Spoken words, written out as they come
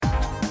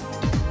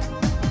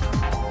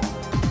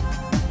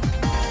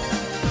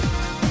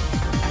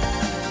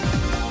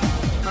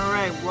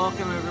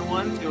welcome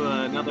everyone to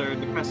another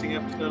depressing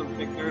episode of the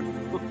Big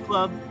Nerd Book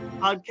Club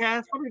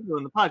podcast. What are we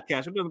doing? The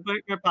podcast. We're doing the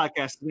Big Nerd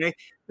podcast today.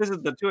 This is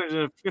the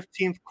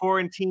 215th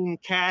quarantine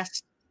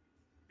cast.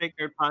 Big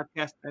Nerd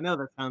podcast. I know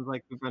that sounds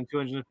like we've done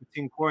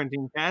 215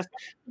 quarantine cast,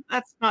 but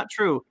that's not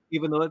true,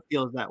 even though it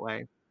feels that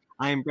way.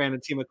 I am Brandon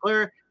T.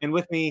 McClure, and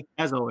with me,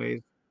 as always,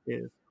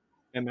 is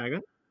Ben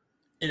Maga.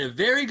 In a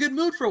very good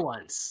mood for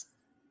once.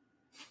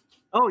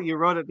 Oh, you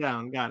wrote it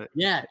down. Got it.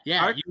 Yeah.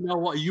 You know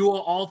what?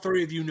 All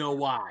three of you know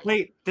why.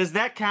 Wait, does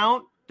that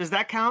count?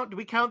 Do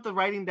we count the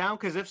writing down?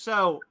 Because if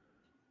so,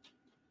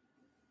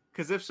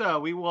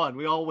 we won.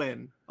 We all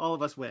win. All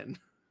of us win.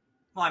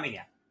 Well, I mean,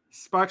 yeah.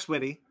 Sparks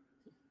Witty.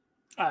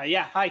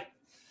 Yeah. Hi.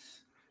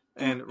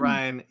 And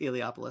Ryan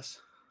Eliopoulos.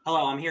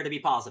 Hello, I'm here to be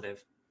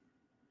positive.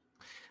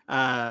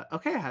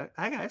 Okay. Hi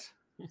guys.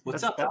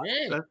 What's up?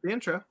 That's the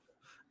intro.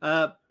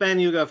 Ben,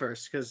 you go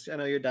first because I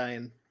know you're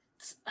dying.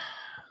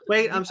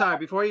 Wait, I'm sorry.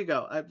 Before you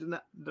go, I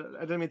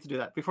didn't mean to do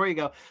that. Before you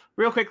go,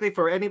 real quickly,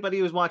 for anybody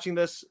who's watching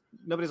this,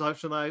 nobody's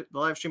watching the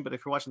live stream, but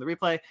if you're watching the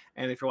replay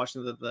and if you're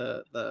watching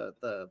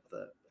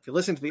if you're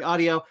listening to the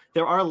audio,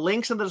 there are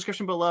links in the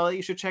description below that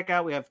you should check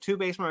out. We have 2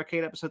 Basement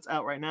Arcade episodes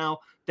out right now: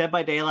 Dead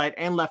by Daylight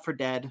and Left 4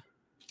 Dead.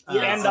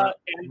 Yeah,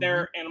 and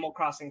their Animal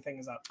Crossing thing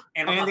is up.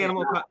 And the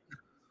Animal Crossing.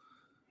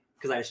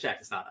 Because I just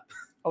checked, it's not up.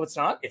 Oh, it's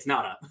not? It's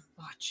not up.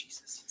 Oh,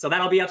 Jesus. So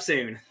that'll be up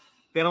soon.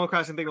 The Animal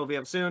Crossing thing will be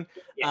up soon.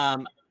 Yeah.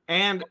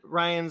 And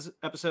Ryan's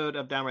episode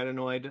of Downright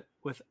Annoyed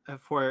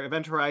for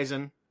Event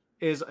Horizon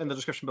is in the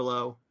description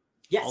below.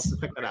 Yes. Also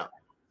check that out.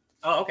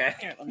 Oh, okay.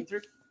 Here, let me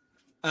through.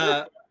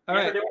 All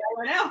right. Right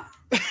now.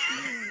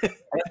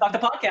 Let's talk the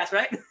podcast,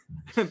 right?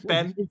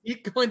 Ben, Are you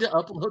going to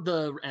upload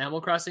the Animal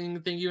Crossing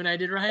thing you and I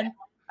did, Ryan?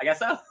 I guess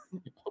so.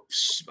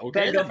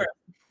 Okay. Ben, go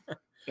first.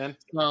 Ben.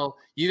 So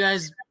you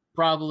guys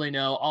probably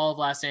know all of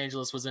Los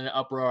Angeles was in an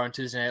uproar on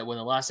Tuesday night when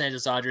the Los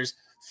Angeles Dodgers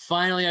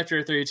finally, after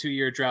a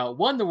 32-year drought,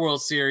 won the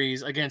World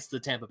Series against the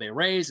Tampa Bay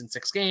Rays in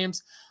 6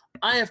 games.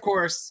 I, of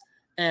course,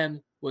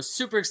 was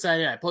super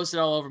excited. I posted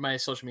all over my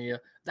social media.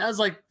 That was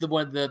like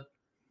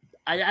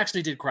I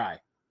actually did cry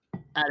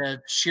out of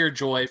sheer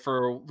joy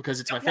because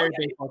it's my favorite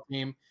baseball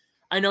team.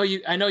 I know you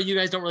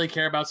guys don't really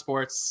care about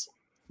sports,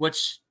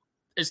 which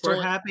is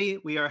totally happy.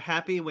 We are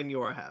happy when you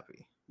are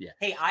happy. Yeah.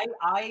 Hey,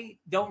 I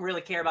don't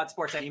really care about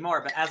sports anymore,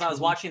 but as I was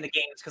watching the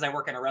games, because I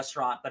work in a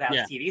restaurant that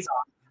has TVs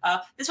on,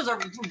 this was a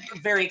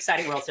very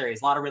exciting World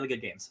Series. A lot of really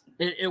good games.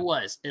 It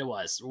was.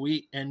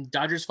 And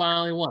Dodgers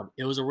finally won.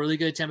 It was a really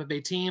good Tampa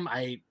Bay team.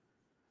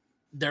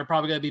 They're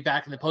probably going to be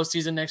back in the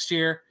postseason next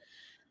year.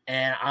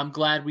 And I'm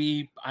glad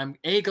we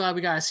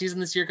got a season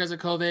this year because of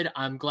COVID.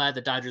 I'm glad the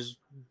Dodgers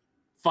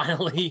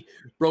finally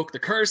broke the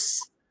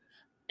curse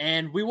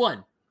and we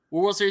won.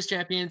 We're World Series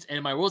champions,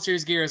 and my World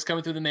Series gear is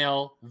coming through the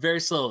mail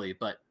very slowly.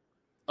 But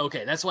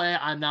okay, that's why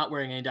I'm not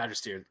wearing any Dodgers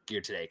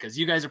gear today, because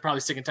you guys are probably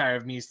sick and tired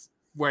of me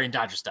wearing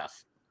Dodger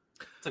stuff.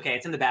 It's okay.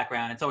 It's in the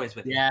background. It's always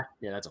with you. Yeah,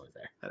 that's always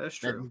there. That is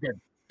true. That's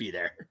be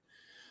there.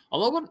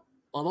 Although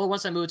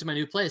once I move to my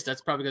new place,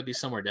 that's probably going to be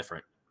somewhere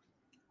different.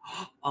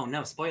 Oh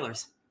no,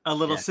 spoilers. A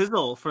little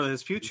sizzle for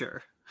his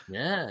future.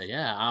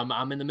 Yeah.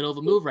 I'm in the middle of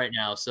a move right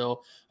now,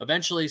 so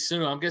eventually,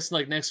 soon, I'm guessing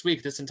like next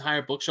week, this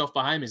entire bookshelf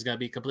behind me is going to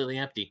be completely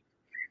empty.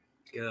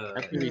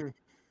 Good.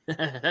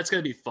 That's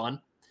gonna be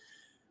fun.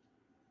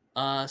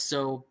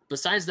 So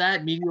besides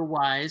that,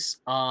 media-wise,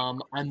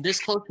 I'm this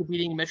close to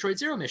beating Metroid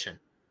Zero Mission.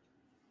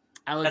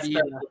 That's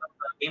the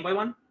Game Boy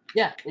one?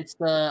 Yeah, it's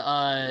the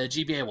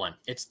GBA one.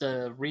 It's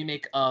the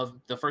remake of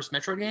the first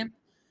Metroid game.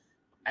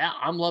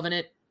 I'm loving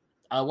it.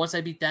 Once I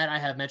beat that, I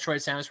have Metroid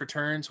Samus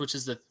Returns, which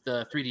is the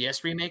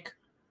 3DS remake.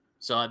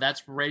 So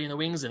that's ready in the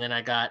wings. And then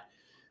I got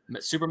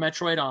Super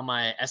Metroid on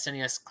my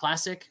SNES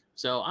Classic.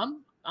 So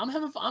I'm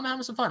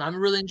having some fun. I'm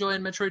really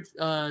enjoying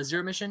Metroid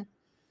Zero Mission.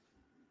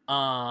 Play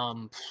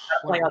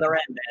Other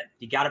M, man.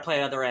 You got to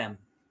play Other M.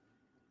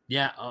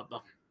 Yeah.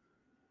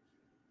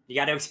 You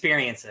got to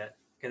experience it.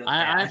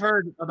 I've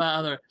heard about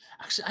other.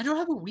 Actually, I don't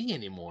have a Wii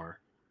anymore.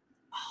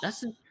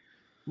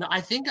 No,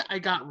 I think I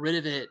got rid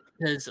of it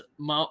because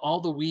all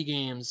the Wii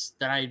games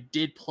that I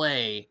did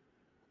play,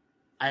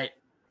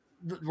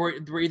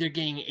 were either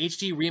getting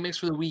HD remakes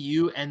for the Wii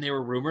U, and they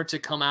were rumored to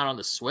come out on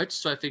the Switch.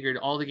 So I figured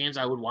all the games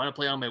I would want to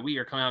play on my Wii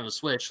are coming out on the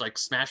Switch, like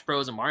Smash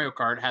Bros. And Mario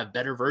Kart have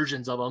better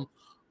versions of them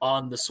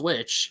on the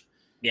Switch.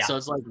 Yeah. So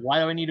it's like, why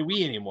do I need a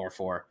Wii anymore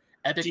for?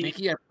 Epic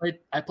Mickey,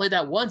 I played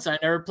that once. I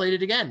never played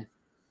it again.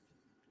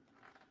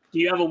 Do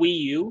you have a Wii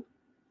U?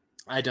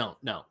 I don't.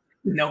 No.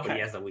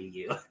 Nobody has a Wii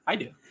U. I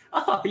do.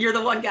 Oh, you're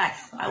the one guy.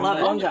 I love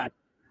it. One guy.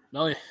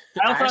 No,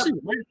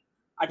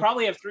 I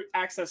probably have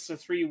access to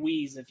 3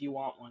 Wiis if you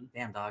want one.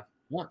 Damn, dog.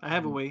 I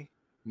have a Wii.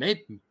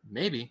 Maybe.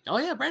 Oh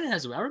yeah, Brandon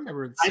has a Wii. I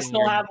remember. I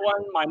still have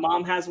one. My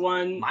mom has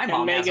one. My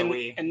mom has a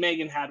Wii. And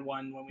Megan had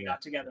one when we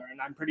got together, and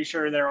I'm pretty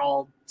sure they're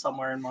all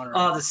somewhere in Monterey.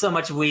 Oh, there's so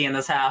much Wii in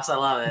this house. I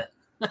love it.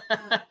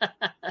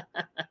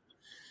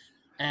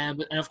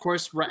 And of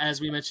course, as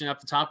we mentioned up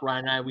the top,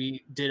 Ryan and I,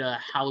 we did a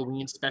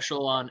Halloween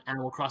special on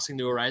Animal Crossing: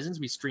 New Horizons.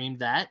 We streamed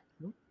that.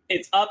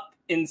 It's up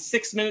in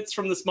 6 minutes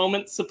from this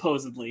moment,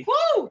 supposedly.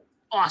 Woo!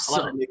 I love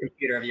awesome. the new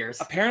computer of yours.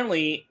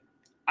 Apparently,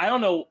 I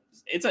don't know.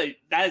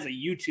 That is a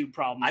YouTube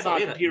problem. It's not a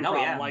believe it. computer No,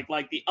 problem. yeah.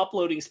 Like the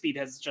uploading speed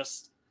has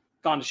just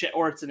gone to shit,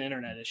 or it's an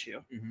internet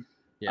issue.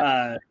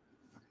 Yeah.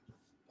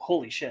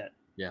 Holy shit!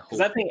 Yeah. Because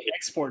that thing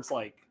exports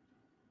like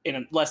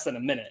in less than a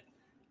minute,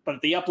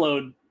 but the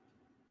upload,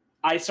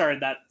 I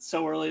started that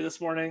so early this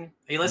morning.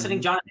 Are you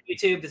listening, Jonathan?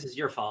 YouTube, this is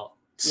your fault.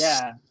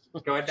 Yeah,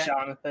 Go ahead, Ben.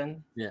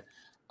 Jonathan.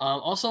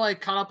 Also, I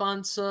caught up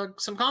on some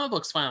comic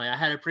books finally. I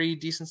had a pretty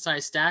decent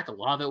sized stack. A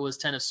lot of it was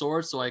Ten of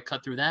Swords, so I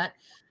cut through that.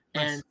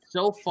 And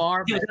so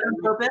far, Was that on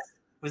purpose?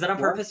 Was that on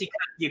purpose?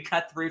 You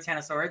cut through Ten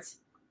of Swords?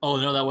 oh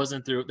no, that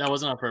wasn't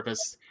on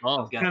purpose.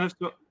 Oh, Good.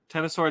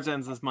 Ten of Swords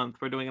ends this month.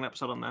 We're doing an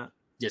episode on that.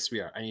 yes, we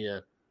are. I need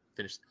to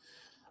finish.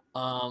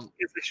 I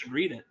guess I should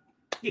read it.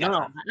 You No, got no,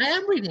 time. I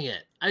am reading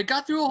it. I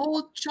got through a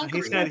whole chunk. He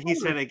of it.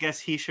 said, I guess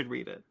he should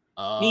read it.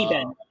 Me,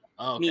 Ben.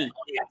 Oh, okay. Me.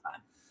 You got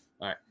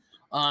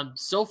time.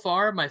 So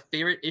far, my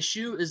favorite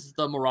issue is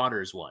the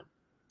Marauders one,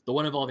 the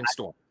one involving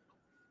Storm.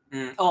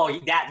 Vita.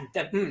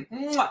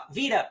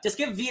 Just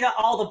give Vita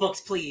all the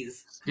books,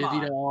 please. Come Give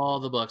on. you all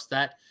the books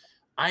that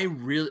I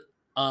really.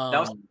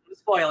 No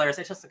spoilers.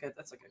 That's a good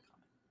comment.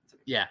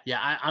 Yeah.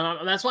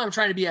 That's why I'm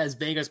trying to be as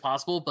vague as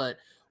possible. But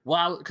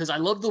because I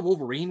love the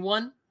Wolverine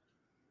one,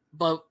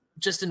 but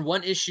just in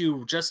one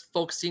issue, just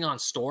focusing on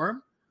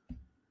Storm,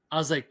 I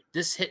was like,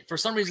 this hit for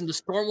some reason. The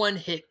Storm one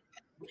hit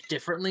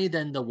differently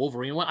than the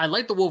Wolverine one. I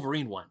like the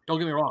Wolverine one. Don't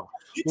get me wrong.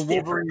 It's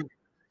Wolverine,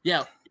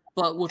 yeah,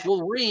 but with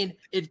Wolverine,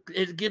 it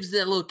gives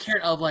that little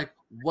carrot of like,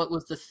 what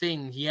was the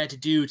thing he had to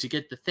do to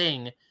get the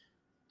thing,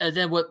 and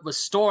then with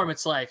Storm,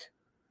 it's like,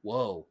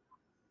 whoa.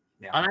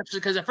 Yeah. I'm actually,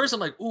 because at first I'm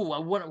like, ooh,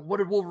 what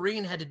did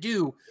Wolverine had to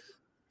do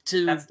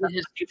to That's get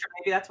his? the future.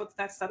 Maybe that's what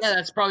that's. Yeah,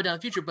 that's probably down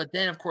the future. But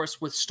then, of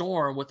course, with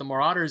Storm, with the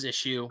Marauders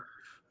issue,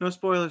 No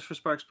spoilers for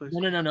Sparks, please.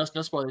 no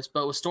spoilers.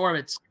 But with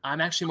Storm, I'm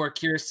actually more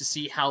curious to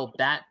see how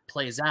that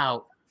plays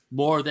out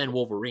more than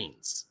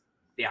Wolverine's.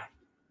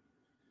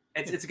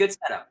 It's a good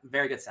setup.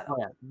 Very good setup. Oh,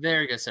 yeah,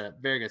 very good setup.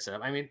 Very good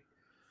setup. I mean,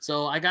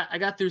 so I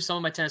got through some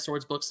of my Ten of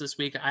Swords books this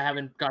week. I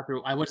haven't got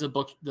through. I went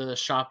to the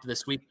shop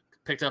this week,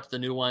 picked up the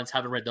new ones.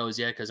 Haven't read those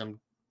yet because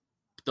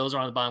those are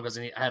on the bottom because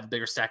I have a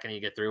bigger stack I need to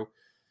get through.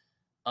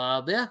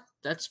 But yeah,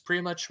 that's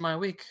pretty much my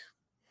week.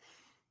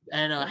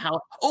 And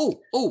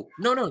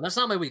no, that's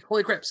not my week.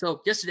 Holy crap!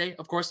 So yesterday,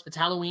 of course, it's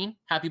Halloween.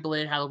 Happy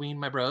belated Halloween,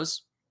 my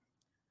bros.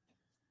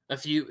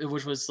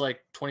 Which was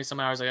like 20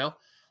 some hours ago.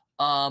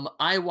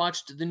 I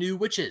watched the new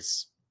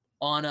Witches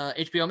on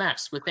HBO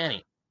Max with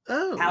Fanny.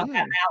 Oh, How's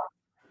that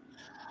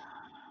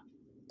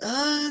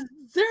now?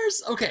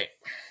 Okay.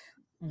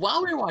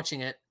 While we were watching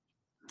it,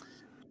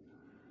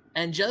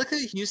 Angelica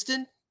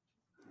Houston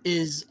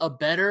is a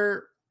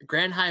better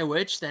Grand High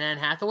Witch than Anne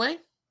Hathaway,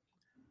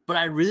 but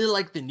I really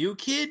like the new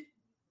kid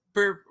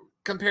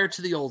compared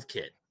to the old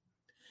kid.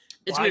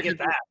 It's I weird. get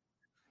that.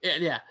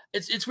 Yeah.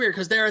 It's weird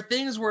because there are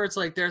things where it's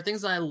like there are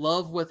things that I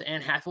love with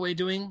Anne Hathaway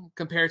doing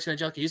compared to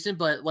Angelica Houston,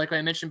 but like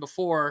I mentioned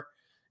before,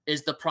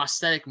 is the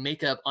prosthetic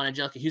makeup on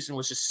Angelica Houston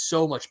was just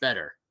so much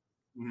better.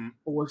 Mhm. It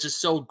was just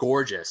so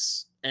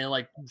gorgeous and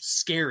like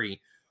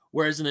scary.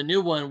 Whereas in the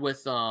new one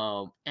with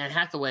Anne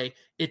Hathaway,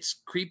 it's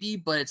creepy,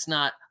 but it's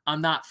not.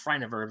 I'm not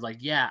frightened of her. Like,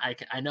 yeah,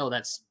 I know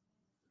that's.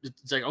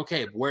 It's like,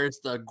 okay, where's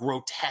the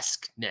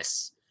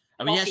grotesqueness?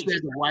 I mean, yes, she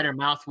has a wider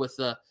mouth with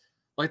the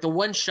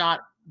one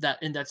shot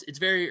it's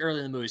very early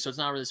in the movie, so it's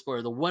not really a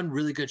spoiler. The one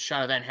really good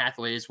shot of Anne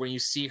Hathaway is when you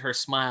see her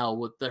smile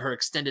with her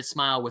extended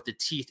smile with the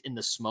teeth in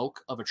the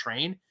smoke of a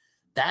train.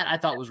 That I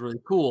thought was really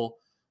cool.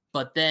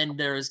 But then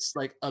there's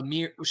like a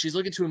mirror. She's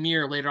looking to a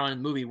mirror later on in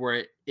the movie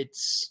where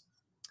it's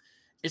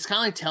kind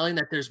of like telling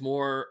that there's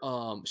more.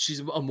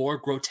 She's a more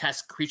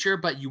grotesque creature,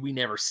 but we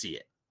never see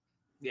it.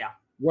 Yeah.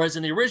 Whereas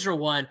in the original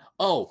one,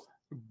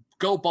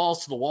 go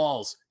balls to the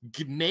walls,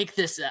 make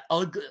this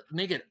ugly,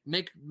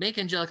 make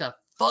Angelica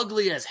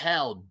fugly as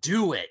hell,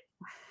 do it.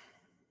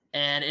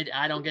 And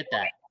I don't get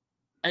that.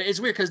 It's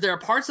weird because there are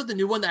parts of the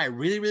new one that I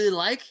really, really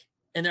like,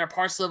 and there are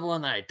parts of the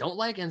one that I don't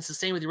like, and it's the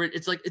same with the original.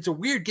 It's like it's a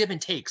weird give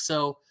and take.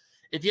 So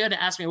if you had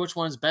to ask me which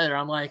one's better,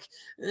 I'm like,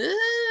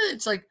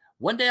 it's like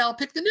one day I'll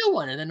pick the new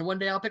one, and then one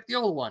day I'll pick the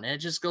old one, and it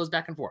just goes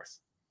back and forth.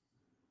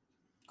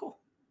 Cool.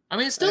 I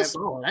mean, it's still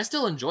solid. I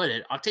still enjoyed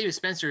it. Octavia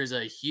Spencer is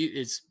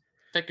it's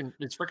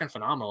freaking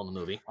phenomenal in the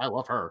movie. I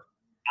love her.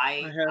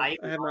 I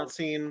have not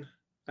seen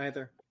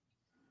either.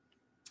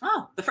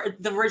 Oh,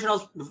 the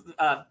originals.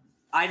 I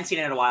haven't seen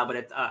it in a while,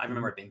 but I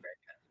remember it being very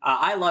good.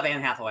 I love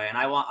Anne Hathaway, and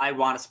I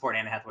want to support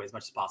Anne Hathaway as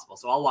much as possible.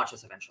 So I'll watch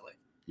this eventually.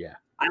 Yeah,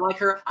 I like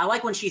her. I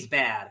like when she's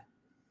bad.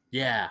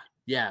 Yeah.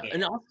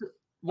 And also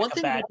one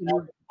thing, like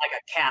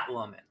a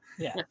Catwoman.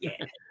 Yeah. Yeah.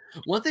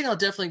 One thing I'll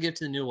definitely give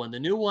to the new one. The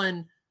new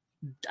one,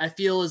 I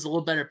feel, is a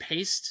little better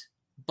paced,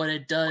 but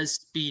it does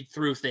speed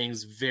through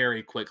things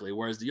very quickly.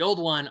 Whereas the old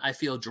one, I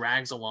feel,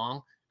 drags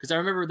along. Because I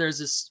remember there's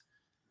this.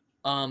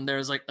 There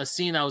was like a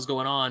scene that was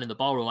going on in the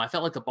ballroom. I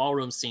felt like the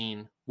ballroom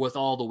scene with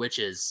all the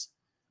witches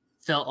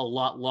felt a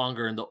lot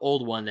longer in the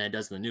old one than it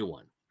does in the new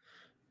one.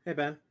 Hey,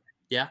 Ben.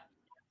 Yeah?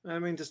 I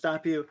mean to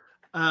stop you.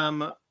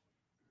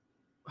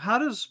 How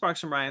does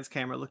Sparks and Ryan's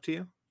camera look to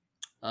you?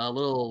 A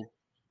little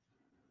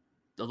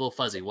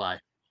fuzzy. Why?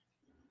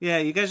 Yeah,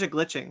 you guys are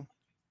glitching.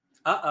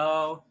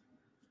 Uh-oh.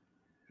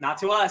 Not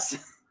to us.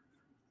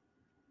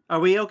 Are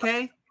we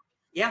okay?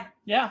 Yeah.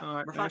 Yeah. All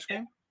right, We're fine.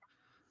 screen?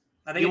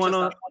 I Do think you it's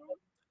want just to?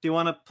 Do you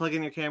want to plug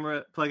in your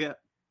camera? Plug it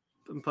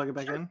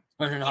back in.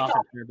 Turn it off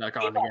and turn it back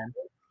on again.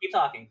 Keep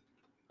talking.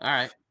 All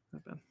right.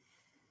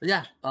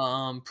 Yeah.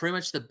 Pretty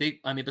much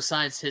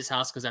besides His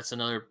House,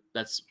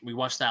 because we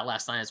watched that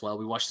last night as well.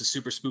 We watched the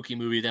super spooky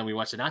movie, then we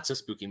watched the not so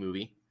spooky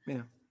movie.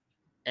 Yeah.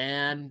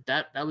 And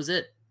that was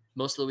it.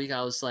 Most of the week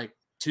I was like,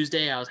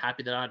 Tuesday I was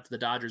happy that the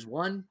Dodgers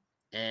won,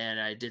 and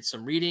I did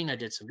some reading, I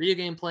did some video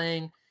game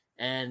playing,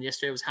 and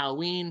yesterday was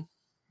Halloween.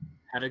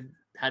 Had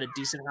a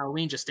decent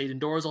Halloween, just stayed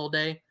indoors all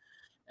day,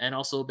 and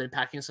also been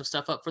packing some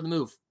stuff up for the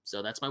move.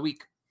 So that's my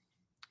week.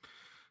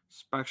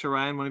 Sparks or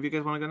Ryan, one of you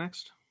guys want to go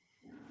next?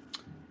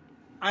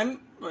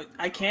 I'm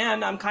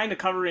kind of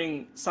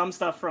covering some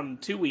stuff from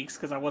 2 weeks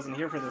because I wasn't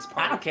here for this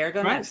part. I don't care.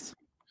 Go Right. next.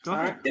 Go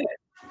ahead. Do it.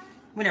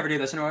 We never do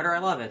this in order. I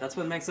love it. That's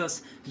what makes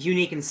us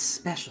unique and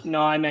special.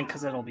 No, I meant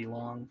because it'll be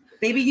long.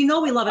 Baby, you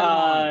know we love it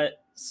long.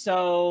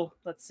 So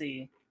let's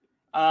see.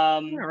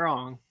 You're not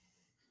wrong.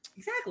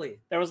 Exactly.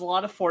 There was a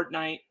lot of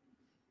Fortnite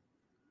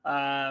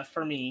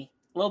for me.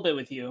 A little bit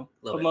with you,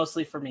 but bit.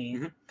 mostly for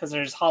me because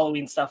there's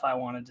Halloween stuff I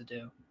wanted to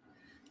do.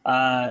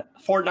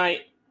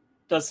 Fortnite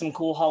does some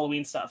cool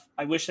Halloween stuff.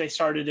 I wish they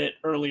started it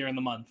earlier in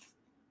the month,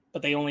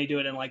 but they only do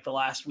it in like the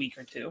last week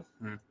or two.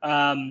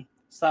 So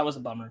that was a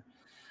bummer.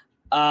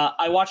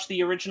 I watched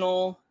the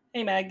original.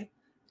 Hey, Meg.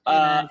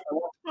 Meg.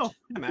 Oh,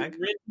 hi, Mag.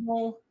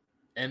 Original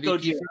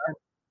MVP.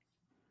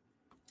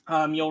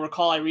 You'll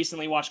recall I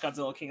recently watched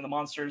Godzilla King of the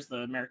Monsters, the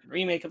American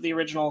remake of the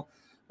original.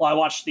 Well, I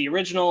watched the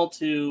original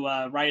to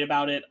write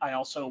about it. I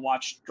also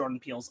watched Jordan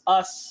Peele's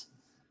Us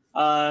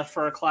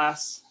for a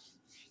class.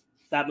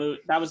 That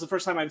was the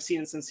first time I've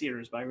seen it since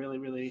theaters, but I really,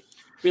 really,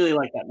 really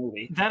like that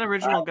movie. That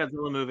original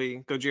Godzilla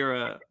movie,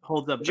 Gojira,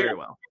 holds up very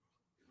well.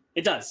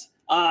 It does.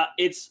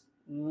 It's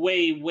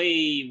way,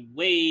 way,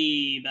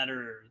 way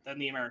better than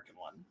the American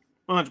one.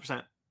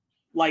 100%.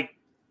 Like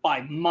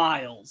by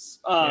miles.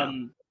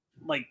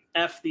 Like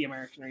F the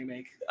American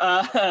remake.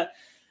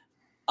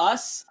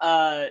 Us,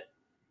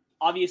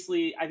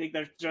 obviously, I think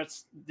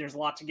there's a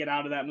lot to get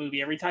out of that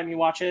movie every time you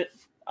watch it.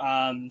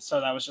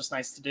 So that was just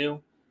nice to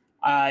do.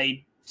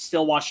 I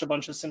still watched a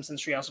bunch of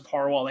Simpsons Treehouse of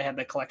Horror while they had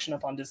the collection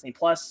up on Disney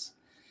Plus.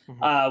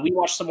 We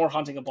watched some more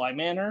Haunting of Bly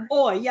Manor.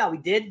 Oh yeah, we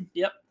did.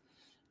 Yep.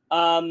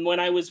 When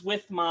I was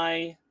with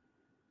my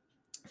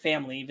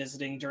family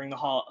visiting during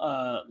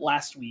the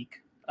last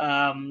week,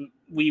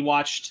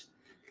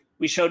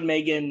 we showed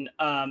Megan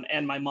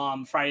and my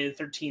mom Friday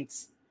the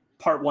 13th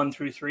part 1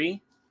 through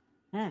 3.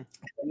 I've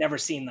never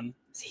seen them.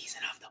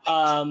 Season of the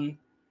Witch.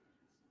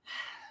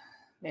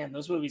 Man,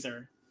 those movies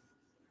are.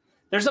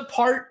 There's a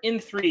part in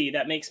 3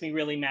 that makes me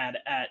really mad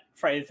at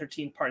Friday the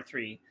 13th part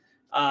 3.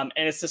 And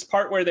it's this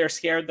part where they're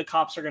scared the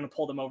cops are going to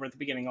pull them over at the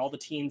beginning. All the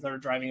teens that are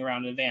driving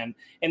around in a van,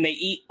 and they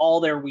eat all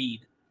their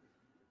weed,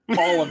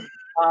 all of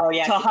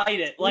it, to hide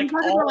it. Like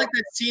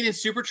that scene in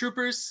Super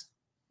Troopers.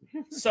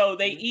 So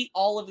they eat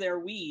all of their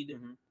weed,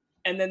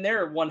 and then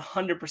they're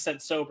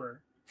 100%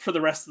 sober for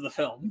the rest of the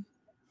film.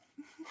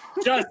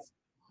 Just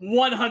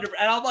 100.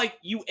 And I'm like,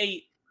 you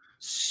ate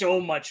so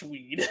much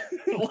weed.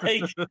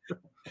 Like,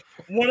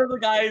 one of the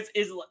guys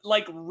is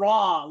like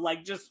raw,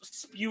 like just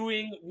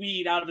spewing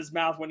weed out of his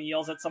mouth when he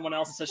yells at someone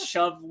else to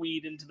shove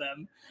weed into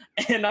them.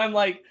 And I'm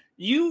like,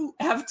 you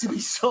have to be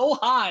so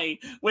high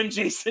when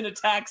Jason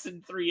attacks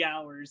in 3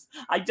 hours.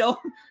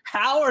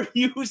 How are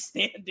you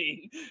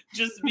standing?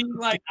 Just being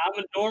like,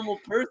 I'm a normal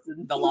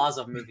person. The laws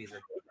of movies are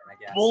different, I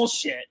guess.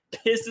 Bullshit.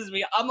 Pisses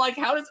me. I'm like,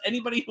 how does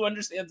anybody who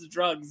understands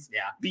drugs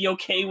be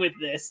okay with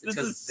this? This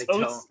is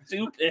so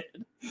stupid.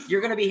 You're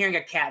going to be hearing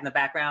a cat in the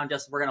background.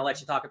 We're going to let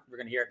you talk. We're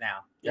going to hear it now.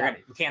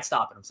 We can't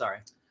stop it. I'm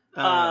sorry.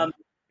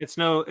 It's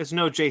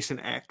no Jason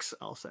X,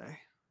 I'll say.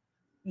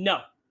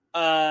 No.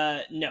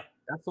 No.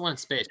 That's the one in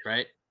space,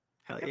 right?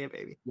 Hell yeah,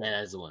 baby. Yeah,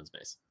 that is the one in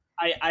space.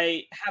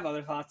 I have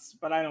other thoughts,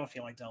 but I don't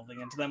feel like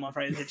delving into them on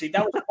Friday the 13th.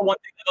 That was the one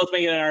thing that both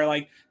Megan and I are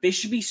like, they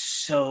should be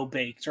so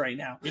baked right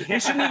now. They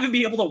shouldn't even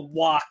be able to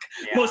walk.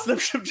 Yeah. Most of them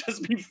should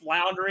just be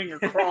floundering or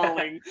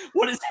crawling.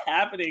 What is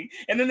happening?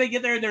 And then they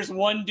get there and there's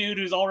one dude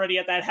who's already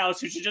at that house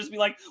who should just be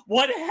like,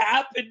 what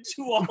happened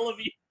to all of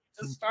you?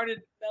 Just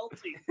started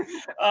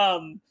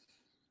melting.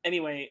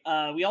 Anyway,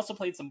 we also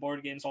played some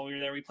board games while we were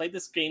there. We played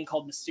this game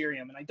called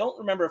Mysterium, and I don't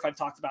remember if I've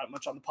talked about it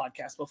much on the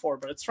podcast before,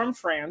 but it's from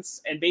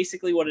France, and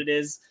basically what it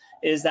is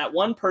that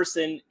one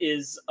person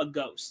is a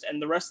ghost,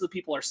 and the rest of the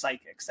people are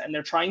psychics, and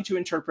they're trying to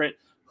interpret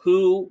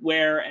who,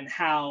 where, and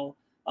how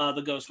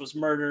the ghost was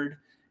murdered,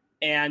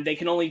 and they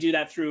can only do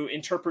that through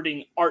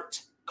interpreting art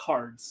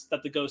cards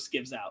that the ghost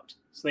gives out.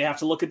 So they have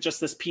to look at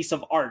just this piece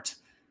of art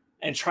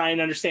and try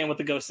and understand what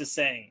the ghost is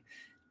saying.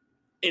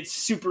 It's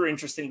super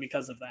interesting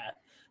because of that.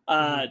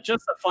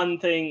 Just a fun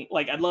thing.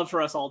 Like, I'd love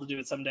for us all to do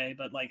it someday,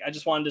 but like, I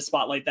just wanted to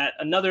spotlight that.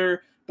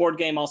 Another board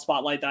game I'll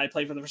spotlight that I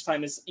played for the first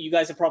time is you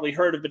guys have probably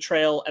heard of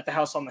Betrayal at the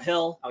House on the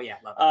Hill. Oh yeah,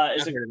 love it.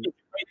 It's a great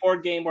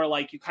board game where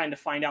like you kind of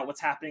find out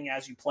what's happening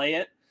as you play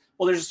it.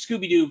 Well, there's a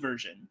Scooby-Doo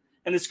version,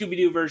 and the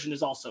Scooby-Doo version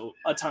is also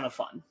a ton of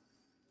fun.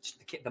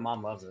 The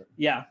mom loves it.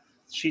 Yeah,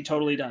 she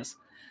totally does.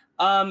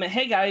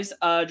 Hey guys,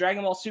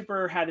 Dragon Ball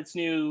Super had its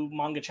new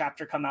manga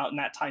chapter come out in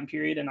that time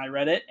period, and I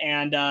read it,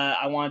 and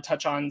I want to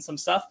touch on some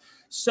stuff.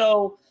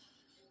 So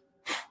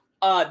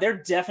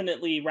they're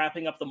definitely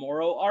wrapping up the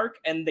Moro arc,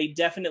 and they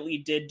definitely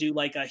did do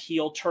like a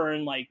heel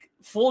turn, like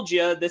fooled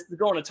you. This is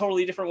going a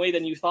totally different way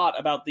than you thought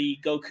about the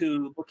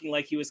Goku looking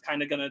like he was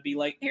kind of going to be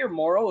like, here,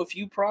 Moro, if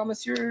you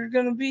promise you're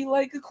going to be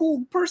like a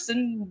cool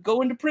person,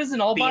 go into prison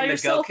all by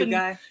yourself. Goku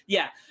guy?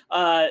 Yeah.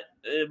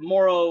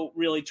 Moro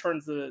really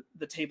turns the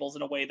tables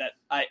in a way that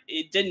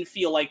it didn't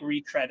feel like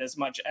retread as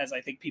much as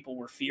I think people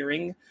were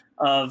fearing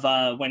of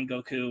when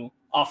Goku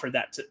offered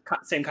that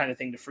same kind of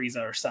thing to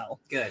Frieza or Cell.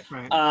 Good.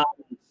 Right.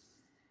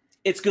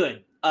 It's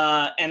good.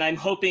 And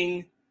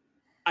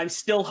I'm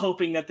still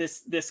hoping that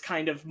this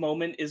kind of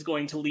moment is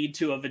going to lead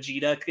to a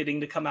Vegeta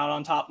getting to come out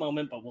on top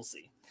moment, but we'll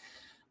see.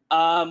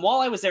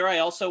 While I was there, I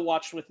also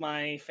watched with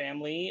my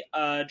family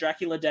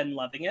Dracula Dead and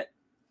Loving It.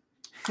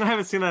 I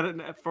haven't seen that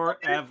in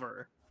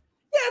forever.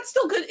 Yeah, it's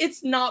still good.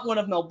 It's not one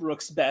of Mel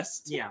Brooks'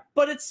 best. Yeah.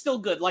 But it's still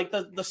good. Like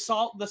the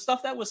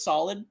stuff that was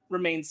solid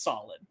remains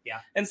solid. Yeah.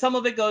 And some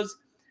of it goes,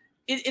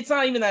 it's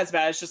not even that as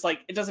bad. It's just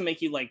like, it doesn't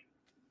make you like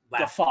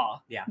guffaw.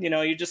 Yeah. You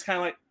know, you're just kind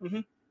of like,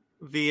 mm-hmm.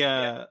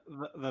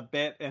 The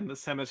bit in the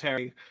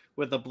cemetery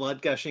with the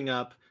blood gushing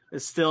up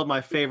is still my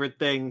favorite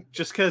thing.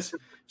 Just because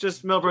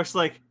Mel Brooks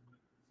like,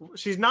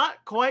 she's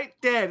not quite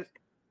dead.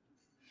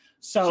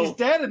 So she's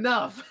dead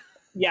enough.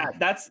 Yeah,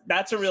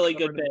 that's a really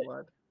good bit.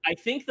 I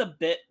think the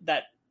bit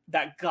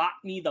that got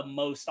me the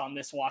most on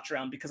this watch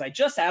around, because I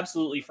just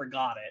absolutely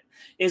forgot it,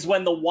 is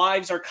when the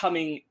wives are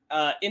coming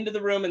into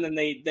the room and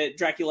then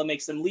Dracula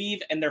makes them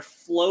leave and they're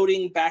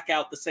floating back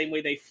out the same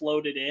way they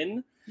floated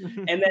in.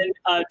 And then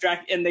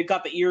and they've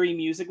got the eerie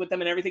music with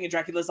them and everything, and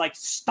Dracula's like,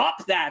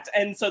 stop that.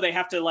 And so they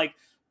have to like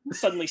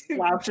suddenly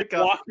slouch and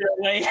walk their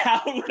way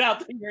out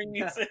without the eerie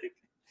music.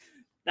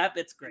 That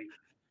bit's great.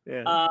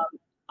 Yeah.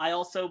 I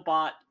also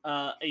bought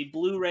a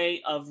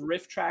Blu-ray of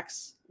Riff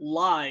Tracks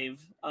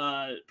live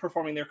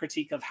performing their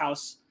critique of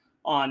House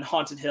on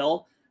Haunted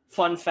Hill.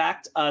 Fun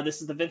fact,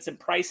 this is the Vincent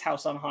Price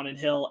House on Haunted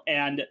Hill,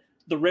 and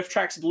the Riff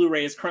Tracks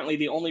Blu-ray is currently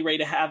the only way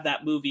to have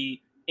that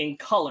movie in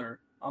color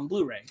on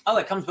Blu-ray. Oh,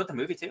 it comes with the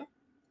movie too?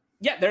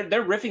 Yeah,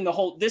 they're riffing the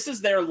whole. This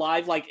is their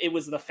live, like it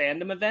was the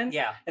fandom event.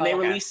 Yeah, and they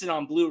released it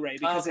on Blu-ray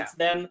because it's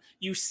them.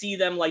 You see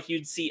them like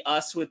you'd see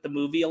us with the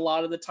movie a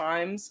lot of the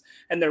times,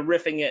 and they're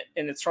riffing it,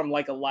 and it's from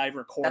like a live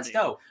recording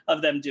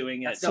of them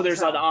doing it. So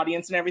there's an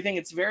audience and everything.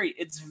 It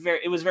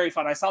was very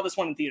fun. I saw this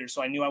one in theater,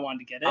 so I knew I wanted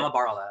to get it. I'm gonna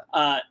borrow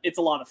that. It's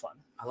a lot of fun.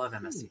 I love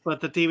MST.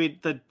 But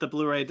the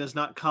Blu-ray does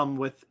not come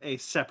with a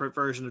separate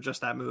version of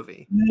just that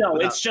movie. No,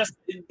 it's just.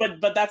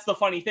 But that's the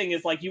funny thing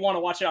is like you want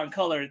to watch it on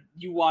color,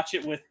 you watch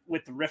it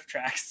with the Riff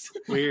Tracks.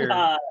 Weird.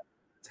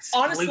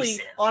 Honestly,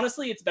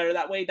 it's better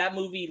that way. That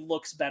movie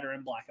looks better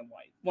in black and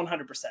white,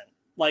 100%.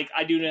 Like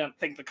I do not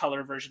think the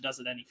color version does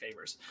it any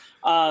favors.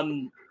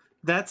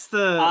 That's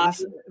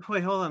the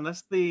wait, hold on.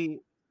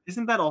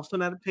 Isn't that also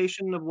an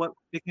adaptation of what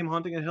became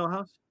Haunting at Hill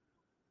House?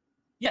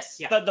 Yes.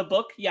 Yeah. The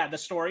book, the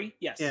story,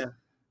 yes. Yeah.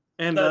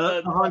 And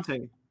the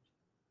Haunting.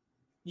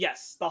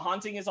 Yes, The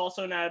Haunting is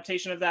also an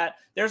adaptation of that.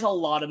 There's a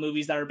lot of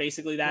movies that are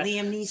basically that.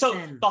 Liam Neeson. So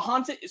The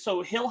Haunted,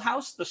 Hill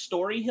House, the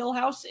story Hill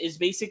House is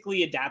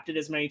basically adapted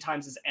as many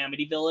times as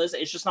Amityville is.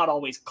 It's just not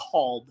always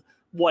called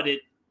what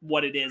it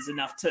is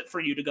enough for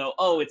you to go,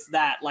 oh, it's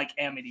that like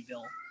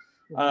Amityville.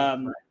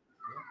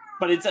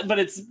 But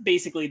it's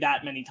basically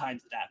that many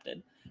times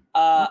adapted.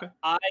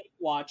 I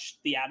watched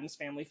the Addams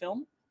Family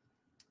film.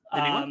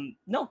 The new one?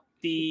 No.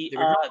 The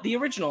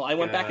original. I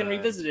went back and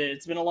revisited it.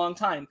 It's been a long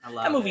time.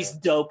 That movie's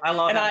dope. I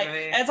love that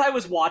movie. As I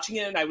was watching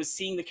it and I was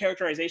seeing the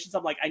characterizations,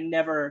 I'm like, I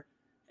never,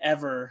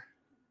 ever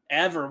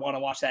want to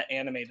watch that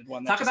animated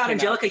one. Talk about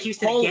Angelica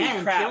Houston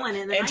again. Killing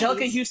it in the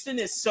Angelica 90s. Houston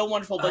is so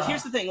wonderful. But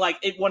here's the thing, like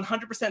it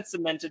 100%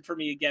 cemented for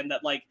me again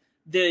that like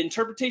the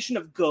interpretation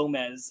of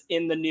Gomez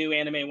in the new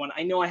anime one.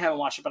 I know I haven't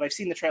watched it, but I've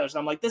seen the trailers and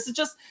I'm like, this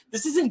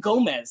isn't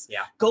Gomez.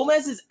 Yeah.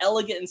 Gomez is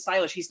elegant and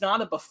stylish. He's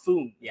not a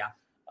buffoon. Yeah.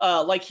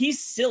 Like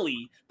he's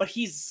silly, but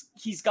he's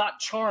got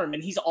charm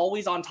and he's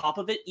always on top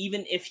of it,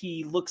 even if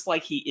he looks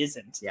like he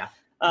isn't. Yeah.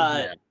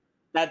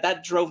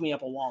 That drove me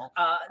up a wall.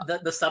 The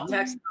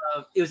subtext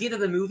of it was either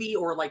the movie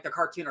or like the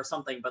cartoon or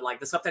something, but like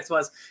the subtext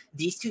was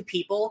these two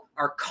people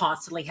are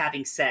constantly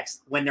having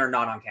sex when they're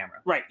not on camera.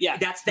 Right. Yeah.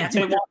 That's they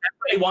what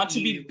want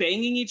to be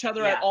banging each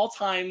other at all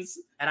times.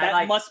 And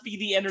that must be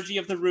the energy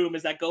of the room,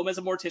 is that Gomez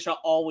and Morticia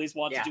always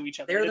want to do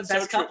each other. They're the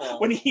best couple.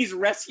 When he's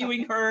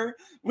rescuing her,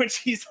 when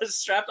she's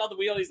strapped on the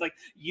wheel, he's like,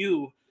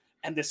 you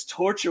and this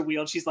torture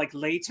wheel. And she's like,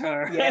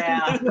 later.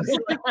 Yeah.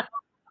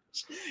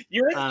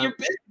 You're and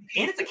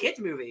it's a kids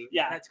movie.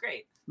 Yeah. That's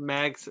great.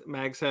 Mag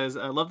says,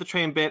 I love the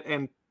train bit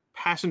and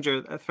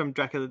Passenger from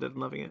Dracula Dead and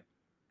Loving It.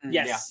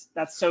 Yes,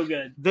 that's so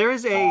good. There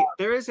is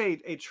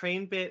a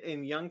train bit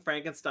in Young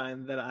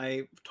Frankenstein that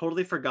I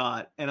totally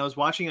forgot, and I was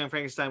watching Young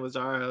Frankenstein with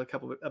Zara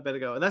a bit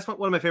ago, and that's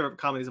one of my favorite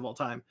comedies of all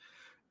time.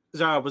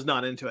 Zara was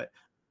not into it,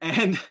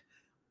 and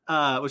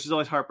which is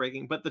always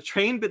heartbreaking. But the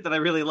train bit that I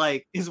really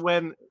like is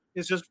when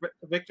it's just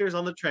Victor's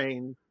on the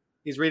train,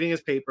 he's reading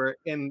his paper,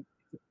 and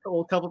the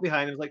old couple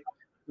behind him is like,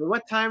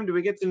 "What time do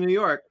we get to New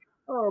York?"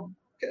 "Oh,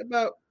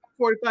 about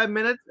 45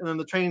 minutes," and then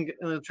the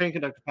train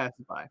conductor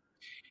passes by.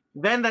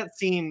 Then that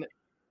scene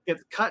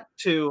gets cut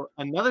to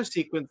another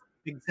sequence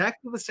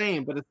exactly the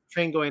same, but it's a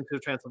train going to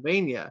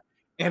Transylvania,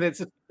 and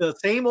it's the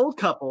same old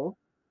couple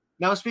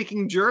now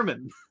speaking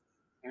German.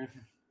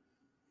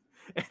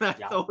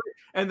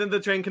 And then the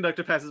train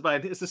conductor passes by,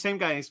 and it's the same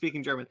guy, and he's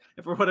speaking German.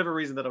 And for whatever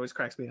reason, that always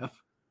cracks me up.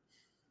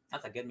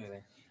 That's a good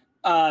movie.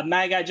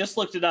 Mag, I just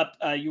looked it up.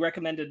 You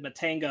recommended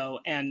Matango,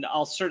 and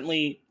I'll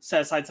certainly set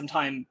aside some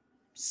time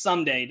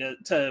someday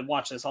to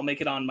watch this. I'll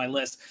make it on my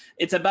list.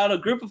 It's about a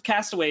group of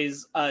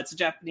castaways. It's a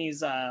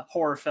Japanese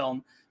horror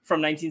film from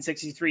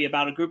 1963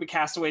 about a group of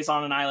castaways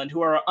on an island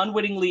who are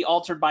unwittingly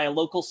altered by a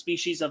local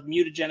species of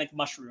mutagenic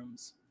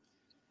mushrooms.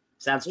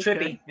 Sounds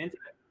trippy.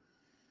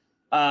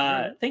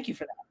 Thank you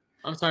for that.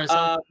 I'm sorry.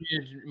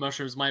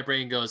 Mushrooms. My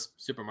brain goes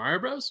Super Mario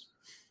Bros.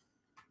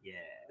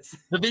 Yes.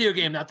 The video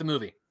game, not the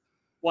movie.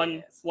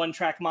 One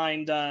track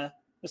mind,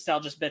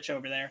 nostalgic bitch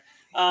over there.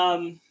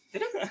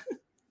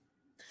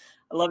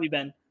 I love you,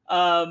 Ben.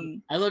 I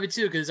love you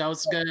too, because I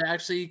was gonna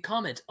actually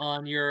comment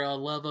on your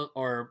love of,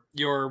 or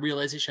your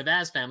realization of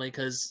Addams Family,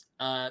 because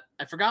I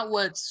forgot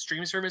what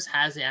streaming service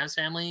has the Addams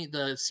Family,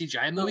 the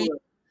CGI movie.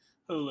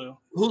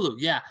 Hulu.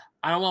 Yeah,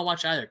 I don't want to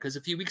watch either, because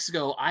a few weeks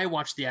ago I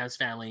watched the Addams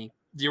Family,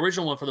 the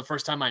original one, for the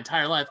first time in my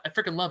entire life. I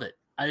freaking love it.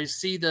 I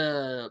see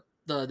the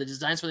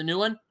designs for the new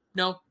one.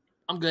 No,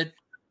 I'm good.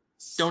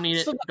 Don't need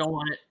it. Don't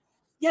want it.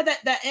 Yeah,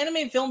 that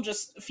animated film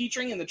just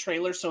featuring in the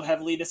trailer so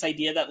heavily this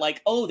idea that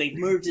like, oh, they've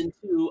moved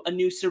into a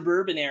new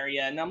suburban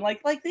area, and I'm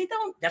like they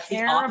don't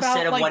care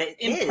about like what it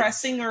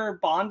impressing or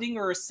bonding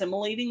or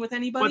assimilating with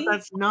anybody. But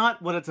that's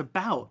not what it's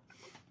about.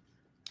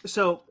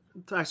 So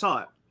I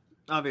saw it,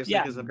 obviously,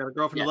 because I've got a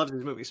girlfriend who loves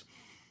these movies,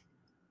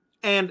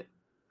 and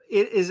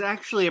it is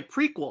actually a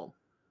prequel.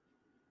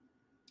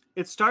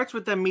 It starts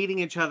with them meeting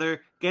each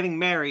other, getting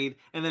married,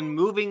 and then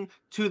moving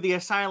to the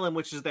asylum,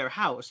 which is their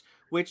house.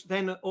 Which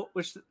then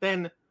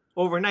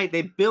overnight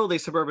they build a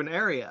suburban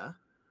area.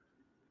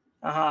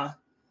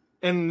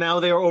 And now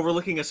they are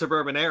overlooking a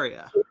suburban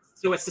area.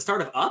 So it's the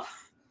start of Up?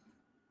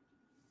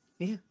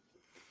 Yeah.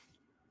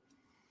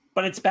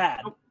 But it's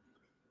bad.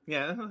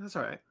 Yeah, that's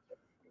all right.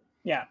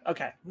 Yeah,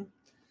 okay.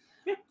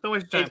 Yeah, don't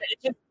waste your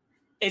time.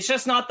 It's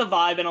just not the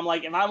vibe, and I'm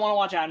like, if I want to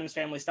watch Addams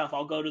Family stuff,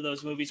 I'll go to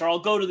those movies, or I'll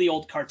go to the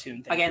old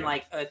cartoon thing. Again,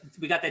 like,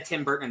 we got that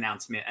Tim Burton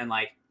announcement, and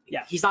like,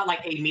 he's not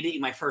like immediately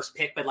my first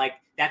pick, but like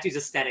that dude's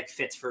aesthetic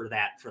fits for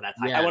that type.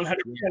 I 100%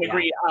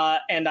 agree.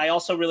 And I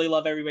also really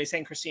love everybody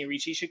saying Christina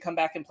Ricci should come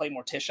back and play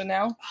Morticia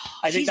now.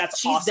 I think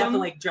that's awesome. She's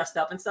definitely dressed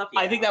up and stuff. Yeah.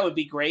 I think that would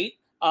be great.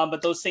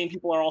 But those same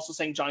people are also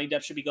saying Johnny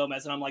Depp should be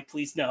Gomez, and I'm like,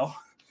 please no.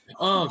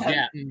 Oh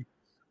yeah,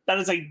 that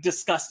is a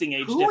disgusting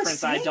age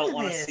difference I don't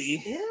want to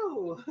see.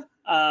 Ew.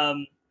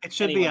 It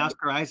should be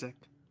Oscar Isaac.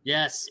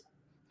 Yes,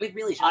 it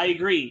really should. I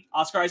agree.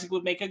 Oscar Isaac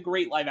would make a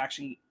great live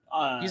action.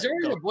 He's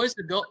already the voice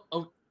of Go.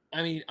 Oh,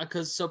 I mean,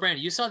 because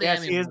Brandon, you saw the.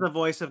 Yes, he is the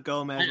voice of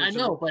Gomez. I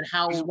know, but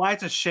how? Which is why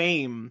it's a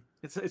shame.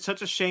 It's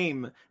such a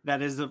shame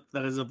that is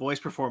a voice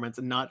performance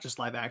and not just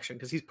live action,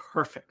 because he's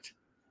perfect.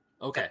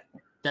 Okay,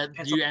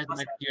 you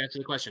answered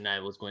the question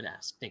I was going to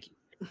ask. Thank you.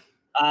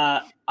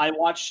 I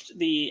watched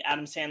the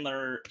Adam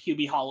Sandler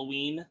Hubie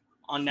Halloween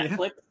on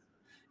Netflix.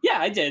 Yeah,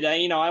 I did.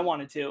 I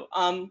wanted to.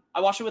 I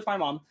watched it with my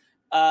mom.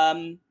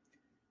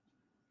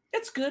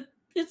 It's good.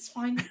 It's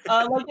fine.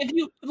 Like if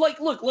you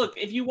look,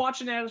 if you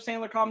watch an Adam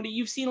Sandler comedy,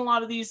 you've seen a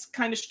lot of these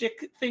kind of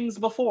shtick things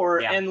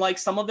before, and like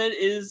some of it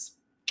is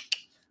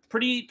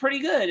pretty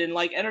good and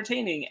like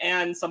entertaining,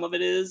 and some of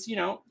it is,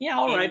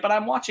 all right. But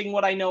I'm watching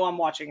what I know I'm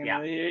watching,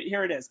 and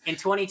here it is. In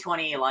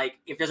 2020, like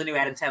if there's a new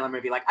Adam Sandler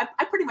movie, like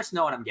I pretty much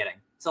know what I'm getting,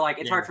 so like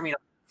it's hard for me to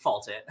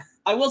fault it.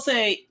 I will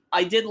say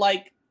I did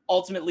like.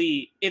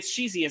 Ultimately, it's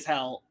cheesy as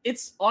hell.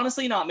 It's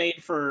honestly not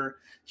made for.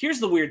 Here's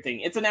the weird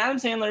thing: it's an Adam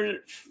Sandler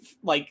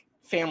like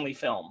family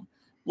film,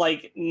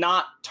 like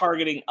not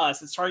targeting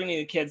us. It's targeting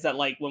the kids that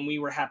like when we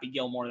were Happy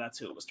Gilmore. That's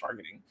who it was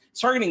targeting.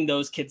 It's targeting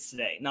those kids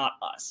today, not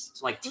us.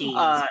 It's like teens,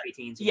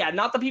 preteens. Yeah,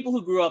 not the people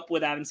who grew up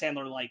with Adam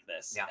Sandler like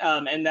this. Yeah.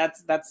 And that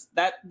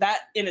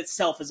in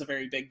itself is a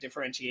very big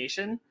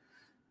differentiation.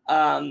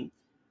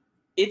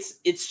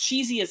 It's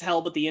cheesy as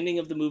hell, but the ending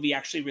of the movie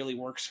actually really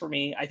works for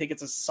me. I think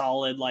it's a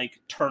solid like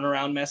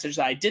turnaround message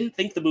that I didn't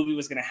think the movie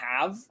was going to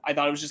have. I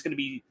thought it was just going to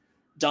be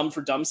dumb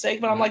for dumb's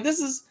sake, but I'm like,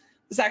 this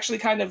actually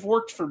kind of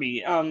worked for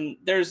me.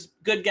 There's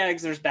good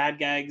gags, there's bad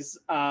gags.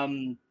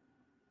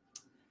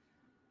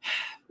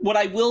 What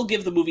I will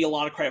give the movie a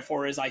lot of credit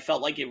for is I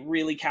felt like it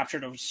really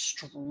captured a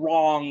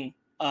strong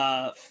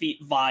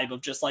vibe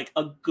of just like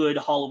a good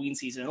Halloween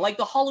season, like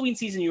the Halloween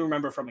season you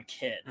remember from a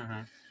kid.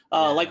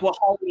 like what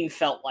Halloween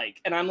felt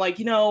like. And I'm like,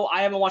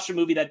 I haven't watched a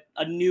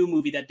new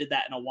movie that did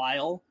that in a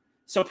while.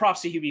 So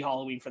props to Hubie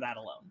Halloween for that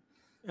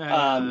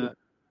alone.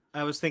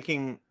 I was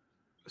thinking,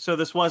 so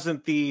this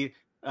wasn't the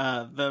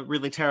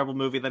really terrible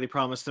movie that he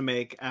promised to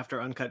make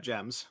after Uncut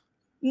Gems.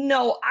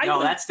 No,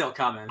 that's still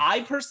coming.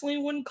 I personally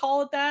wouldn't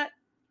call it that.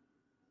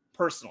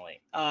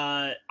 Personally,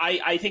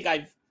 I think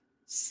I've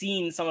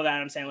seen some of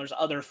Adam Sandler's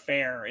other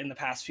fare in the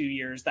past few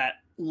years that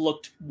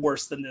looked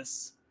worse than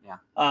this.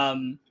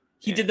 Yeah.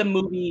 He did the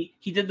movie.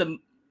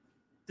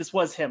 This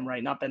was him,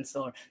 right? Not Ben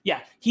Stiller. Yeah,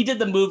 he did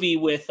the movie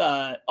with.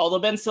 Although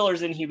Ben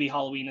Stiller's in Hubie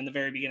Halloween in the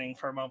very beginning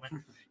for a moment,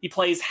 he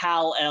plays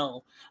Hal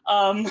L.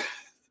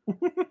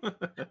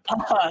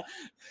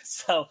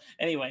 So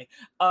anyway,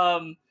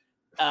 Adam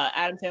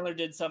Sandler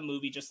did some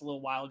movie just a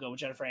little while ago with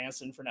Jennifer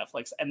Aniston for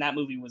Netflix, and that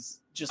movie was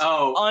just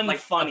unfunny.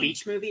 Like a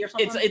beach movie or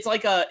something.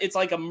 It's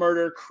like a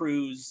murder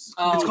cruise.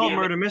 It's called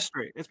Murder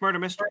Mystery. It's Murder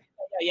Mystery.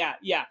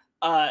 Yeah.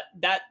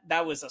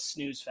 That was a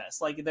snooze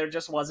fest. Like there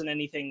just wasn't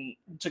anything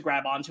to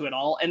grab onto at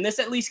all. And this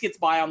at least gets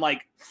by on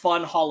like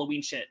fun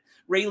Halloween shit.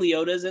 Ray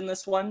Liotta's in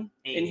this one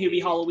in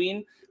Hubie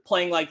Halloween,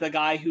 playing like the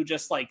guy who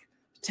just like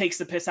takes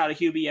the piss out of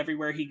Hubie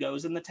everywhere he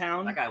goes in the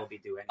town. That guy will be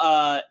doing.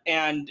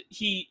 And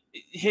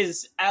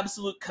his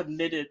absolute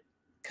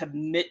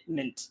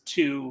commitment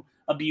to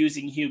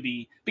abusing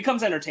Hubie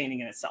becomes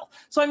entertaining in itself.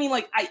 So I mean,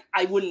 like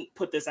I wouldn't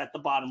put this at the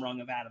bottom rung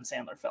of Adam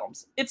Sandler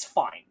films. It's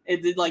fine.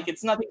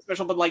 It's nothing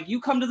special. But like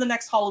you come to the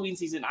next Halloween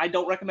season, I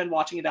don't recommend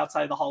watching it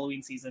outside of the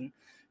Halloween season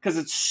because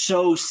it's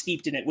so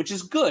steeped in it, which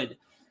is good.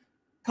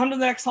 Come to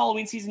the next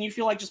Halloween season, you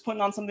feel like just putting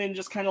on something and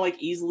just kind of like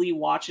easily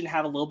watch and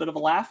have a little bit of a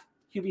laugh.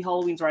 Hubie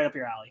Halloween's right up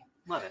your alley.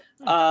 Love it.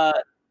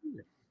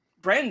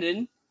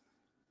 Brandon,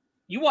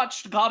 you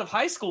watched God of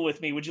High School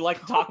with me. Would you like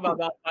to talk about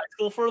God of High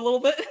School for a little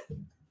bit?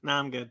 No,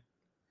 I'm good.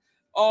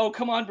 Oh,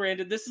 come on,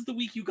 Brandon. This is the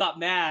week you got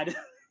mad.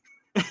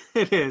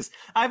 It is.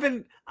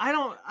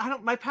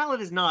 My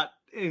palate is not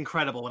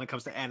incredible when it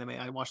comes to anime.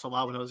 I watched a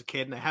lot when I was a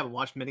kid, and I haven't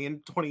watched many in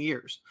 20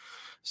 years.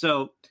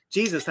 So,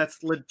 Jesus,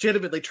 that's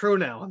legitimately true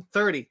now. I'm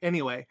 30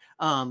 anyway.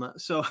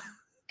 So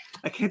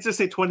I can't just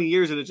say 20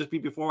 years and it'd just be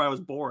before I was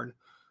born.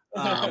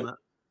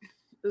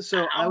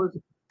 So I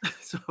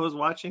was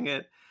watching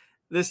it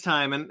this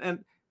time,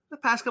 and the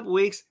past couple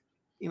weeks,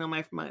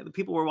 the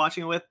people we're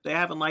watching it with, they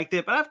haven't liked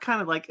it, but I've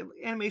kind of like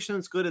animation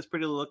is good. It's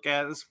pretty to look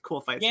at. It's cool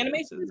fights. The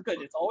animation is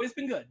good. It's always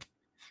been good.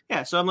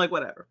 Yeah, so I'm like,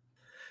 whatever.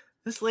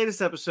 This latest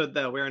episode,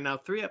 though, we are now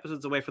 3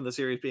 episodes away from the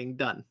series being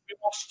done. We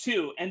watched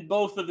 2, and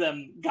both of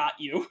them got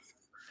you.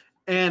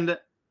 And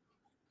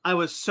I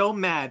was so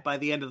mad by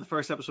the end of the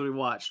first episode we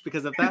watched,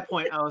 because at that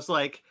point I was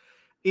like,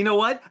 you know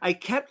what? I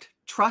kept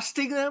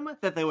trusting them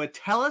that they would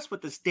tell us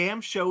what this damn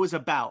show is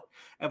about.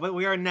 But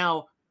we are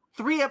now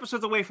 3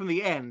 episodes away from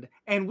the end,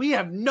 and we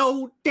have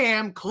no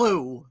damn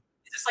clue.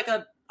 Is this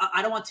like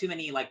I don't want too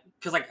many, like,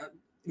 because like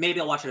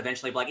maybe I'll watch it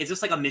eventually, but like, is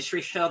this like a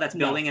mystery show that's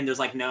building and there's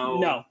like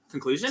no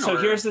conclusion? So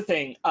here's the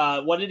thing.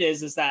 What it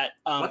is that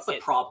what's the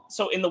problem?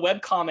 So in the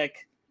webcomic,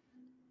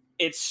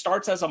 it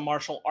starts as a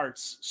martial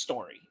arts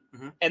story,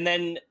 and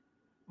then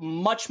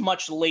much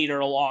later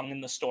along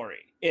in the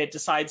story, it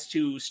decides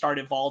to start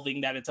evolving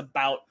that it's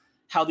about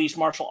how these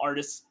martial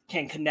artists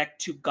can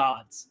connect to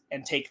gods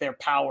and take their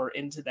power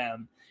into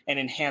them and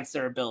enhance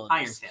their abilities.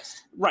 Iron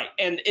Fist. Right.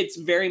 And it's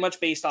very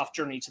much based off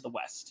Journey to the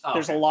West.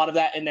 There's a lot of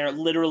that in there.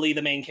 Literally,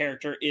 the main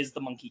character is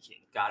the Monkey King.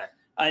 Got it.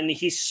 And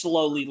he's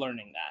slowly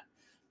learning that.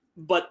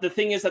 But the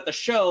thing is that the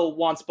show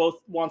wants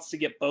to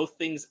get both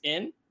things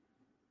in.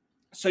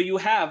 So you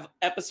have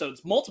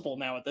episodes, multiple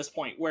now at this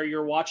point, where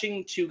you're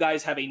watching 2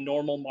 guys have a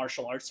normal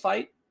martial arts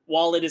fight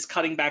while it is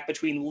cutting back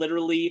between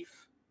literally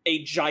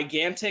a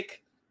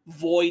gigantic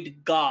void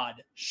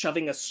god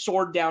shoving a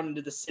sword down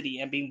into the city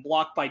and being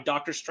blocked by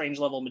Doctor Strange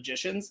level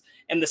magicians,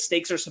 and the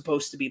stakes are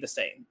supposed to be the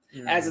same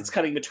as it's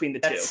cutting between the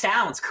 2. That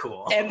sounds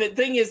cool. And the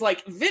thing is,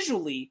 like,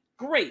 visually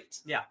great.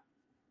 Yeah.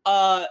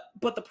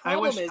 But the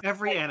problem is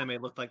every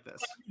anime looked like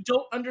this. You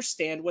don't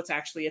understand what's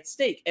actually at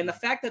stake, and the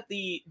fact that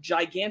the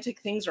gigantic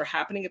things are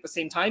happening at the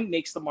same time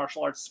makes the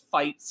martial arts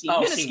fight seem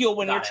minuscule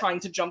when you're trying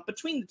to jump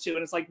between the 2.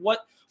 And it's like,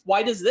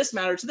 why does this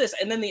matter to this?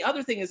 And then the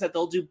other thing is that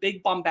they'll do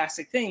big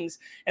bombastic things,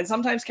 and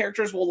sometimes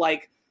characters will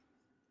like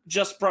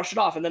just brush it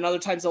off, and then other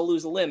times they'll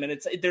lose a limb, and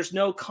there's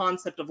no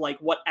concept of like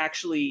what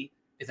actually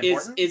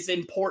is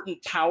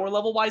important power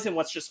level wise and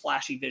what's just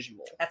flashy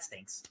visual. That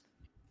stinks.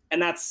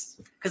 And that's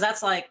because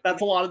that's a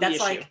lot of the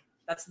issue.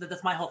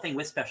 That's my whole thing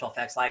with special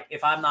effects. Like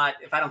if I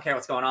don't care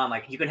what's going on,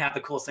 like you can have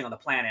the coolest thing on the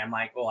planet. I'm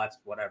like, well, that's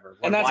whatever.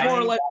 And that's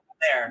more or less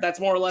there. That's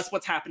more or less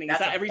what's happening. Is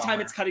that every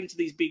time it's cutting to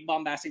these big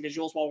bombastic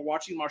visuals while we're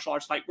watching martial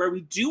arts fight, where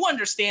we do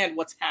understand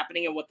what's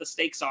happening and what the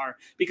stakes are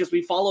because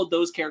we followed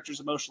those characters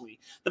emotionally.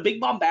 The big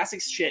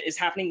bombastic shit is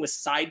happening with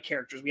side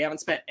characters we haven't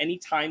spent any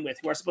time with,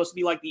 who are supposed to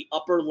be like the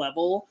upper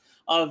level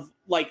of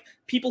like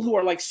people who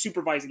are like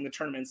supervising the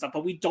tournament and stuff,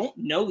 but we don't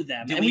know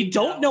them, and we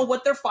don't know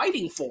what they're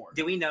fighting for.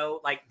 Do we know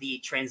like the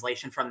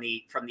translation from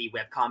the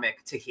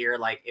webcomic to here?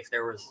 Like if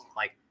there was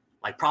like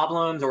like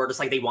problems, or just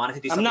like they wanted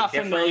to do something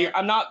different? Familiar.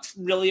 I'm not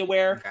really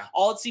aware. Okay.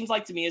 All it seems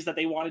like to me is that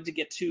they wanted to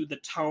get to the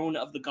tone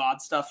of the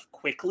God stuff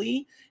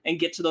quickly and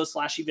get to those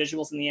flashy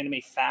visuals in the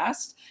anime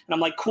fast. And I'm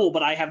like, cool,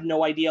 but I have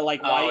no idea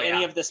like why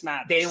any of this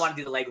matters. They didn't want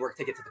to do the legwork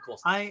to get to the cool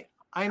stuff.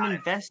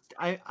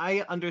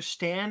 I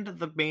understand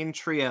the main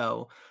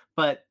trio,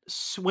 but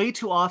way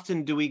too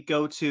often do we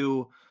go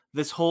to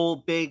this whole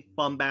big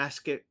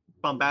bombastic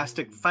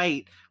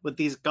fight with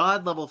these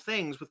god level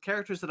things with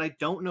characters that I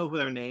don't know who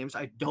their names,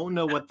 I don't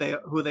know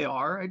who they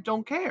are, I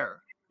don't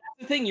care.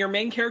 That's the thing, your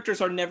main characters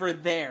are never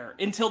there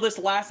until this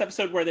last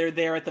episode where they're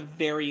there at the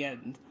very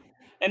end.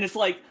 And it's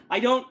like,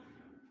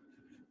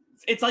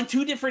 it's like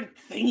two different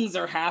things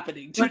are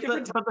happening. But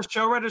the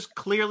showrunners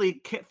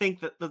clearly think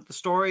that the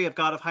story of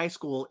God of High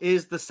School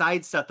is the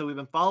side stuff that we've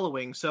been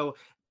following. So,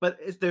 but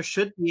there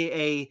should be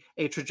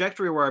a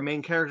trajectory where our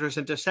main characters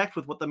intersect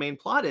with what the main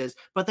plot is,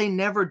 but they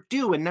never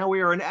do. And now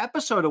we are an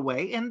episode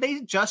away, and they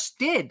just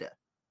did.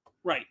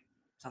 Right.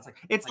 Sounds like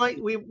it's like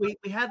we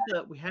had.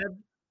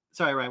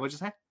 Sorry, Ryan. What'd you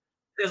say?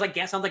 There's like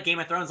sounds like Game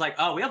of Thrones. Like,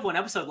 oh, we have one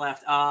episode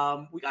left.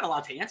 We got a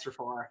lot to answer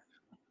for.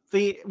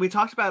 We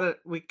talked about it.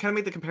 We kind of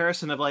made the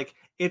comparison of like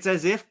it's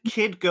as if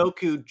Kid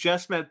Goku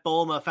just met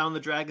Bulma, found the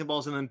Dragon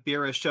Balls, and then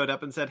Beerus showed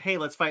up and said, "Hey,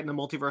 let's fight in a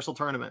multiversal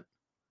tournament."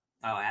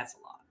 Oh, that's a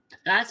lot.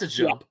 That's a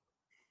jump. Yeah.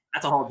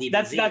 That's a whole deep.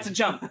 That's a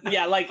jump.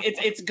 Yeah, like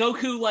it's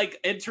Goku like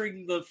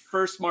entering the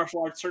first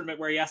martial arts tournament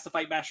where he has to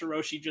fight Master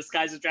Roshi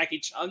disguised as Jackie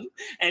Chung,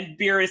 and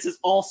Beerus is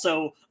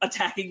also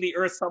attacking the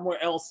Earth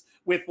somewhere else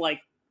with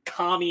like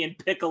Kami and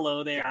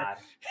Piccolo there,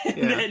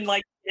 and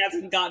like he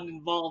hasn't gotten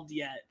involved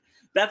yet.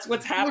 That's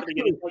what's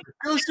happening.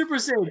 Go Super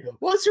Saiyan!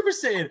 What Super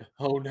Saiyan?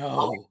 Oh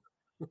no!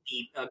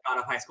 The God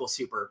of High School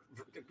Super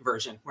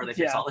version where they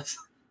fix all this.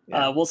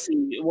 We'll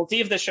see. We'll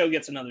see if the show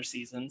gets another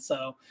season.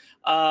 So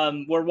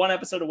we're one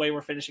episode away.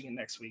 We're finishing it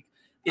next week.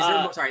 Is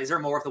there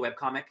more of the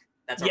webcomic?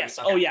 That's yes.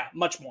 Okay. Oh yeah,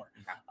 much more.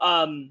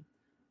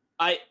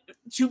 Okay.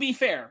 To be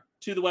fair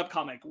to the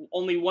webcomic,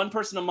 only one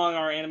person among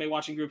our anime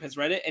watching group has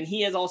read it, and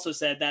he has also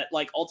said that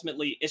like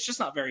ultimately it's just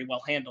not very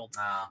well handled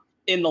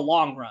in the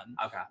long run.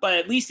 Okay. But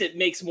at least it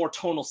makes more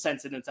tonal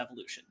sense in its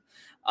evolution.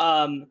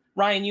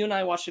 Ryan, you and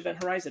I watched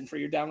Event Horizon for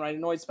your Downright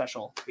Annoyed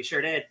special. We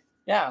sure did.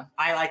 Yeah,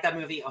 I like that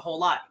movie a whole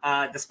lot.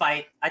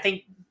 Despite, I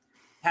think,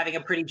 having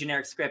a pretty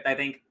generic script, I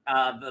think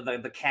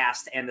the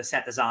cast and the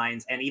set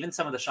designs and even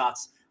some of the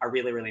shots are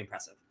really, really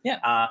impressive. Yeah.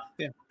 I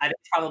think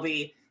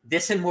probably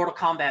this and Mortal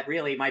Kombat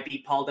really might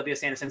be Paul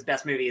W.S. Anderson's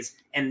best movies,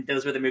 and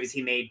those were the movies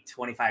he made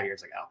 25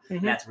 years ago.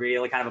 Mm-hmm. That's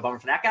really kind of a bummer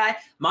for that guy.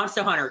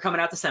 Monster Hunter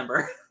coming out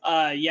December.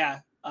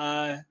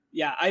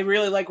 Yeah, I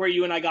really like where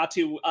you and I got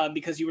to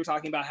because you were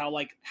talking about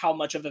how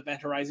much of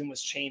Event Horizon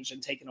was changed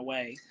and taken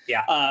away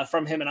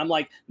from him. And I'm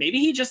like, maybe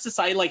he just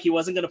decided like he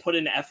wasn't going to put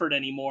in effort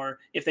anymore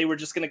if they were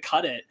just going to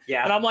cut it.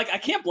 Yeah. And I'm like, I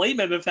can't blame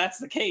him if that's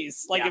the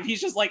case. Like if he's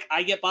just like,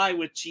 I get by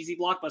with cheesy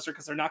blockbuster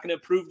because they're not going to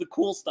approve the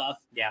cool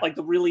stuff, like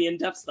the really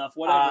in-depth stuff,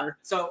 whatever.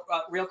 So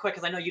real quick,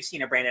 because I know you've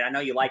seen it, Brandon. I know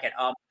you like it.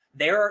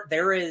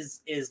 There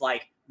is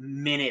like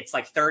minutes,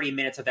 like 30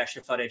 minutes of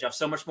extra footage of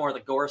so much more of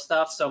the gore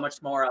stuff, so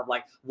much more of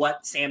like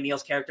what Sam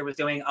Neill's character was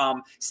doing.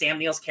 Sam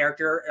Neill's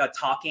character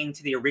talking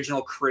to the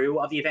original crew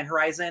of the Event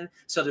Horizon.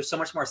 So there's so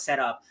much more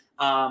setup.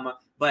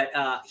 But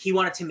he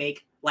wanted to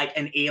make like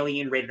an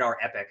Alien rated R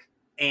epic.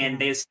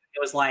 And it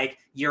was like,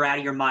 you're out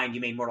of your mind.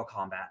 You made Mortal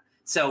Kombat.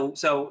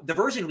 So the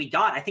version we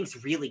got, I think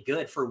is really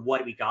good for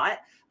what we got.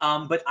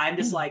 But I'm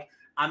just like,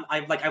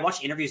 I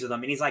watched interviews with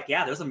him and he's like,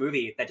 yeah, there's a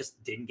movie that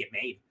just didn't get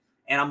made.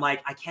 And I'm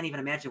like, I can't even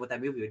imagine what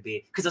that movie would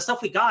be. Because the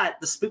stuff we got,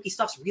 the spooky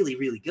stuff's really,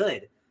 really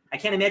good. I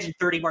can't imagine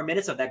 30 more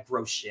minutes of that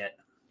gross shit.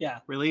 Yeah.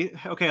 Really?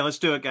 Okay, let's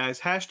do it, guys.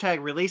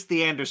 Hashtag release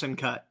the Anderson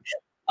cut.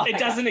 It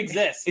doesn't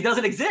exist. It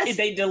doesn't exist.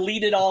 They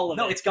deleted all of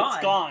it. No, it's gone.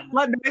 It's gone.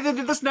 Well, neither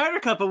did the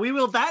Snyder Cut, but we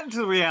willed that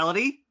into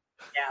reality.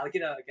 Yeah,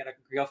 get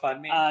a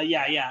GoFundMe.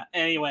 Yeah.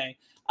 Anyway,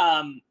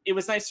 it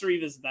was nice to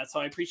revisit that. So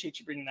I appreciate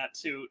you bringing that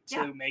to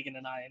Megan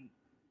and I. And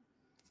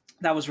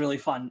that was really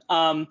fun.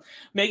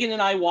 Megan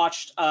and I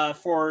watched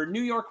for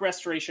New York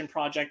Restoration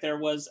Project. There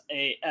was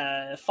a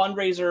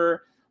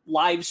fundraiser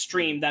live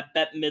stream that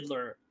Bette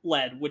Midler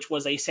led, which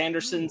was a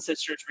Sanderson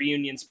Sisters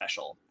reunion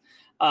special.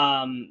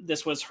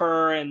 This was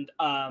her and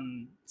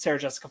Sarah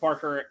Jessica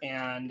Parker,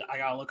 and I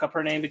gotta look up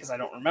her name because I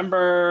don't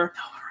remember.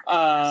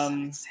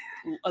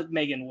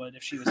 Megan would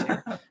if she was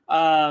here.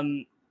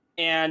 The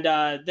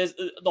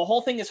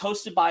whole thing was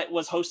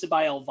hosted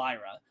by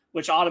Elvira,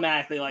 which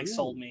automatically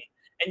sold me.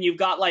 And you've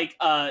got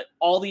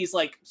all these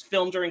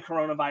filmed during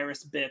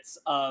coronavirus bits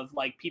of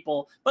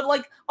people, but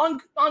on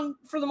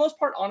for the most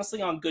part,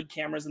 honestly, on good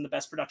cameras and the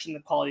best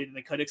production quality that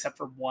they could, except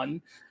for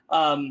one,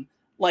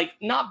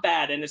 not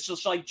bad. And it's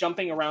just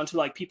jumping around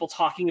to people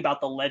talking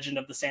about the legend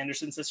of the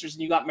Sanderson sisters.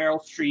 And you got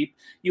Meryl Streep,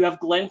 you have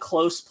Glenn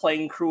Close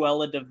playing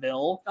Cruella de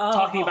Vil,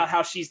 talking about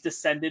how she's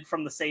descended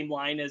from the same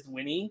line as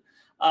Winnie.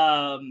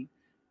 That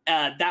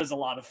was a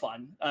lot of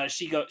fun.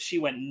 She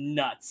went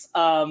nuts.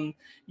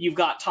 You've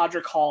got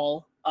Todrick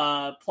Hall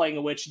playing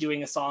a witch,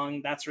 doing a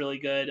song. That's really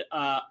good.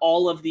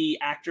 All of the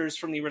actors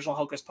from the original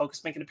Hocus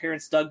Pocus make an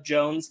appearance. Doug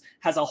Jones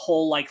has a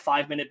whole like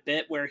 5-minute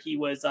bit where he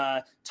was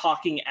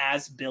talking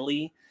as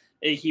Billy.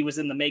 He was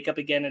in the makeup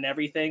again and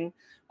everything.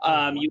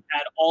 You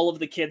had all of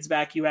the kids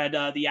back. You had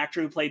the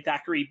actor who played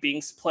Thackeray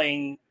Binks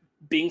playing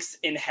Binks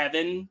in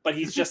heaven, but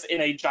he's just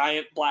in a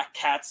giant black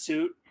cat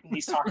suit. And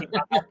he's talking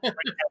about how great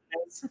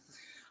heaven is.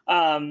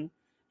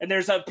 And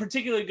there's a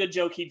particularly good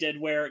joke he did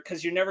where,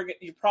 because you're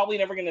probably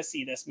never going to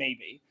see this,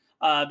 maybe,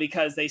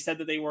 because they said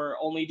that they were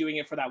only doing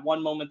it for that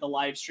one moment, the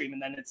live stream,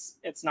 and then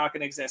it's not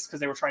going to exist because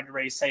they were trying to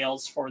raise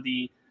sales for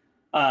the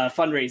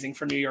fundraising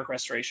for New York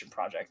Restoration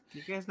Project. Do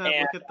you guys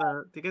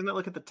not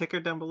look at the ticker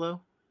down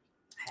below?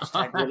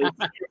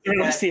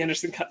 Release the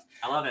Anderson Cut.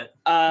 I love it.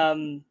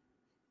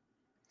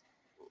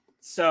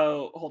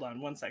 So hold on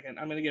 1 second.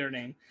 I'm going to get her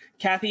name.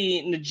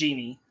 Kathy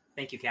Najimy.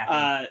 Thank you,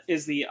 Kathy.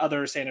 Is the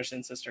other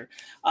Sanderson sister.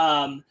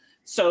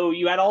 So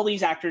you had all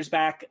these actors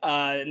back,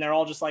 and they're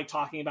all just like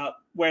talking about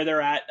where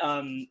they're at.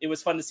 It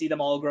was fun to see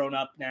them all grown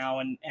up now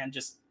and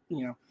just,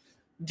 you know,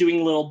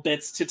 doing little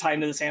bits to tie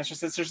into the Sanderson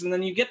sisters. And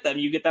then you get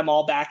them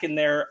all back in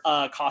their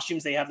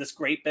costumes. They have this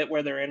great bit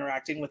where they're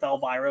interacting with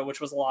Elvira,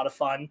 which was a lot of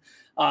fun.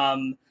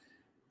 John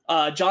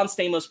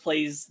Stamos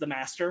plays the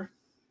master,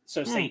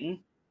 so Satan.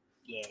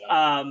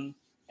 Yeah.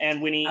 And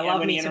when he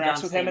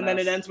interacts with him, and then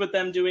it ends with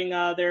them doing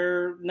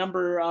their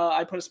number,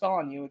 "I Put a Spell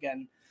on You"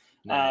 again,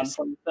 Nice.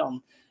 from the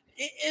film.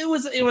 It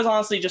was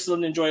honestly just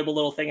an enjoyable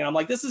little thing, and I'm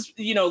like, this is,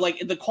 you know,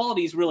 like the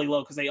quality is really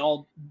low because they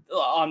all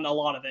on a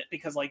lot of it,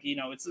 because like, you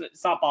know, it's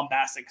not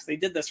bombastic because they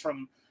did this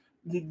from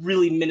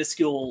really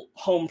minuscule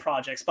home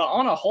projects, but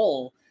on a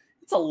whole,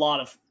 it's a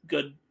lot of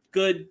good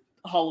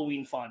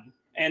Halloween fun.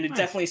 And it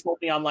definitely sold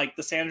me on like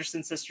the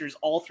Sanderson sisters.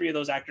 All three of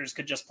those actors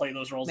could just play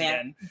those roles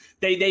again.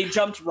 They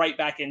jumped right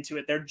back into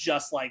it. They're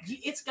just like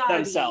it's got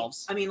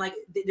themselves. I mean, like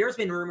there's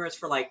been rumors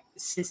for like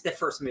since the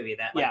first movie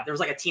that like, there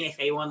was like a Tina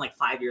Fey one like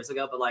 5 years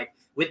ago, but like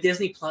with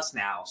Disney Plus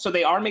now. So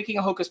they are making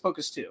a Hocus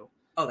Pocus 2.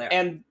 Oh, they are.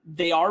 And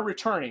they are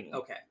returning.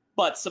 Okay.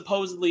 But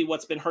supposedly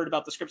what's been heard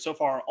about the script so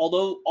far,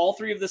 although all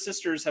three of the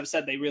sisters have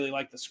said they really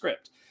like the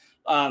script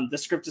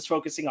is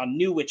focusing on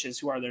new witches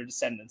who are their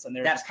descendants, and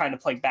they're just kind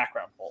of playing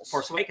background roles.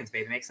 Force Awakens,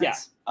 baby, makes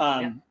sense.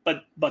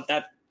 But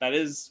that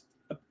is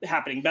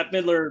happening. Bette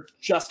Midler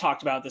just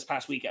talked about it this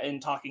past week in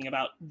talking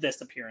about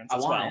this appeance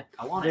as well.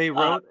 I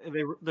want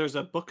it. There's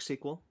a book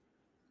sequel.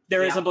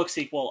 There is a book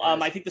sequel.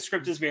 I think the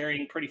script is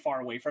varying pretty far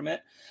away from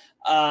it,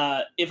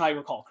 if I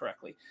recall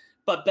correctly.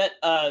 But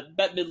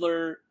Bette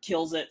Midler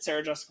kills it.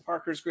 Sarah Jessica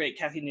Parker's great.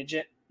 Kathy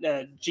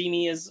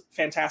Najimy is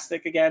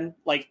fantastic again.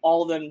 Like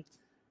all of them.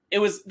 That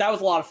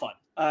was a lot of fun.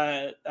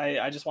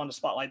 I just wanted to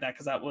spotlight that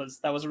because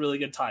that was a really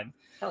good time.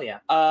 Hell yeah.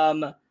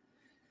 On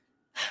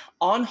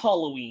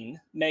Halloween,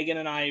 Megan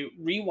and I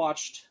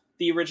rewatched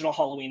the original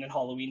Halloween and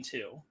Halloween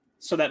 2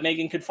 so that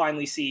Megan could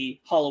finally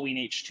see Halloween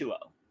H2O.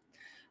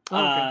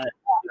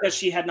 Because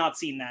she had not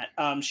seen that.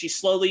 She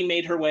slowly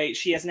made her way.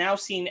 She has now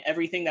seen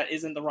everything that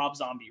isn't the Rob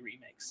Zombie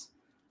remakes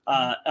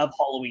of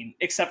Halloween,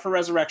 except for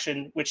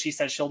Resurrection, which she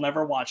says she'll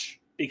never watch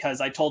because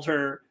I told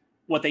her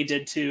what they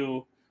did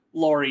to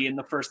Laurie in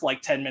the first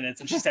like 10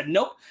 minutes, and she said,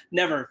 "Nope,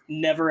 never,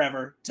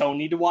 ever. Don't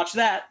need to watch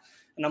that."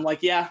 And I'm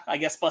like, "Yeah, I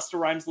guess Busta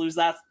Rhymes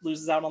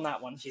loses out on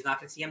that one." She's not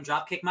going to see him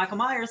drop kick Michael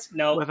Myers.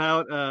 No,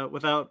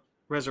 without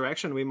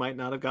Resurrection, we might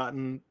not have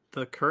gotten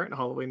the current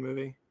Halloween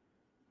movie.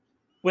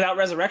 Without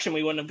Resurrection,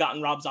 we wouldn't have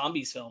gotten Rob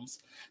Zombie's films.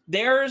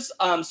 There's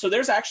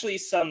actually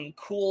some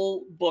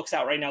cool books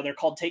out right now. They're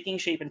called Taking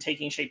Shape and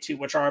Taking Shape 2,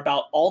 which are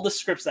about all the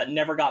scripts that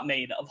never got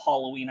made of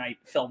Halloween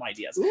film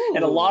ideas. Ooh,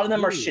 and a lot of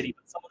them are shitty,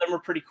 but some of them are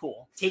pretty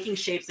cool. Taking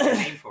Shape's the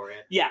name for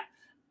it. Yeah.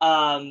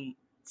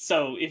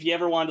 So if you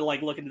ever wanted to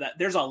like look into that,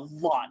 there's a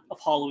lot of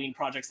Halloween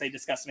projects they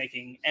discuss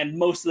making, and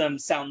most of them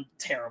sound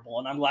terrible,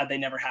 and I'm glad they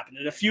never happened.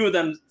 And a few of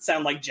them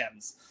sound like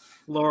gems.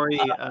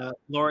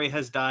 Laurie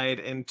has died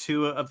in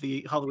 2 of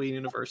the Halloween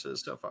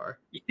universes so far.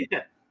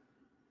 Yeah.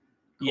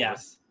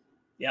 Yes.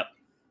 Yep.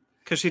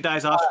 Because she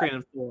dies off screen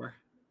in 4.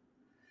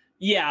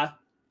 Yeah.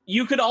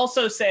 You could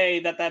also say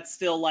that that's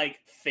still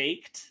like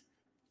faked.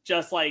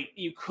 Just like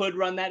you could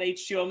run that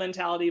H2O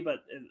mentality,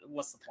 but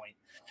what's the point?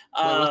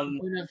 What's the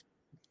point of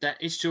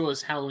that? H2O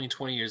is Halloween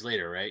 20 years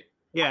later, right?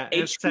 Yeah.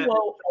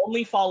 H2O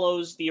only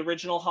follows the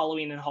original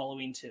Halloween and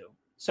Halloween 2.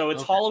 So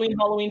it's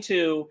Halloween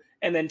 2,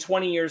 and then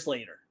 20 years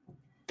later.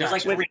 There's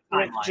like with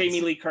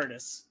Jamie Lee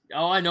Curtis.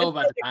 Oh, I know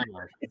about the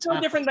timeline. It's no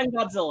different than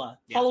Godzilla.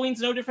 Yeah. Halloween's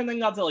no different than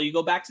Godzilla. You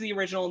go back to the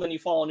original and then you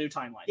follow a new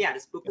timeline. Yeah,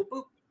 just boop, boop,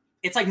 boop.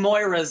 It's like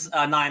Moira's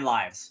 9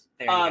 Lives.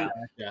 There you go.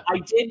 Yeah. I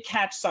did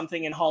catch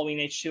something in Halloween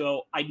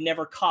H2O I'd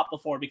never caught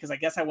before because I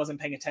guess I wasn't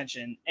paying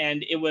attention.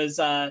 And it was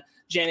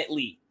Janet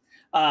Leigh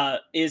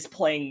is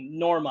playing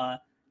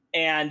Norma.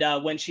 And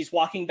when she's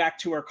walking back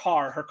to her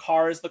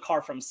car is the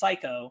car from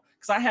Psycho.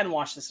 Because I hadn't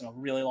watched this in a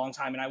really long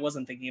time and I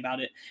wasn't thinking about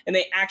it. And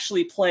they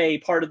actually play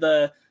part of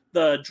the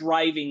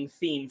driving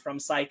theme from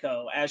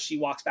Psycho as she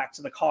walks back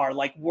to the car,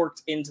 like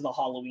worked into the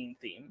Halloween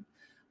theme.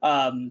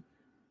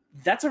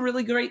 that's a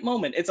really great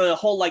moment. It's a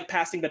whole like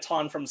passing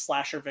baton from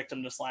slasher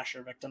victim to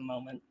slasher victim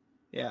moment.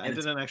 Yeah, And I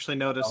it's- didn't actually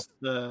notice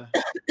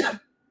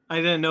I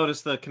didn't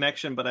notice the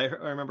connection, but I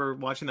remember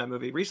watching that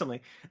movie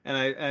recently, and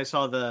I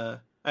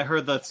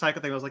heard the Psycho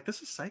thing. I was like,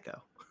 this is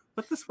Psycho.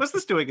 What's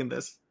this doing in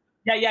this?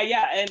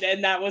 Yeah,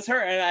 and that was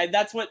her, and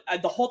that's what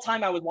the whole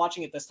time I was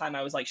watching it this time,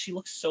 I was like, she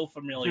looks so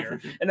familiar,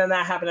 and then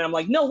that happened, and I'm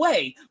like, no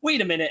way, wait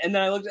a minute, and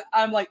then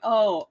I'm like,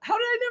 oh, how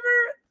did I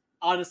never?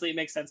 Honestly, it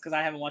makes sense because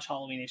I haven't watched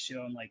Halloween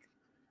H2O in like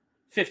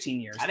 15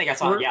 years. I think I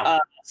saw it. Yeah.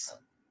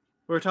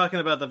 We're talking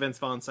about the Vince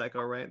Vaughn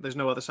Psycho, right? There's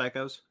no other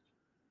Psychos.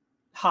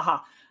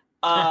 Haha.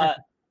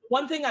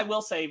 One thing I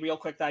will say real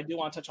quick that I do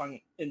want to touch on,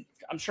 and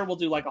I'm sure we'll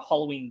do like a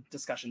Halloween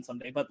discussion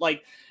someday, but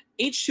like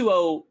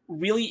H2O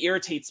really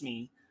irritates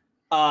me.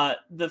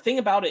 The thing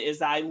about it is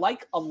that I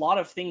like a lot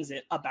of things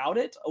about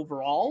it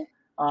overall.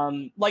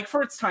 Like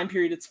for its time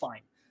period, it's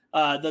fine.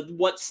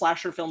 What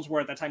slasher films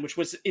were at that time, which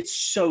was it's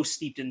so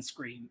steeped in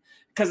Scream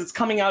because it's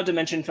coming out of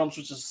Dimension Films,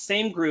 which is the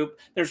same group.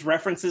 There's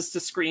references to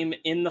Scream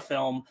in the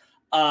film.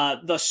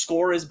 The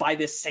score is by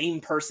this same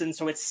person,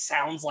 so it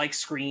sounds like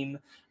Scream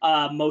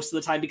most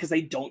of the time because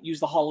they don't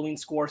use the Halloween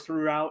score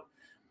throughout.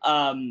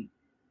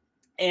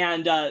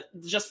 And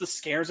just the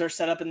scares are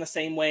set up in the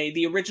same way.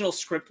 The original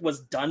script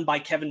was done by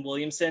Kevin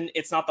Williamson.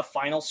 It's not the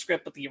final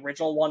script, but the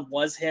original one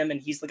was him, and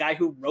he's the guy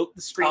who wrote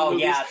the Scream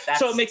movies. Yeah,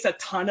 so it makes a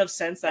ton of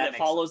sense that it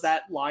follows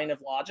that line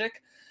of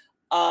logic.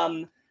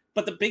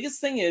 But the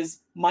biggest thing is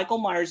Michael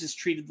Myers is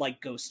treated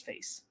like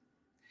Ghostface.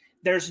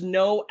 There's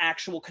no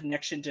actual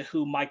connection to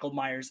who Michael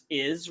Myers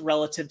is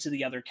relative to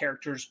the other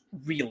characters,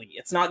 really.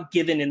 It's not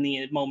given in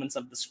the moments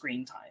of the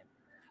screen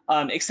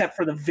time, except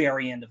for the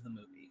very end of the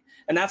movie.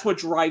 And that's what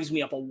drives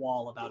me up a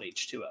wall about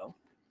H2O.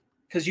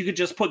 Because you could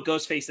just put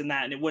Ghostface in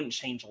that and it wouldn't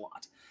change a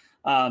lot.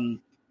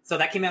 So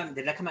that came out,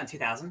 did that come out in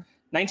 2000?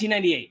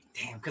 1998.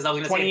 Damn, because I was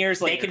going to say, 20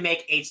 years later. They could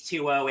make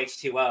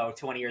H2O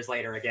 20 years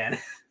later again.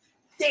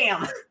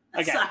 Damn,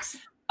 that sucks.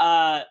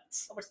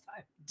 So much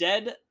time.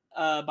 Dead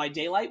by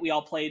Daylight, we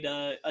all played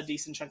a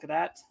decent chunk of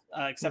that,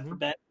 except for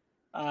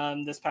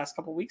Ben, this past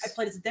couple weeks. I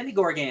played as a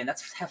Demigorgon.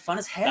 That's fun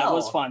as hell. That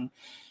was fun.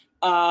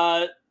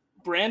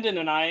 Brandon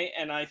and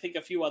I think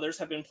a few others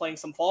have been playing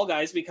some Fall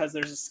Guys because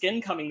there's a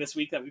skin coming this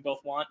week that we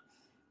both want.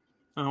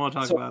 I don't want to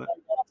talk about it.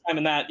 Time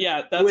in that,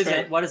 yeah. That's Who is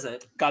it? What is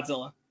it?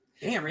 Godzilla.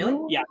 Damn,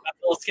 really? Yeah,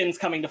 Godzilla skin's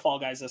coming to Fall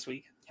Guys this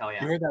week. Hell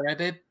yeah! You heard that, right,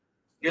 babe?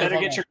 You better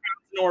get your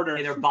crowns in order.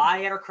 Either buy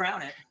it or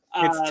crown it.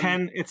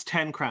 It's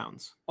 10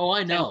 crowns. Oh,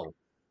 I know.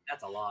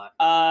 That's a lot.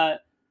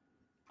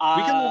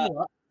 We can level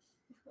up.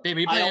 Babe, are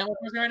you playing Animal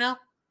Crossing right now?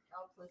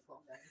 I'll play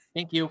Fall Guys.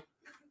 Thank you.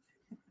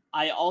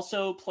 I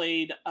also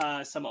played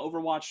some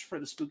Overwatch for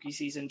the spooky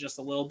season just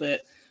a little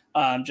bit,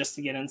 just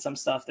to get in some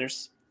stuff.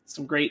 There's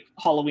some great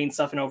Halloween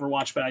stuff in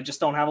Overwatch, but I just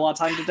don't have a lot of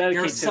time to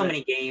dedicate There's to so it.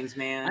 many games,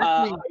 man.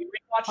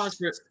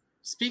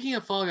 Speaking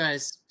of Fall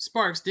Guys,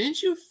 Sparks,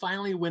 didn't you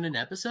finally win an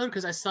episode?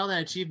 Because I saw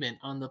that achievement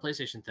on the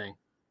PlayStation thing.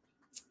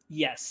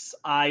 Yes,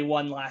 I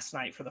won last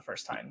night for the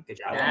first time. Good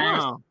job.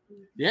 Wow.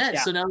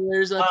 Yeah, so now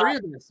there's 3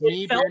 of us.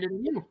 Me, Brandon,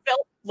 and you.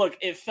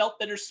 It felt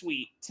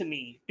bittersweet to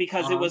me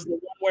because it was the one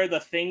where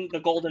the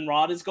golden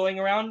rod is going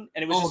around,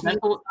 and it was just me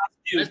and this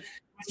last dude. It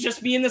was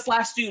just me and this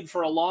last dude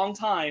for a long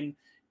time,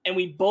 and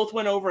we both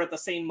went over at the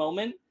same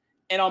moment.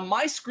 And on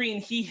my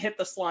screen, he hit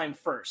the slime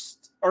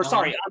first. Or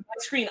sorry, on my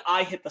screen,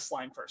 I hit the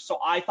slime first. So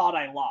I thought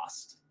I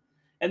lost.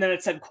 And then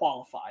it said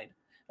qualified.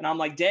 And I'm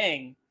like,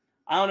 dang,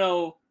 I don't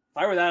know. If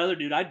I were that other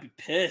dude, I'd be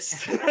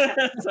pissed.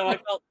 So I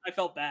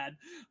felt bad.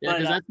 Yeah,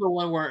 because that's the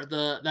one where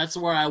that's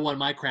where I won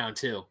my crown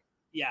too.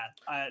 Yeah,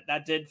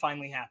 that did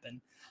finally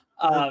happen.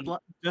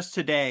 Just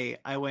today,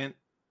 I went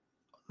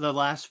the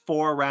last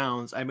 4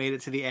 rounds. I made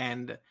it to the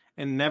end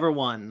and never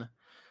won.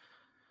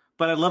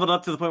 But I leveled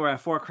up to the point where I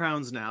have 4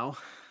 crowns now.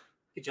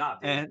 Good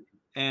job, dude.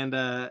 And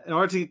in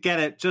order to get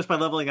it, just by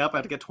leveling up, I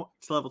had to get to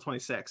level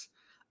 26.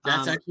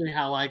 That's actually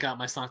how I got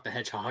my Sonic the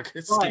Hedgehog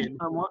skin.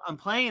 I'm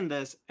playing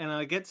this, and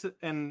I get to,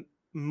 and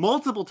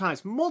multiple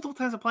times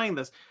I'm playing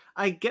this,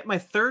 I get my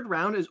 3rd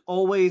round is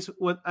always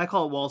what I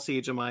call it wall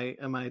siege in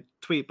my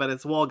tweet, but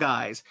it's wall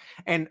guys.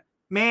 And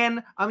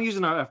man, I'm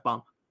using our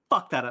F-bomb.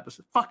 Fuck that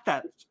episode. Fuck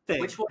that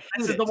thing. Which one?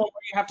 This is the one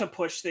where you have to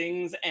push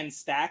things and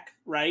stack,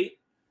 right?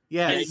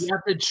 Yes. Yeah, you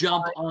have to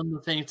jump on the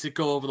thing to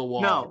go over the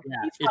wall. No.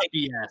 Yeah, it's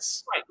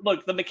BS. Right.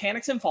 Look, the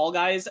mechanics in Fall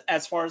Guys,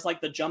 as far as like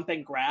the jump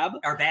and grab,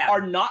 are bad. Are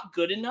not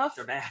good enough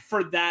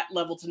for that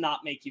level to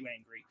not make you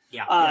angry.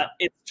 Yeah.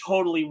 It's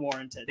totally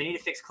warranted. They need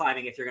to fix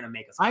climbing if you're going to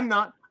make us. I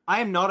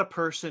am not a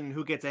person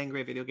who gets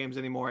angry at video games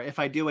anymore. If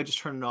I do, I just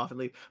turn it off and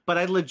leave. But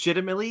I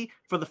legitimately,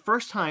 for the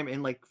first time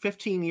in like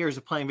 15 years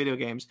of playing video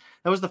games,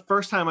 that was the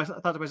first time I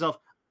thought to myself,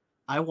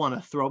 I want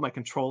to throw my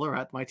controller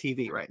at my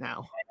TV right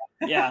now.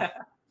 Yeah.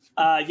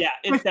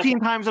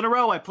 15 times in a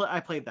row I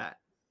played that.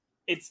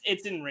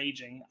 It's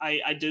enraging.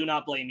 I do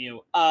not blame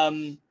you.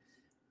 I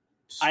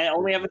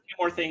only have a few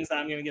more things that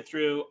I'm going to get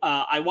through.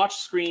 I watched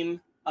Scream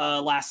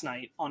last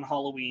night on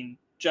Halloween.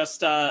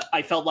 Just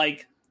I felt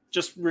like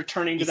just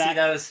returning to that. See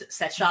those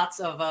set shots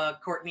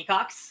of Courtney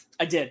Cox?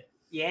 I did.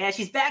 Yeah,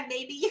 she's back,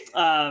 baby.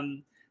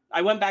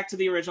 I went back to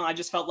the original. I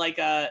just felt like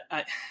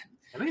I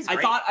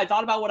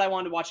thought about what I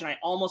wanted to watch, and I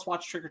almost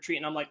watched Trick or Treat,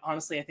 and I'm like,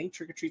 honestly, I think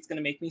Trick or Treat's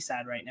gonna make me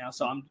sad right now,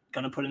 so I'm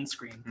gonna put in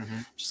Scream.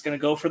 Just gonna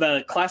go for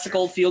the classic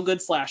old feel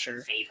good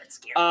slasher. Favorite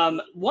scary.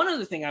 One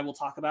other thing I will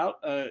talk about,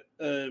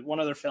 one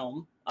other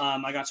film.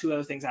 I got two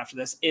other things after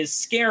this. Is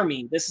Scare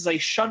Me. This is a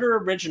Shudder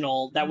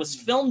original that was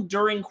filmed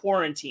during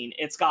quarantine.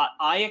 It's got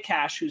Aya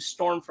Cash, who's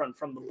Stormfront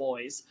from The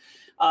Boys,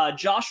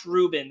 Josh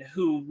Rubin,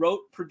 who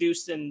wrote,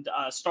 produced, and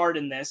starred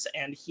in this,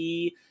 and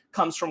he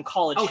comes from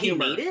College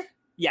Humor. He made it?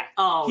 Yeah.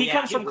 He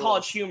comes from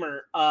College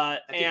Humor,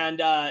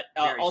 and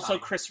also funny.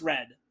 Chris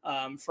Redd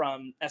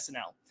from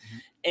SNL.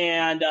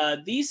 And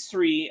these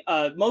three,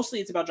 mostly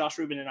it's about Josh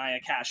Rubin and Aya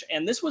Cash.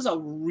 And this was a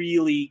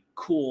really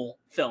cool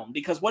film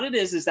because what it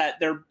is that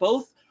they're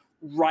both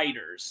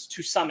writers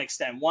to some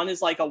extent. One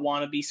is like a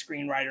wannabe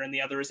screenwriter and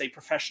the other is a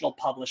professional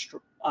published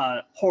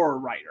horror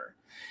writer.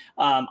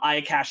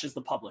 Aya Cash is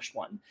the published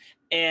one.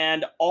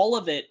 And all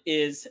of it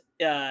is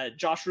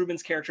Josh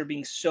Rubin's character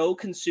being so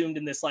consumed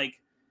in this like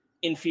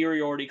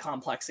inferiority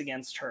complex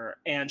against her,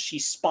 and she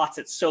spots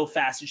it so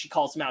fast and she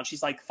calls him out.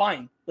 She's like,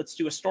 fine, let's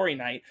do a story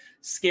night,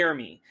 scare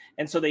me.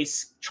 And so they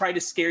try to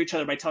scare each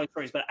other by telling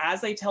stories, but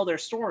as they tell their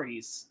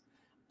stories,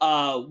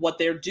 what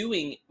they're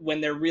doing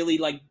when they're really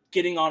like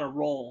getting on a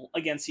roll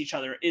against each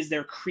other is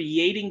they're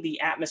creating the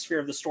atmosphere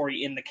of the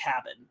story in the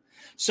cabin.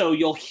 So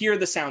you'll hear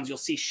the sounds, you'll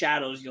see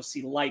shadows, you'll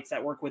see lights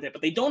that work with it,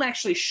 but they don't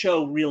actually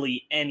show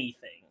really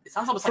anything. It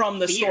sounds almost from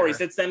like the theater.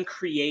 Stories. It's them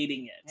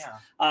creating it,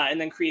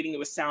 and then creating it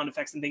with sound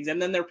effects and things.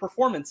 And then their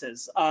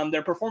performances.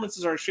 Their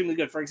performances are extremely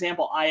good. For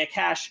example, Aya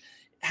Cash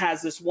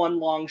has this one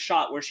long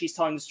shot where she's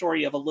telling the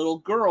story of a little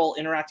girl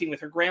interacting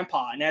with her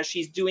grandpa. And as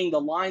she's doing the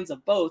lines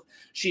of both,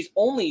 she's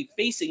only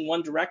facing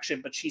one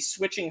direction, but she's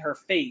switching her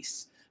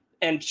face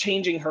and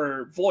changing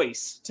her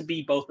voice to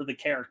be both of the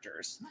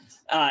characters.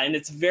 Nice. And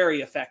it's very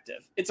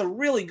effective. It's a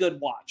really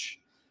good watch.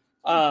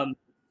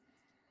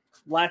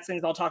 Last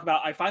things I'll talk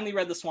about. I finally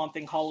read the Swamp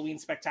Thing Halloween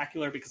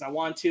Spectacular because I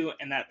wanted to,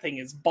 and that thing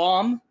is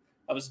bomb.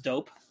 That was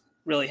dope.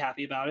 Really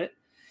happy about it.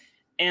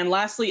 And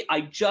lastly,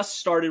 I just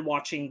started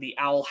watching The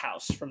Owl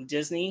House from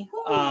Disney.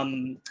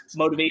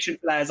 Motivation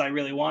for that is I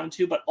really wanted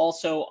to, but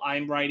also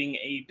I'm writing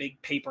a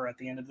big paper at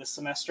the end of this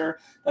semester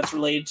that's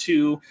related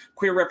to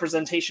queer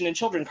representation in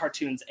children's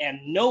cartoons, and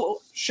no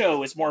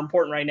show is more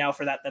important right now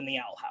for that than The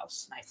Owl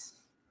House. Nice.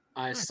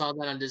 I saw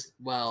that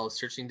on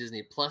searching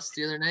Disney Plus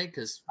the other night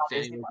because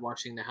Fanny was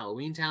watching the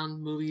Halloween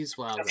Town movies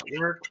while I was at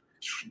work,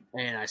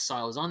 and I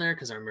saw it was on there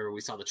because I remember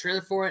we saw the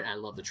trailer for it. And I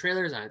love the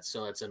trailers,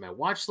 so it's in my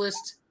watch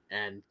list.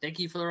 And thank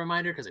you for the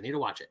reminder because I need to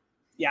watch it.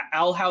 Yeah,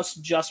 Owl House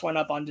just went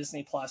up on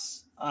Disney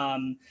Plus.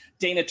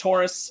 Dana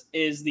Torres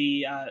is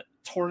the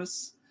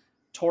Torrance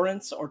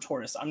or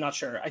Taurus, I'm not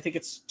sure. I think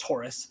it's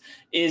Taurus,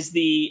 is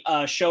the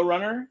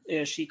showrunner.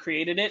 She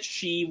created it.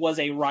 She was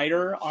a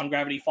writer on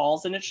Gravity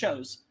Falls, and it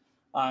shows.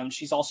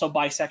 She's also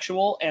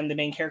bisexual, and the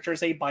main character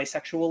is a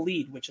bisexual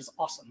lead, which is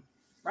awesome.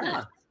 Right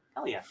on.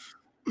 Hell yeah.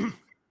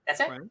 That's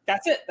it? Right.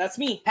 That's it. That's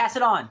me. Pass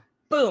it on.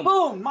 Boom.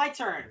 Boom. My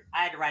turn.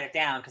 I had to write it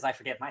down because I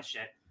forget my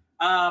shit.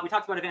 We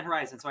talked about Event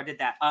Horizon, so I did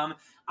that.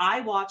 I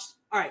watched.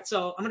 All right,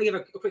 so I'm gonna give a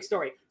quick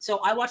story. So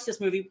I watched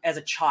this movie as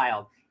a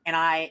child, and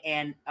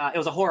it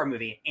was a horror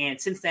movie, and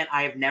since then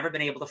I have never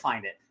been able to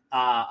find it.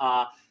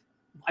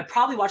 I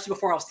probably watched it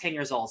before I was 10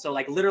 years old, so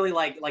like literally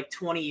like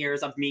 20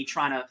 years of me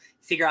trying to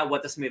figure out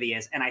what this movie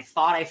is, and I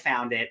thought I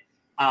found it,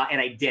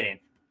 and I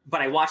didn't.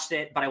 But I watched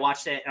it, and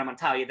I'm going to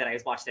tell you that I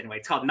watched it anyway.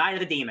 It's called Night of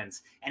the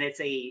Demons, and it's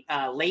a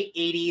late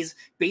 80s,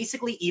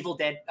 basically Evil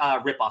Dead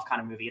ripoff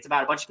kind of movie. It's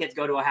about a bunch of kids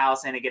go to a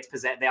house, and it gets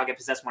possessed. They all get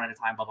possessed one at a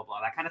time, blah, blah,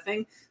 blah, that kind of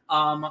thing.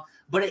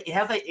 But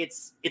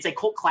it's a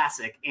cult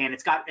classic, and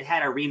it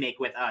had a remake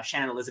with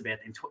Shannon Elizabeth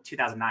in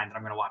 2009 that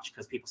I'm going to watch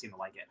because people seem to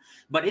like it.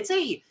 But it's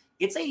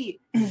a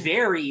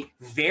very,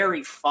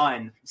 very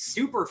fun,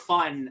 super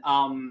fun,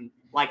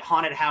 like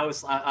haunted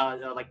house,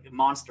 like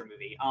monster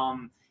movie.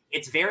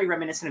 It's very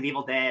reminiscent of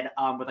Evil Dead,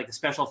 with like the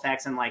special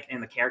effects and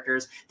the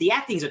characters. The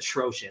acting's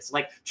atrocious,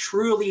 like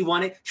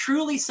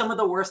truly some of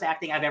the worst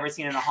acting I've ever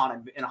seen in a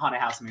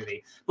haunted house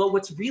movie. But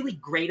what's really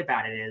great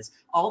about it is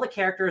all the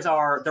characters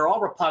they're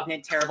all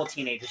repugnant, terrible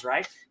teenagers,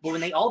 right? But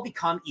when they all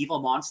become evil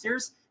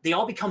monsters, they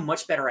all become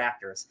much better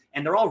actors,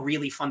 and they're all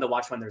really fun to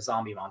watch when they're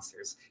zombie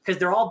monsters because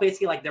they're all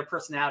basically like their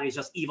personality is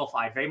just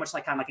evil-fied, very much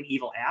like kind of like an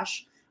evil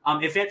Ash.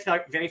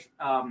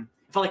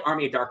 It felt like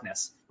Army of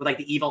Darkness with like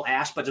the evil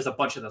Ash, but just a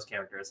bunch of those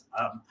characters.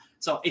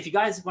 So if you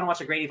guys want to watch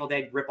a great Evil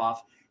Dead ripoff,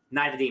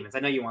 Night of the Demons. I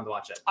know you wanted to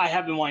watch it. I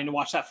have been wanting to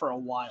watch that for a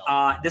while.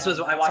 I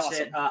watched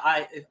awesome. it.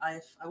 I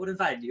would have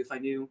invited you if I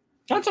knew.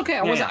 That's okay.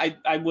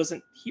 I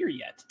wasn't here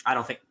yet. I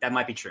don't think that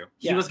might be true.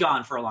 Yeah. He was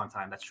gone for a long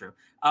time. That's true.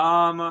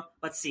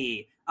 Let's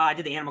see. I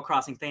did the Animal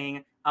Crossing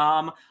thing.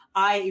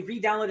 I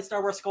re-downloaded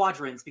Star Wars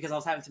Squadrons because I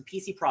was having some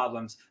PC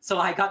problems. So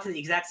I got to the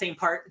exact same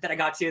part that I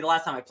got to the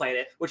last time I played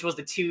it, which was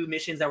the 2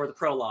 missions that were the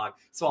prologue.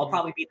 So I'll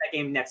probably beat that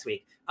game next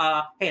week.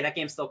 Hey, that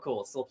game's still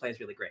cool. It still plays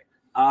really great.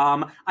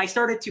 I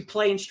started to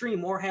play and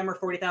stream Warhammer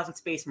 40,000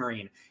 Space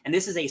Marine, and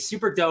this is a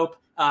super dope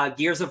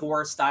Gears of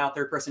War style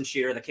third-person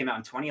shooter that came out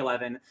in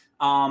 2011.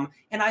 And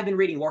I've been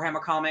reading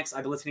Warhammer comics.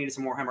 I've been listening to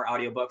some Warhammer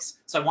audiobooks,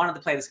 so I wanted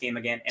to play this game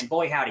again. And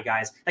boy, howdy,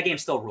 guys, that game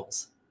still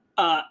rules.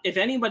 If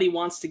anybody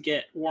wants to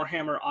get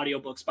Warhammer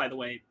audiobooks, by the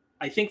way,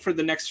 I think for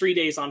the next 3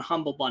 days on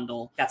Humble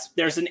Bundle,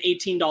 there's an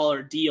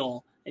 $18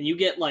 deal, and you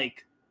get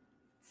like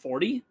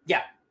 40.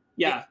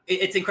 Yeah,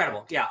 it's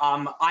incredible. Yeah,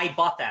 I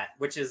bought that,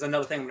 which is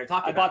another thing we're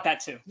talking about. I bought that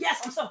too. Yes,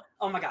 I'm so.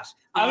 Oh my gosh,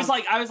 I was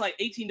like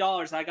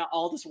 $18, and I got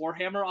all this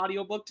Warhammer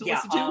audiobook to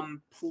listen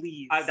to.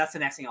 Please, that's the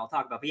next thing I'll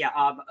talk about. But yeah,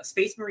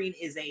 Space Marine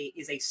is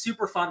a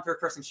super fun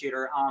third-person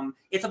shooter.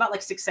 It's about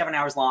like 6-7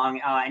 hours long,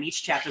 and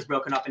each chapter is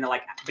broken up into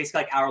like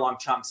basically like hour-long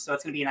chunks. So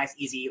it's gonna be a nice,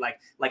 easy like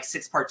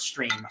 6-part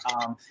stream.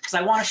 Because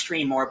I want to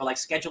stream more, but like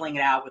scheduling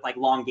it out with like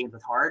long games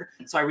is hard.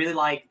 So I really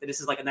like that this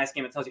is like a nice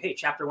game that tells you, hey,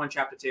 chapter 1,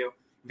 chapter 2.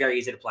 Very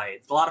easy to play.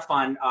 It's a lot of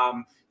fun.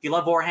 If you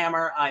love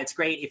Warhammer, it's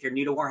great. If you're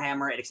new to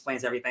Warhammer, it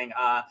explains everything.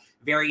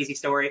 Very easy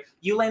story.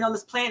 You land on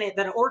this planet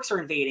that orcs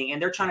are invading,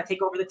 and they're trying to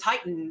take over the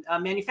Titan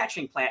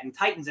manufacturing plant. And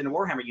Titans in the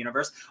Warhammer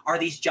universe are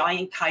these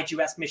giant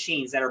kaiju-esque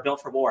machines that are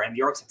built for war, and the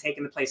orcs have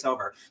taken the place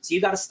over. So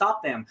you got to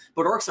stop them.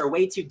 But orcs are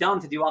way too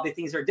dumb to do all the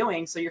things they're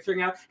doing. So you're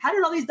figuring out, how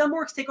did all these dumb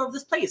orcs take over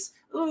this place?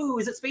 Ooh,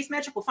 is it space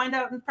magic? We'll find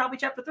out in probably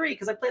chapter 3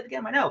 because I played the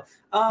game. I know.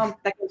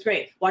 That game's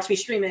great. Watch me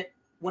stream it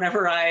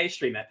whenever I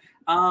stream it.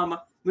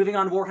 Moving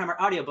on to Warhammer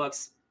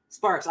audiobooks,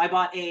 Sparks, I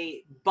bought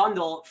a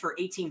bundle for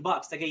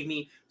 $18 that gave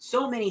me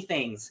so many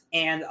things.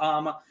 And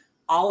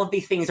all of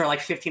these things are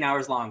like 15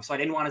 hours long. So I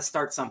didn't want to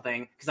start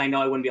something because I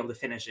know I wouldn't be able to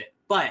finish it.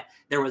 But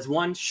there was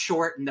one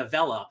short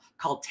novella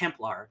called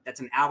Templar that's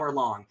an hour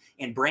long.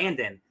 And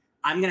Brandon,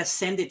 I'm going to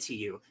send it to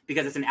you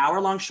because it's an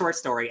hour-long short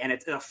story and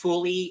it's a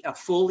fully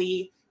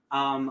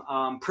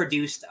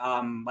produced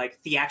like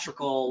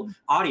theatrical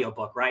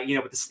audiobook, right? You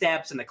know, with the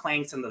steps and the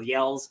clanks and the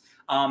yells.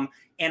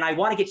 And I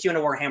want to get you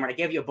into Warhammer, and I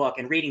gave you a book,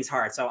 and reading's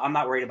hard, so I'm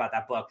not worried about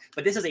that book.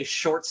 But this is a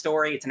short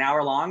story. It's an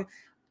hour long.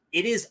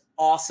 It is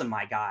awesome,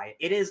 my guy.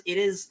 It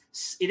is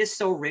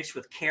so rich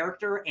with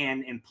character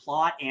and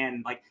plot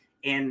and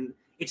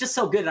it's just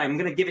so good. And I'm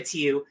gonna give it to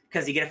you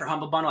because you get it for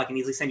Humble Bundle. I can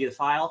easily send you the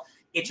file.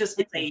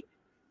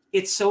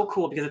 It's so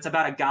cool because it's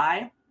about a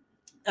guy,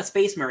 a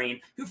Space Marine,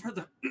 who for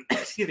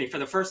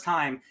the first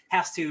time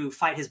has to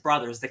fight his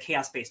brothers, the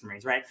Chaos Space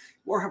Marines, right?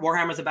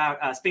 Warhammer's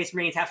about Space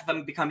Marines, half of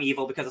them become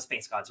evil because of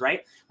space gods,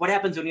 right? What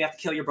happens when you have to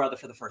kill your brother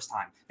for the first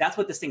time? That's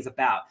what this thing's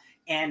about.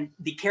 And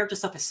the character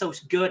stuff is so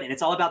good, and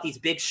it's all about these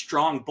big,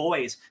 strong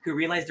boys who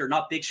realize they're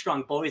not big,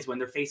 strong boys when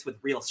they're faced with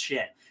real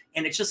shit.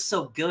 And it's just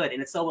so good,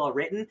 and it's so well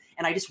written,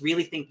 and I just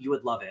really think you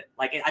would love it.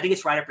 Like, I think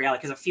it's right up your alley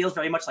because it feels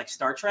very much like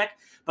Star Trek,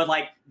 but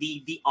like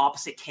the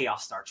opposite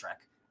chaos Star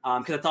Trek.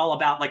 Because it's all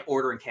about like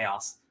order and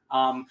chaos.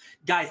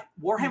 Guys,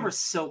 Warhammer is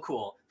so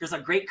cool. There's a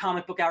great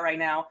comic book out right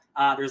now.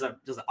 There's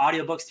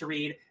audiobooks to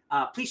read.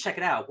 Please check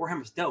it out.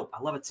 Warhammer's dope.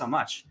 I love it so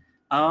much.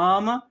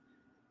 I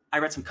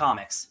read some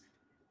comics.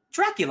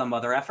 Dracula,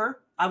 mother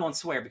effer. I won't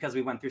swear because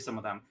we went through some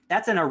of them.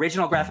 That's an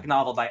original graphic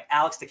novel by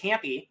Alex de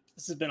Campi.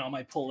 This has been on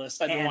my pull list.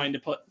 I've been wanting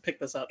to pick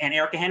this up. And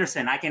Erica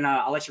Henderson.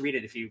 I'll let you read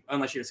it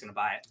unless you're just gonna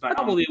buy it. But I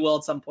probably will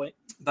at some point.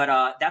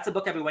 But that's a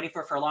book I've been waiting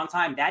for a long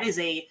time. That is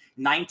a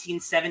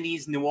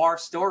 1970s noir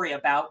story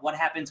about what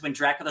happens when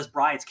Dracula's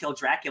brides kill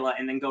Dracula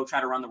and then go try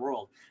to run the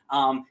world.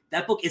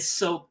 That book is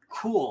so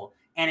cool.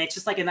 And it's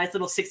just like a nice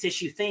little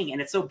 6-issue thing.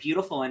 And it's so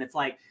beautiful. And it's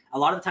like a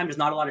lot of the time there's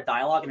not a lot of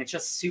dialogue and it's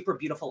just super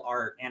beautiful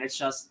art. And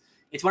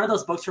it's one of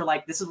those books where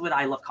like, this is what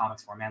I love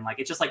comics for, man. Like,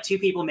 it's just like two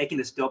people making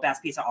this dope ass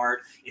piece of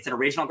art. It's an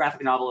original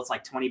graphic novel. It's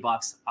like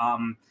 $20.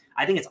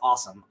 I think it's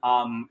awesome.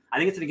 I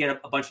think it's going to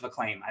get a bunch of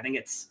acclaim. I think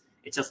it's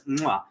just,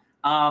 mwah.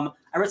 I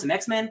read some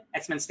X-Men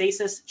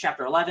Stasis,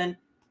 chapter 11.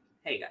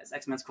 Hey guys,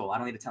 X-Men's cool. I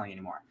don't need to tell you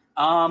anymore.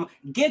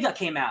 Giga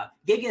came out.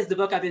 Giga is the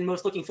book I've been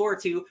most looking forward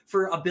to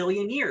for a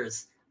billion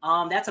years.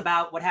 That's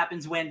about what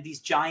happens when these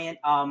giant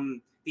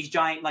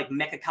like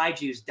mecha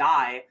kaijus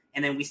die,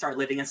 and then we start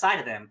living inside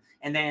of them.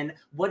 And then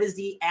what is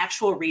the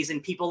actual reason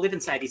people live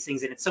inside these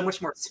things? And it's so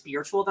much more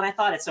spiritual than I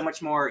thought. It's so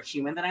much more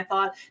human than I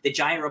thought. The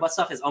giant robot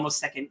stuff is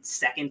almost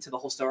second to the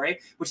whole story,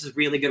 which is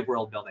really good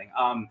world building.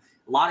 A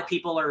lot of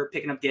people are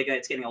picking up Giga.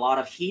 It's getting a lot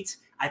of heat.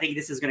 I think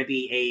this is going to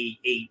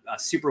be a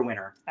super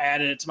winner. I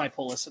added it to my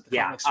pull list at the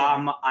comic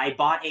store. I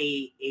bought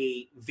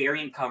a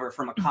variant cover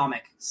from a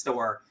comic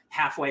store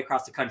halfway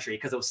across the country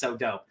because it was so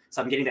dope.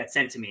 So I'm getting that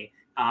sent to me.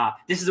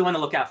 This is the one to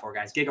look out for,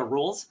 guys. Giga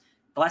rules.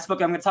 The last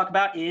book I'm going to talk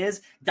about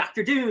is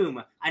Doctor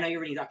Doom. I know you're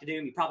reading Doctor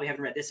Doom. You probably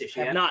haven't read this issue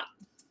yet. I have not.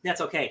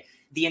 That's okay.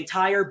 The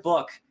entire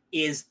book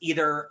is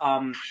either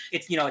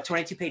it's a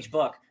 22-page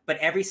book, but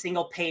every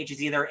single page is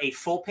either a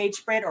full-page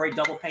spread or a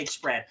double-page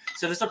spread.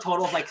 So there's a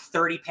total of like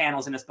 30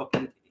 panels in this book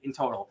in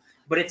total.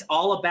 But it's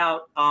all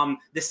about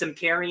the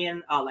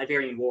Symkarian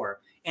Liverian War,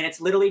 and it's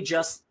literally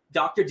just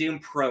Doctor Doom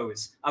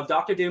prose of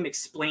Doctor Doom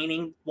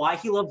explaining why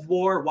he loves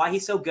war, why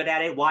he's so good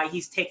at it, why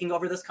he's taking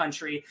over this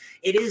country.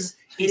 It is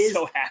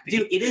so happy.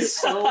 Dude, it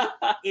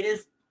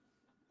is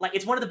like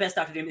it's one of the best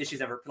Doctor Doom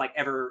issues ever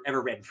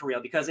written, for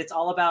real, because it's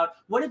all about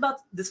what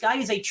about this guy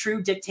is a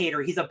true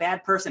dictator. He's a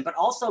bad person, but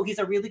also he's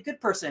a really good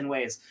person in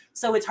ways.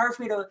 So it's hard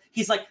for me to.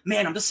 He's like,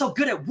 man, I'm just so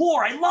good at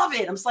war. I love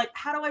it. I'm just like,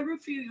 how do I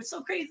root for you? You're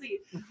so crazy.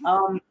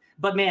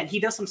 But man, he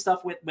does some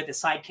stuff with his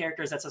side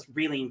characters that's just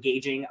really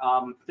engaging.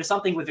 There's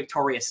something with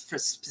Victorious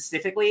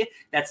specifically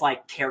that's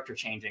like character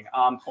changing.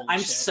 I'm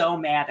so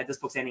mad that this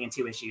book's ending in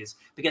 2 issues,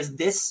 because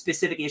this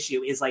specific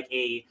issue is like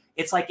I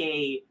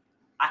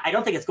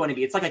don't think it's going to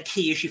be. It's like a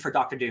key issue for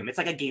Doctor Doom. It's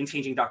like a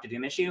game-changing Doctor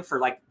Doom issue for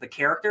like the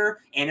character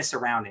and his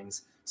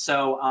surroundings.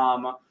 So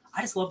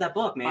I just love that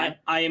book, man.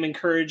 I am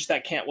encouraged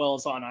that Cantwell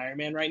is on Iron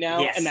Man right now,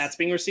 and that's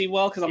being received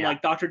well, because I'm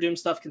like, Doctor Doom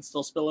stuff can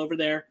still spill over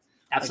there.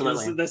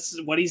 Absolutely. Like, this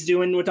what he's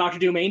doing with Doctor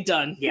Doom ain't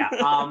done. Yeah.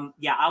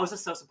 I was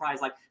just so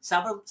surprised. Like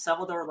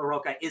Salvador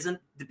Larroca isn't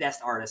the best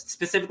artist.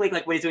 Specifically,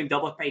 like when he's doing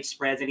double page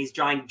spreads and he's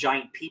drawing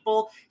giant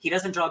people, he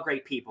doesn't draw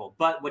great people.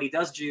 But what he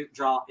does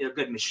draw are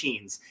good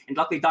machines. And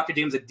luckily, Doctor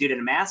Doom's a dude in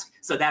a mask,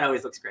 so that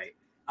always looks great.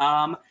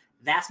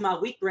 That's my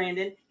week,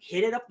 Brandon.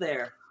 Hit it up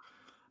there.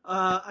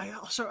 I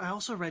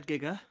also read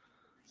Giga.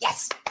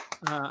 Yes.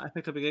 I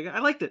picked up a Giga. I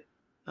liked it.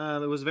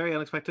 It was very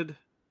unexpected.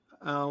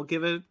 I'll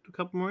give it a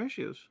couple more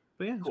issues.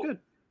 But yeah, it's good.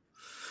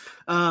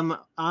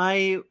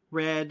 I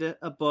read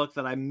a book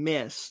that I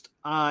missed.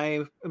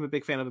 I am a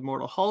big fan of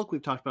Immortal Hulk.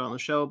 We've talked about it on the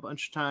show a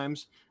bunch of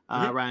times.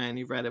 Ryan,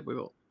 you've read it.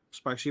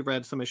 Sparks, you've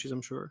read some issues,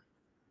 I'm sure.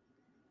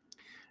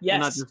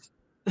 Yes.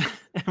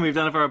 And we've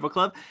done it for our book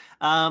club.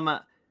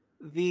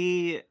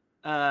 The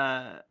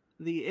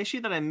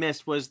issue that I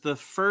missed was the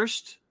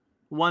first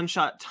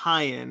one-shot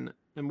tie-in,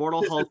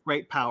 Immortal Hulk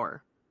Great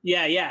Power.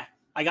 Yeah.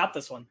 I got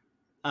this one.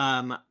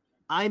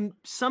 I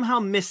somehow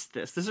missed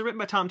this. This is written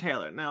by Tom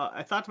Taylor. Now,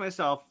 I thought to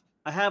myself,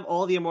 I have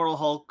all the Immortal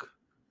Hulk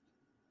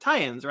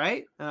tie-ins,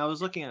 right? And I was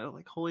looking at it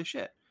like, holy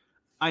shit.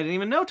 I didn't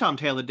even know Tom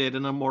Taylor did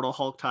an Immortal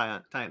Hulk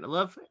tie-in. I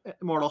love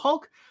Immortal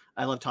Hulk.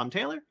 I love Tom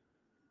Taylor.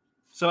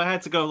 So I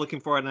had to go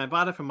looking for it, and I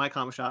bought it from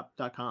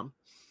mycomicshop.com.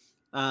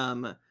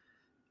 And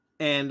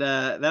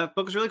that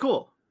book was really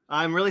cool.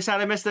 I'm really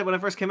sad I missed it when it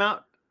first came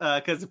out,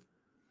 because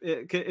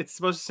it's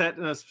supposed to set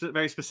in a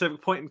very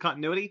specific point in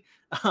continuity.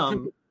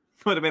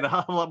 Would have made a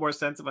whole lot more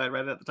sense if I had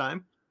read it at the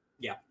time.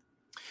 Yeah.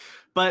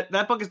 But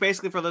that book is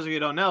basically, for those of you who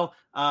don't know,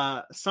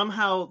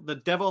 somehow the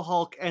Devil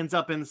Hulk ends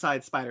up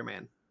inside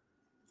Spider-Man.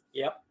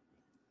 Yep.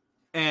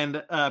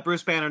 And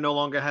Bruce Banner no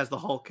longer has the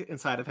Hulk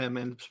inside of him,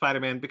 and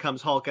Spider-Man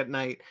becomes Hulk at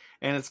night.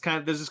 And it's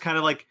there's this kind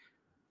of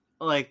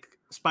like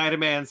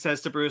Spider-Man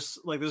says to Bruce,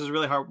 like, this is a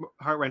really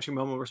heart-wrenching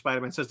moment where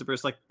Spider-Man says to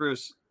Bruce, like,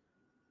 Bruce,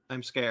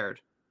 I'm scared.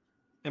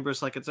 And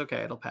Bruce like, it's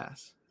okay, it'll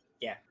pass.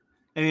 Yeah.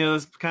 And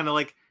it's kind of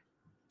like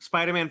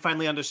Spider-Man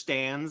finally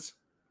understands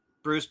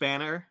Bruce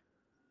Banner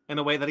in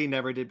a way that he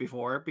never did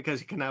before, because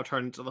he can now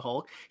turn into the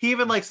Hulk. He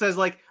even says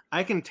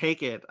I can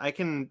take it. I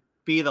can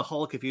be the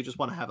Hulk if you just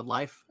want to have a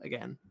life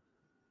again.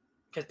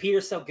 Because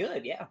Peter's so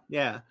good, yeah.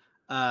 Yeah.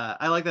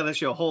 I like that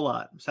issue a whole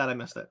lot. I'm sad I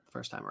missed it the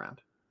first time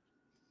around.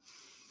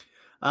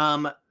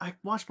 I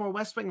watched more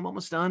West Wing. I'm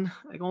almost done.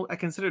 I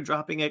considered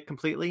dropping it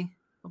completely,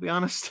 I'll be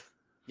honest.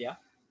 Yeah.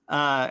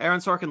 Aaron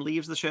Sorkin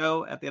leaves the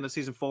show at the end of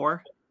season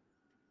 4.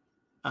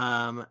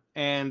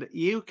 And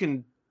you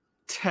can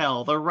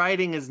tell the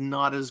writing is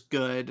not as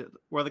good.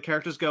 Where the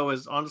characters go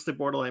is honestly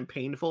borderline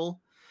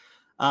painful.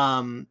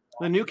 The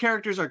new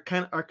characters are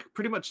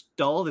pretty much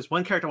dull. There's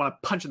one character I want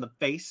to punch in the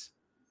face,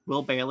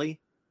 Will Bailey.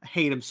 I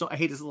hate him I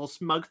hate his little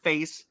smug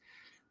face.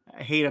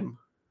 I hate him.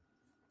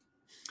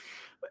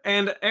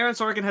 And Aaron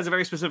Sorkin has a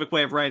very specific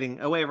way of writing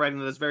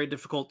that is very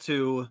difficult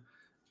to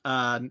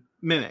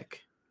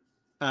mimic.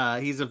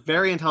 He's a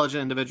very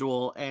intelligent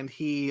individual, and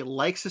he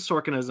likes his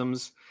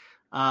Sorkinisms.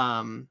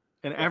 And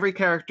every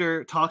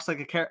character talks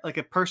like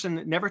a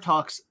person never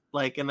talks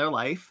like in their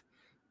life.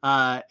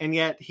 And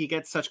yet he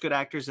gets such good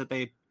actors that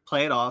they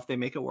play it off. They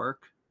make it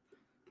work.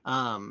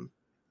 And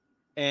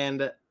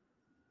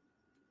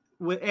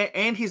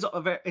he's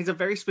a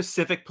very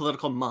specific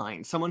political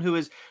mind, someone who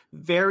is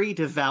very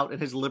devout in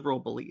his liberal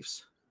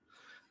beliefs.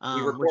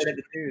 We reported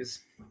the news,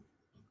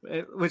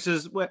 which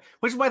is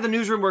why the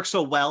newsroom works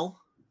so well.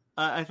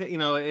 I think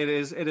it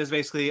is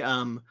basically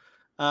Aaron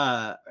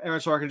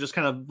Sorkin just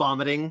kind of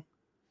vomiting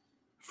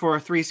for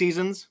 3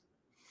 seasons.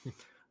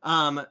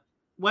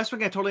 West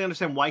Wing, I totally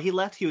understand why he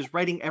left. He was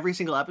writing every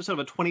single episode of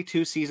a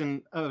 22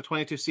 season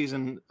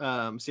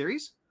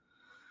series.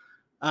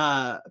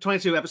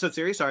 22 episode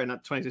series. Sorry,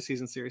 not 22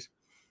 season series.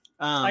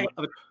 Of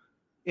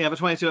a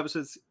 22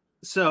 episodes.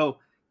 So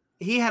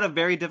he had a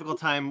very difficult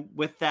time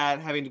with that.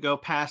 Having to go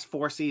past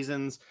 4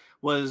 seasons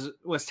was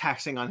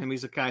taxing on him.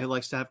 He's a guy who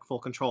likes to have full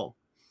control.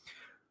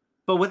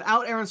 But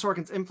without Aaron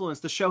Sorkin's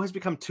influence, the show has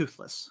become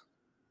toothless.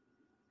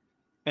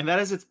 And that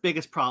is its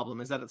biggest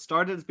problem, is that it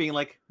started as being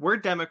like, we're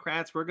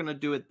Democrats, we're going to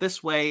do it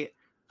this way.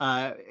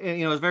 And,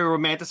 it's a very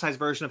romanticized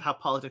version of how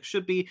politics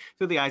should be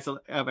through the eyes of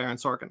Aaron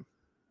Sorkin.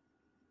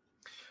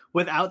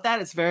 Without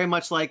that, it's very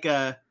much like,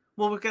 we're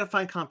going to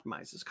find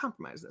compromises.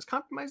 Compromise this,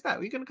 compromise that.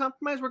 Are you going to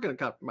compromise? We're going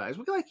to compromise.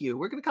 We like you.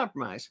 We're going to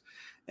compromise.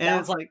 And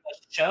it's like the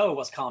show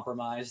was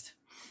compromised.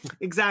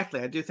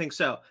 Exactly, I do think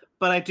so.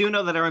 But I do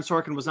know that Aaron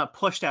Sorkin was not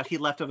pushed out. He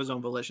left of his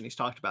own volition. He's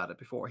talked about it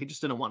before. He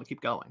just didn't want to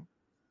keep going.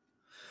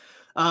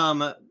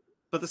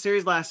 But the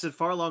series lasted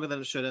far longer than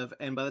it should have.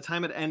 And by the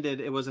time it ended,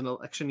 it was an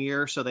election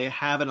year. So they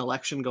have an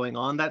election going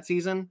on that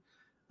season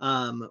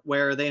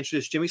where they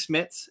introduced Jimmy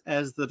Smits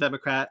as the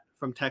Democrat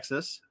from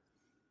Texas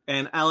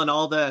and Alan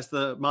Alda as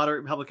the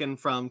moderate Republican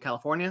from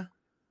California,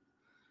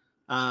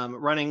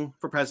 running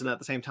for president at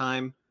the same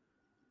time.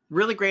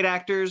 Really great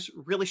actors,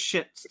 really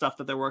shit stuff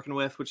that they're working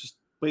with, which is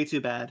way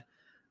too bad.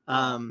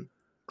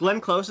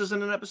 Glenn Close is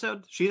in an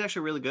episode. She's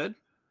actually really good.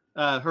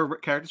 Her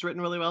character's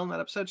written really well in that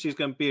episode. She's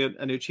going to be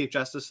a new Chief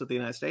Justice of the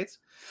United States.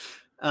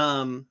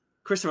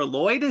 Christopher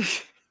Lloyd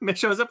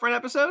shows up for an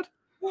episode,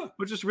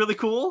 which is really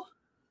cool.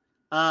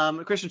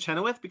 Christian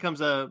Chenoweth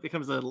becomes a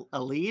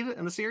lead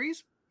in the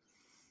series.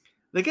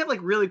 They get like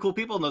really cool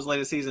people in those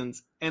latest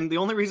seasons, and the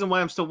only reason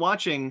why I'm still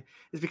watching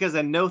is because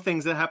I know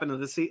things that happened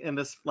in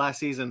this last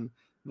season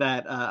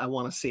that I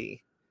want to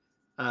see.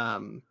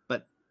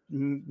 But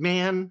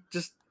man,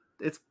 just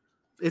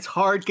it's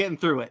hard getting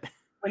through it.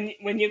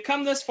 When you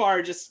come this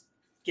far, just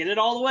get it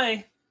all the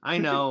way. I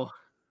know.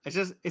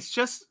 It's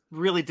just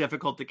really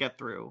difficult to get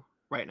through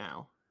right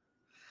now.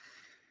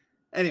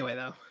 Anyway,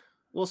 though,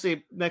 we'll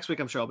see. Next week,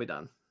 I'm sure I'll be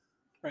done.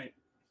 Right.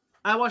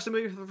 I watched a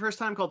movie for the first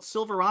time called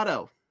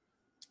Silverado.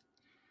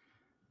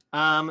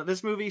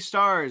 This movie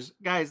stars,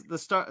 guys,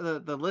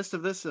 the list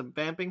of this,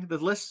 vamping, the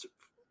list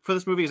for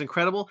this movie is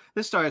incredible.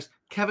 This stars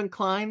Kevin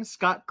Kline,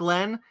 Scott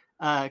Glenn,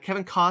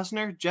 Kevin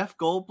Costner, Jeff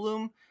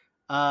Goldblum,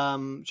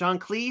 John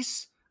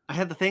Cleese. I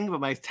had the thing, but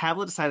my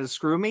tablet decided to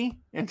screw me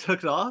and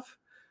took it off.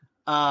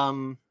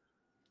 Who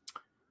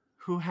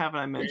haven't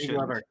I mentioned?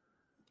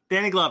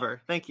 Danny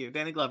Glover. Thank you.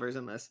 Danny Glover is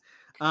in this.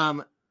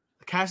 The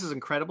cast is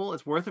incredible.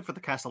 It's worth it for the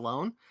cast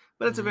alone,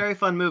 but it's a very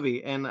fun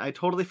movie. And I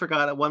totally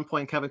forgot at one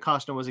point Kevin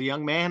Costner was a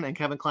young man and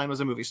Kevin Kline was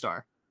a movie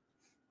star.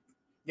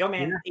 Yo,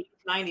 man,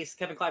 90s,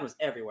 Kevin Kline was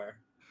everywhere.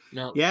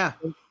 No. Yeah.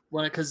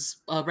 Well, because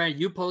Brandon,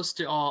 you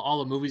posted all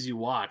the movies you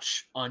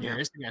watch on your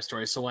Instagram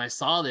story. So when I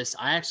saw this,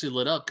 I actually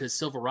lit up because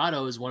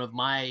Silverado is one of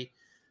my.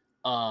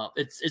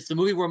 It's the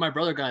movie where my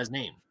brother got his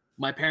name.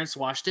 My parents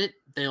watched it.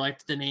 They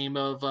liked the name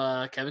of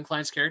Kevin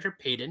Kline's character,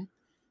 Peyton.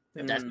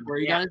 That's where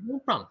he got his name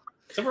from.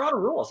 Silverado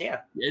rules, yeah.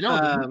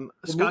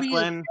 Scott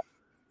Glenn.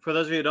 For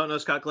those of you who don't know,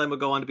 Scott Glenn would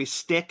go on to be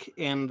Stick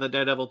in the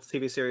Daredevil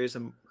TV series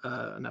on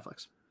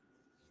Netflix.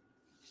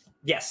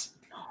 Yes.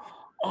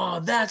 Oh,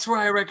 that's where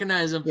I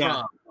recognize him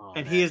from. Oh,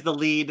 and he is the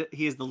lead.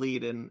 He is the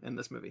lead in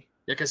this movie.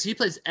 Yeah, because he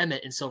plays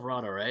Emmett in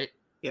Silverado, right?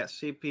 Yes,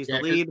 he's the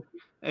lead,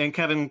 and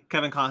Kevin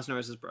Costner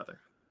is his brother.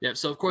 Yeah.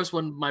 So of course,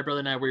 when my brother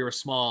and I were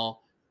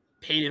small,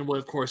 Peyton would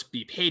of course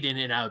be Peyton,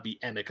 and I would be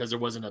Emmett because there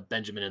wasn't a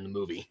Benjamin in the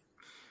movie.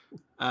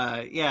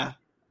 Yeah.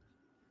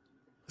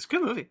 It's a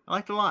good movie. I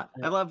liked it a lot.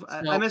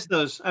 I miss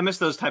those. I miss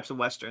those types of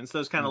westerns.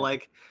 Those kind of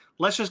like,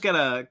 let's just get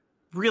a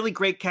really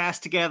great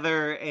cast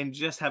together and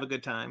just have a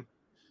good time.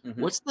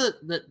 Mm-hmm. What's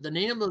the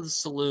name of the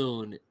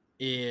saloon?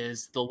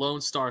 Is the Lone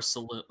Star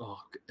Saloon? Oh,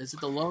 is it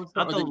the Lone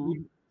Star?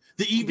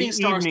 The Evening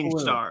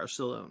Star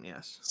Saloon.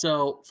 Yes.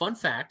 So, fun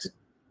fact: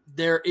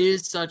 there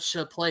is such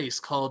a place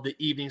called the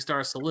Evening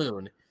Star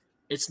Saloon.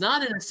 It's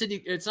not in a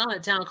city. It's not in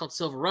a town called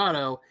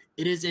Silverado.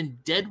 It is in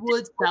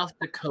Deadwood, South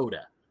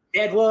Dakota.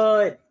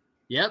 Deadwood.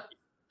 Yep.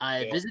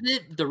 I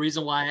visited. The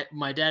reason why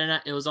my dad and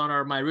I, it was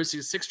on my Route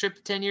 66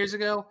 trip 10 years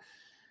ago.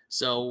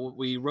 So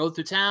we rode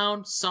through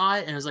town, saw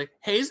it, and I was like,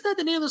 hey, isn't that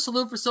the name of the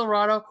saloon for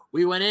Silverado?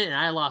 We went in, and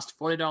I lost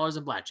 $40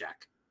 in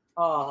blackjack.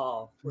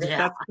 Oh. Yeah.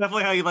 That's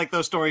definitely how you like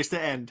those stories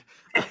to end.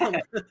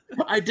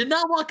 I did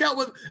not walk out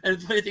with – and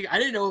the funny thing, I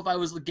didn't know if I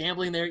was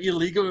gambling there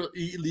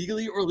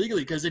illegally or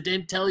legally because it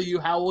didn't tell you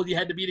how old you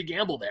had to be to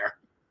gamble there.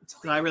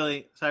 I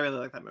really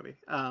like that movie.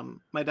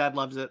 My dad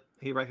loves it.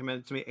 He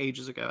recommended it to me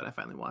ages ago, and I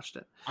finally watched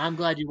it. I'm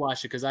glad you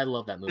watched it because I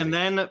love that movie. And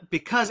then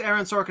because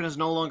Aaron Sorkin is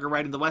no longer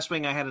writing The West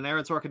Wing, I had an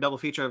Aaron Sorkin double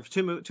feature of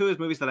two of his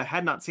movies that I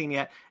had not seen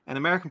yet: An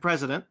American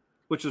President,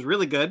 which was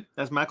really good,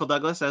 as Michael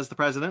Douglas as the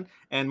president,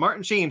 and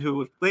Martin Sheen, who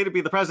would later be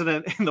the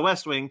president in The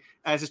West Wing,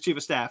 as his chief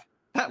of staff.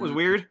 That was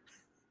weird.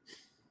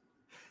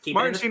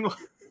 Martin Sheen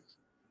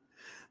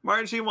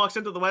walks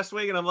into The West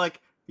Wing, and I'm like,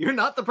 "You're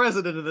not the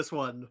president of this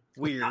one."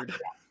 Weird.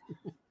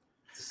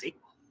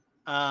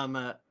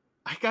 I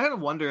kind of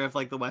wonder if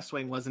like The West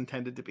Wing was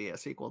intended to be a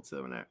sequel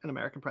to An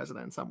American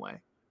President in some way,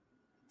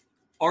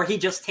 or he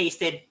just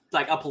tasted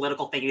like a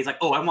political thing and he's like,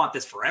 "Oh, I want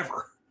this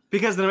forever."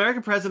 Because An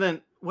American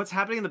President, what's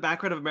happening in the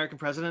background of American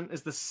President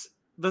is it's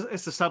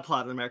the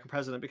subplot of American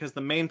President, because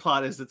the main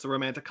plot is it's a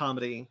romantic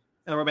comedy,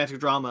 a romantic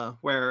drama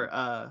where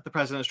the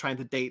president is trying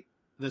to date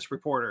this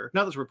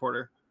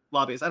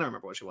lobbyist. I don't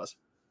remember what she was.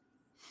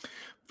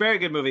 Very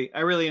good movie. I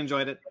really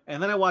enjoyed it.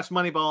 And then I watched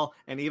Moneyball,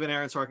 and even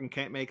Aaron Sorkin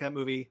can't make that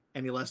movie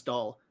any less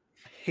dull.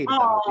 I hated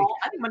that movie.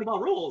 I think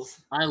Moneyball rules.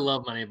 I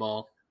love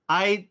Moneyball.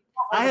 I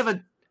have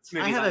a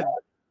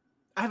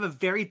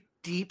very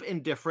deep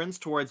indifference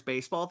towards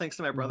baseball, thanks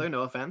to my brother.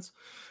 No offense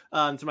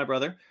to my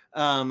brother.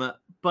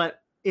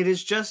 But it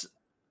is just,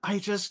 I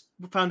just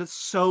found it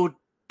so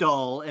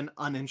dull and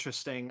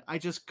uninteresting. I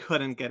just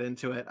couldn't get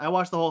into it. I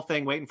watched the whole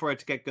thing waiting for it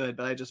to get good,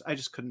 but I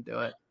just couldn't do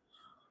it.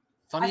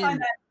 I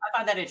find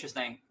that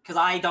interesting because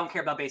I don't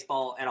care about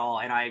baseball at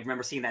all, and I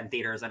remember seeing that in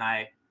theaters, and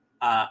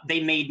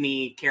they made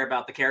me care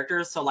about the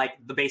characters. So like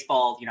the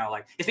baseball,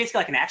 like it's basically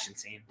like an action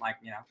scene, like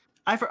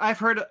I've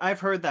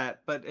heard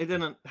that, but it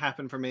didn't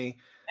happen for me,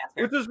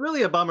 which was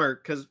really a bummer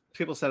because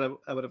people said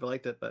I would have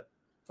liked it, but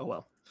oh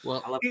well.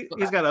 Well,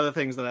 he's got other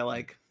things that I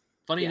like.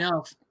 Funny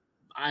enough,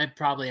 I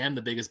probably am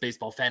the biggest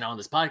baseball fan on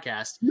this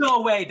podcast.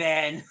 No way,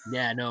 Ben.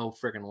 Yeah, no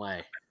freaking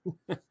way.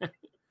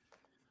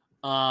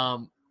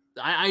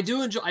 I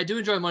do enjoy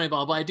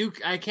Moneyball,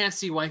 but I can't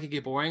see why it could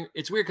get boring.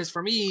 It's weird because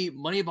for me,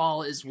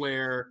 Moneyball is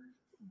where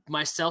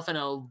myself and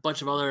a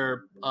bunch of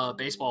other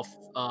baseball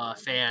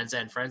fans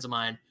and friends of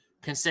mine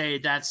can say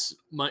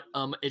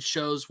it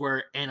shows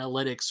where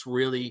analytics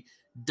really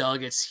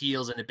dug its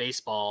heels into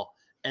baseball,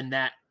 and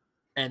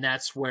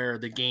that's where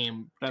the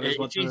game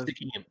it changed the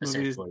game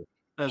essentially.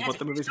 That's what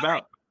the movie's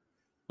about.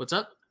 What's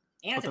up?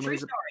 And it's a true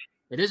story.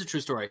 It is a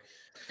true story.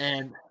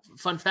 And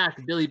fun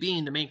fact, Billy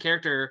Beane, the main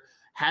character,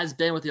 has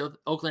been with the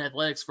Oakland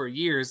Athletics for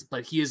years,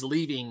 but he is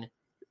leaving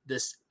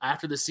this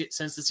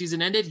since the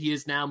season ended. He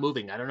is now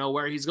moving. I don't know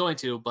where he's going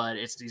to, but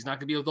he's not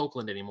going to be with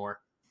Oakland anymore.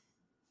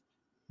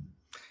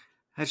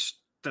 I just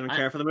didn't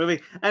care for the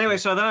movie. Anyway,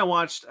 so then I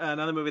watched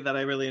another movie that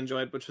I really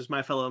enjoyed, which was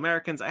My Fellow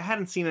Americans. I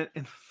hadn't seen it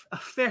in a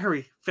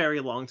very,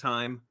 very long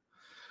time.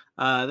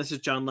 This is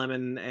John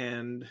Lemon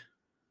and...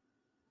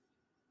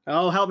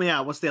 Oh, help me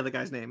out. What's the other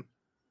guy's name?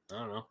 I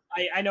don't know.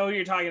 I know who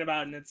you're talking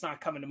about, and it's not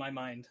coming to my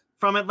mind.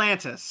 From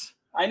Atlantis.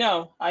 I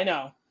know.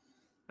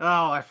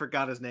 Oh, I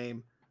forgot his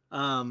name.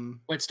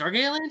 Wait,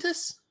 Stargate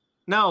Atlantis?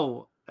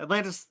 No,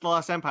 Atlantis: The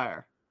Lost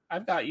Empire.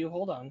 I've got you.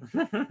 Hold on.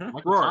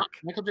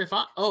 Michael J.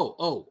 Fox.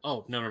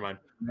 Oh, never mind.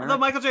 Although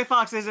Michael J.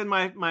 Fox is in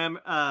my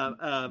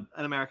An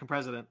American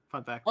President.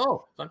 Fun fact.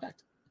 Oh, fun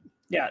fact.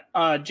 Yeah,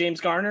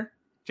 James Garner.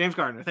 James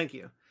Garner. Thank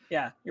you.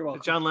 Yeah, you're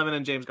welcome. John Lemon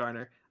and James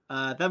Garner.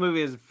 That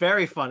movie is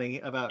very funny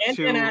about and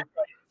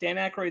Dan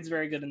Aykroyd's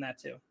very good in that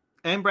too.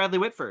 And Bradley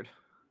Whitford.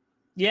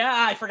 Yeah,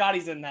 I forgot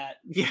he's in that.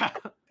 Yeah.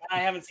 I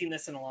haven't seen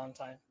this in a long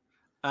time.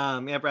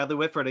 Yeah, Bradley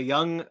Whitford, a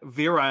young,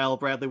 virile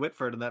Bradley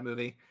Whitford in that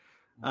movie.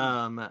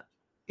 Yeah,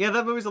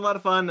 that movie's a lot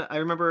of fun. I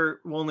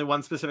remember only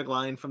one specific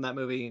line from that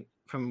movie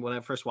from when I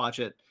first watched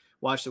it,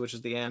 which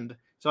is the end.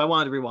 So I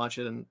wanted to rewatch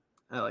it, and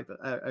I like that.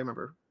 I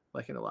remember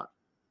liking it a lot.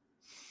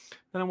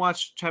 Then I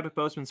watched Chadwick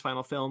Boseman's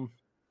final film,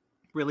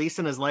 released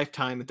in his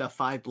lifetime, The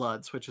Five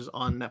Bloods, which is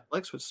on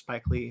Netflix, which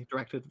Spike Lee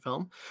directed the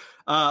film.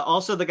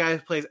 Also, the guy who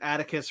plays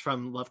Atticus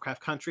from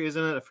Lovecraft Country is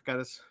in it. I forgot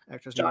his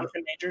actor's name.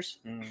 Jonathan Majors.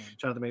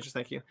 Jonathan Majors,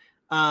 thank you.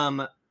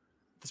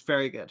 It's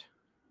very good.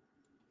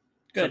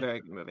 Good. It's a very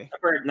good movie.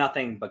 I've heard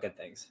nothing but good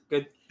things.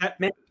 Good.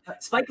 Man,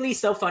 Spike Lee's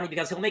so funny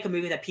because he'll make a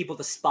movie that people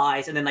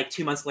despise, and then like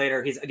 2 months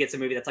later, he gets a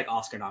movie that's like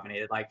Oscar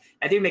nominated. Like,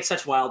 that dude makes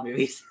such wild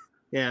movies.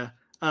 Yeah.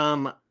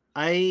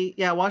 I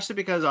watched it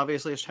because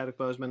obviously it's Chadwick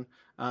Boseman.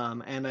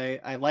 And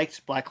I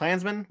liked Black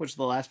Klansman, which is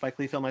the last Spike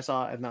Lee film I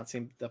saw. I've not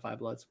seen The Five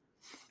Bloods.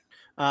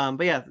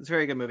 But yeah, it's a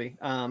very good movie.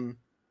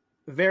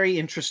 Very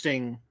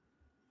interesting.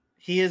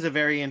 He is a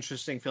very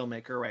interesting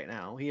filmmaker right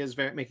now. He is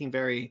making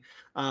very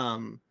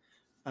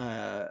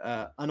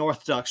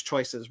unorthodox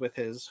choices with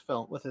his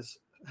film,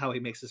 how he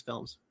makes his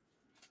films.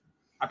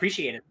 I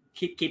appreciate it.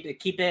 Keep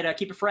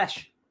it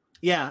fresh.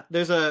 Yeah,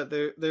 there's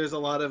a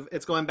lot of,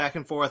 it's going back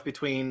and forth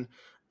between.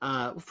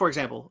 For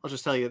example, I'll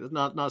just tell you,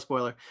 not a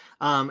spoiler.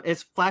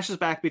 It flashes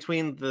back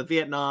between the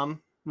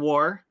Vietnam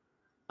War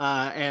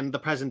and the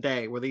present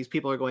day, where these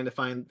people are going to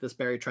find this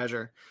buried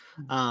treasure.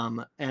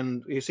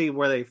 And you see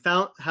how they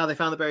found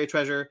the buried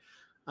treasure,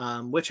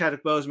 with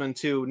Chadwick Boseman,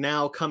 to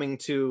now coming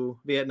to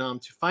Vietnam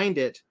to find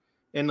it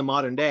in the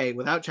modern day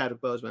without Chadwick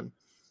Boseman.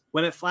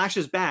 When it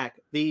flashes back,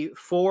 the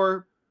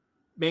four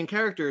main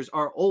characters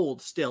are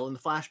old still in the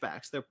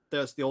flashbacks.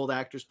 There's the old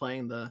actors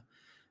playing the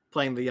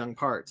young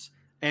parts.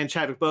 And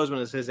Chadwick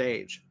Boseman is his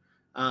age,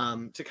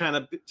 and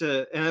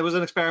it was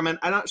an experiment.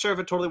 I'm not sure if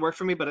it totally worked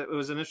for me, but it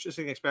was an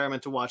interesting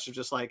experiment to watch. To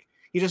just like,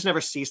 you just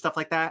never see stuff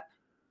like that.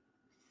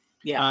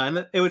 Yeah,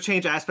 and it would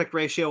change aspect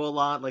ratio a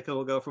lot. Like, it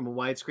will go from a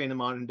widescreen in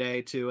modern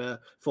day to a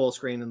full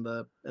screen in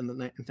the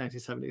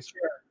 1970s.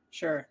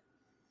 Sure.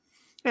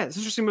 Yeah, it's an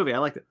interesting movie. I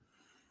liked it.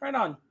 Right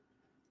on.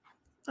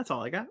 That's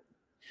all I got.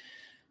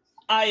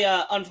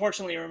 I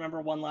unfortunately remember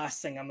one last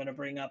thing I'm going to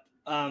bring up.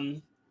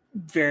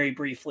 Very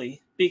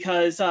briefly,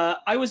 because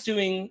I was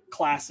doing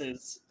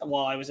classes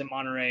while I was in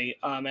Monterey,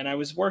 and I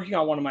was working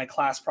on one of my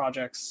class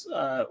projects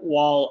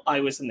while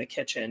I was in the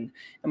kitchen.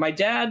 And my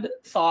dad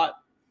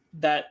thought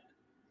that,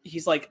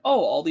 he's like,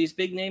 oh, all these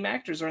big name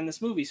actors are in this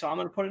movie, so I'm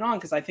going to put it on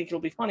because I think it'll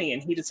be funny.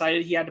 And he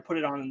decided he had to put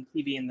it on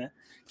TV in the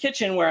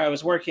kitchen where I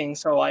was working.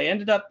 So I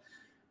ended up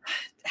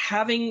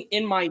having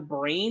in my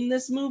brain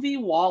this movie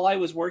while I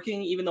was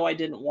working, even though I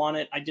didn't want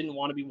it. I didn't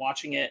want to be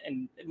watching it,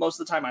 and most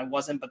of the time I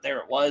wasn't, but there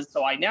it was.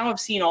 So I now have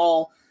seen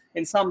all,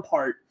 in some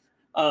part,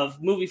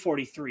 of movie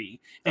 43.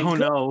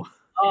 And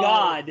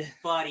God,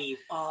 buddy!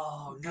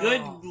 Oh no!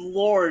 Good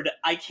Lord,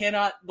 I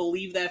cannot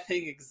believe that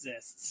thing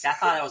exists. I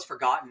thought that was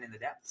forgotten in the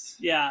depths.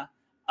 Yeah,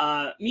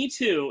 me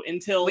too.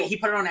 Until wait, he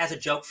put it on as a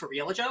joke for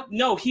real? A joke?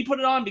 No, he put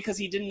it on because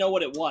he didn't know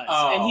what it was,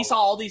 and he saw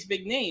all these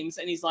big names,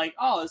 and he's like,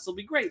 "Oh, this will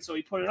be great." So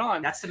he put it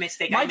on. That's the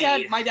mistake my I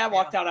made. My dad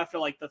walked out after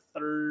like the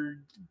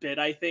third bit,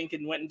 I think,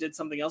 and went and did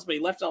something else. But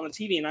he left it on the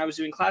TV, and I was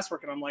doing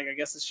classwork, and I'm like, I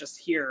guess it's just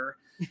here.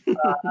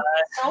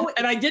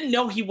 And I didn't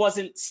know he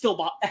wasn't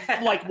still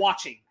like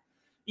watching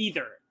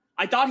either.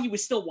 I thought he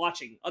was still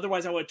watching.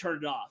 Otherwise, I would have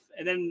turned it off.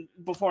 And then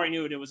before I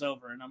knew it, it was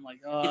over. And I'm like,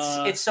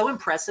 it's so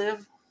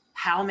impressive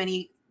how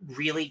many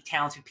really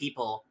talented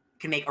people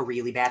can make a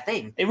really bad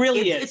thing. It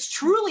really is. It's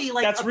truly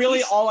like that's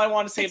really all I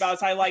want to say about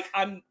it.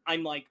 Is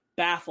I'm like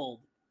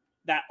baffled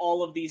that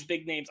all of these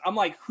big names. I'm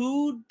like,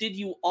 who did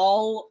you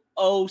all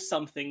owe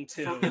something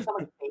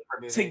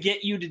to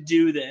get you to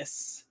do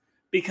this?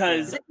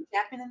 Because is Hugh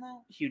Jackman in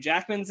that? Hugh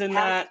Jackman's in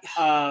that.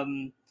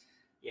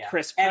 Yeah.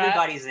 Chris Pratt,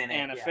 everybody's in it.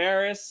 Anna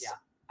Faris. Yeah.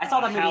 I saw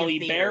that movie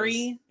Halle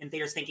Berry in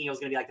theaters thinking it was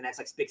going to be like the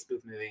next big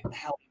spoof movie.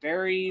 Halle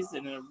Berry's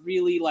in a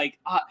really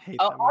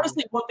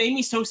honestly, what made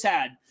me so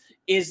sad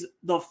is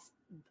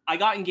I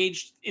got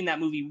engaged in that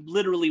movie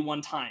literally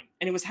one time,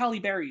 and it was Halle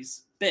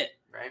Berry's bit.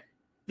 Right.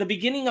 The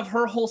beginning of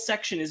her whole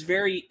section is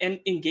very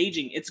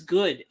engaging. It's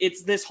good.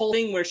 It's this whole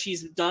thing where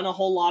she's done a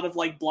whole lot of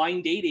like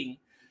blind dating,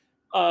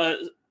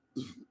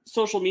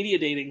 social media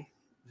dating.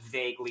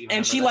 Vaguely,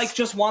 and she like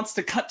just wants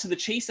to cut to the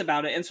chase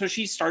about it, and so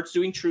she starts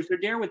doing truth or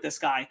dare with this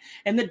guy,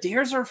 and the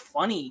dares are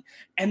funny,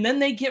 and then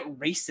they get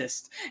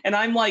racist, and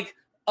I'm like,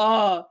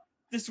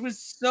 this was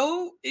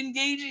so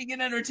engaging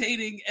and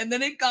entertaining, and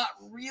then it got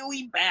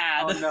really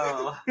bad.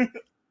 Oh no.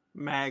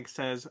 Mag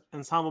says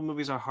ensemble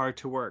movies are hard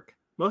to work.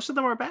 Most of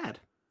them are bad.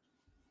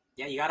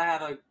 Yeah, you gotta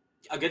have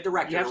a good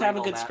director. You have to have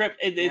a good script.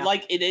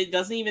 It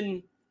doesn't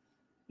even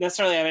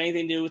necessarily have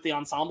anything to do with the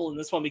ensemble in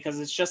this one, because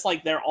it's just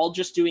like they're all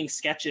just doing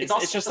sketches.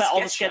 It's just that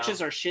all the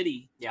sketches are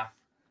shitty. Yeah.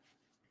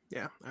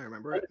 Yeah, I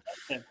remember it.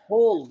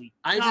 Holy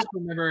I just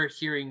remember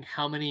hearing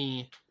how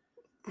many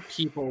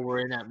people were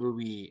in that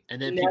movie,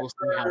 and then people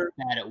saying how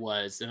bad it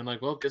was, and I'm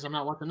like, well, guess I'm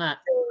not watching that.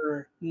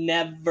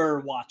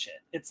 Never watch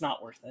it. It's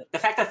not worth it. The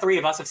fact that 3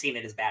 of us have seen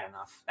it is bad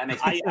enough. That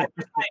makes sense.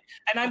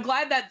 And I'm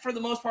glad that for the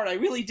most part I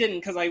really didn't,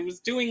 because I was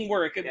doing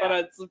work,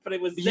 but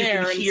it was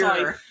there, and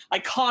so I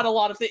caught a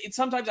lot of things.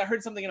 Sometimes I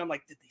heard something and I'm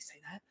like, did they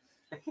say that?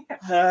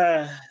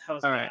 That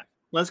was all right.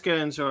 Let's get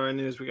into our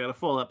news. We got a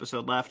full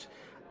episode left.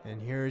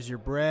 And here's your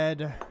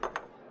bread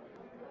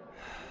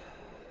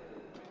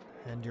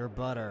and your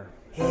butter.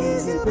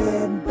 Has it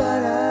been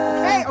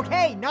butter? Hey,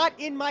 okay, not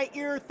in my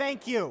ear,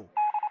 thank you.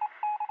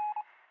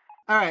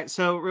 All right,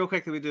 so real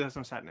quickly, we do have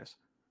some sad news.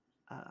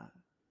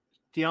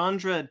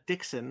 Deandra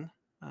Dixon,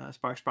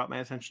 Sparks brought my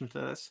attention to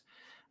this.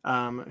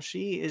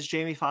 She is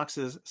Jamie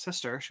Foxx's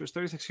sister. She was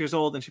 36 years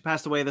old, and she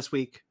passed away this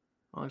week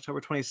on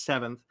October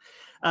 27th.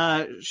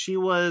 She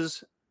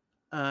was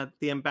the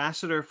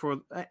ambassador for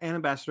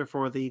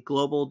the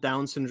Global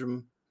Down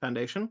Syndrome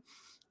Foundation,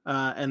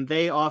 and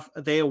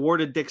they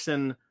awarded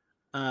Dixon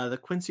the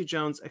Quincy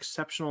Jones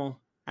Exceptional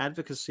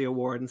Advocacy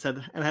Award,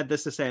 and had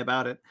this to say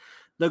about it.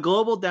 The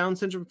Global Down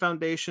Syndrome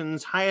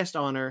Foundation's highest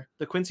honor,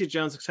 the Quincy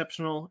Jones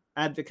Exceptional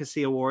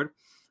Advocacy Award,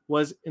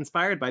 was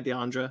inspired by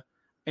Deandra,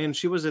 and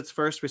she was its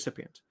first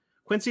recipient.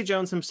 Quincy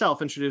Jones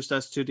himself introduced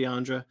us to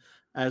Deandra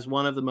as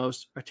one of the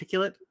most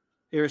articulate,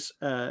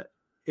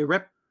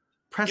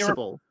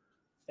 irrepressible,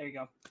 there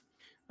you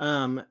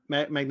go,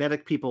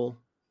 magnetic people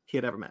he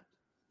had ever met.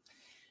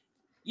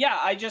 Yeah,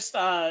 I just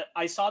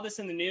I saw this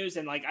in the news,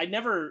 and like I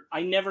never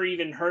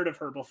even heard of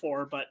her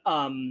before, but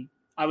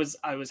I was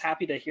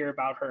happy to hear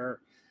about her.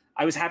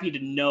 I was happy to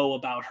know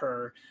about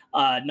her.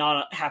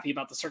 Not happy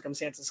about the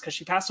circumstances, because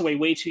she passed away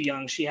way too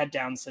young. She had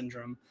Down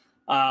syndrome.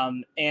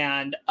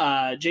 And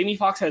Jamie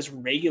Foxx has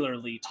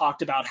regularly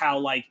talked about how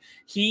like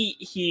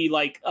he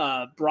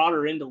brought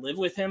her in to live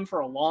with him for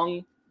a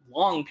long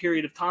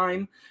period of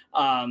time.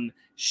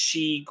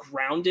 She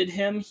grounded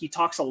him. He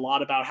talks a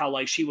lot about how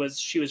like she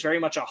was very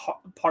much a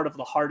part of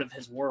the heart of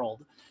his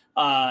world.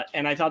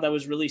 And I thought that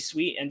was really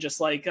sweet. And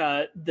just like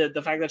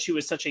the fact that she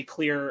was such a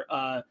clear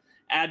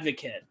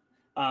advocate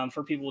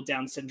for people with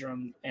Down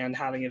syndrome and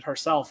having it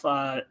herself.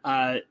 What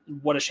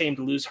a shame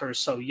to lose her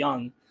so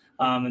young.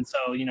 And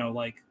so, you know,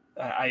 like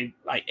I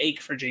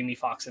ache for Jamie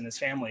Foxx and his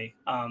family.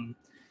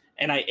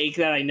 And I ache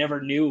that I never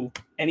knew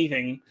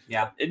anything.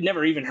 Yeah. I'd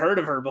never even heard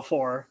of her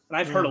before. And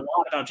I've heard a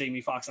lot about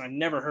Jamie Foxx, and I've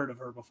never heard of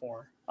her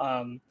before.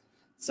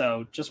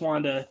 So just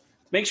wanted to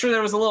make sure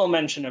there was a little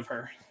mention of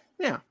her.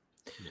 Yeah.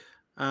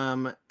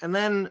 And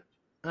then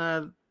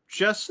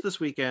just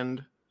this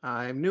weekend,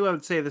 I knew I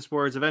would say this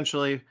words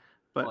eventually,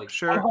 but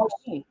sure. On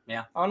Halloween.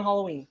 Yeah. On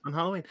Halloween.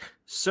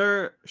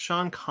 Sir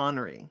Sean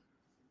Connery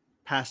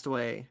passed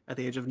away at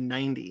the age of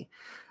 90. If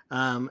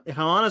I'm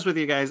honest with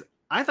you guys,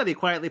 I thought he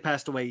quietly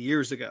passed away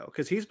years ago,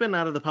 because he's been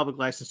out of the public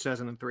life since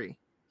 2003.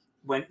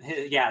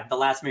 The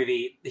last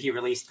movie he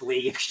released,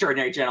 League of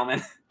Extraordinary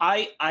Gentlemen.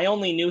 I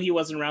only knew he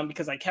wasn't around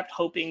because I kept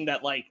hoping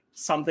that like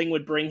something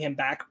would bring him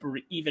back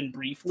even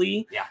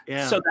briefly,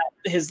 Yeah. so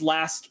that his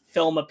last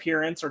film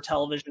appearance or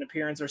television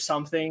appearance or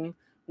something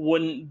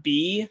wouldn't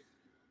be.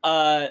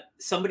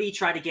 Somebody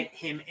tried to get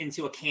him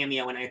into a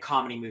cameo in a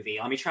comedy movie.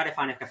 Let me try to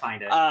find if I can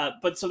find it.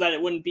 But so that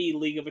it wouldn't be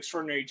League of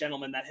Extraordinary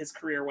Gentlemen that his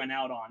career went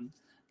out on.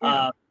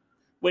 Yeah.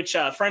 Which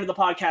a friend of the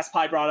podcast,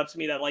 Pi, brought up to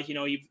me that, like, you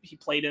know, he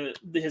played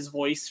his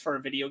voice for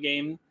a video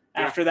game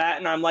after that.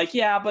 And I'm like,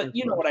 yeah, but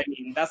you know what I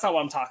mean. That's not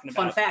what I'm talking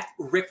about. Fun fact,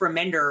 Rick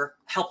Remender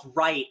helped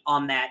write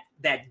on that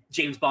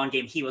James Bond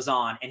game he was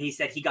on. And he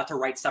said he got to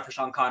write stuff for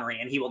Sean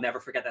Connery and he will never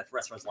forget that the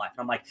rest of his life.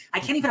 And I'm like, I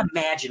can't even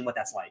imagine what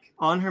that's like.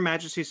 On Her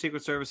Majesty's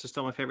Secret Service is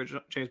still my favorite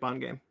James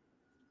Bond game.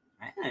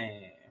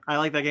 Hey. I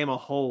like that game a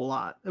whole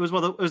lot. It was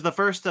the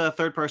first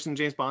third-person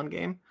James Bond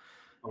game.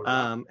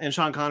 And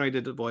Sean Connery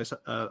did the voice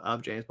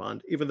of James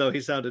Bond, even though he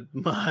sounded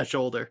much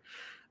older.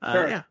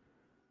 Sure. Yeah,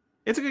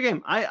 it's a good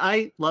game.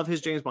 I love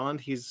his James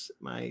Bond. He's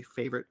my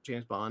favorite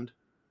James Bond.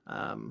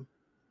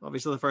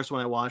 Obviously, the first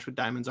one I watched with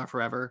Diamonds Are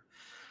Forever.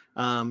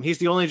 He's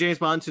the only James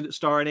Bond to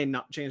star in a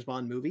not James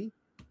Bond movie.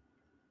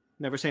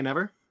 Never Say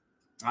Never.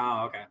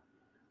 Oh, okay.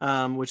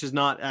 Which is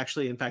not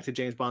actually, in fact, a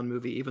James Bond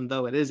movie, even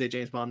though it is a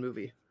James Bond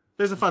movie.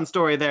 There's a fun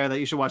story there that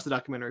you should watch the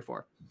documentary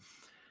for.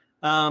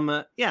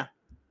 Yeah.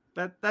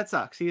 That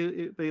sucks.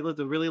 He lived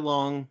a really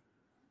long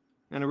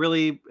and a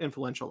really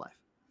influential life.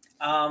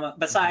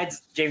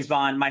 Besides James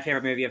Bond, my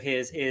favorite movie of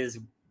his is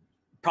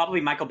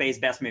probably Michael Bay's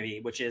best movie,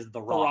 which is The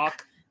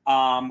Rock.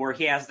 Where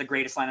he has the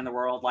greatest line in the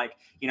world, like,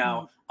 you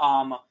know,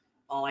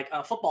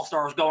 football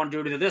stars go and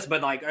do this,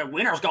 but like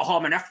winners go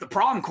home and F the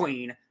prom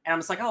queen. And I'm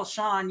just like, oh,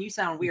 Sean, you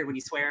sound weird when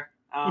you swear.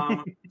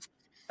 That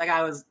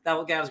guy was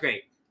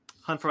great.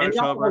 Hunt for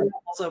October.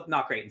 Also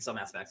not great in some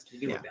aspects.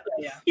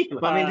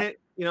 But I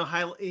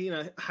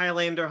mean,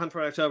 Highlander, Hunt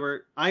for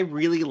October. I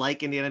really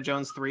like Indiana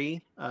Jones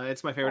 3.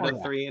 It's my favorite of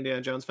the 3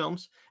 Indiana Jones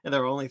films, and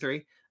there are only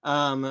 3.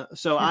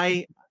 So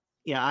I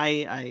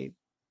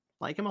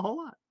like him a whole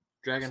lot.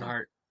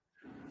 Dragonheart.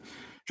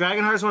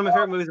 Dragonheart is one of my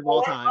favorite movies of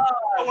all time.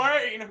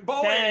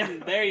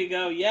 Ben, there you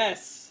go.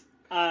 Yes.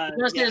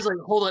 Is like,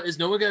 hold on. Is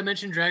no one gonna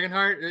mention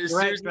Dragonheart? Is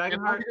Right, Dragonheart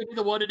Dragonheart. gonna be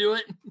the one to do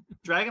it?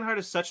 Dragonheart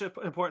is such an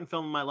important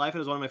film in my life. It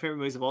was one of my favorite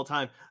movies of all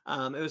time.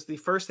 It was the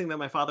first thing that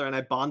my father and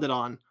I bonded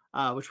on,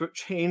 which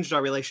changed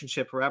our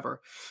relationship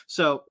forever.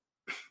 So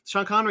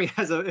Sean Connery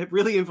has a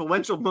really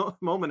influential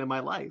moment in my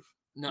life.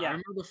 No, I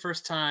remember the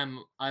first time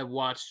I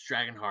watched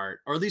Dragonheart,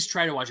 or at least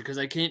tried to watch it, because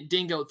I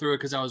didn't go through it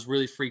because I was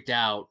really freaked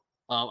out.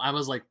 I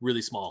was like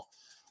really small.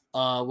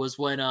 Was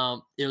when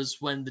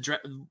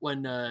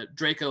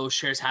Draco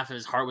shares half of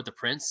his heart with the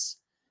prince,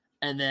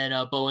 and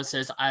then Bowen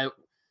says,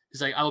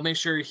 he's like, I will make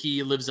sure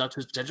he lives up to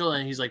his potential,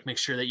 and he's like, make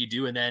sure that you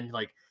do, and then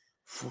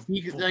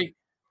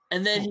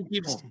he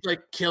keeps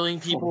like killing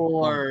people,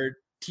 or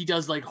he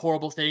does like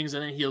horrible things,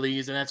 and then he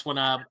leaves, and that's when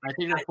I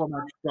think that's when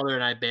my brother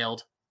and I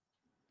bailed.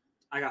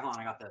 I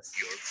got this.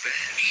 Your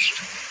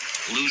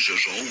best.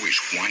 Losers always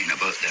whine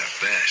about their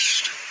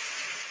best.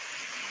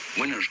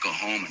 Winners go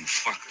home and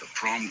fuck the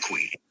prom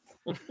queen.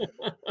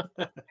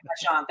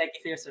 Sean, thank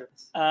you for your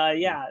service.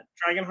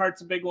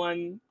 Dragonheart's a big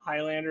one.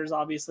 Highlander's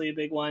obviously a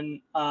big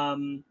one.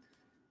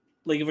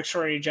 League of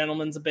Extraordinary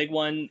Gentlemen's a big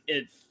one.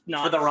 If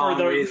not for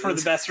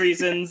the best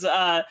reasons.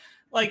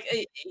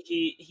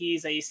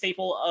 He's a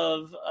staple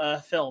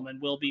of film and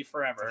will be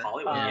forever.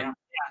 Hollywood,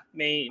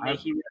 May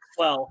he rest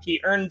well. He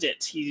earned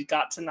it. He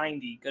got to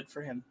 90. Good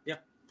for him. Yeah.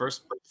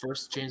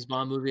 First James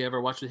Bond movie I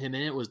ever watched with him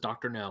in it was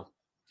Dr. No.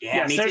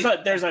 Yeah,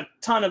 there's a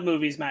ton of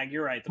movies, Mag.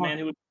 You're right. The Man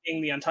Who Would Be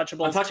King, The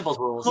Untouchables. Untouchables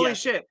rules.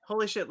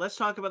 Holy shit. Let's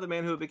talk about The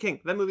Man Who Would Be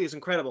King. That movie is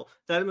incredible.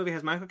 That movie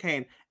has Michael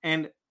Caine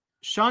and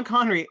Sean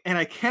Connery, and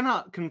I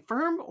cannot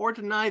confirm or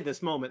deny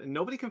this moment, and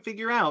nobody can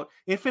figure out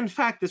if in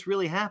fact this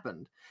really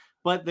happened.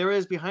 But there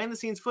is behind the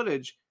scenes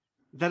footage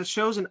that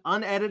shows an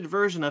unedited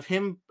version of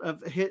him,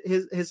 of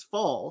his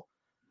fall.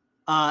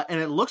 And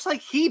it looks like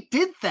he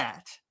did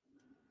that.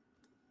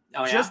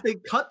 Oh, yeah? Just they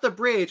cut the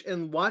bridge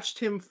and watched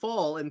him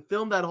fall and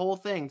filmed that whole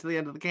thing to the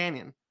end of the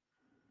canyon.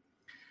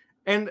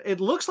 And it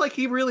looks like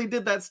he really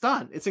did that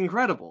stunt. It's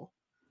incredible.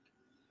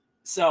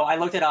 So I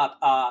looked it up.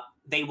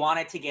 They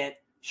wanted to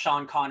get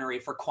Sean Connery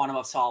for Quantum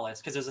of Solace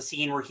because there's a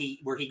scene where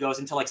he goes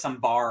into like some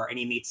bar and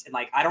he meets, and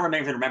like I don't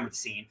even remember the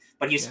scene,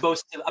 but he's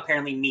supposed to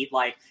apparently meet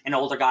like an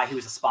older guy who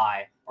was a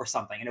spy or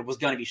something, and it was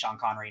going to be Sean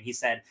Connery, and he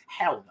said,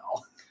 "Hell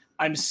no."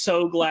 I'm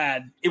so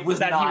glad he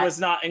was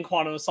not in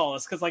Quantum of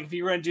Solace, because like if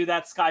you were gonna do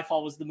that,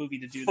 Skyfall was the movie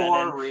to do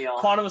that. For real.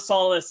 Quantum of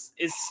Solace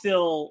is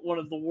still one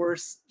of the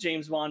worst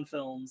James Bond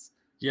films.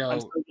 Yo,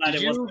 so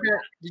did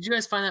you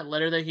guys find that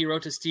letter that he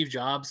wrote to Steve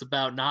Jobs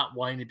about not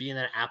wanting to be in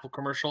that Apple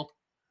commercial?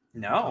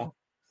 No.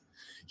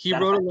 He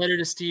wrote a letter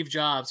to Steve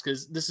Jobs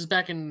because this is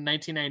back in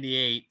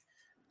 1998,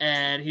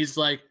 and he's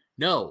like,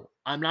 "No,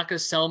 I'm not going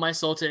to sell my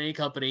soul to any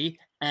company."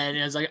 And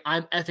it's like,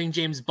 "I'm effing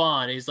James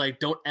Bond." And he's like,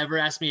 "Don't ever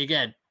ask me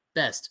again."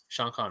 Best,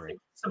 Sean Connery.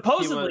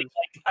 Supposedly,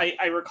 like,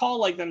 I recall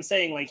like them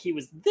saying like he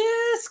was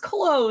this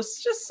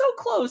close, just so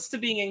close to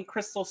being in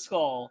Crystal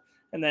Skull,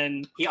 And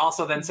then he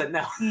also then said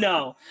no.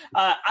 No,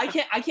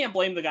 I can't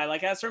blame the guy.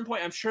 Like at a certain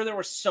point, I'm sure there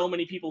were so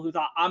many people who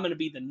thought I'm going to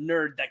be the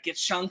nerd that gets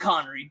Sean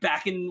Connery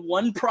back in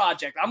one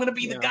project. I'm going to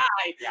be the guy.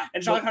 Yeah.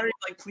 And Sean Connery's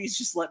like, please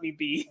just let me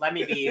be. Let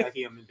me be a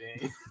human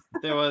being.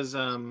 There was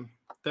a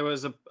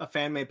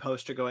fan made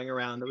poster going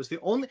around. It was the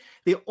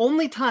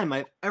only time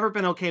I've ever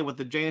been okay with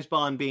the James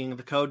Bond being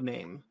the code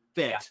name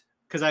fit,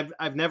 because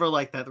I've never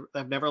liked that.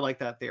 I've never liked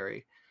that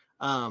theory.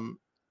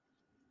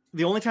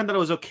 The only time that I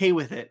was okay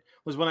with it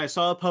was when I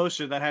saw a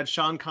poster that had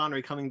Sean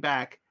Connery coming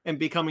back and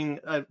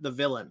becoming the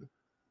villain.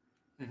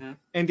 Mm-hmm.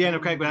 And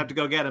Daniel Craig would have to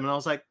go get him, and I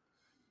was like,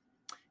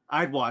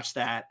 I'd watch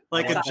that.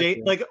 Like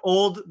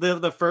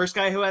the first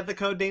guy who had the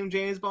code name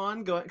James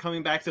Bond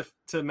coming back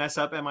to mess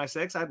up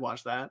MI6. I'd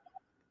watch that.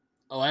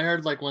 Oh, I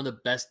heard like one of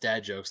the best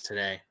dad jokes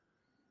today.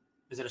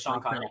 Is it a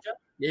Sean Connery joke?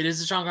 It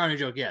is a Sean Connery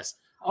joke. Yes.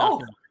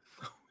 Oh,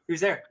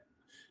 who's there?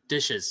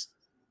 Dishes.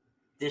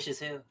 Dishes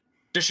who?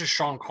 Dishes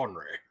Sean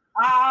Connery.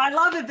 Ah, I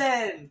love it,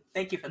 Ben.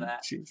 Thank you for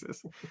that.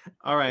 Jesus.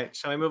 All right,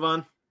 shall we move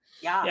on?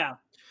 Yeah.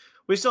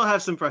 We still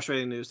have some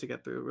frustrating news to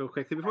get through real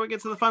quickly before we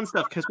get to the fun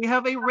stuff, because we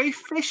have a Ray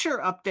Fisher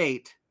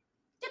update.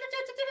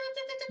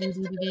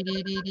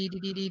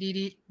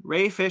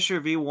 Ray Fisher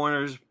v.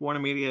 Warner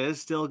Media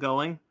is still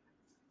going.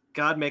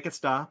 God, make it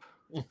stop.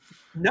 No,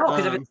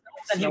 because if it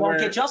stops, then he won't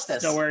get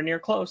justice. Nowhere near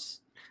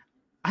close.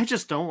 I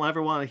just don't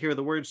ever want to hear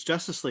the words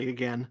Justice League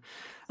again.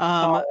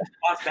 That's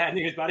bad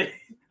news, buddy.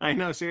 I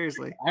know,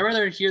 seriously. I want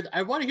to hear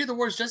the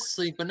words Justice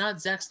League, but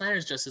not Zack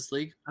Snyder's Justice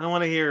League. I don't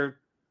want to hear.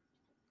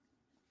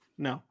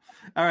 No.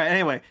 All right.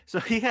 Anyway, so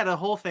he had a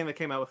whole thing that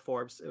came out with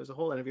Forbes. It was a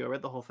whole interview. I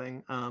read the whole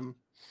thing. I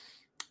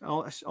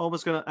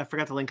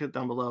forgot to link it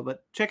down below,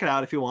 but check it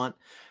out if you want.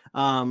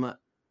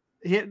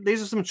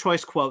 These are some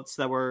choice quotes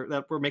that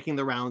were making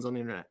the rounds on the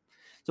internet.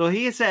 So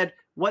he said,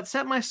 "What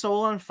set my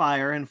soul on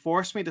fire and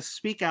forced me to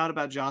speak out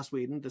about Joss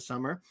Whedon this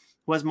summer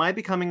was my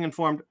becoming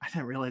informed." I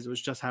didn't realize it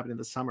was just happening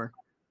this summer.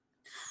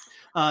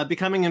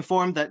 Becoming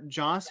informed that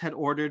Joss had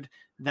ordered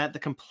that the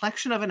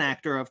complexion of an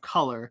actor of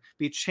color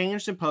be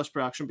changed in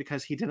post-production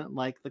because he didn't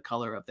like the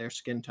color of their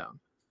skin tone.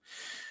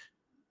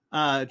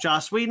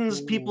 Joss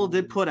Whedon's people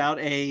did put out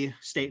a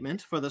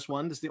statement for this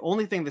one. This is the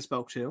only thing they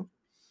spoke to.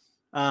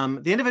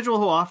 The individual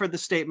who offered the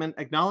statement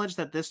acknowledged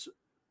that this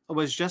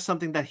was just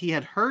something that he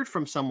had heard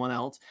from someone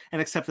else and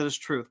accepted as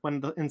truth,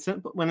 when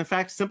in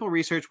fact simple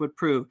research would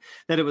prove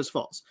that it was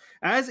false.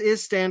 As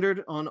is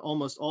standard on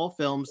almost all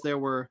films, there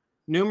were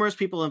numerous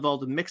people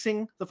involved in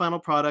mixing the final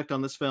product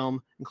on this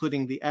film,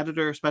 including the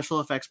editor, special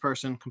effects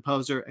person,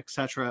 composer,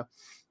 etc.,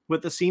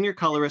 with the senior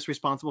colorist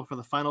responsible for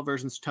the final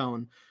version's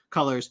tone,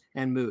 colors,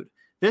 and mood.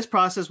 This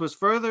process was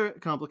further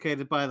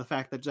complicated by the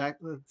fact that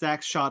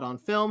Zack shot on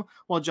film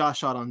while Joss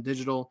shot on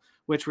digital,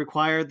 which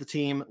required the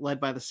team, led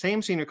by the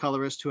same senior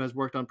colorist who has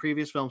worked on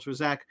previous films for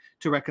Zack,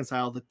 to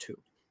reconcile the two.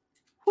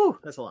 Whew,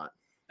 that's a lot.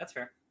 That's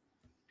fair.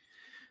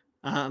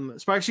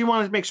 Sparks, you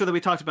wanted to make sure that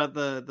we talked about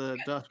the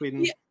Joss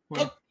Whedon.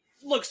 Yeah.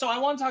 Look, so I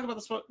want to talk about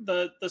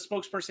the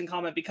spokesperson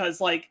comment because,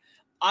 like,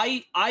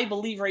 I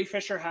believe Ray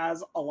Fisher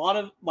has a lot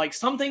of, like,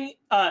 something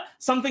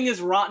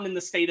is rotten in the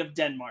state of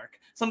Denmark.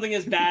 Something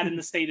is bad in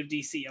the state of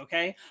DC,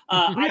 okay?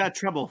 We got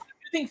trouble.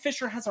 I think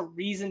Fisher has a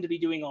reason to be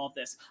doing all of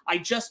this. I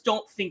just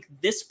don't think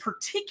this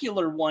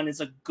particular one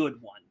is a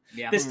good one.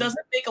 Yeah. This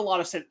doesn't make a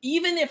lot of sense.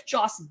 Even if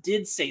Joss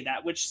did say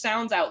that, which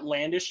sounds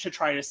outlandish to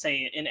try to say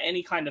it in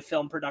any kind of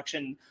film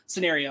production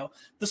scenario,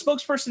 the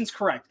spokesperson's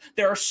correct.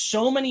 There are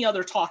so many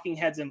other talking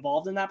heads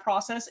involved in that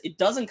process. It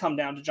doesn't come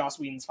down to Joss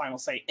Whedon's final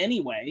say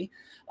anyway.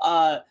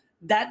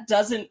 That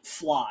doesn't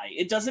fly.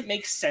 It doesn't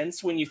make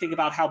sense when you think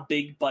about how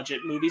big budget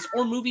movies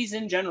or movies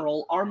in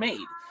general are made.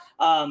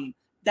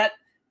 That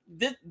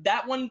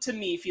one to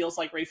me feels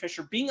like Ray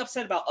Fisher being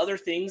upset about other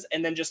things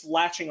and then just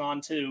latching on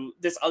to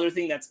this other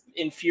thing that's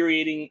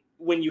infuriating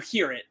when you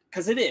hear it,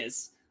 because it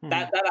is.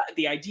 That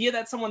the idea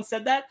that someone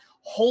said that,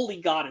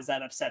 holy God, is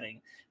that upsetting?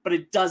 But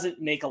it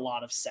doesn't make a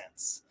lot of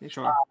sense.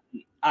 Sure.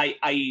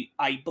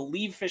 I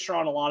believe Fisher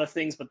on a lot of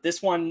things, but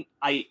this one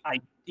I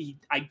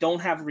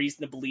don't have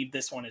reason to believe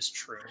this one is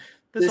true.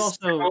 This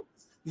also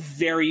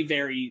very,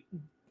 very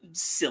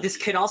silly. This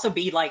could also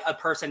be like a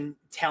person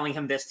telling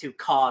him this to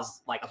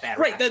cause like a bad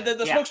reaction.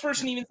 The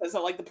spokesperson even says that,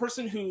 like, the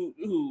person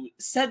who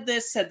said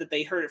this said that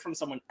they heard it from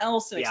someone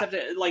else and accepted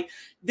it. Like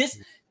this,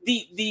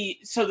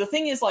 so the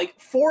thing is, like,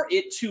 for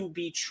it to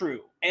be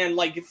true and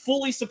like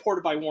fully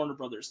supported by Warner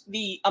Brothers,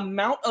 the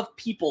amount of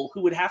people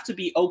who would have to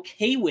be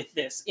okay with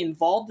this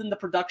involved in the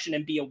production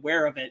and be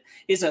aware of it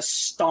is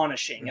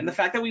astonishing. And the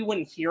fact that we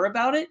wouldn't hear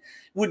about it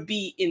would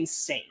be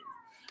insane.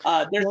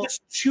 There's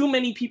just too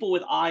many people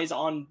with eyes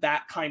on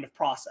that kind of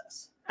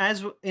process.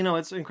 As you know,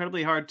 it's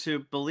incredibly hard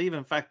to believe.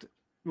 In fact,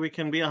 we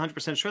can be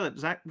 100% sure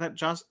that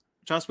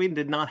Joss Whedon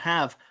did not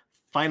have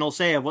final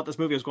say of what this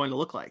movie was going to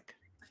look like.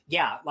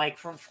 Yeah,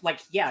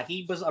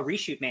 he was a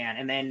reshoot man,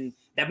 and then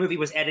that movie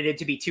was edited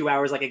to be 2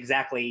 hours, like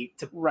exactly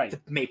to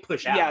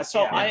push out. Yeah,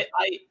 so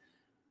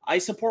I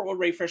support what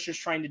Ray Fisher's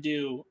trying to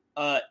do.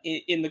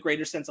 in the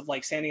greater sense of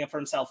like standing up for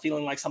himself,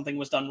 feeling like something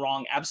was done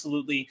wrong.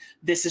 Absolutely.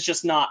 This is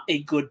just not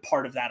a good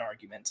part of that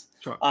argument.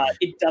 Sure.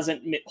 It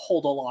doesn't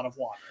hold a lot of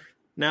water.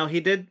 Now he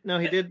did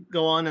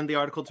go on in the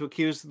article to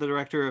accuse the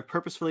director of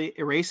purposefully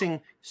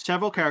erasing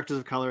several characters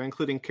of color,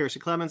 including Kiersey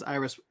Clemens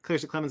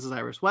as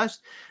Iris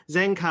West,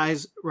 Zhang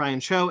Kai's Ryan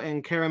Cho,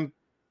 and Karen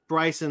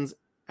Bryson's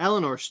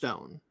Eleanor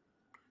Stone,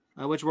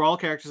 which were all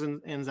characters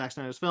in Zack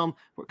Snyder's film,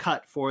 were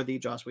cut for the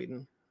Joss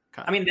Whedon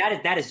cut. I mean,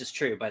 that is just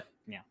true, but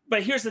yeah.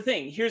 But here's the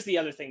thing. Here's the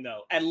other thing,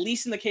 though. At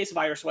least in the case of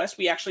Iris West,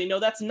 we actually know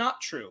that's not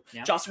true.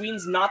 Yeah. Joss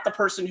Whedon's not the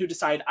person who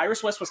decided.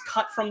 Iris West was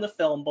cut from the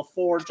film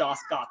before Joss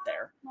got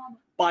there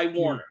by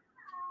Warner.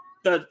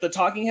 The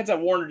talking heads at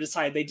Warner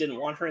decided they didn't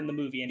want her in the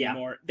movie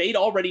anymore. Yeah. They'd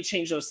already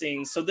changed those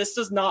things, so this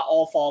does not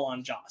all fall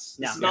on Joss.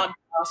 This is not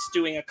Joss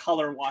doing a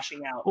color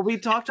washing out. Well, we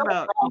talked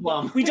about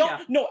we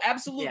don't no,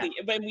 absolutely,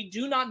 but we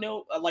do not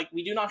know.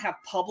 We do not have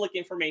public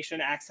information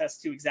access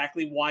to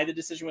exactly why the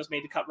decision was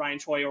made to cut Ryan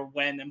Choi or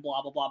when and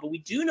blah blah blah. But we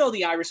do know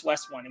the Iris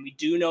West one, and we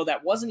do know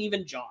that wasn't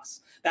even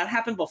Joss. That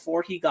happened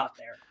before he got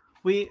there.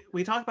 We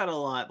talk about it a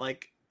lot,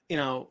 like, you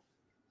know.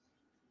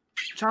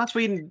 Joss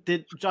Whedon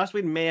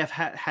may have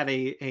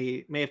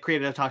may have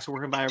created a toxic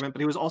work environment, but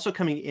he was also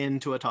coming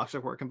into a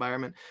toxic work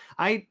environment.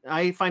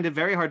 I find it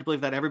very hard to believe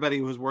that everybody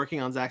who was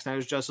working on Zack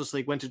Snyder's Justice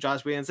League went to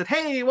Joss Whedon and said,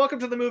 "Hey, welcome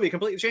to the movie.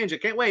 Completely change it.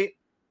 Can't wait."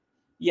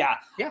 Yeah.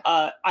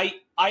 I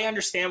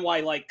understand why,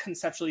 like,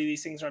 conceptually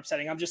these things are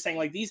upsetting. I'm just saying,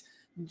 like,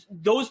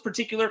 those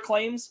particular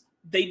claims,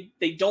 they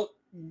don't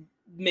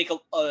make a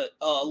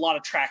lot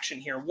of traction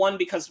here. One,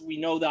 because we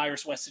know the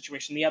Iris West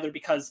situation. The other,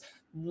 because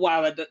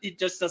it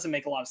just doesn't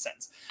make a lot of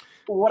sense.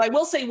 What I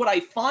will say, what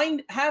I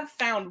have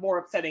found more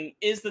upsetting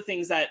is the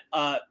things that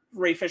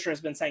Ray Fisher has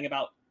been saying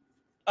about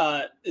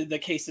the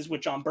cases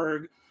with John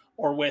Berg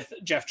or with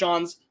Jeff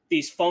Johns,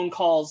 these phone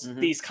calls,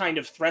 these kind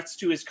of threats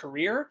to his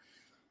career.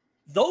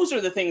 Those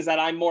are the things that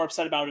I'm more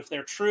upset about if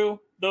they're true.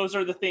 Those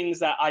are the things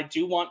that I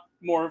do want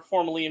more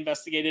formally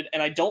investigated.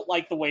 And I don't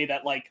like the way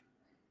that, like,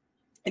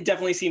 it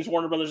definitely seems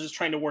Warner Brothers is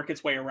trying to work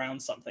its way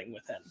around something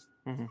with him.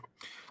 Mm-hmm.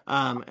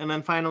 And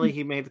then finally,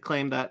 he made the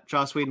claim that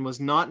Joss Whedon was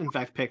not, in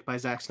fact, picked by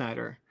Zack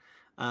Snyder,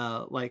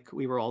 like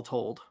we were all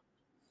told.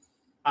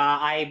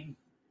 I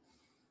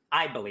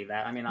believe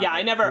that. I mean,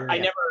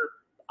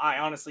 I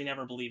honestly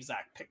never believed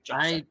Zack picked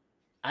Joss.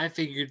 I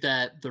figured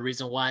that the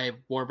reason why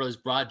Warner Brothers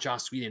brought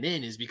Joss Whedon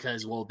in is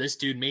because, well, this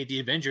dude made the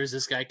Avengers.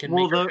 This guy can.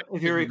 Well,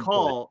 if you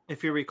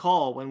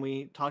recall, when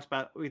we talked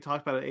about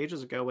it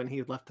ages ago when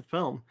he left the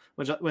film,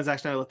 when Zack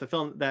Snyder left the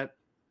film, that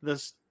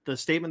the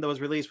statement that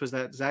was released was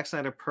that Zack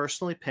Snyder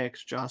personally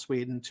picked Joss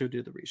Whedon to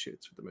do the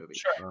reshoots for the movie.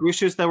 Sure.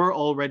 Reshoots that were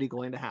already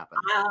going to happen.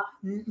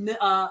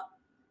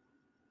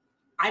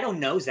 I don't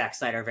know Zack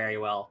Snyder very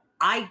well.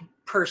 I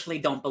personally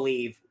don't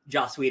believe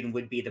Joss Whedon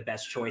would be the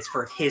best choice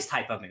for his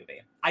type of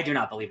movie. I do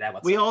not believe that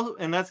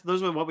whatsoever.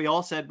 Those were what we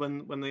all said when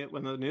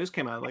the news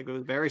came out. Like, it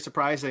was very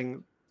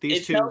surprising.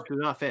 These two do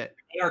not fit.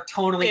 They are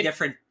totally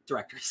different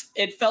directors.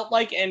 It felt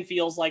like and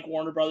feels like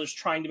Warner Brothers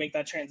trying to make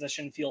that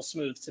transition feel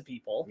smooth to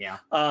people. Yeah.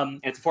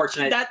 It's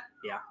fortunate.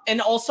 And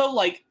also,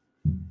 like,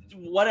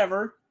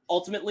 whatever,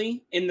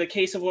 ultimately, in the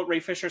case of what Ray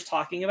Fisher's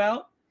talking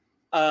about,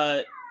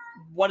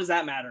 what does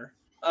that matter?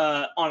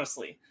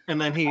 Honestly.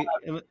 And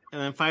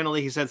then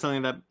finally he said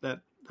something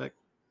that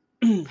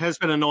has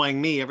been annoying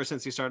me ever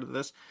since he started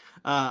this.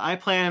 I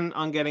plan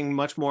on getting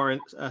much more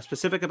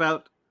specific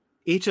about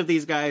each of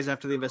these guys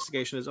after the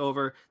investigation is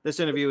over. This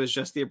interview is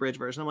just the abridged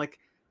version. I'm like,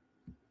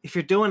 if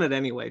you're doing it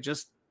anyway,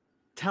 just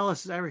tell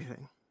us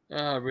everything.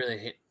 I really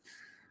hate.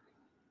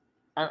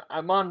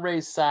 I'm on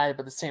Ray's side,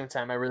 but at the same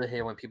time, I really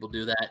hate when people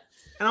do that.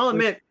 And I'll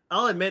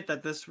admit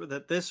that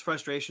this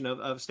frustration of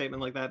a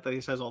statement like that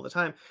he says all the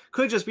time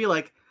could just be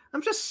like,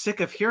 I'm just sick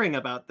of hearing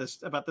about this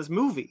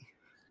movie.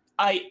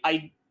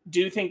 I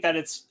do think that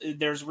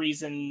there's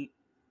reason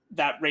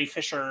that Ray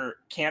Fisher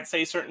can't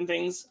say certain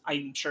things.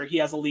 I'm sure he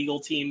has a legal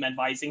team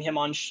advising him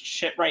on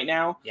shit right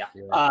now.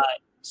 Yeah.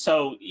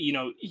 So, you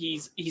know,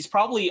 he's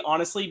probably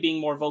honestly being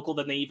more vocal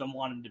than they even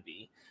want him to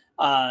be.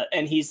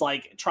 And he's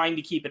like trying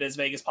to keep it as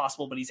vague as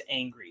possible, but he's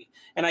angry.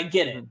 And I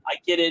get it. I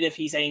get it if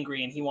he's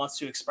angry and he wants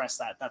to express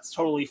that. That's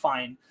totally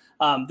fine.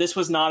 This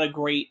was not a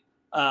great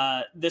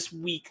this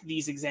week.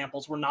 These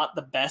examples were not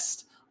the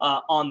best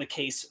on the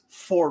case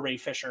for Ray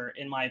Fisher,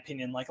 in my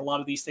opinion. Like, a lot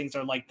of these things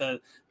are like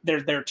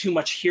they're too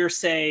much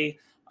hearsay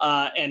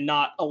and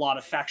not a lot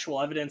of factual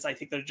evidence. I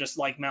think they're just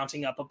like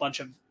mounting up a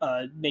bunch of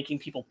making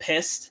people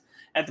pissed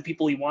at the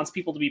people he wants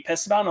people to be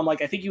pissed about. And I'm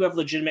like, I think you have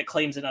legitimate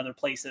claims in other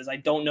places. I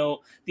don't know.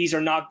 These are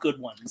not good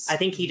ones. I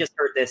think he just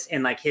heard this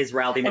in like his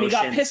rowdy motions.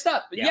 And he got pissed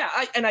up. Yeah.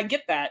 I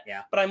get that.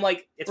 Yeah. But I'm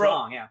like, it's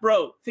wrong. Yeah.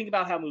 Bro, think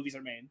about how movies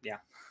are made. Yeah.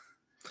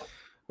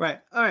 Right.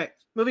 All right.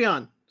 Moving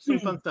on. Some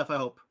fun stuff, I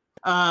hope.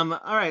 All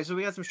right. So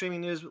we got some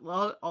streaming news.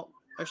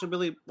 Actually,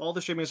 really, all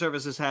the streaming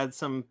services had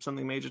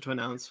something major to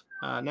announce.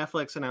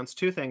 Netflix announced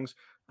two things.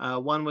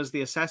 One was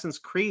the Assassin's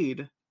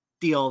Creed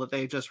deal that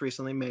they just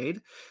recently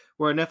made,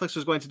 where Netflix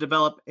was going to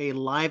develop a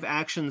live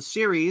action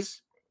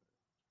series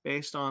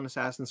based on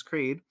Assassin's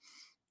Creed.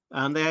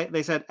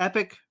 They said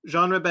epic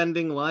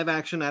genre-bending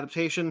live-action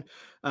adaptation,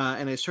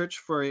 and a search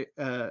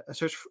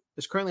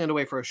is currently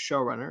underway for a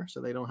showrunner.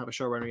 So they don't have a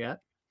showrunner yet,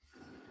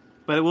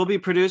 but it will be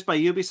produced by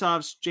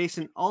Ubisoft's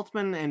Jason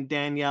Altman and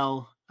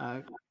Danielle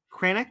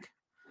Kranick.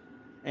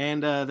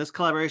 And this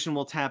collaboration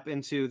will tap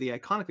into the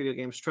iconic video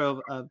game's trove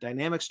of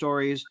dynamic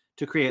stories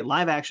to create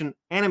live-action,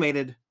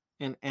 animated,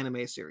 and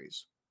anime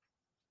series.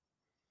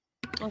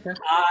 Okay.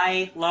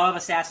 I love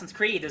Assassin's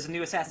Creed. There's a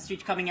new Assassin's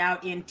Creed coming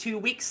out in 2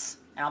 weeks,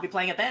 and I'll be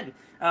playing it then.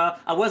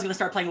 I was going to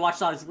start playing Watch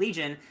Dogs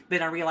Legion, but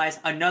then I realized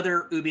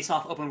another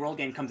Ubisoft open world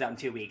game comes out in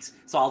 2 weeks,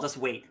 so I'll just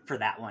wait for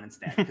that one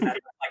instead, because that's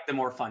like the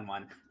more fun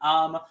one.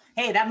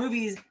 Hey, that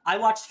I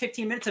watched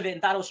 15 minutes of it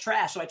and thought it was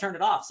trash, so I turned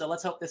it off, so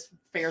let's hope this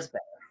fares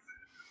better.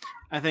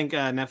 I think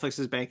Netflix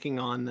is banking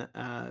on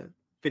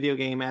video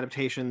game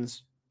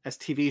adaptations as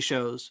TV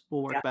shows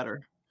will work better.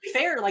 To be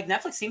fair, like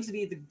Netflix seems to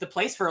be the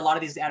place for a lot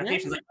of these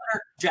adaptations. Like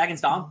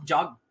Dragon's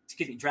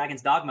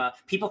Dogma,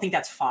 people think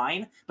that's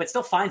fine, but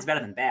still fine's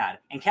better than bad.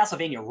 And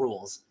Castlevania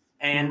rules.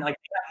 And like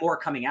we have more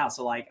coming out.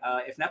 So like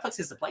if Netflix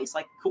is the place,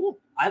 like cool.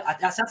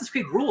 Assassin's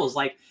Creed rules.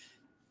 Like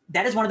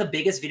that is one of the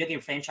biggest video game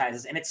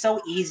franchises, and it's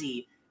so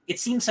easy. It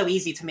seems so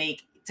easy to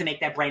make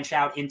that branch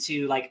out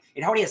into like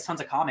it already has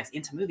tons of comics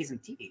into movies and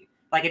TV.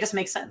 Like it just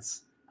makes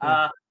sense.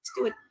 Let's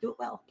do it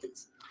well,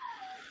 please.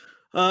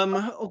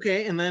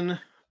 Okay, and then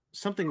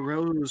something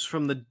rose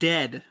from the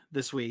dead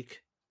this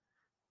week.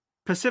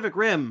 Pacific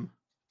Rim.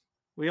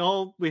 We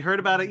heard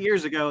about it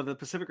years ago. The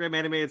Pacific Rim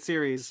animated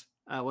series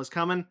was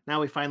coming. Now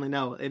we finally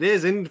know it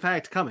is in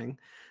fact coming.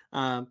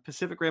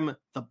 Pacific Rim: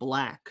 The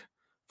Black,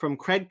 from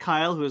Craig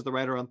Kyle, who is the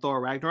writer on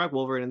Thor: Ragnarok,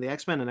 Wolverine and the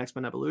X-Men, and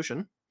X-Men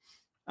Evolution,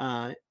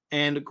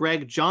 and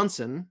Greg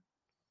Johnson,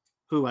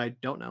 who I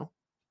don't know.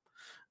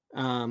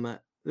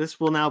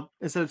 This will now,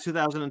 instead of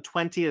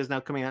 2020, it is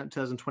now coming out in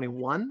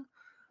 2021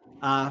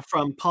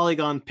 from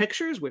Polygon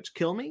Pictures, which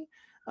kill me,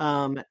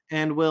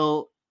 and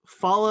will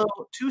follow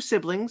two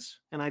siblings,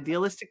 an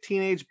idealistic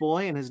teenage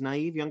boy and his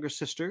naive younger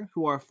sister,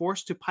 who are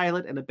forced to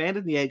pilot an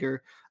abandoned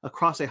Jaeger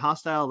across a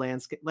hostile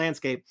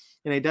landscape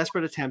in a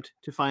desperate attempt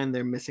to find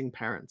their missing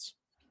parents.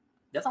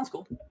 That sounds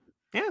cool.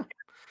 Yeah.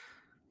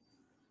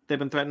 They've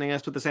been threatening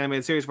us with this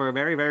animated series for a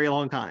very, very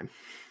long time.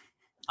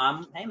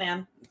 Hey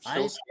man,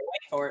 still waiting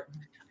for it.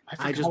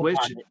 I just wish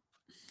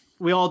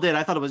we all did.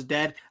 I thought it was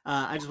dead.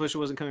 I just wish it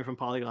wasn't coming from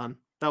Polygon.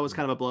 That was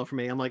kind of a blow for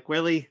me. I'm like,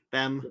 really?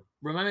 Them?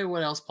 Remind me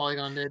what else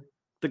Polygon did?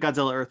 The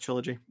Godzilla Earth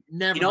trilogy.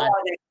 Never. You know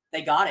why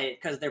they got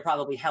it? Because they're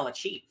probably hella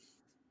cheap.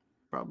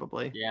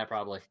 Probably. Yeah,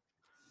 probably.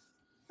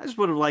 I just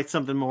would have liked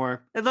something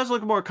more. It does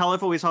look more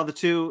colorful. We saw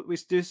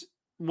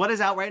what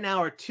is out right now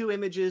are 2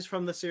 images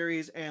from the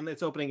series and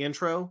its opening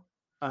intro.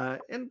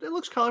 And it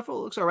looks colorful.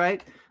 It looks all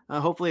right.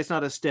 Hopefully it's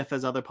not as stiff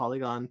as other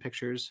Polygon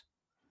Pictures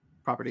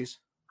properties.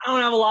 I don't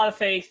have a lot of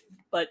faith,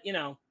 but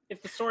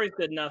if the story's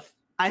good enough,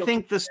 I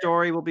think the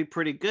story will be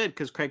pretty good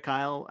because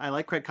I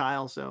like Craig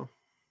Kyle, so.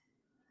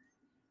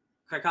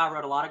 Craig Kyle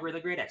wrote a lot of really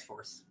great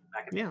X-Force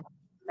back in the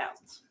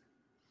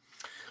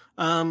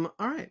 2000s.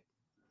 All right.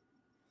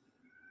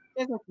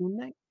 You guys like Moon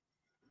Knight?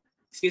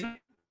 Excuse me?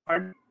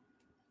 Pardon?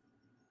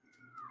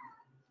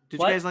 Do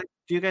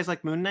you guys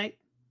like Moon Knight?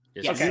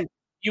 Yes. Okay.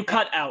 You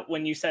cut out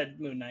when you said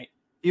Moon Knight.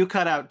 You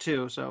cut out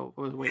too, so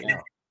I was waiting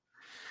out.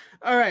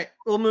 All right.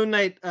 Well, Moon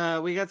Knight,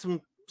 we got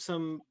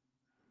some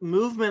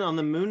movement on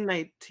the Moon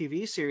Knight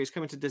TV series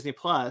coming to Disney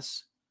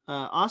Plus.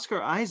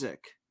 Oscar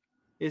Isaac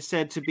is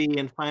said to be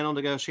in final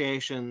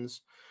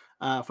negotiations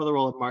for the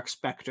role of Mark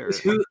Spector.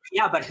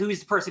 But who's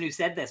the person who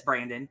said this,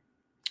 Brandon?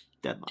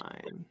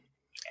 Deadline.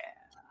 Yeah.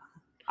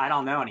 I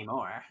don't know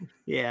anymore.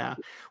 Yeah.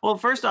 Well,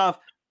 first off,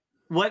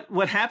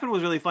 what happened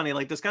was really funny.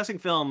 Like, Discussing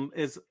Film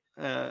is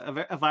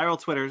a viral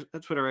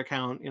Twitter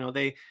account.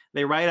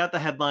 They write out the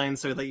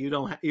headlines so that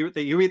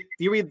you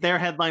read their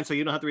headline so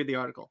you don't have to read the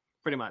article,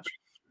 pretty much.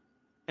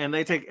 And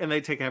they take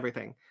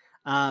everything.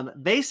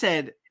 They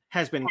said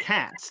has been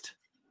cast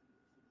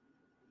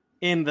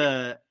in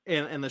the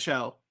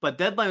show, but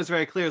Deadline was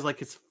very clear. It's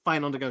like it's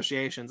final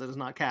negotiations. It is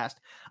not cast.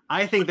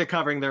 I think they're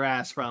covering their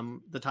ass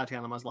from the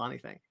Tatiana Maslany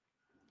thing.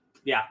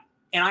 Yeah.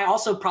 And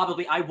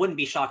I wouldn't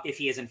be shocked if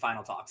he is in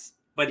final talks.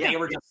 But they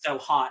were just so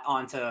hot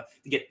on to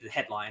get the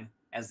headline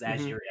as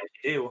you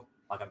do,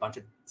 like a bunch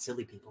of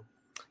silly people.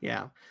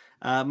 Yeah.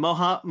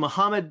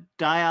 Mohammed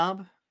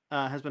Diab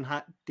has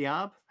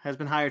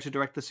been hired to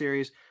direct the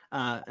series,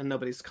 and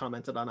nobody's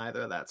commented on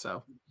either of that.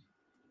 So,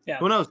 yeah,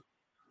 who knows?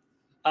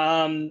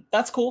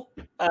 That's cool.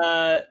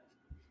 I'm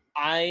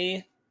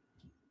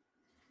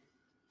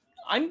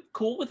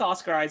cool with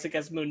Oscar Isaac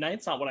as Moon Knight.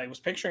 It's not what I was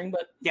picturing,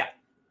 but yeah.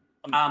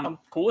 I'm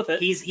cool with it.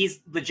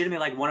 He's legitimately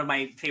like one of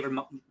my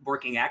favorite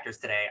working actors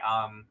today.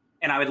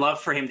 And I would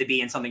love for him to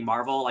be in something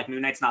Marvel. Like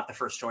Moon Knight's not the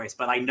first choice,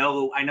 but I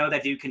know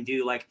that dude can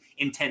do like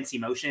intense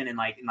emotion and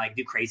like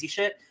do crazy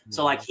shit.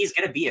 So like he's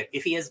gonna be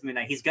if he is Moon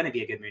Knight, he's gonna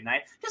be a good Moon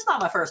Knight. Just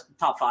not my first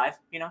top 5,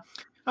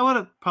 I would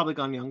have probably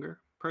gone younger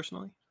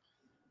personally.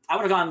 I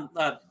would have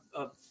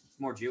gone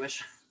more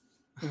Jewish.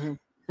 I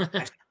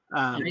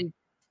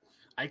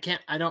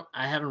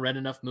haven't read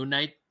enough Moon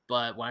Knight,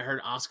 but when I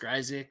heard Oscar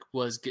Isaac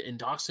was getting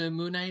doxxed in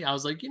Moon Knight, I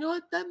was like, you know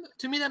what? That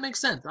to me that makes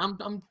sense.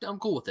 I'm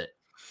cool with it.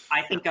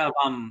 I think of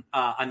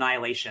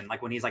Annihilation,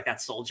 like when he's like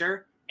that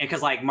soldier, and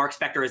because like Mark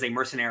Spector is a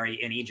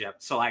mercenary in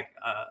Egypt, so like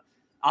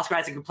Oscar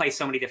Isaac can play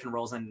so many different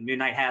roles, and Moon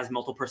Knight has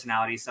multiple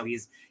personalities, so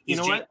he's You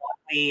know Jake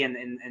Lockley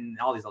and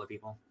all these other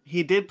people.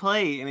 He did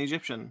play an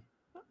Egyptian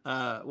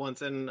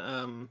once in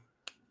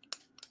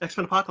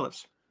X-Men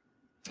Apocalypse.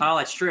 Oh,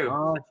 that's true.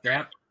 Oh,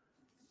 crap.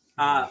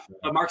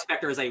 But Mark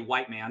Spector is a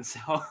white man, so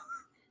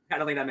I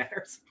don't think that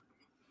matters.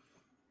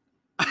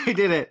 I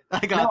did it.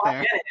 I got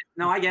there.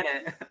 I get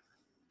it.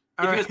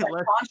 All If right, he was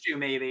like Khonshu,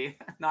 maybe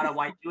not a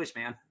white Jewish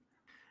man.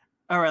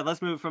 All right,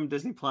 let's move from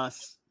Disney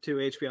Plus to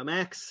HBO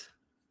Max.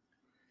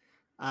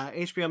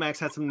 HBO Max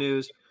had some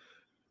news.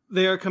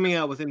 They are coming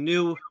out with a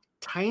new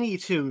Tiny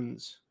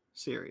Toons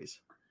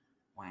series.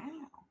 Wow.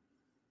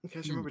 You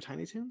guys remember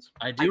Tiny Toons?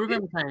 I do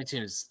remember Tiny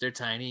Toons. They're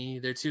tiny,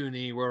 they're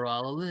toony, we're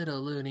all a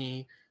little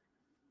loony.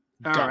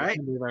 All God, right. I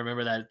can't believe I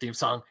remember that theme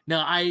song. No,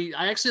 I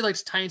actually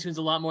liked Tiny Toons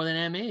a lot more than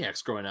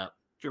Animaniacs growing up.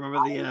 Do you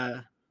remember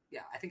the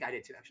Yeah, I think I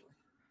did too, actually.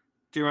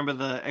 Do you remember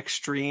the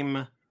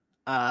extreme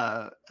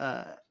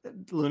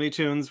Looney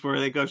Tunes where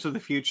they go to the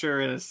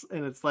future and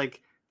it's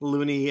like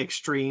Looney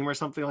Extreme or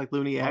something like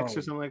Looney X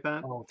or something like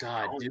that? Oh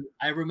God, dude!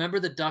 I remember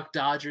the Duck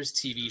Dodgers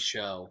TV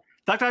show.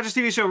 Duck Dodgers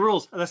TV show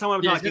rules. That's not what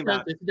I'm talking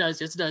about. Yes, it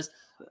does. Yes, it does.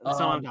 That's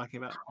not what I'm talking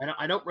about.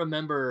 I don't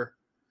remember.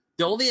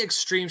 The only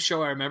extreme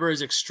show I remember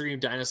is Extreme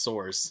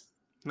Dinosaurs.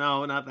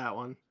 No, not that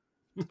one.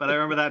 But I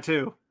remember that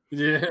too.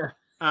 Yeah.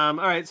 All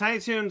right, Tiny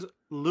Toons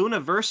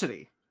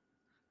Looniversity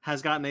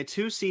has gotten a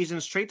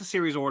 2-season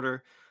straight-to-series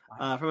order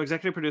from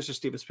executive producer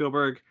Steven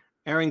Spielberg.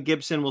 Aaron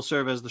Gibson will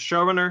serve as the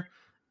showrunner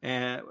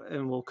and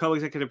will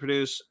co-executive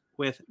produce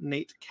with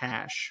Nate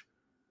Cash.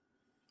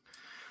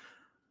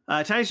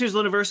 Tiny Toons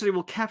Looniversity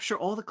will capture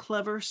all the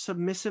clever,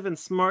 submissive, and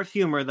smart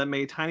humor that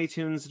made Tiny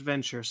Toons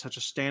Adventure such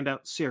a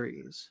standout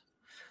series.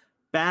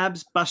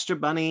 Babs, Buster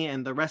Bunny,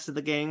 and the rest of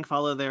the gang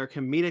follow their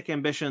comedic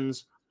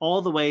ambitions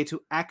all the way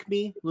to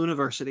Acme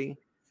Looniversity,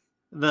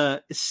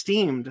 the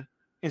esteemed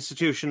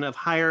institution of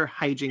higher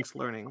hijinks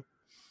learning,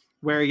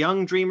 where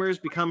young dreamers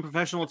become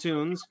professional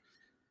toons.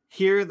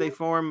 Here they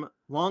form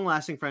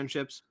long-lasting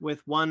friendships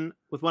with one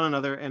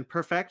another and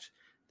perfect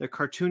their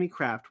cartoony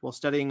craft while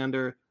studying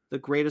under the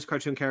greatest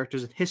cartoon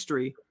characters in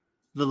history,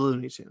 the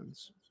Looney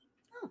Tunes.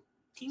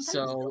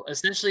 So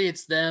essentially,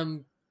 it's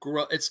them.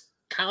 It's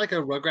kind of like a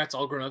Rugrats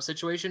All Grown Up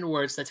situation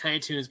where it's the Tiny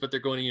Toons, but they're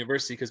going to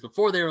university because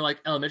before they were like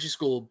elementary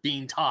school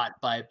being taught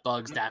by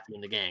Bugs, Daffy,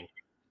 and the gang.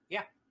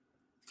 Yeah,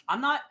 I'm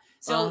not.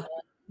 So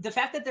the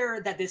fact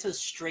that this is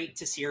straight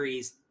to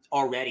series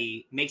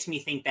already makes me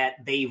think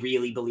that they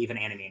really believe in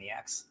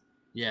Animaniacs.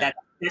 Yeah,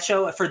 that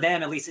show for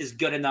them at least is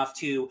good enough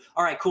to.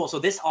 All right, cool. So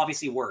this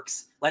obviously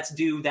works. Let's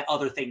do that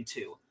other thing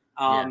too.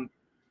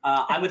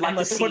 I would like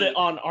to see, put it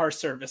on our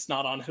service,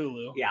 not on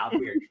Hulu. Yeah,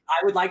 weird. I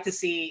would like to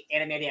see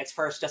Animaniacs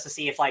first, just to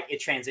see if like it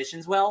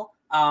transitions well.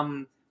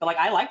 But like,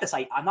 I like this.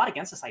 I'm not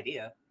against this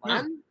idea.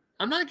 Like,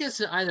 I'm not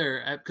against it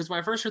either. Because when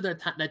I first heard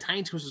that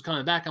Tiny Toons was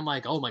coming back, I'm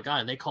like, oh my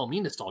God, and they call me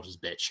Nostalgia's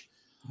bitch.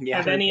 Yeah.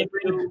 Have any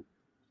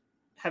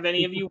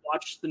of you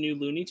watched the new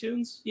Looney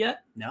Tunes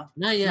yet? No,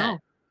 not yet.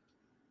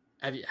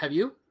 No. Have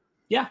you?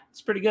 Yeah,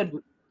 it's pretty good.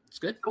 It's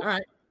good. Cool. All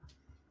right.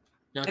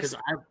 No, because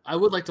I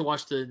would like to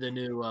watch the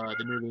new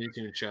Looney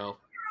Tunes show.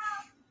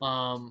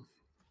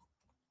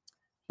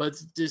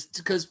 But just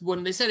because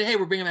when they said, "Hey,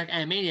 we're bringing back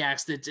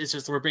Animaniacs," it's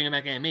just we're bringing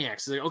back Animaniacs.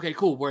 It's like, okay,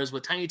 cool. Whereas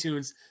with Tiny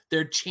Toons,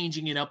 they're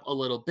changing it up a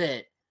little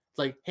bit. It's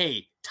like,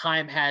 hey,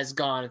 time has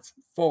gone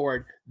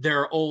forward.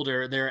 They're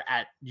older. They're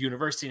at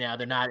university now.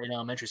 They're not in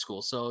elementary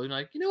school. So you're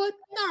like, you know what?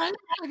 All right,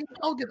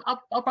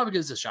 I'll probably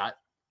give this a shot.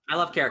 I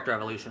love character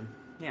evolution.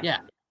 Yeah.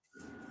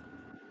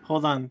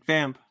 Hold on,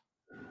 Vamp.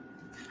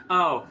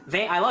 Oh,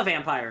 I love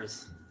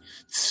vampires.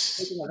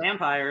 Speaking of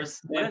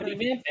vampires, did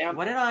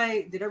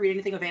I read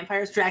anything of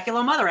vampires?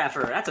 Dracula Mother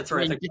Effer. That's a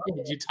terrific.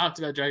 You talked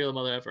about Dracula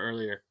Mother Effer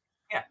earlier.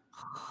 Yeah.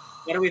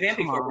 What are we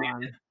vamping for,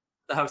 Brandon?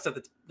 The host of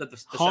the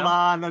Hold show?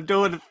 on, I'm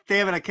doing it.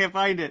 Damn it, I can't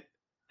find it.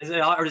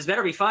 Or this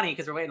better be funny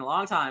because we're waiting a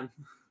long time.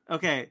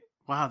 Okay.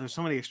 Wow, there's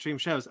so many extreme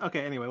shows.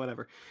 Okay, anyway,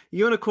 whatever.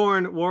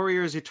 Unicorn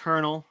Warriors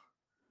Eternal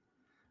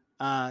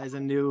is a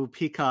new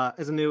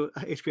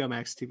HBO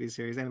Max TV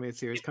series, animated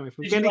series coming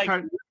from Gendy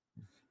Card.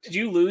 Did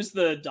you lose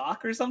the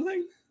doc or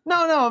something?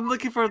 No, I'm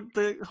looking for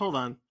the. Hold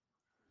on.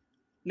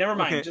 Never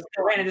mind. Okay. Just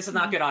Brandon, this is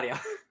not good audio.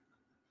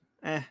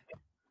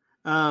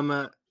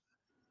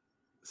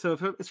 So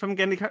it's from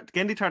Gendy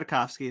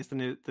Tartakovsky. It's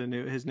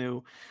his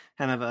new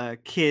kind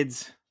of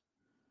kids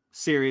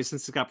series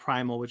since it's got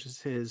Primal, which is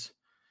his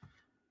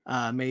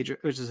major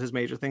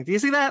thing. Do you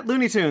see that?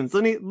 Looney Tunes,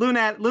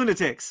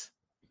 Lunatics.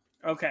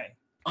 Okay.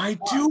 I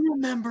do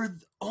remember.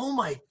 Oh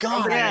my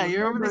God! Yeah, you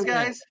remember these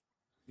guys?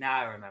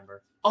 Now I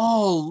remember.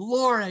 Oh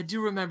Lord, I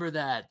do remember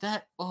that.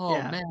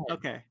 Man.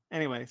 Okay.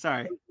 Anyway,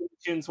 sorry.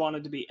 Tunes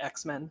wanted to be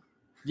X-Men.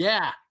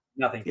 Yeah.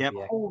 Nothing. Yep.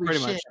 Yeah. Holy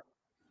pretty shit. much.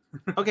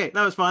 Okay,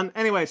 that was fun.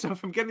 Anyway, so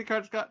from Genndy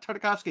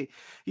Tartakovsky,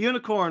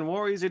 Unicorn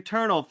Warriors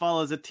Eternal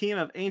follows a team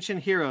of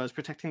ancient heroes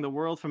protecting the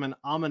world from an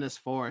ominous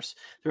force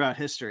throughout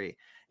history.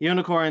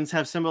 Unicorns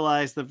have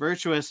symbolized the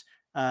virtuous,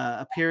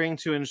 appearing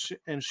to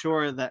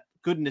ensure that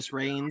goodness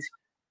reigns.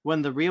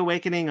 When the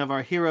reawakening of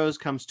our heroes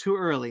comes too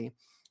early,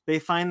 they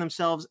find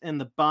themselves in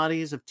the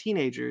bodies of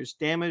teenagers,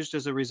 damaged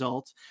as a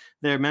result.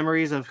 Their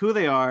memories of who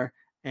they are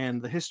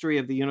and the history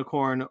of the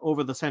unicorn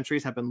over the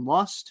centuries have been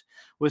lost.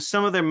 With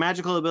some of their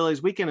magical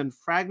abilities weakened and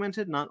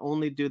fragmented, not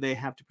only do they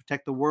have to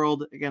protect the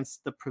world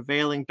against the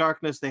prevailing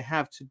darkness, they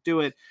have to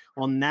do it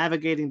while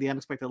navigating the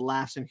unexpected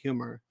laughs and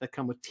humor that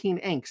come with teen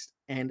angst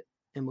and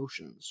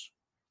emotions.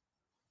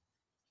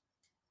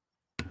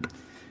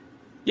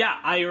 Yeah,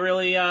 I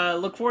really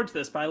look forward to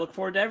this, but I look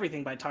forward to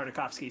everything by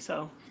Tartakovsky.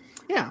 So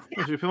Yeah,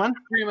 that should be fun.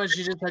 Pretty much,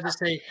 you just had to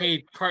say,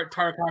 "Hey,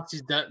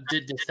 Tartakovsky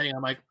did this thing."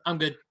 I'm like, "I'm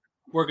good.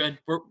 We're good."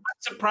 We're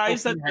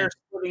surprised that they're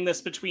splitting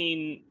this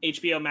between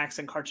HBO Max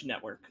and Cartoon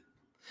Network.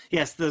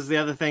 Yes, the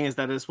other thing is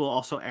that this will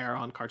also air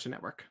on Cartoon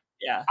Network.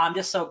 Yeah, I'm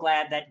just so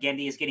glad that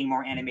Genndy is getting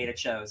more animated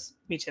shows.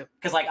 me too.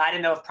 Because like I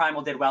didn't know if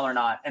Primal did well or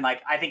not, and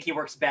like I think he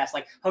works best.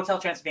 Like Hotel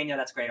Transylvania,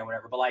 that's great or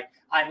whatever. But like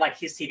I like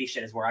his TV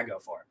shit is where I go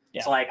for.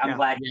 Yeah. So like I'm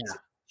glad. Yeah.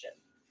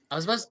 I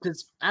was about to,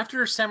 because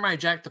after Samurai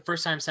Jack, the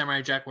first time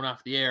Samurai Jack went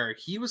off the air,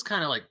 he was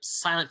kind of like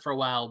silent for a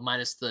while,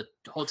 minus the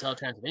Hotel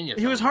Transylvania.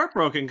 He was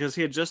heartbroken because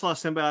he had just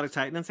lost Symbiotic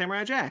Titan and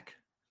Samurai Jack.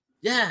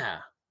 Yeah.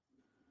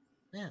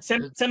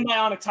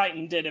 Symbiotic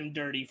Titan did him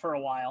dirty for a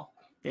while.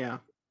 Yeah.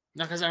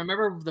 No, because I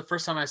remember the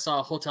first time I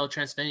saw Hotel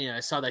Transylvania, I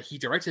saw that he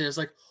directed it. I was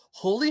like,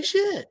 "Holy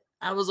shit!"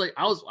 I was like,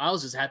 I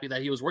was just happy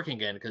that he was working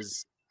again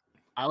because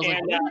I was like,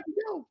 "Where did he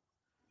go?"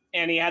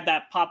 And he had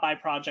that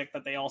Popeye project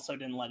that they also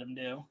didn't let him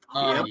do.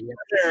 Oh,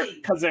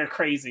 Because they're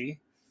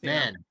crazy.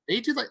 Man,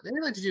 they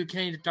like to do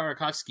Kenny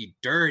Tartakovsky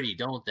dirty,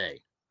 don't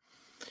they?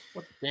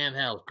 What the damn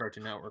hell,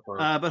 Cartoon Network?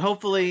 But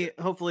hopefully,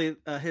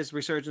 his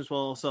resurgence will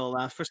also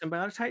allow for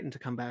Symbiotic Titan to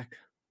come back.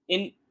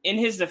 In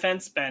his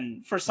defense,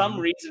 Ben, for some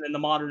reason in the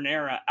modern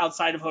era,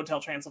 outside of Hotel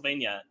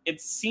Transylvania,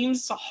 it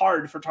seems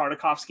hard for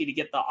Tartakovsky to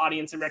get the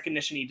audience and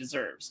recognition he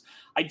deserves.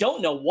 I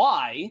don't know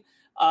why.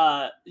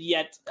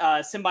 Yet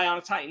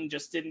Symbiotic Titan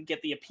just didn't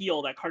get the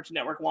appeal that Cartoon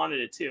Network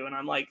wanted it to, and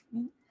I'm like,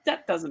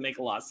 that doesn't make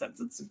a lot of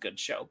sense. It's a good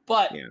show,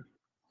 but it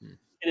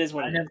is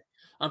what it is.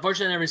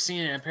 Unfortunately, I've never seen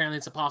it, and apparently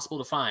it's impossible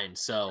to find.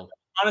 So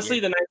honestly,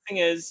 the nice thing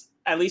is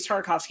at least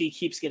Tartakovsky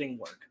keeps getting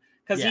work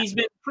because he's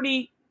been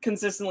pretty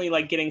consistently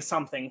like getting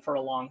something for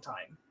a long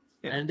time.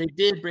 Yeah. And they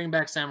did bring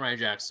back Samurai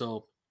Jack,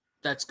 so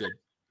that's good.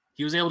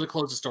 He was able to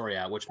close the story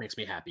out, which makes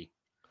me happy.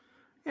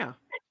 Yeah.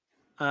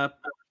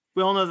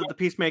 We all know that the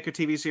Peacemaker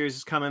TV series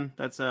is coming.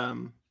 That's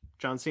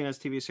John Cena's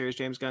TV series,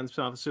 James Gunn's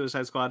spin-off of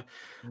Suicide Squad.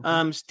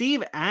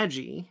 Steve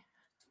Agee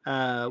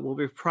will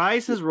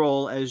reprise his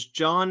role as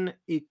John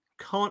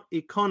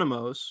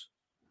Economos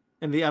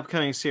in the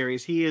upcoming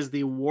series. He is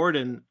the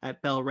warden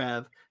at Bel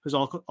Rev, who's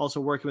also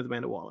working with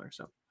Amanda Waller.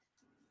 So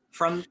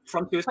from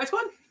Suicide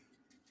Squad.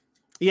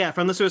 Yeah,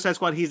 from the Suicide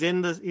Squad. He's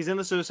in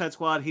the Suicide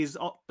Squad.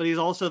 But he's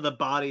also the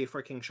body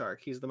for King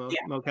Shark. He's the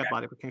mocap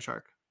body for King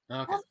Shark.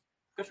 Okay,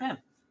 good for him.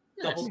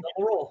 Nice. Double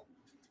roll.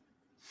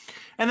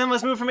 And then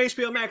let's move from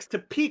HBO Max to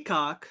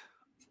Peacock.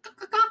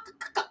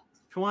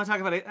 If you want to talk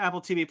about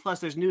Apple TV Plus,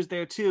 there's news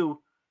there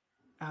too.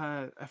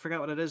 I forgot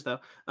what it is though.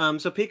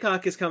 So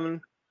Peacock is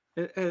coming.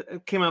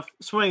 It came out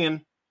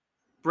swinging.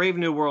 Brave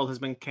New World has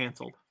been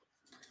canceled.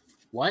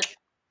 What?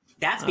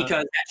 That's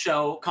because that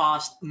show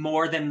cost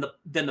more than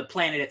the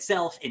planet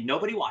itself, and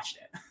nobody watched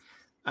it.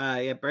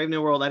 Yeah, Brave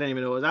New World. I didn't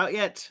even know it was out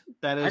yet.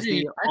 That is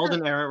the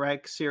Alden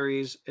Ehrenreich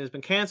series. Has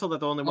been canceled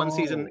after only one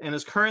season and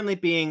is currently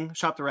being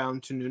shopped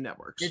around to new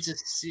networks.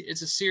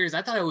 It's a series.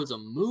 I thought it was a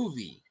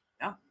movie.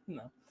 No.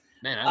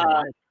 Man,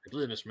 I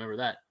completely misremember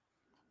that.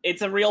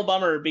 It's a real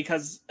bummer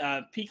because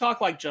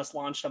Peacock just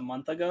launched a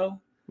month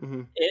ago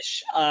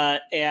ish,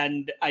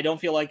 and I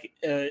don't feel like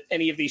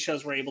any of these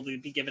shows were able to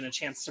be given a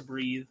chance to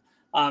breathe.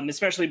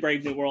 Especially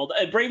Brave New World.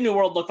 Brave New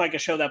World looked like a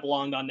show that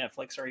belonged on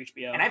Netflix or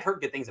HBO. And I've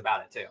heard good things about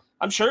it too.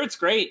 I'm sure it's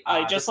great.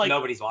 Just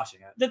nobody's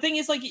watching it. The thing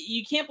is,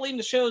 you can't blame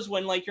the shows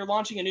when you're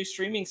launching a new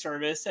streaming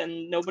service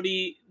and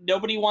nobody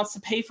wants to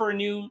pay for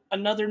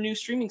another new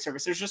streaming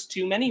service. There's just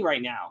too many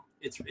right now.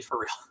 It's for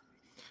real.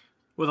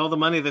 With all the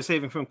money they're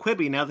saving from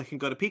Quibi, now they can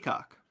go to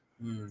Peacock.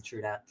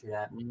 True that.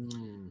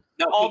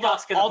 No, all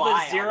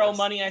the zero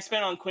money I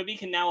spent on Quibi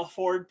can now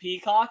afford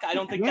Peacock. I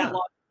don't think that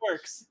logic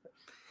works.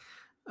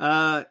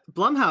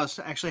 Blumhouse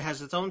actually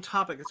has its own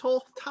topic. Its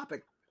whole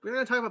topic. We're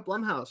going to talk about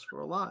Blumhouse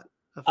for a lot.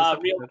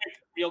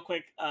 Real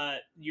quick.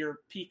 Your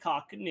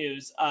Peacock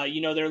news.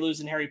 They're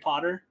losing Harry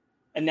Potter,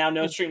 and now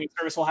no streaming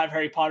service will have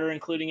Harry Potter,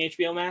 including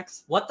HBO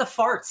Max. What the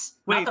farts?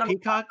 Wait,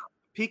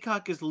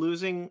 Peacock is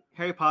losing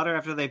Harry Potter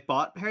after they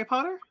bought Harry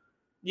Potter?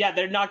 Yeah,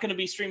 they're not going to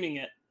be streaming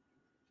it.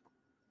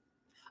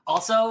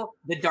 Also,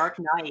 The Dark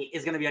Knight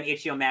is going to be on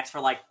HBO Max for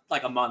like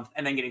a month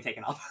and then getting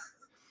taken off.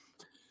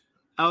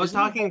 I was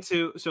talking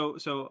to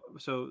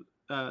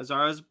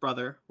Zara's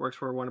brother works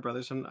for Warner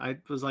Brothers, and I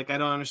was like, I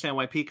don't understand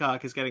why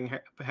Peacock is getting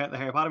the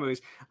Harry Potter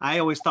movies. I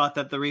always thought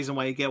that the reason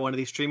why you get one of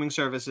these streaming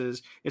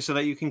services is so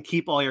that you can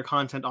keep all your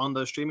content on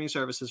those streaming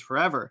services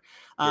forever.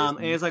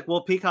 And it's like,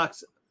 well,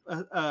 Peacock's,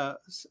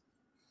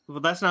 well,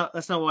 that's not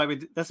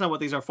what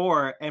these are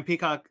for. And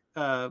Peacock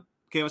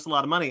gave us a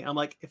lot of money. I'm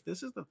like, if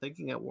this is the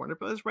thinking at Warner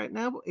Brothers right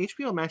now,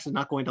 HBO Max is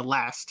not going to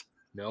last.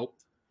 Nope.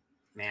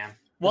 Man.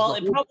 Well,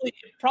 it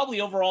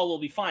probably overall will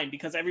be fine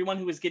because everyone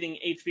who was getting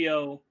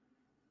HBO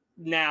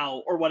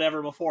now or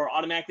whatever before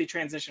automatically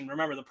transitioned.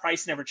 Remember, the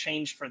price never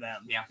changed for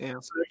them. Yeah.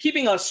 So they're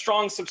keeping a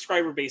strong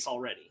subscriber base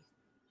already.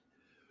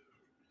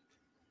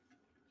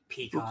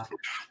 Peacock.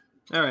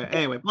 All right.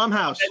 Anyway,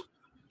 Blumhouse.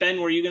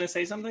 Ben, were you going to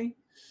say something?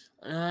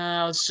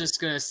 I was just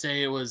gonna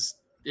say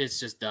it's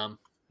just dumb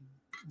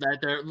that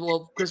they're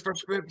because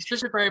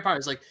especially for Harry Potter,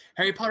 it's like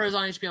Harry Potter is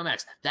on HBO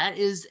Max. That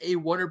is a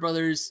Warner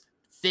Brothers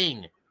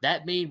thing.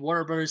 That made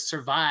Warner Brothers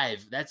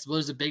survive. That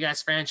was a big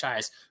ass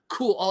franchise.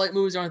 Cool, all 8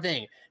 movies are on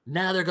thing.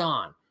 Now they're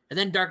gone. And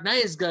then Dark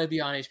Knight is gonna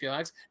be on HBO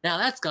Max. Now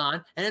that's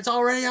gone, and it's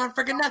already on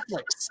freaking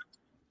Netflix.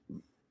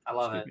 I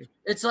love it.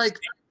 It's like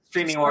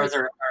Streaming wars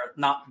are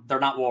not. They're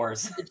not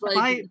wars. it's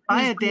like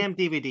Buy a damn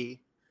DVD.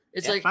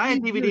 It's like buy a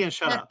DVD and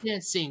shut up.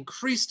 Dancing,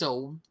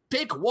 Cristo,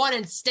 pick one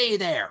and stay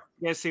there.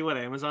 You guys see what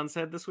Amazon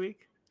said this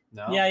week?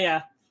 No.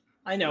 Yeah.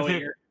 I know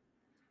it.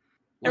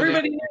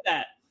 Everybody knew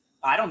that.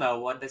 I don't know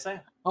what they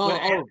say.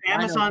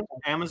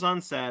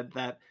 Amazon said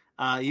that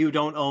you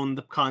don't own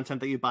the content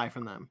that you buy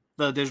from them,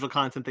 the digital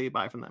content that you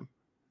buy from them.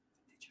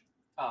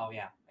 Oh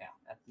yeah.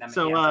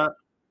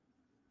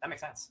 That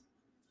makes sense.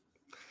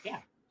 Yeah.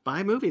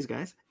 Buy movies,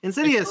 guys.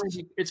 Insidious.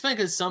 It's funny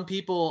because some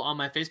people on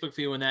my Facebook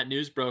feed when that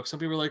news broke, some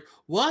people were like,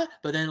 "What?"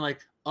 But then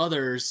like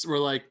others were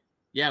like,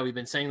 "Yeah, we've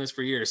been saying this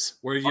for years.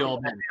 Where have you all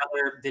been?"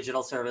 Other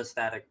digital service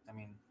that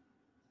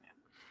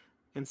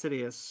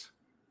Insidious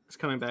is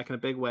coming back in a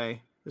big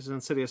way. This is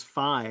Insidious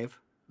 5.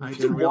 I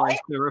didn't realize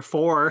there were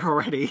 4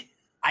 already.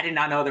 I did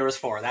not know there was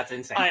 4. That's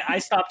insane. I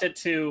stopped at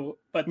 2,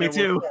 but Me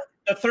too. 4.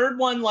 The third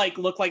one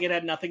looked like it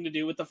had nothing to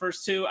do with the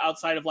first 2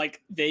 outside of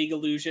vague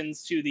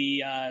allusions to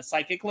the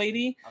psychic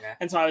lady. Okay.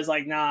 And so I was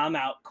like, nah, I'm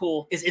out.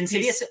 Cool. Is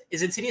Insidious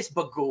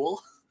Bagul?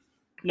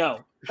 No,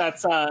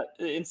 that's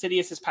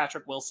Insidious is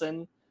Patrick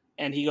Wilson,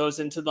 and he goes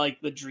into the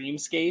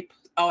dreamscape.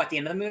 Oh, at the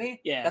end of the movie?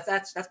 Yeah.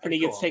 That's And pretty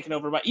he gets cool. taken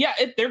over by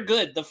they're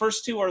good. The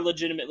first 2 are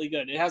legitimately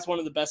good. It has one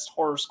of the best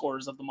horror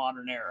scores of the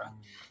modern era.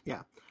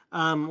 Yeah.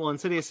 Well,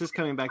 Insidious is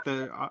coming back with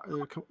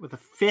a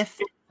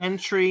 5th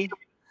entry.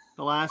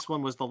 The last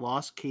one was The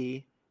Lost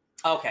Key.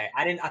 Okay.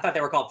 I thought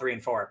they were called 3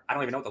 and 4. I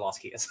don't even know what the Lost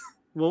Key is.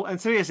 Well,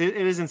 Insidious, it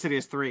is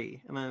Insidious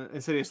 3, and then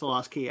Insidious The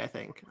Lost Key, I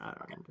think. I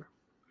don't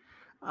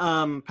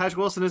remember. Patrick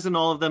Wilson is in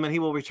all of them, and he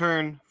will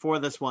return for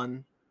this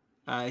one.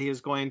 He is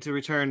going to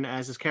return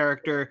as his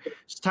character.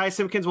 Ty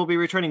Simpkins will be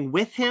returning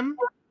with him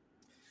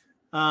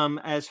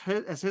as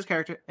his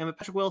character, and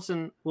Patrick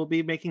Wilson will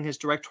be making his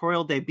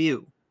directorial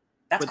debut.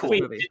 That's cool.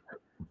 Wait,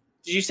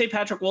 did you say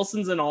Patrick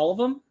Wilson's in all of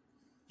them?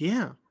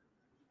 Yeah.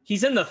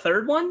 He's in the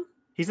third one?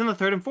 He's in the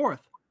 3rd and 4th.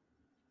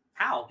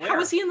 How? How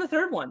was he in the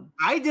third one?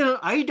 I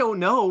don't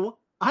know.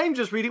 I'm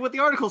just reading what the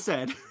article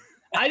said.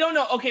 I don't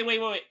know. Okay,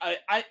 wait.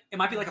 It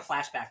might be like a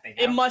flashback thing.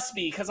 It must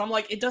be, because I'm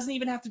like, it doesn't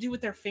even have to do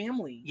with their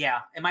family.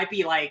 Yeah, it might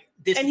be like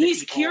this. And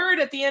he's cured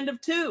at the end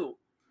of 2.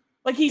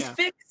 He's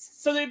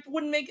fixed, so they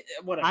wouldn't make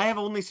whatever. I have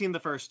only seen the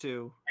first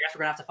 2. I guess we're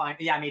gonna have to find.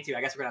 Yeah, me too.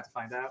 I guess we're gonna have to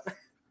find out.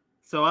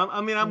 So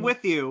I'm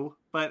with you,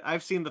 but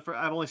I've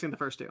only seen the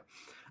first 2.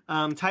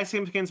 Ty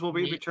Simpkins will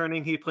be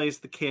returning. He plays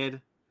the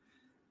kid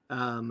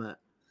in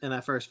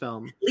that first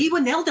film. Lee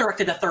Winnell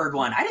directed the 3rd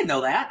one. I didn't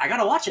know that. I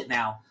gotta watch it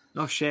now.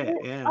 Oh shit!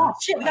 Yeah. Oh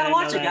shit! We gotta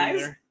watch it,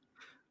 guys. Either.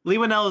 Lee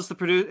Winnell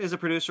is a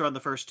producer on the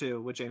first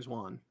 2 with James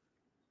Wan.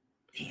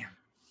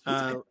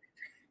 Damn.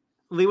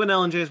 Lee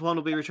Winnell and James Wan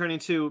will be returning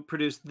to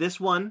produce this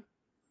one.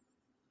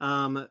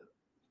 The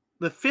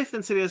 5th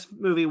Insidious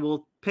movie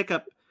will pick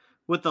up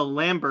with the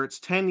Lamberts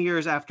 10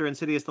 years after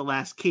Insidious: The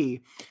Last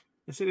Key.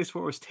 Insidious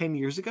 4 was 10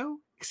 years ago?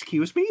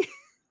 Excuse me?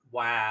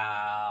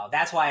 Wow.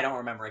 That's why I don't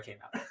remember it came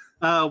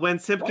out. When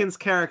Simpkins'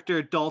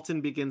 character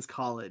Dalton begins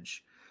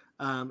college.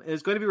 It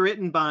is going to be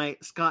written by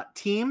Scott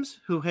Teems,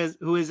 who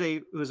is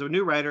a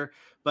new writer,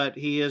 but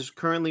he has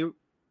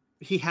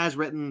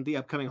written the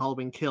upcoming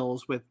Halloween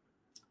Kills with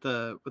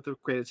the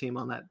creative team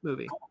on that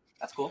movie. Cool.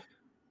 That's cool.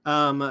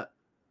 I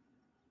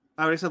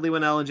already said Lee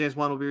Winnell and James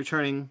Wan will be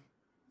returning,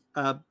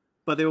 but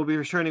they will be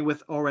returning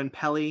with Oren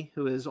Peli,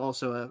 who is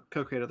also a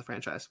co-creator of the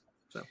franchise.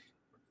 So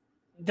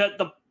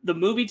the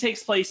movie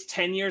takes place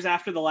 10 years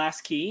after The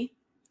Last Key.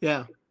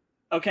 Yeah.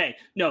 Okay.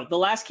 No, The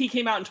Last Key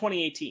came out in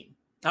 2018.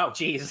 Oh,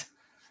 jeez.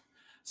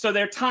 So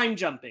they're time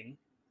jumping.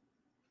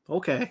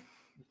 Okay.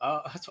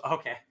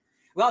 Okay.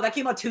 Well, that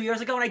came out 2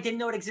 years ago, and I didn't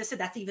know it existed.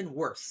 That's even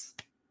worse.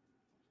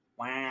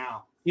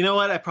 Wow. You know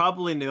what? I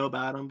probably knew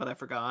about him, but I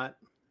forgot.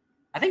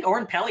 I think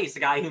Oren Peli is the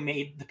guy who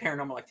made the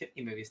Paranormal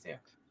Activity movies too.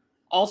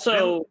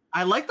 Also,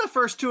 I like the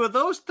first 2 of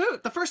those.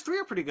 The first 3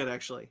 are pretty good,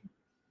 actually.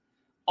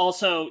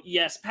 Also,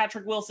 yes,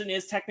 Patrick Wilson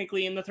is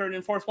technically in the third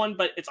and fourth one,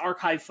 but it's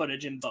archive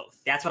footage in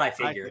both. That's what I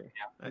figured.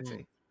 I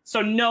see.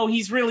 So no,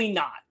 he's really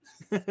not.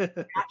 Not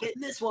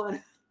getting this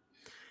one.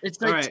 It's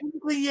like All right.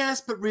 technically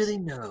yes, but really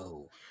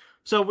no.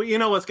 So you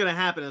know what's going to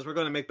happen is we're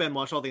going to make Ben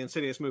watch all the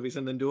Insidious movies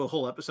and then do a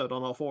whole episode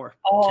on all 4.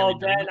 Oh, Can we do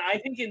Ben, that? I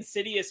think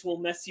Insidious will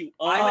mess you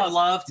up. I would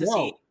love to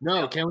see.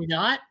 No, can we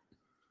not?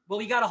 Well,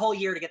 we got a whole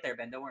year to get there,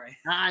 Ben. Don't worry.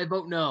 I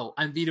vote no.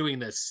 I'm vetoing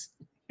this.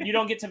 You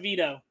don't get to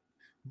veto.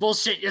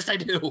 Bullshit. Yes, I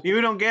do. You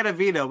don't get a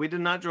veto. We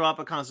did not draw up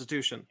a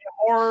constitution.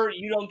 Or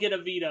you don't get a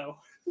veto.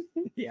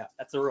 Yeah,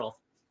 that's the rule.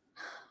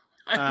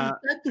 I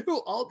read through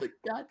all the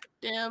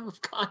goddamn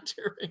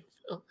Conjuring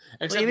film.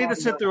 Well, you need to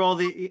sit through all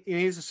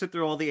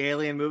the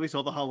Alien movies,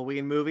 all the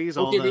Halloween movies.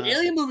 Okay, the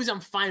Alien movies I'm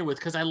fine with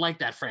because I like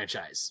that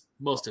franchise.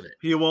 Most of it.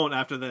 You won't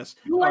after this.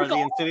 You Or like the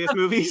all Insidious of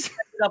movies.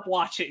 Ended up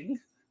watching.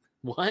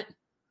 What?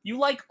 You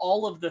like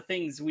all of the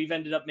things we've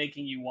ended up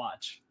making you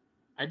watch.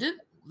 I did.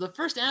 The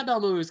first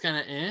Annabelle movie was kind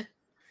of eh.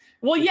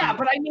 Well, yeah,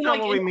 but I mean, Not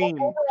like, what we mean.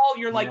 overall,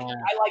 you're like, Yeah.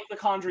 I like the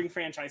Conjuring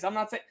franchise. I'm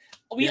not saying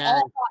we Yeah. all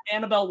thought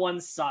Annabelle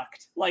 1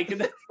 sucked. Like,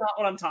 that's not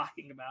what I'm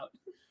talking about.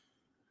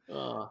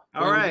 All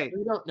Well, right.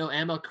 We don't know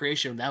Annabelle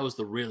Creation. That was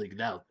the really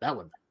that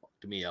one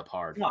fucked me up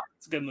hard. No,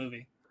 it's a good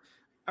movie.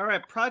 All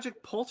right,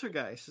 Project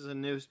Poltergeist is a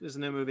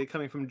new movie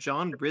coming from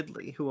John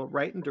Ridley, who will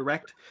write and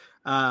direct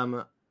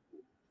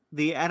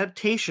the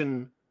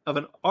adaptation of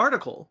an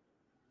article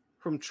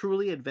from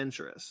Truly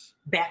Adventurous.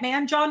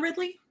 Batman, John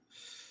Ridley.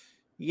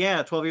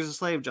 Yeah, 12 Years a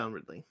Slave, John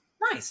Ridley.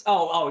 Nice.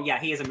 Oh, yeah.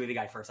 He is a movie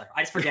guy for a second.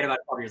 I just forget about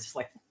 12 Years a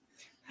Slave.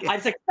 I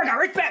just like, I got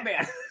right,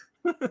 Batman.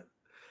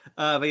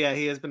 But yeah,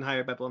 he has been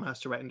hired by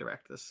Blumhouse to write and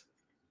direct this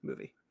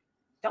movie.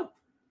 Dope.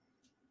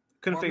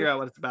 Couldn't Well, figure out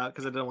what it's about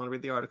because I didn't want to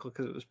read the article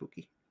because it was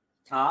spooky.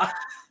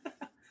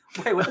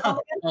 Wait, what? Oh,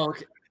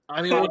 okay.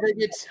 I mean, we're gonna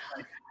get.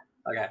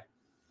 Okay.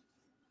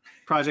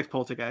 Project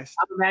Poltergeist.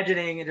 I'm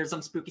imagining there's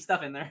some spooky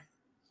stuff in there.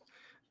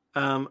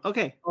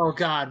 Okay. Oh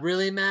God,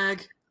 really,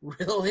 Mag?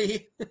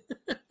 Really?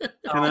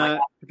 Oh my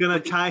Gonna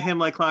tie him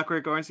like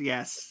Clockwork Orange?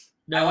 Yes.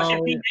 No, If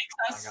he makes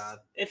Oh us, my God.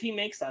 if he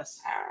makes us,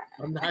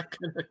 I'm not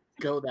gonna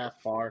go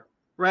that far.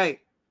 Right.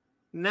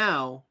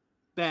 Now,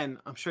 Ben,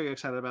 I'm sure you're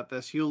excited about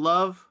this. You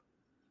love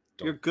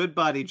your good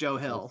buddy, Joe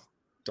Hill.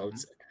 Don't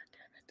say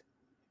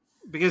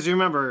Because you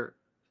remember,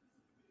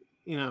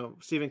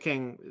 Stephen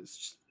King,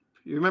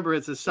 you remember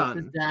it's his His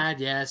son. dad,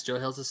 yes. Joe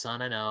Hill's his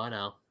son. I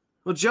know.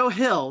 Well, Joe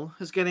Hill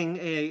is getting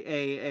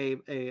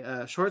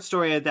a short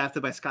story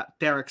adapted by Scott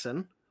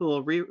Derrickson, who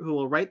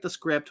will write the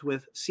script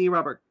with C.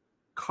 Robert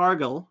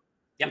Cargill,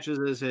 Yep. which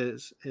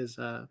is his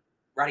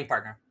Writing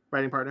partner.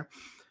 writing partner.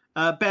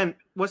 Ben,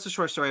 what's the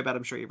short story about?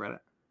 I'm sure you've read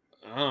it.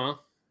 I don't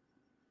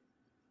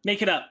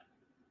make it up.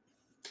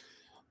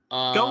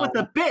 know. Go with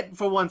the bit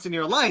for once in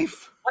your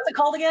life. What's it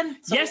called again?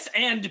 So Yes,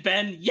 and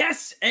Ben.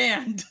 Yes,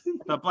 and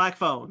The Black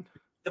Phone.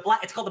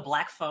 It's called the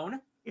Black Phone.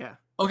 Yeah.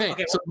 Okay,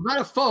 Okay, so you got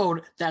a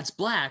phone that's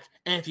black,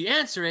 and if you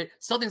answer it,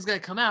 something's gonna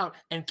come out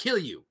and kill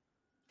you.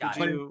 Got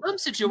Did it.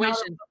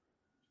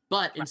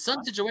 But in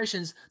some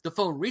situations, the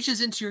phone reaches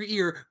into your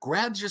ear,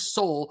 grabs your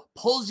soul,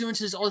 pulls you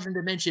into this alternate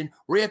dimension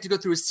where you have to go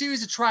through a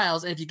series of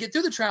trials. And if you get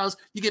through the trials,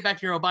 you get back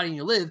to your own body and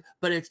you live.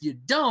 But if you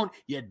don't,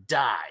 you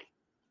die.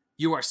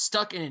 You are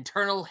stuck in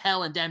eternal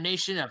hell and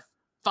damnation of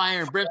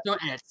fire and brimstone,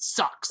 and it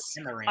sucks.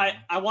 In the rain.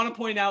 I want to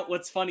point out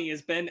what's funny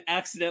is Ben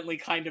accidentally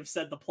kind of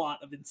said the plot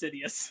of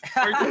Insidious.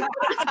 Are you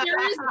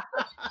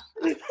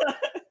serious?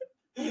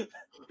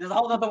 There's a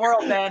whole other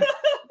world, man.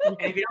 And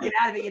if you don't get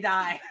out of it, you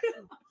die.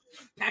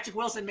 Patrick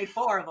Wilson made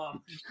 4 of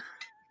them.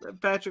 Not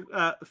Patrick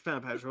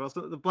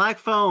Wilson. The Black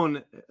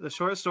Phone, the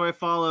short story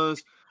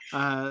follows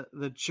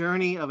the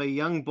journey of a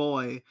young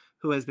boy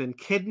who has been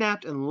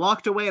kidnapped and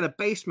locked away in a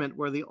basement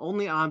where the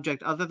only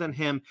object other than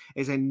him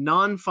is a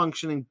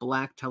non-functioning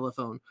black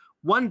telephone.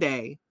 One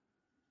day,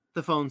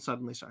 the phone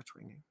suddenly starts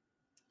ringing.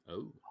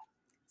 Oh.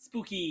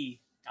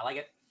 Spooky. I like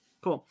it.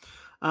 Cool.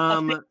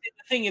 The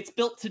thing it's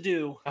built to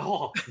do.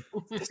 Oh.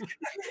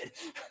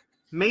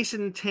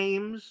 Mason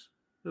Thames,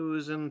 who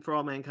was in For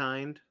All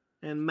Mankind,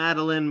 and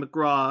Madeline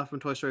McGraw from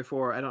Toy Story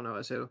 4, I don't know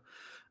as who,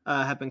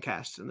 have been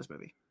cast in this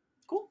movie.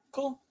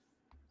 Cool.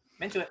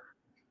 I'm into it.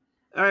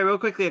 All right, real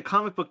quickly, a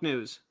comic book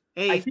news.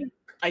 I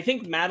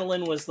think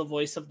Madeline was the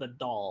voice of the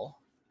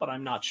doll, but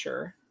I'm not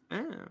sure.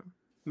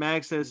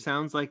 Mag says,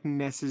 sounds like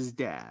Ness's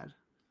dad.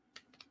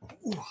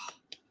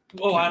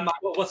 Oh,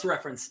 what's the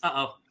reference?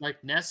 Uh-oh.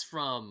 Like Ness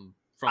from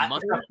I-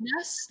 Mother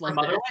Ness? Like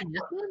Mother the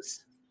Ness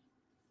ones?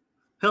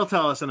 He'll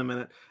tell us in a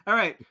minute. All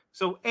right,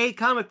 so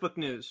comic book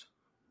news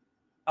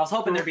I was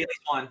hoping there'd be at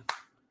least one.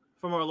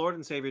 from our Lord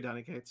and Savior,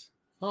 Donny Cates.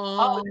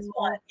 Oh, this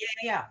one.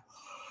 Yeah.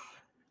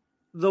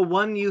 The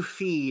One You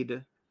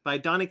Feed by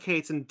Donny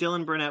Cates and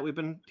Dylan Burnett. We've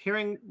been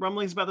hearing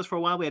rumblings about this for a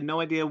while. We had no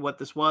idea what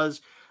this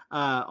was.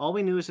 All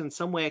we knew is in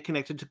some way it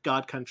connected to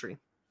God Country.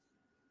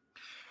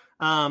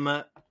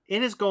 It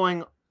is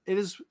going it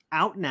is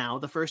out now.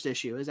 The first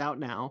issue is out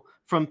now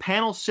from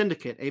Panel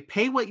Syndicate, a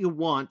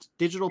pay-what-you-want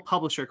digital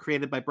publisher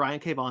created by Brian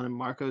K. Vaughan and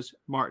Marcos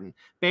Martin.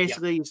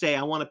 Basically, you say,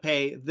 I want to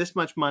pay this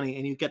much money,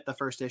 and you get the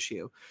first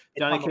issue.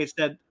 Johnny Cage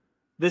said,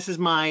 this is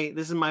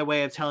my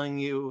way of telling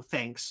you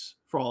thanks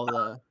for all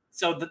the...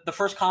 So the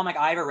first comic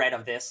I ever read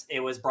of this, it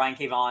was Brian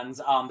K. Vaughan's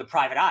The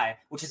Private Eye,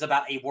 which is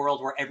about a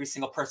world where every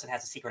single person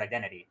has a secret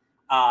identity.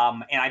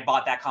 And I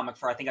bought that comic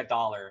for, I think,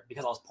 $1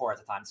 because I was poor at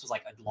the time. This was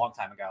like a long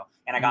time ago.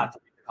 And I got the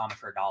comic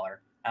for $1.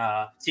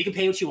 So you can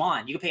pay what you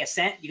want. You can pay a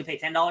cent. You can pay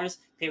 $10.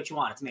 Pay what you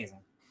want. It's amazing.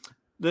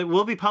 It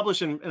will be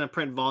published in a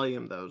print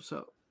volume, though.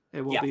 So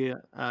it will be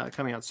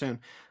coming out soon.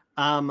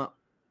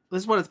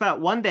 This is what it's about.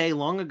 One day,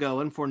 long ago,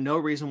 and for no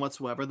reason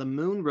whatsoever, the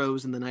moon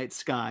rose in the night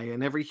sky,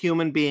 and every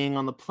human being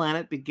on the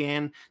planet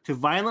began to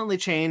violently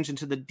change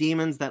into the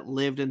demons that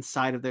lived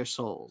inside of their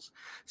souls.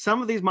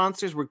 Some of these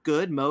monsters were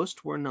good,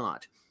 most were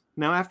not.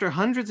 Now, after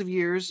hundreds of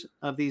years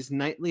of these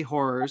nightly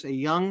horrors, a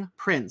young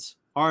prince,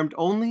 armed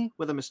only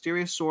with a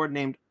mysterious sword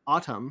named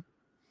Autumn,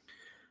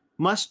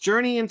 must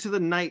journey into the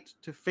night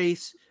to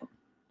face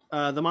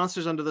the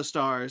monsters under the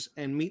stars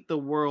and meet the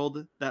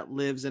world that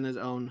lives in his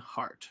own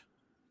heart.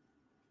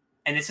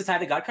 And this is tied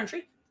to God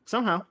Country?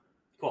 Somehow.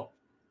 Cool.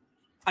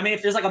 I mean,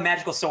 if there's like a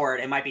magical sword,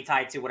 it might be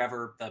tied to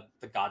whatever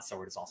the God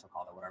sword is also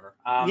called or whatever.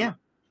 Yeah.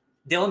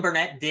 Dylan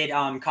Burnett did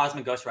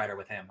Cosmic Ghost Rider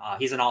with him.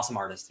 He's an awesome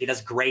artist. He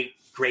does great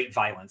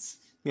violence.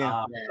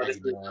 Yeah.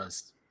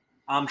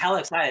 I'm hella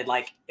excited.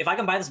 Like, if I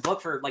can buy this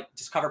book for like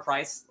just cover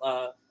price,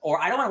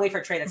 or I don't want to wait for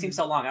a trade. That seems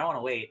so long. I don't want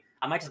to wait.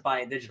 I might just buy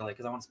it digitally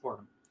because I want to support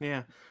him.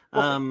 Yeah.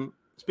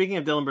 Speaking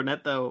of Dylan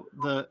Burnett, though,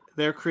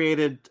 their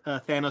created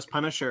Thanos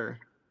Punisher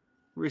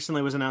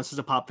recently was announced as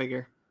a pop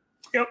figure.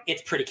 Yep.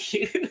 It's pretty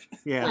cute.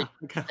 Yeah. Wait,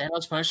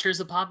 Thanos Punisher is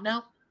a pop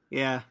now?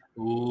 Yeah.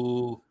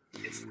 Ooh.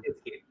 It's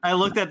cute. I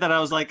looked at that. I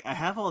was like, I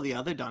have all the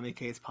other Donny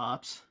Cates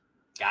pops.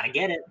 Gotta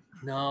get it.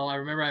 No, I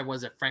remember I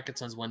was at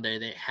Frankenstein's one day.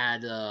 They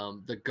had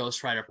the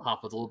Ghost Rider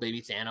pop with little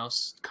baby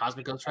Thanos,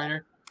 Cosmic Ghost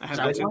Rider. I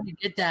wanted to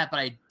get that, but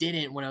I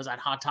didn't when I was at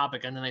Hot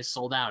Topic, and then they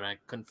sold out. I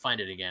couldn't find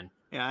it again.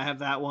 Yeah, I have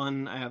that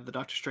one. I have the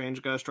Doctor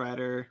Strange Ghost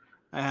Rider.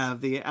 I have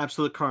the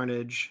Absolute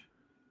Carnage.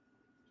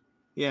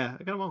 Yeah,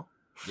 I got them all.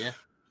 Yeah.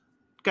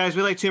 Guys,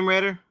 we like Tomb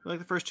Raider. We like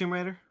the first Tomb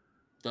Raider.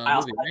 The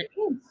movie,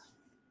 right?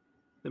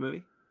 The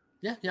movie?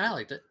 Yeah, I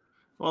liked it.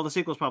 Well, the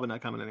sequel's probably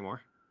not coming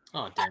anymore.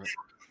 Oh, damn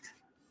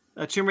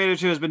it. Tomb Raider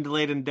 2 has been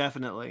delayed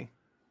indefinitely.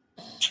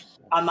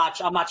 I'm not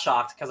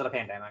shocked because of the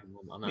pandemic.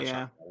 I'm not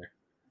shocked either.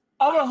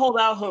 I'm gonna hold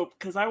out hope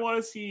because I want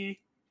to see.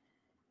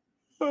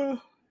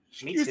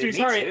 Me too.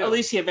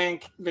 Alicia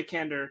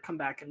Vikander come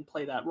back and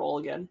play that role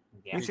again.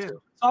 Yeah, Me too.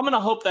 So I'm gonna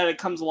hope that it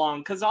comes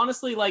along because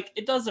honestly, like,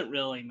 it doesn't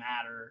really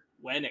matter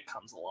when it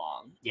comes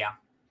along. Yeah.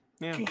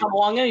 It can come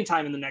along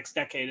anytime in the next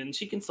decade, and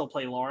she can still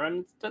play Laura,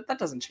 and that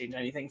doesn't change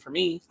anything for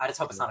me. I just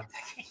hope it's not a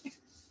decade.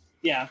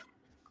 Yeah,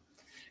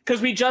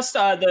 because we just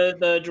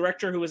the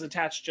director who was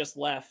attached just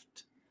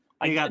left.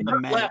 He got the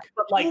Meg. Left,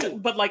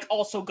 but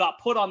also got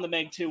put on the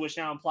Meg too, which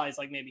now implies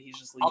like maybe he's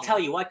just leaving. I'll tell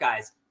you what,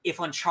 guys.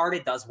 If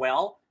Uncharted does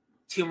well,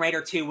 Tomb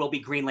Raider 2 will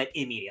be greenlit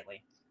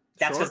immediately.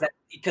 That's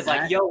because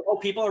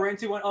people are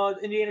into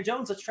Indiana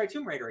Jones. Let's try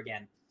Tomb Raider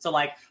again. So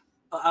like,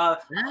 I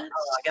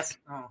guess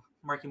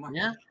Marky Mark.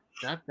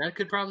 Yeah, that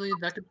could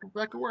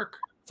work.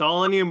 It's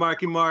all on you,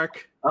 Marky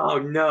Mark. Oh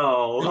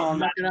no!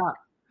 Knock it up.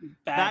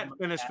 That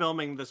finished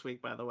filming this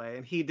week, by the way,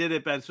 and he did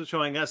it by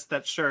showing us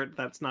that shirt.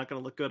 That's not going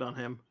to look good on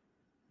him.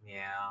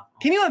 Yeah.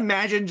 Can you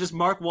imagine just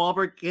Mark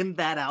Wahlberg in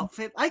that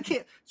outfit? I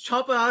can't.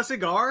 Chopping out a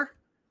cigar?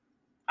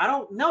 I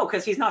don't know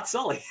because he's not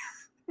Sully.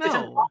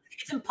 No,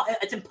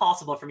 it's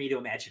impossible for me to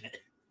imagine it.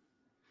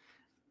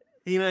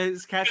 You know,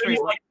 his catchphrase.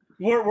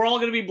 We're all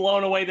going to be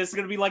blown away. This is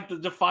going to be like the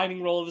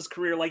defining role of his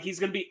career. Like, he's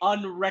going to be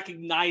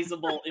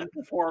unrecognizable in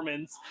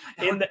performance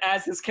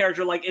as his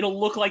character. Like, it'll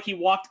look like he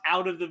walked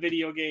out of the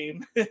video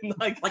game. And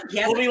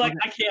we'll be like,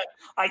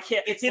 I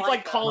can't. It's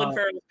like Colin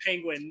Farrell's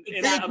Penguin.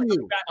 Exactly.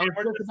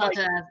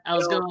 I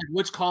was going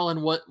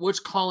like,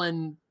 which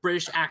Colin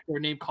British actor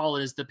named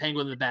Colin is the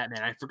Penguin of the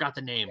Batman? I forgot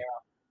the name.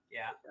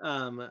 Yeah.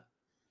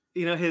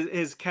 You know,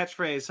 his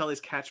catchphrase,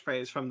 Sully's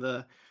catchphrase from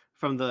the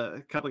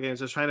couple of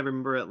games. I was trying to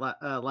remember it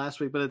last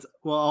week, but it's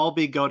 "We'll all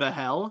be go to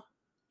hell."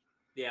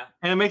 Yeah,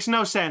 and it makes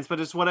no sense, but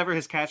it's whatever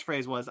his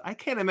catchphrase was. I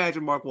can't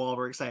imagine Mark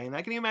Wahlberg saying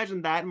that. Can you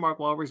imagine that in Mark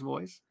Wahlberg's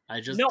voice? I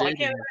can't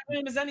imagine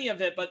him as any of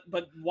it. But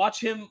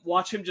watch him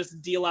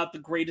just deal out the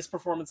greatest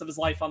performance of his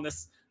life on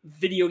this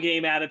video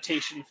game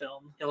adaptation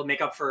film. It'll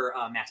make up for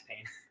Max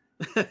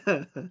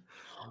Payne.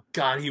 Oh,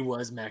 God, he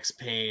was Max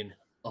Payne.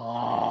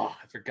 Oh,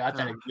 I forgot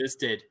that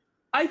existed.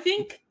 I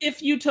think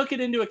if you took it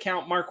into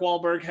account, Mark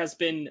Wahlberg has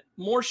been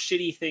more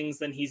shitty things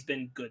than he's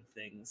been good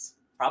things.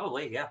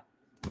 Probably, yeah.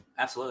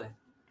 Absolutely.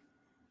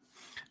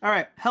 All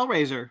right,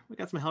 Hellraiser. We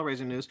got some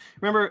Hellraiser news.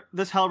 Remember,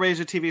 this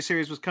Hellraiser TV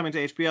series was coming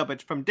to HBO,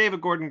 but from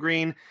David Gordon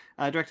Green,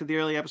 directed the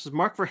early episodes.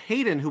 Mark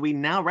Verheiden, who we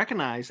now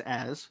recognize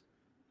as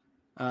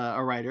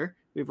a writer.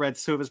 We've read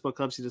two of his book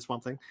clubs. He did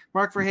Swamp Thing.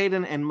 Mark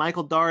Verheiden and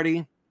Michael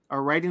Daugherty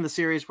are writing the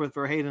series with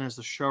Verheiden as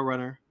the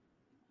showrunner.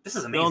 This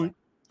is amazing.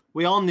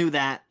 We all knew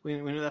that. We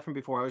knew that from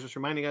before. I was just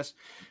reminding us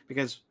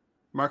because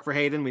Mark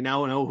Verheiden, we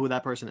now know who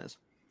that person is.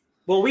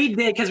 Well, we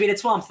did because we did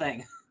Swamp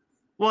Thing.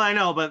 Well, I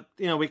know, but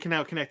we can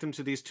now connect them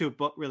to these two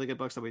really good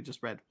books that we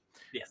just read.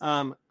 Yes.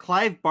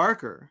 Clive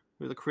Barker,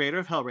 who's the creator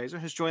of Hellraiser,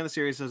 has joined the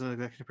series as an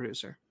executive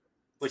producer.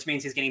 Which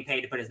means he's getting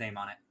paid to put his name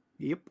on it.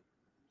 Yep.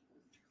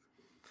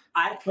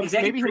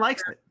 Maybe he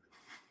likes it.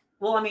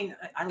 Well, I mean,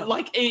 I love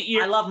Like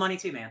I love money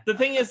too, man. the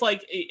thing is,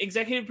 like,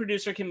 executive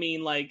producer can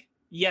mean like,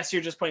 yes,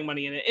 you're just putting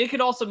money in it. It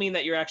could also mean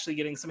that you're actually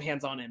getting some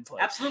hands-on input.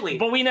 Absolutely.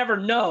 But we never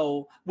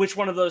know which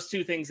one of those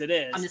two things it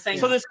is. I'm just saying.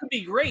 So this could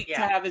be great to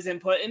Yeah. have his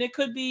input, and it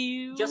could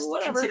be Just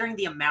whatever. considering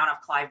the amount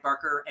of Clive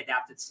Barker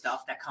adapted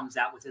stuff that comes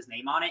out with his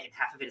name on it, and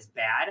half of it is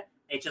bad,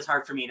 it's just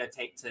hard for me to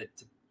take to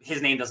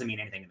his name doesn't mean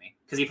anything to me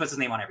because he puts his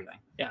name on everything.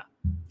 Yeah.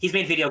 He's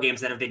made video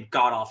games that have been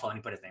god awful and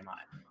he put his name on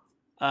it.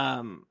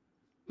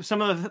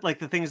 Some of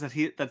the things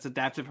that's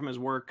adapted from his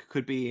work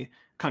could be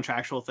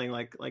contractual thing,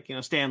 like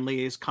Stan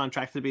Lee is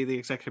contracted to be the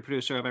executive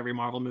producer of every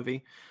Marvel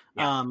movie.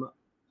 Yeah.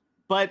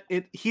 But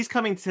he's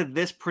coming to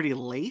this pretty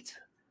late.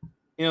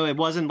 It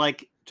wasn't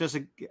like just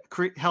a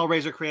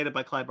Hellraiser created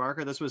by Clive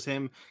Barker. This was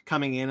him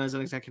coming in as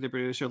an executive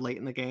producer late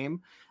in the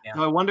game. Yeah.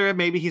 So I wonder if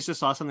maybe he just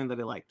saw something that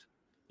he liked.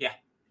 Yeah.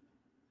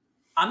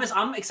 I'm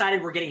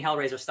excited we're getting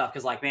Hellraiser stuff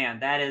because, like, man,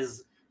 that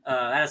is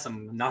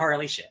some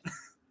gnarly shit.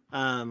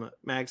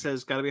 Mag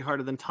says, got to be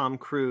harder than Tom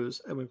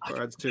Cruise in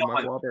regards to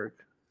Mark Wahlberg.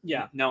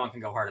 Yeah. No one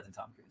can go harder than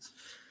Tom Cruise.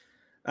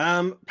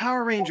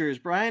 Power Rangers,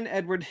 Brian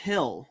Edward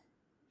Hill,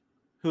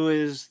 who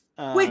is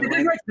Wait, the guy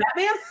who writes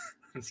Batman?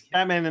 I'm just kidding.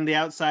 Batman and the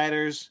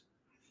Outsiders,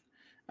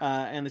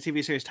 and the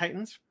TV series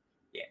Titans.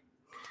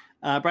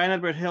 Yeah. Brian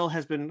Edward Hill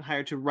has been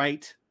hired to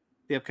write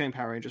the upcoming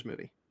Power Rangers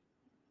movie.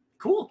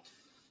 Cool.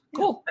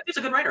 He's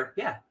a good writer.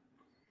 Yeah.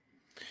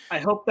 I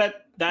hope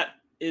that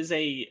is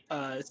a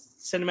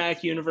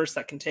cinematic universe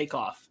that can take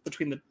off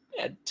between the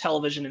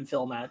television and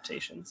film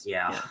adaptations.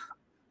 Yeah.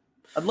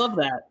 I'd love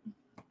that.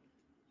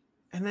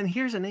 And then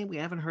here's a name we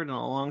haven't heard in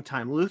a long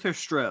time: Luther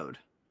Strode.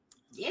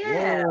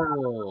 Yeah.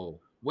 Whoa.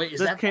 Wait, is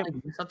This that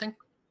something?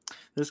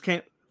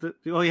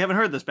 You haven't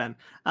heard this, Ben.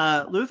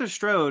 Luther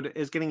Strode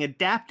is getting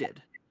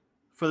adapted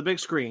for the big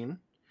screen.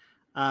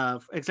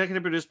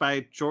 Executive produced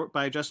by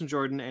Justin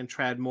Jordan and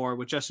Trad Moore,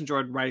 with Justin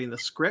Jordan writing the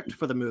script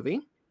for the movie.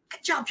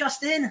 Good job,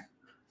 Justin.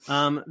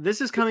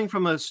 This is coming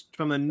from a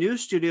new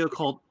studio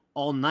called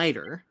All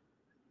Nighter,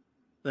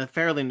 the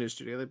fairly new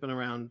studio. They've been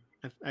around.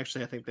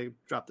 Actually, I think they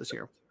dropped this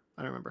year.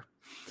 I don't remember.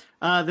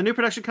 The new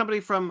production company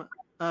formed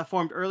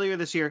earlier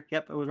this year.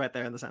 Yep, it was right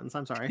there in the sentence.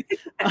 I'm sorry.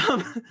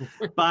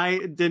 By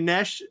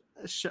Dinesh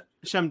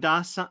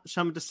Shamdasani,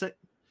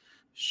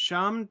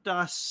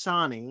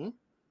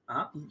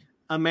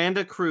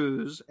 Amanda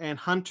Cruz, and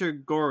Hunter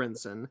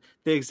Goranson,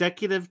 the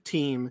executive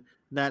team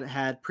that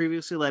had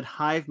previously led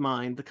Hive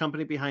Mind, the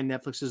company behind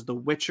Netflix's The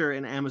Witcher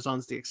and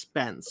Amazon's The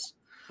Expanse,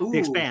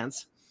 as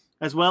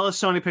well as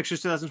Sony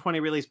Pictures' 2020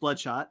 release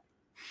Bloodshot.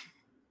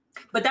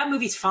 But that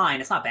movie's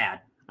fine. It's not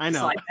bad. I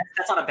know.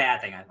 That's not a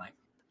bad thing, I think.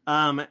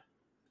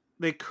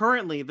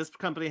 This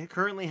company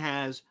currently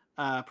has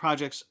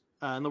projects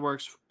in the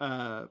works,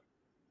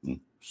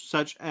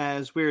 such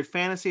as Weird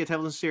Fantasy, a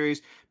television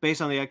series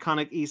based on the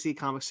iconic EC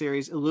comic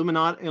series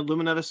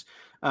Illuminatus,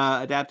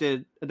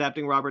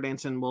 adapting Robert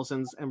Anton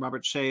Wilson's and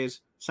Robert Shea's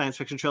science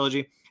fiction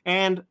trilogy.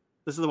 And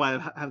this is why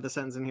I have the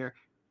sentence in here: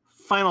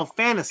 Final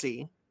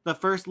Fantasy, the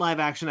first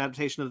live-action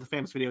adaptation of the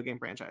famous video game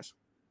franchise.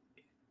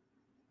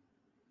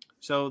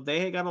 So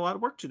they got a lot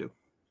of work to do.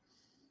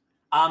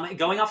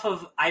 Going off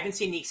of, I haven't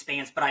seen The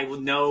Expanse, but I will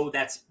know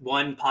that's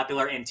one,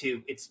 popular, and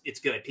two, it's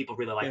good. People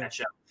really like that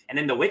show. And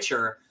then The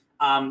Witcher,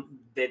 and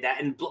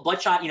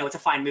Bloodshot, it's a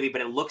fine movie, but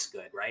it looks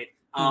good, right?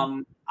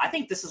 I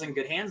think this is in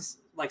good hands.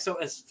 Like, so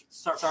as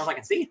far as I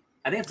can see,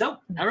 I think it's dope.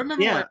 I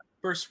remember when I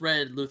first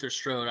read Luther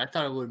Strode, I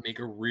thought it would make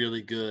a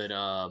really good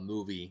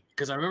movie,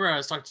 because I remember I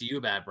was talking to you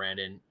about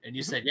Brandon, and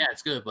you said, yeah,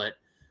 it's good, but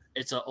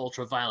it's an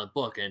ultra violent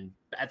book. And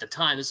at the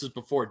time, this was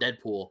before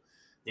Deadpool.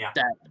 Yeah,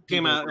 that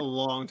came out a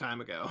long time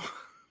ago.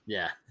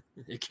 Yeah,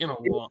 it came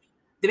out long.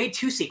 They made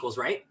 2 sequels,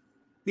 right?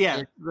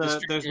 Yeah, there's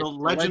the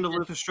Legend of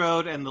Luther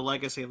Strode and the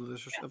Legacy of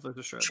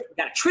Luther Strode.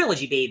 Got a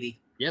trilogy, baby.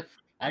 Yep,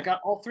 I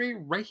got all 3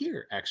 right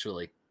here,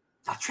 actually.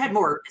 Trad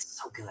Moore is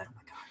so good. Oh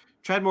my god,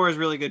 Trad Moore is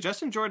really good.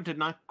 Justin Jordan did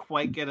not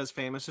quite get as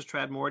famous as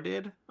Trad Moore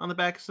did on the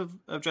backs of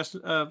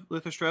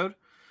Luther Strode.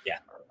 Yeah,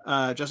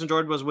 Justin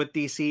Jordan was with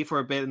DC for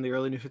a bit in the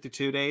early New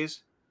 52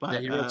 days,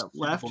 but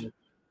left.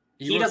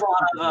 He does a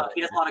lot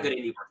of good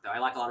indie work, though. I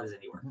like a lot of his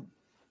indie work.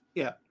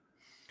 Yeah.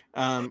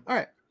 All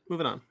right,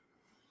 moving on.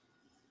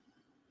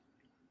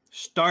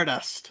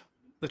 Stardust,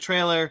 the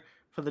trailer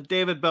for the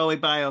David Bowie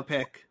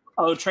biopic.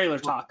 Oh, trailer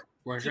talk.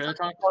 We're in trailer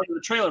talk?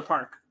 The trailer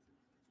park.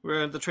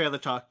 We're at the trailer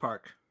talk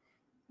park.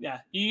 Yeah,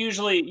 you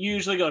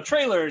usually go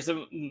trailers,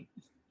 and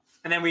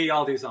then we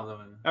all do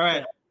something. All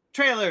right,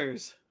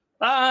 trailers.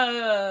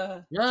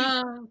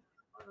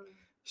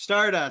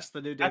 Stardust,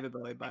 the new David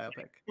Bowie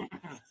biopic.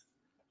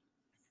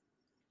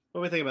 What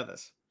do we think about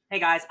this? Hey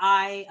guys,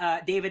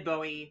 David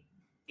Bowie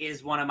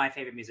is one of my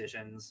favorite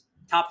musicians.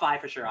 Top 5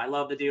 for sure. I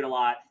love the dude a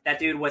lot. That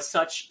dude was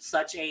such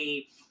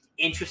a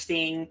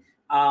interesting,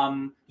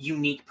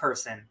 unique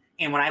person.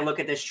 And when I look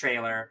at this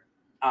trailer,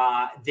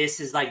 this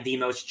is like the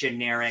most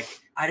generic,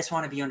 I just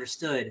want to be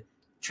understood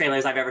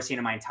trailers I've ever seen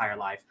in my entire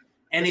life.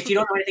 And if you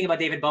don't know anything about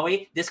David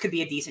Bowie, this could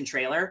be a decent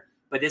trailer,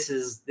 but this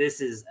is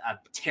a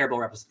terrible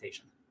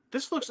representation.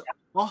 This looks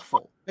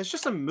awful. It's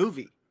just a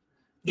movie.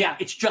 Yeah,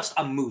 it's just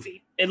a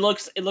movie. It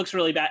looks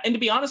really bad. And to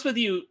be honest with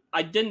you,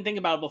 I didn't think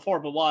about it before,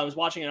 but while I was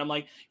watching it, I'm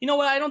like, you know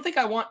what? I don't think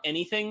I want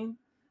anything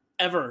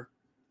ever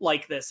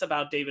like this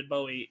about David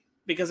Bowie,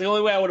 because the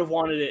only way I would have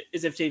wanted it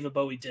is if David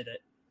Bowie did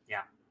it.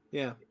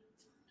 Yeah.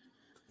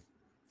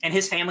 And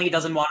his family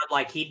doesn't want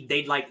it.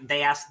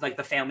 They asked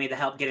the family to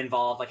help get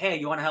involved. Like, hey,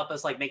 you want to help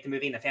us make the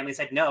movie? And the family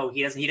said no.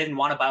 He didn't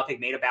want a biopic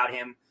made about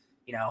him.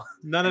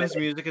 None of his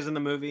music is in the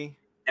movie.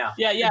 Yeah.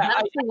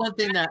 That's the one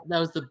thing that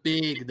was the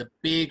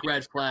big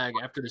red flag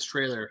after this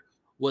trailer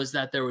was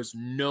that there was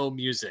no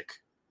music.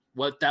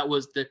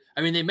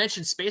 They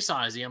mentioned Space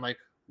Odyssey. I'm like,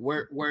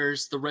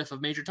 where's the riff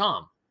of Major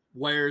Tom?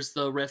 Where's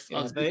the riff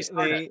of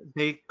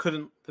they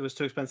couldn't, it was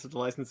too expensive to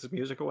license his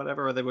music or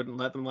whatever, or they wouldn't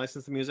let them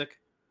license the music.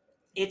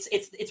 It's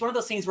one of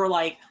those things where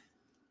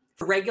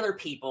for regular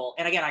people,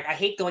 and again,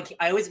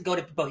 I always go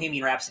to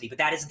Bohemian Rhapsody, but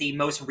that is the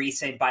most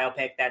recent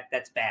biopic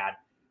that's bad.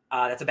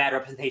 That's a bad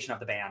representation of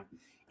the band.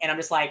 And I'm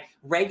just like,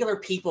 regular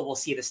people will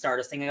see the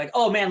Stardust thing and like,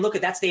 oh man, look,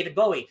 that's David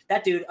Bowie.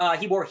 That dude,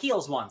 he wore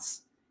heels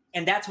once.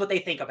 And that's what they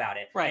think about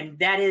it. Right.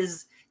 And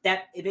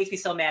it makes me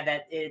so mad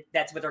that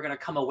that's what they're going to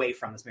come away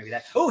from this movie.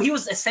 That, he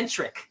was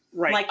eccentric.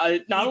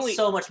 Right.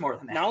 So much more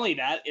than that. Not only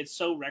that, it's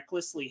so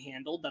recklessly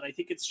handled that I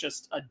think it's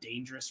just a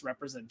dangerous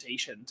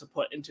representation to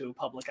put into a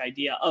public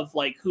idea of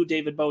who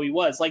David Bowie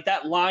was. Like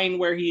that line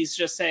where he's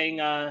just saying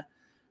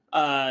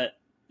about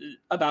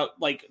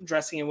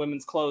dressing in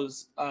women's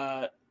clothes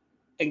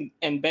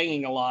and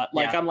banging a lot.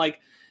 I'm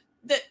like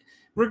that.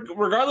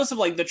 Regardless of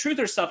the truth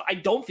or stuff, I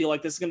don't feel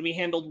like this is going to be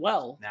handled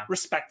well,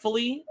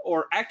 respectfully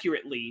or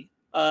accurately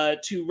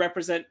to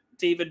represent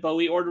David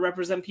Bowie or to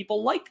represent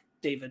people like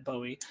David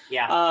Bowie.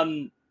 Yeah.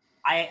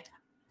 I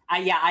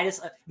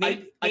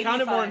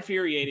found it more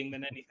infuriating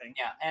than anything.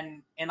 Yeah,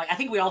 and I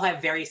think we all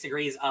have various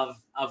degrees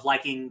of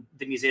liking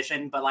the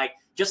musician, but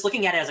just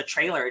looking at it as a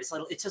trailer,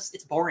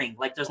 it's boring.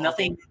 There's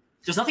nothing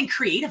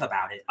creative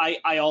about it.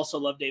 I also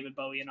love David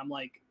Bowie, and I'm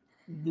like,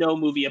 no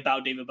movie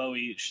about David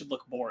Bowie should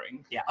look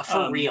boring. Yeah,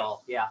 for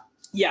real. Yeah.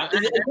 Yeah.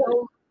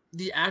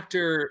 The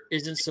actor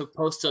isn't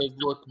supposed to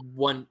look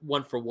one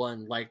for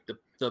one like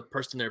the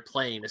person they're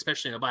playing,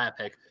 especially in a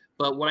biopic.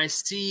 But when I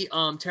see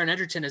Taron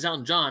Egerton as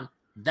Elton John,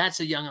 that's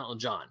a young Elton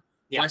John.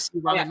 Yeah. When I see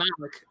Rami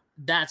Malek,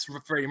 that's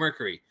Freddie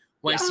Mercury.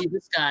 When I see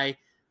this guy,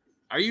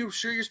 are you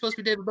sure you're supposed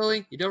to be David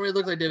Bowie? You don't really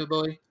look like David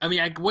Bowie. I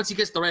mean, once he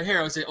gets the red hair,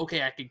 I would say,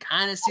 okay, I can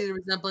kind of see the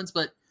resemblance,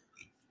 but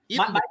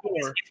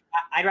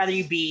I'd rather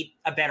you be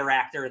a better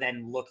actor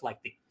than look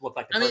like the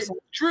person.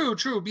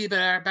 True, be a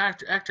better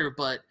actor,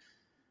 but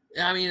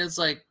I mean, it's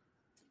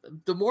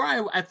the more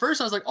at first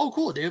I was like, oh,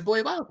 cool, David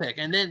Bowie biopic,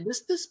 and then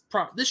this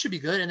should be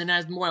good, and then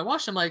as the more I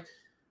watched, I'm like,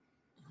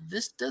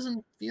 this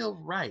doesn't feel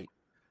right.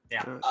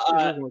 Yeah.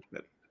 The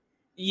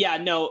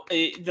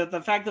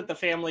fact that the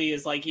family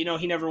is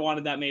he never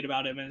wanted that made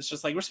about him, and it's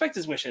just respect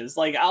his wishes.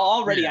 I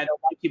don't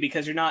like you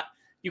because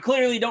you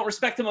clearly don't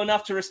respect him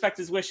enough to respect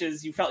his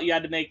wishes. You felt you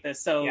had to make this,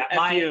 so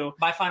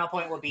my final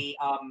point would be,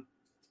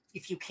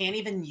 if you can't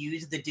even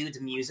use the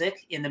dude's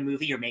music in the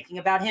movie you're making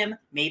about him,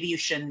 maybe you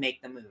shouldn't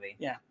make the movie.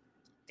 Yeah,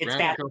 it's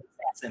that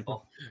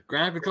simple.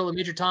 Ground Control of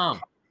Major Tom.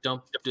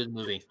 Don't do the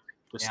movie.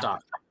 Just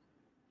stop.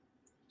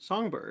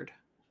 Songbird.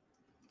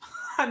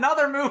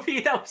 Another movie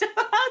that was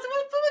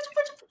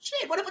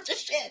shit. What a bunch of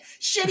shit.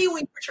 Shitty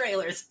Weaver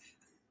trailers.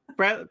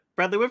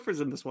 Bradley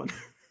Whitford's in this one.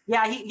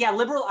 Yeah,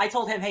 liberal. I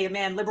told him, hey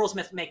man, liberals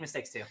make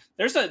mistakes too.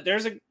 There's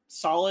a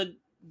solid.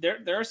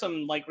 There are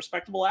some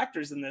respectable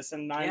actors in this,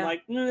 and I'm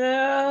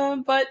nah,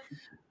 but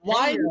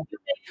why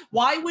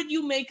would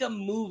you make a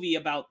movie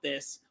about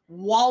this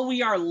while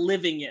we are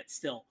living it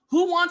still?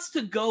 Who wants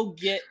to go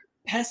get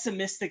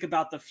pessimistic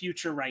about the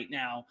future right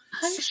now?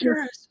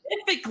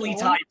 Specifically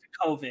tied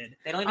to COVID.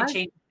 They don't even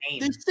change the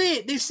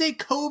name. They say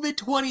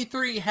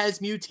COVID-23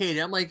 has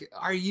mutated. I'm like,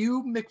 are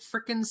you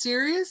McFrickin'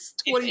 serious?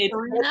 23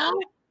 now?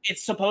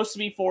 It's supposed to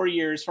be 4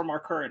 years from our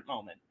current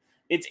moment.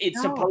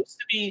 It's supposed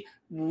to be,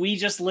 we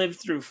just lived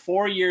through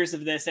 4 years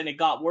of this and it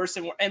got worse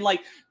and worse. And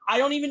I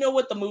don't even know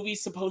what the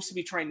movie's supposed to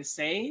be trying to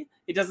say.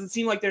 It doesn't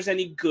seem like there's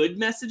any good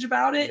message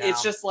about it. No.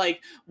 It's just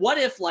what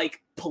if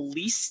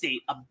police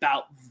state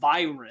about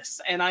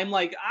virus? And I'm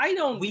like, I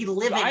don't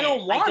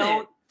want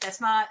it. That's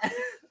not.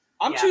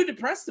 I'm too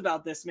depressed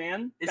about this,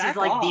 man. This is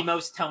the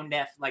most tone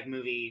deaf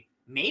movie,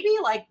 maybe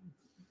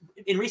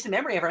in recent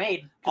memory ever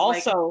made.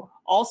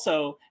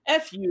 Also,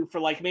 F you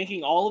for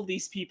making all of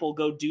these people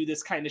go do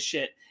this kind of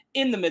shit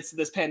in the midst of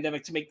this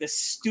pandemic to make this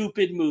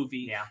stupid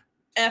movie. Yeah.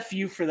 F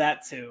you for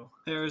that too.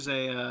 There's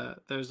a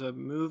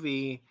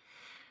movie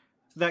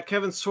that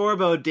Kevin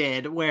Sorbo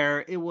did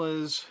where it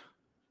was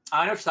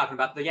I know what you're talking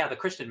about. The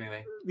Christian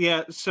movie.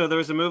 Yeah, so there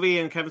was a movie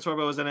and Kevin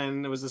Sorbo was in it,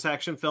 and it was this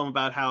action film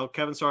about how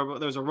Kevin Sorbo,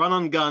 there was a run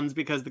on guns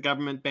because the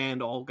government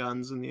banned all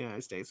guns in the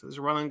United States. So there's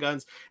a run on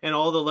guns, and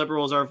all the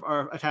liberals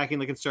are attacking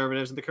the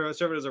conservatives, and the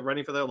conservatives are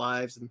running for their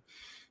lives, and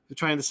they're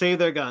trying to save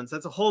their guns.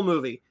 That's a whole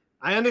movie.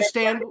 I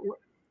understand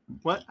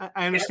what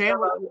I understand.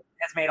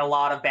 Has made a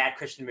lot of bad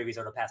Christian movies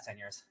over the past 10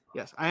 years.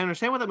 Yes, I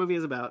understand what that movie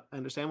is about. I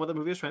understand what the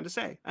movie is trying to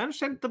say. I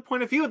understand the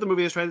point of view the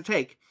movie is trying to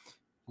take.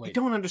 I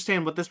don't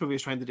understand what this movie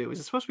is trying to do. Is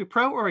it supposed to be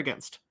pro or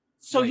against?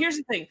 So here's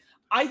the thing.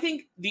 I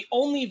think the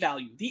only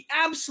value, the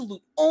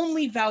absolute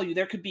only value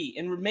there could be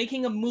in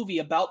making a movie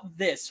about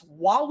this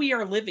while we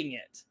are living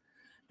it,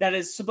 that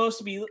is supposed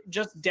to be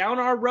just down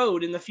our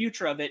road in the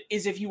future of it,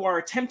 is if you are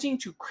attempting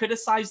to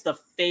criticize the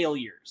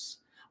failures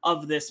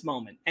of this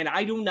moment. And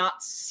I do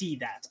not see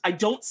that. I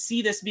don't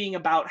see this being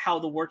about how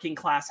the working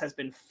class has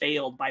been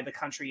failed by the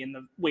country in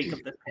the wake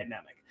of this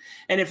pandemic.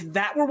 And if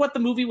that were what the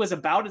movie was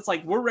about, it's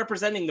like we're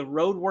representing the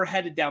road we're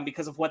headed down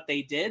because of what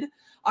they did.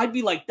 I'd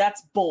be like,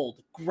 that's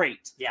bold.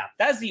 Great. Yeah.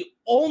 That's the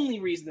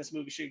only reason this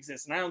movie should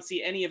exist. And I don't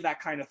see any of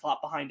that kind of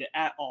thought behind it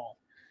at all.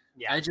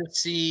 Yeah. I just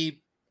see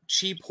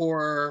cheap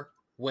horror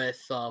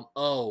with,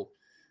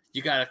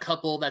 you got a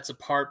couple that's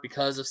apart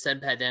because of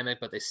said pandemic,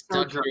 but they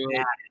stuck through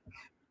it.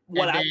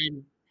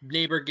 Then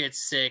neighbor gets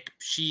sick.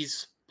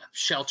 She's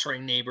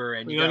sheltering neighbor,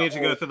 and you don't need to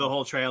go through the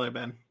whole trailer,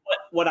 Ben.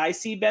 What I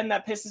see, Ben,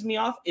 that pisses me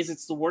off is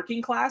it's the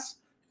working class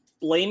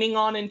blaming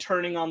on and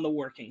turning on the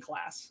working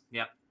class.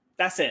 Yep.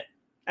 That's it.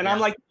 And I'm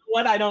like,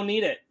 what? I don't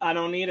need it. I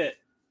don't need it.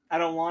 I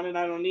don't want it.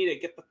 I don't need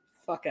it. Get the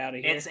fuck out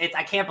of here. It's.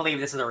 I can't believe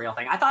this is a real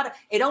thing. I thought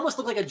it almost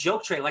looked like a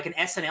joke trailer, like an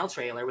SNL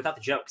trailer without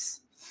the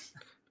jokes.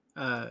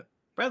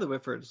 Bradley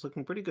Whitford is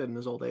looking pretty good in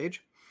his old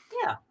age.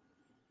 Yeah.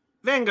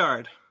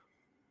 Vanguard.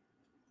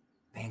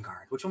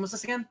 Which one was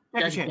this again?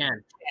 Jackie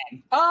Chan.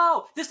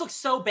 Oh, this looks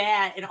so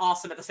bad and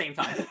awesome at the same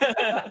time.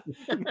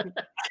 When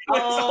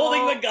he's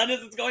holding the gun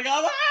as it's going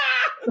on.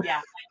 Ah!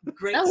 Yeah,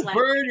 great. That'll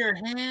burn your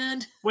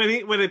hand. When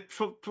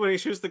he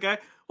shoots the guy,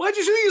 why'd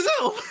you shoot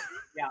yourself?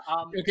 Yeah.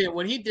 Okay,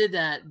 when he did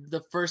that, the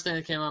first thing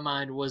that came to my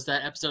mind was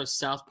that episode of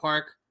South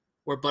Park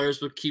where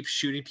Butters would keep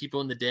shooting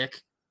people in the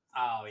dick.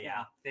 Oh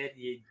yeah,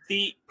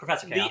 the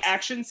Professor Chaos. The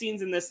action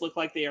scenes in this look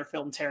like they are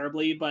filmed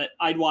terribly, but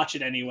I'd watch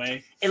it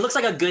anyway. It looks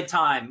like a good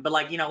time, but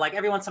like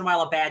every once in a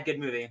while, a bad good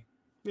movie.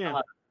 Yeah.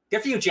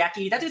 Good for you,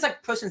 Jackie. That dude's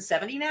like pushing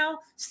 70 now,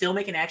 still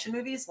making action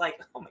movies. Like,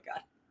 oh my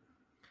god.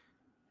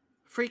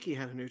 Freaky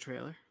had a new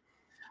trailer.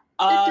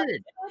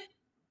 It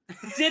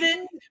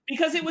didn't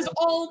because it was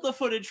all the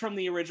footage from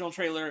the original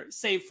trailer,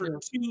 save for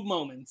 2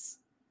 moments.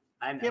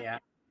 Yeah.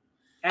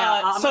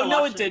 So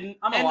no, it didn't.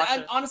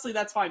 And honestly,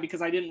 that's fine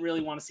because I didn't really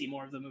want to see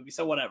more of the movie.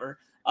 So whatever.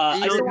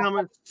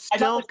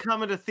 Still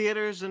coming to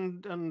theaters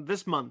and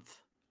this month.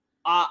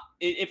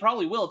 It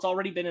probably will. It's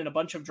already been in a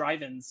bunch of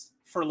drive-ins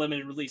for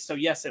limited release. So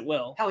yes, it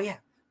will. Hell yeah.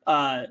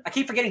 I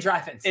keep forgetting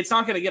drive-ins. It's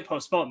not going to get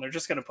postponed. They're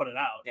just going to put it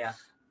out. Yeah.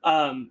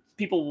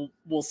 People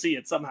will see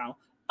it somehow.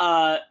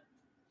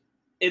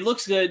 It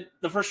looks good.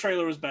 The first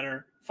trailer was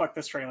better. Fuck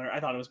this trailer. I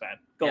thought it was bad.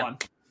 Go on.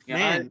 Yeah.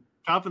 Man,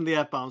 dropping the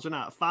F-bombs. We're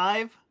not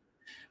 5.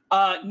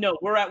 No,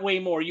 we're at way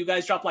more. You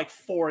guys dropped like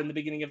 4 in the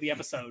beginning of the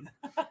episode.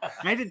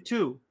 I did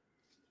 2.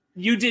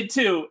 You did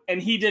 2, and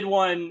he did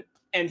 1,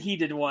 and he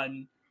did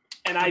 1,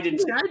 and I did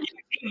 2.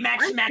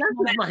 Max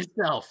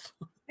myself.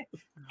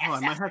 I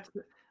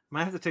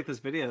might have to take this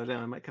video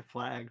down. I might get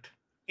flagged.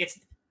 It's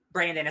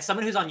Brandon. As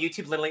someone who's on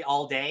YouTube literally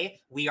all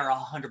day, we are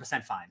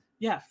 100% fine.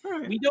 Yeah,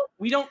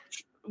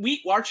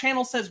 our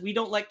channel says we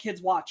don't let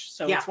kids watch,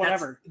 so it's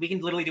whatever. We can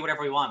literally do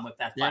whatever we want with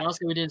that. Yeah, and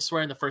also we didn't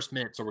swear in the first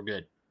minute, so we're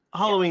good.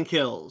 Halloween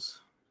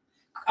Kills.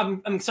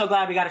 I'm so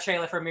glad we got a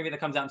trailer for a movie that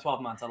comes out in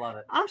 12 months. I love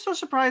it. I'm so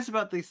surprised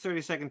about these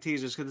 30-second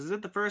teasers because is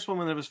it the first one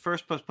when it was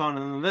first postponed,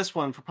 and then this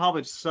one for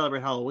probably just to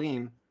celebrate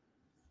Halloween.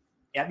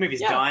 Yeah, the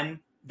movie's done.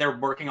 They're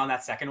working on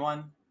that second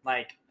one.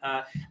 Like,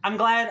 I'm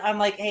glad. I'm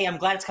like, hey, I'm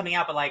glad it's coming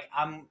out, but like,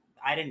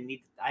 I don't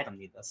need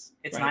this.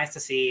 It's nice to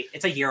see.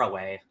 It's a year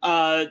away.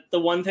 The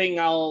one thing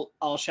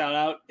I'll shout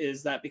out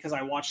is that because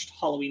I watched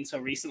Halloween so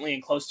recently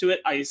and close to it,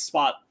 I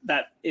spot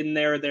that in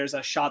there's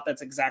a shot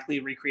that's exactly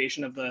a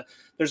recreation of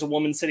there's a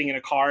woman sitting in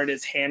a car and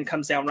his hand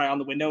comes down right on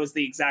the window. Is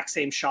the exact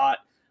same shot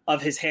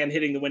of his hand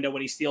hitting the window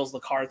when he steals the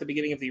car at the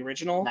beginning of the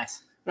original.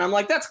 Nice. And I'm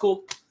like, that's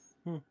cool.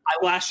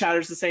 Glass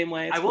shatters the same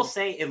way. I will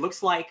say it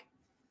looks like,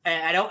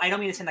 I don't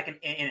mean this in like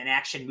in an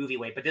action movie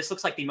way, but this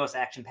looks like the most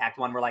action-packed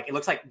one where like it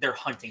looks like they're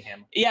hunting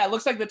him. Yeah, it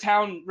looks like the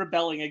town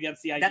rebelling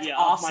against the idea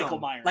of Michael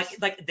Myers.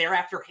 Like they're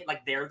after him,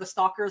 like they're the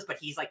stalkers, but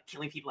he's like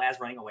killing people as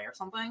running away or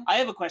something. I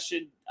have a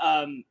question.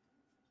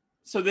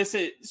 So this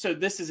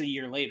is a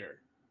year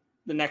later,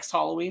 the next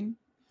Halloween.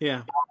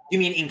 Yeah. You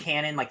mean in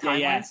canon, like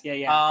timelines?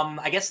 Yeah.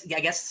 I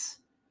guess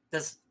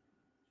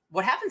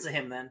what happens to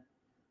him then?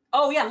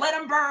 Oh yeah, let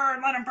him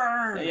burn.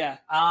 Yeah.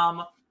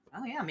 Oh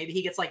yeah, maybe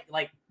he gets like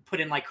put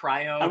in like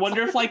cryo. I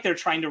wonder if like they're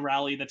trying to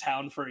rally the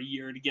town for a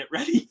year to get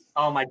ready.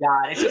 Oh my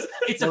god,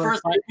 it's the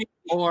first.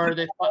 Or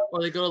they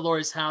go to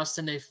Laurie's house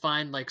and they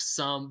find like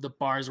the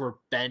bars were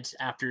bent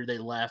after they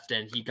left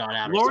and he got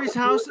out. Laurie's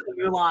house, The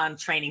Mulan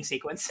training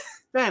sequence.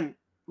 Ben.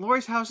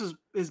 Laurie's house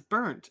is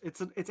burnt.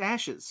 It's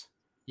ashes.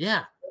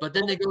 Yeah, but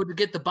then they go to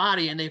get the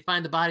body and they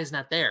find the body's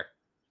not there.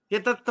 Yeah,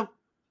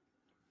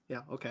 Yeah,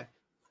 okay.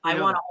 I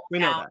want we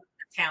know that.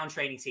 a town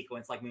training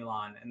sequence like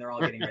Mulan, and they're all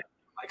getting ready.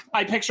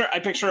 I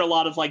picture a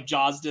lot of like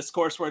Jaws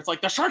discourse where it's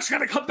like the shark's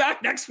gonna come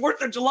back next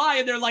 4th of July,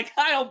 and they're like,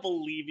 I don't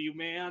believe you,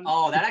 man.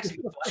 Oh, that actually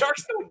be fun.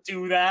 Sharks don't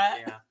do that.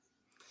 Yeah.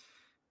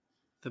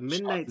 The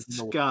Midnight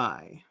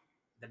Sky.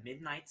 The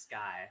Midnight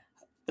Sky.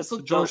 This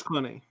looks George dope.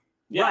 Clooney.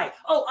 Yeah. Right.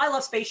 Oh, I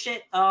love space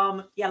shit.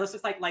 Yeah, this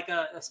looks like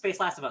a Space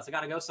Last of Us. I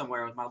gotta go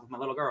somewhere with my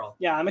little girl.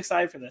 Yeah, I'm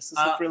excited for this. This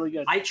looks really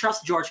good. I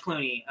trust George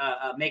Clooney.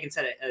 Megan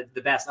said it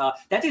the best.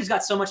 That dude's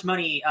got so much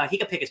money. He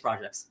could pick his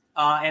projects.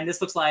 And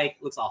this looks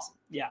awesome.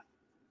 Yeah.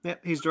 Yeah,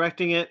 he's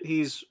directing it.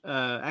 He's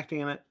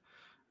acting in it.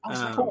 Oh,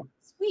 so cool.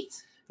 Sweet.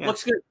 Yeah.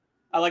 Looks good.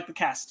 I like the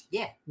cast.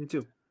 Yeah. Me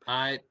too.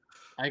 I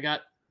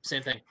got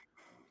same thing.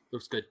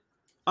 Looks good.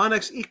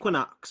 Onyx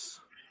Equinox.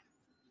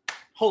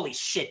 Holy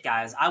shit,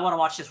 guys! I want to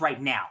watch this right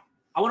now.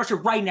 I want to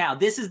watch it right now.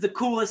 This is the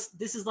coolest.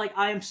 This is like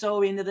I am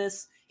so into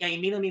this. Yeah, you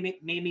immediately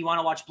made me want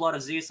to watch Blood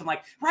of Zeus. I'm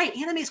like, right,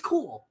 anime is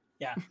cool.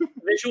 Yeah.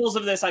 Visuals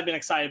of this I've been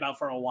excited about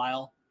for a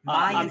while.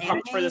 I'm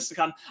pumped for this to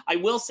come. I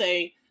will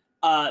say,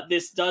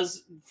 this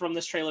does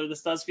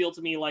feel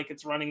to me like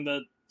it's running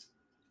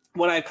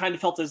what I've kind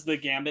of felt is the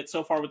gambit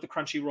so far with the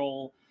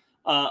Crunchyroll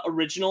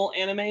original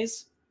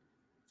animes.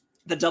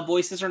 The dub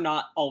voices are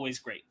not always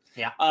great.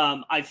 Yeah.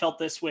 I felt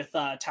this with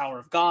Tower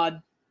of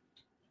God.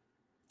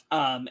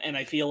 And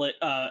I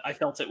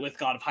felt it with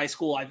God of High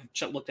School. I've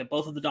looked at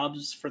both of the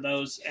dubs for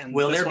those. And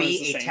will there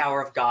be a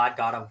Tower of God,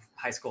 God of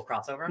High School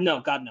crossover? No,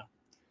 God, no.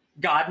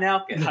 God,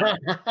 no.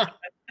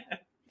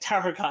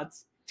 Tower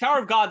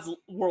of God's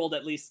world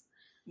at least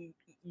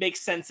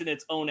makes sense in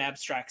its own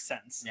abstract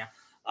sense. Yeah.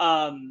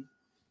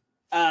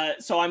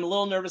 So I'm a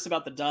little nervous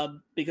about the dub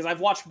because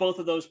I've watched both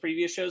of those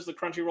previous shows, the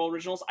Crunchyroll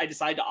originals. I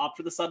decided to opt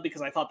for the sub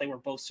because I thought they were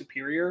both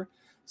superior.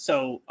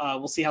 So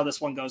we'll see how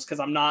this one goes because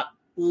I'm not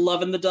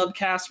loving the dub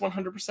cast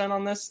 100%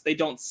 on this. They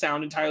don't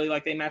sound entirely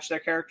like they match their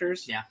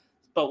characters. Yeah.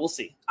 But we'll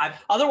see.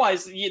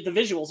 Otherwise, the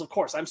visuals, of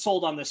course, I'm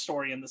sold on this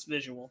story and this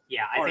visual.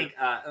 Yeah, I think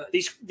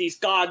these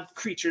god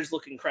creatures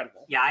look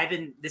incredible. Yeah,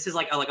 this is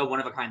like a one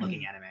of a kind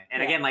looking anime,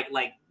 and again, like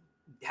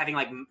having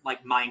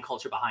like Mayan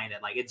culture behind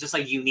it, like it's just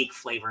like unique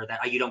flavor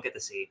that you don't get to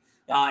see.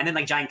 And then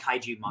like giant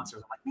kaiju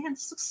monsters. I'm like, man,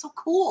 this looks so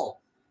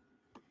cool.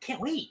 Can't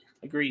wait.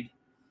 Agreed.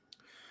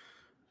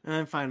 And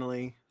then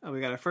finally, we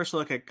got our first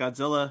look at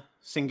Godzilla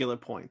Singular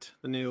Point,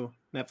 the new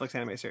Netflix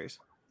anime series.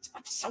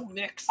 I'm so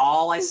mixed.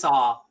 All I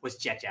saw was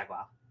Jet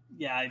Jaguar.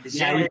 Yeah, I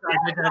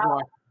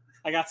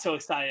I got so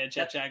excited.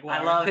 Jet Jaguar.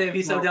 I love him.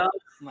 He's so dumb. Oh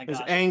my Because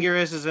gosh.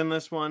 Anguirus is in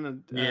this one,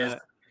 and Yes.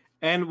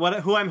 and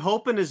who I'm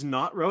hoping is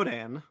not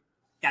Rodan.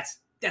 That's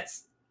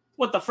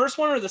What, the first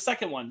one or the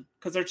second one?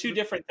 Because they're two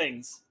different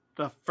things.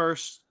 The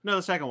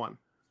second one.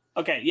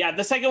 Okay, yeah,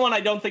 the second one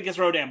I don't think is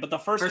Rodan, but the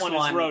first one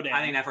is Rodan.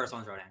 I think that first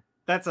one's Rodan.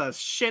 That's a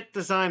shit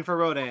design for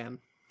Rodan.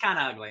 Kind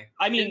of ugly.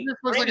 I mean, It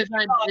looks like a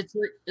giant.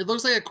 It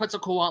looks like a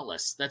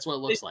Quetzalcoatlus. That's what it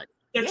looks like.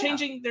 they're Yeah.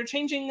 changing. They're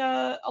changing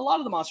a lot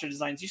of the monster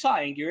designs. You saw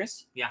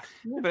Anguirus. Yeah,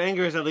 but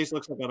Anguirus at least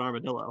looks like an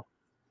armadillo.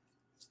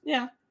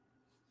 Yeah,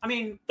 I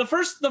mean, the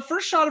first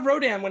shot of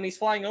Rodan when he's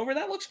flying over,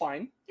 that looks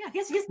fine. yeah, he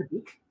has the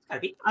beak. It's got a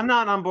beak. I'm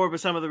not on board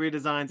with some of the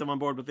redesigns. I'm on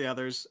board with the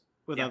others.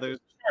 Yeah.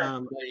 Yeah,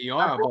 you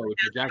are about with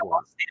the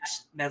Jaguar.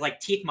 Mustache. That like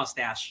teeth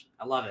mustache.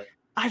 I love it.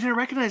 I didn't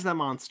recognize that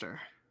monster.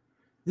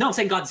 No, I'm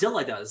saying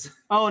Godzilla does.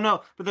 Oh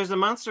no, but there's a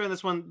monster in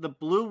this one, the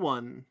blue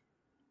one.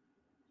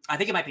 I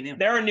think it might be new.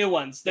 There are new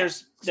ones.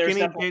 There's Skinny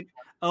definitely- kid.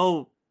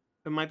 Oh,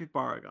 it might be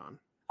Baragon.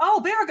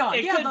 Oh, Baragon.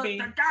 It yeah, could be.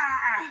 Could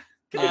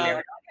be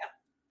Baragon.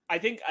 I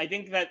think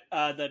that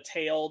the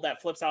tail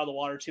that flips out of the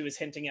water too is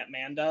hinting at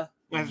Manda.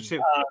 I have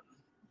to.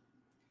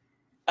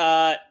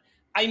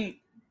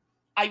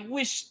 I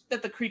wish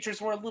that the creatures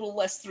were a little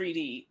less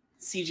 3D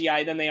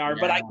CGI than they are,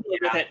 but Yeah. I can live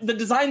with it. The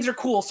designs are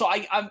cool, so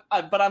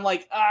I'm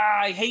like,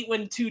 I hate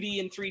when 2D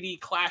and 3D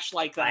clash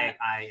like that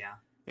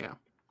Yeah.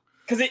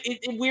 because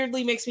it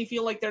weirdly makes me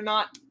feel like they're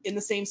not in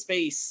the same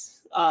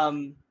space. Well,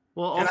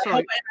 And also,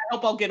 I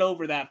hope I'll get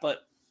over that,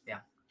 but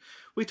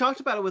we talked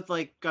about it with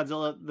like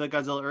the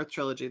Godzilla Earth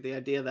trilogy. The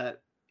idea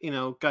that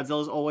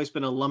Godzilla's always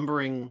been a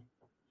lumbering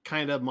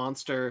kind of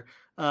monster,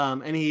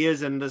 and he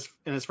is in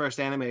his first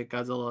anime,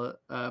 Godzilla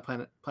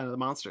Planet of the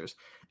Monsters.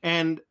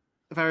 And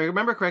if I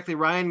remember correctly,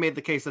 Ryan made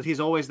the case that he's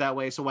always that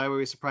way. So why were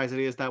we surprised that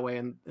he is that way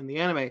in the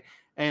anime?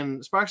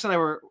 And Sparks and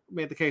I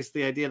made the case,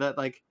 the idea that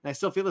and I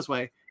still feel this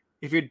way.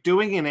 If you're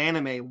doing an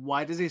anime,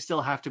 why does he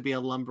still have to be a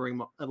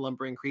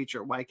lumbering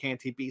creature? Why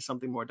can't he be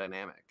something more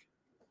dynamic?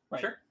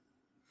 right. Sure.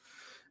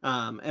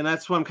 And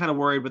that's why I'm kind of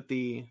worried with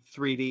the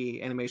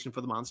 3D animation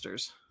for the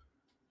monsters.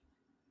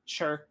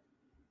 Sure.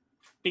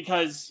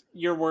 Because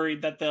you're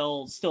worried that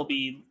they'll still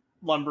be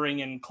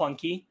lumbering and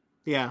clunky.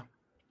 Yeah.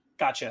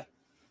 Gotcha.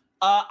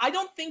 I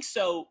don't think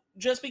so.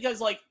 Just because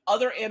like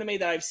other anime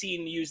that I've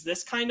seen use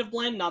this kind of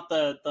blend, not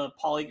the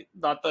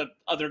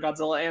other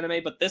Godzilla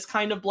anime, but this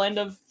kind of blend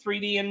of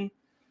 3D and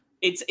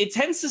it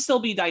tends to still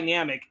be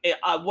dynamic.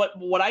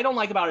 What I don't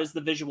like about it is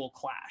the visual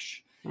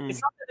clash.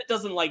 It's not that it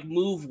doesn't like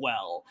move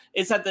well.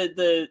 It's that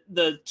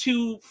the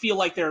two feel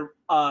like they're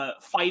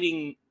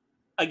fighting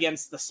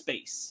against the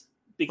space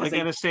because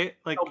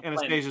like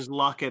Anastasia's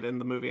Locket in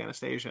the movie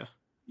Anastasia.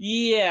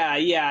 Yeah,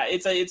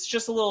 it's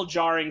just a little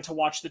jarring to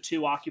watch the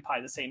two occupy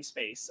the same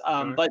space.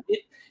 But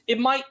it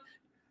might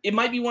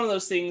be one of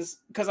those things,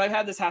 because I've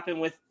had this happen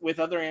with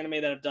other anime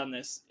that have done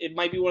this. It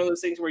might be one of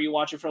those things where you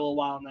watch it for a little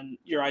while and then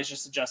your eyes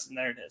just adjust and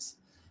there it is.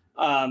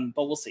 But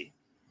we'll see.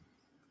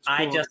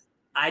 Cool.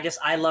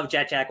 I love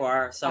Jet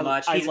Jaguar so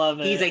much. I love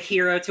it. He's a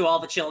hero to all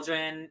the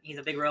children. He's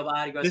a big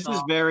robot. He goes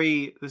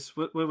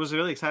What was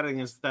really exciting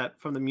is that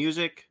from the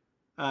music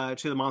to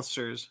the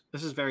monsters,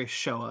 this is very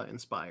Showa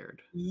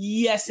inspired.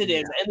 Yes, it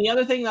is. And the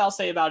other thing that I'll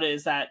say about it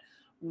is that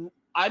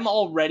I'm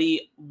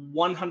already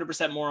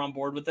 100% more on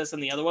board with this than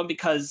the other one,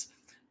 because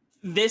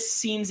this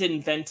seems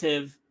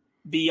inventive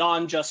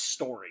beyond just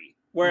story.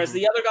 Whereas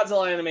the other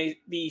Godzilla anime,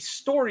 the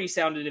story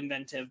sounded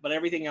inventive, but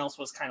everything else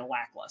was kind of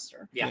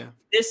lackluster. Yeah.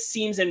 This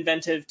seems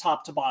inventive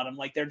top to bottom.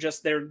 Like they're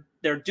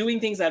doing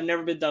things that have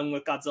never been done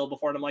with Godzilla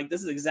before. And I'm like,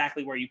 this is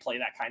exactly where you play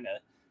that kind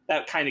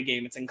of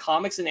game. It's in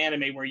comics and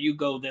anime where you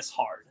go this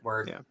hard.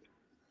 Word.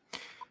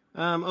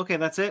 Yeah. Okay,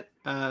 that's it.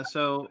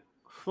 So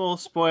full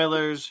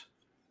spoilers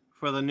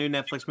for the new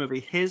Netflix movie,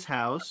 His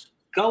House.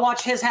 Go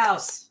watch His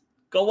House.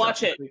 Go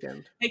watch it.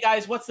 Weekend. Hey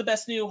guys, what's the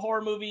best new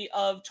horror movie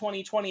of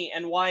 2020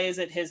 and why is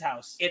it His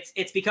House?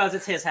 It's because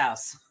it's his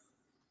house.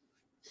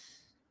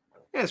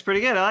 Yeah, it's pretty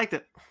good. I liked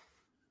it.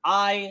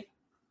 I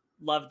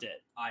loved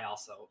it. I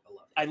also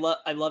loved it.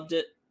 I loved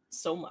it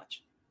so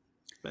much.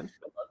 Ben?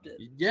 I loved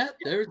it. Yeah,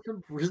 there's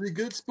some really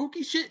good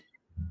spooky shit.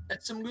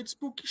 That's some good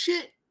spooky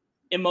shit.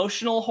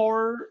 Emotional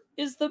horror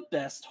is the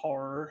best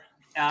horror.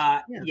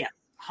 Yeah.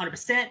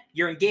 100%.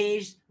 You're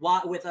engaged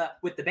with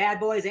the bad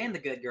boys and the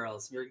good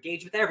girls. You're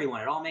engaged with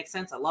everyone. It all makes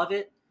sense. I love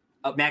it.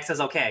 Oh, Max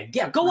says okay.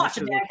 Yeah, go watch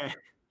it, Max. Okay.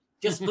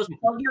 Just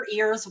plug your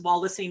ears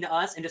while listening to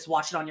us and just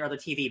watch it on your other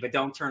TV, but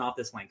don't turn off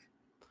this link.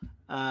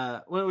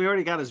 Well, we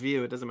already got his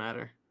view. It doesn't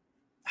matter.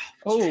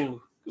 Oh,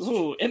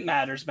 it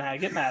matters,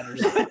 Mag. It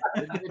matters.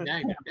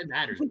 It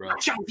matters, bro.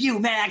 Watch your view,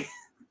 Mag.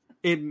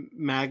 It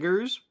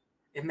maggers.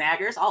 If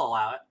Maggers, I'll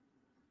allow it.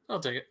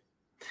 I'll take it.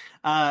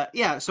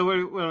 Yeah. So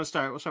we're going to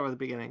start. We'll start with the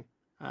beginning.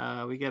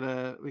 We get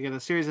a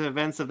series of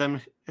events of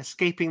them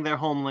escaping their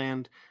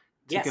homeland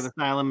to get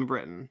asylum in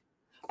Britain.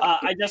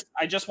 I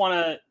just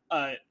want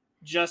to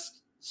just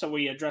so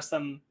we address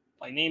them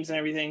by names and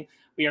everything.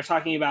 We are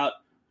talking about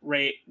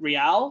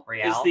Rial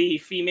is the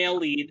female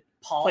lead,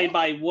 played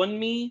by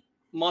Wunmi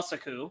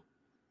Mosaku.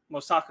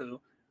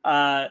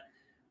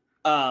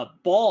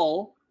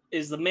 Ball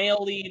is the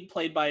male lead,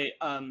 played by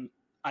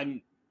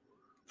I'm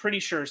pretty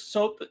sure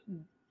Soap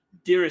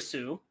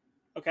Dirisu.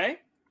 Okay.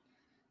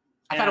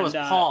 I thought it was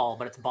Paul,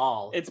 but it's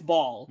Ball. It's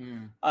Ball.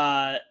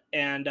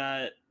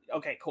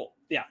 Okay, cool.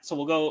 Yeah, so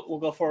we'll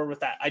go forward with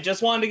that. I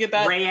just wanted to get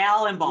that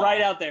Rial and Ball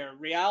right out there.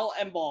 Rial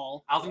and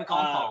Ball. I was gonna call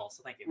him Paul,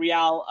 so thank you.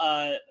 Rial,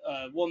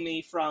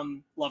 Wunmi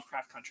from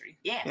Lovecraft Country.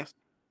 Yeah. Yes.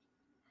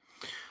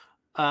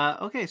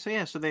 Okay,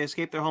 so they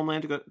escape their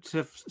homeland to go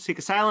to seek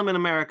asylum in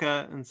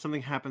America, and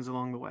something happens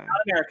along the way.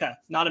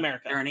 Not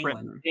America. They're in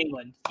England. Britain.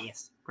 England.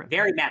 Yes. Britain.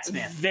 Very Matt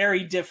Smith.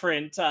 Very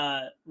different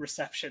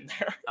reception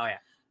there. Oh yeah.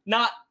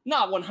 Not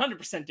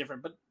 100%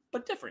 different,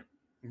 but different.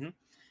 Mm-hmm.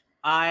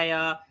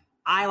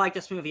 I like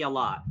this movie a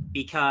lot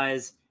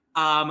because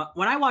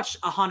when I watch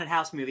a haunted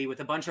house movie with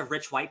a bunch of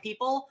rich white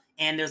people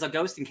and there's a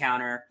ghost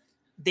encounter,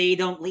 they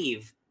don't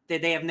leave.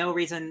 They have no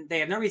reason. They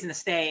have no reason to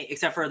stay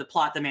except for the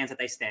plot demands that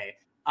they stay.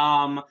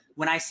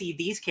 When I see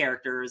these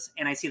characters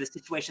and I see the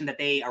situation that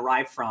they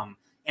arrive from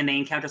and they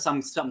encounter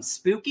something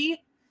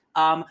spooky,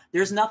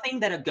 there's nothing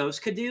that a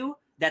ghost could do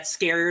that's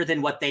scarier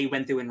than what they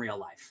went through in real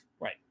life.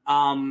 Right.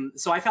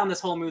 So I found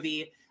this whole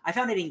movie, I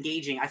found it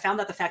engaging. I found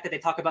that the fact that they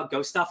talk about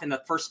ghost stuff in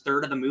the first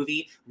third of the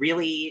movie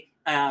really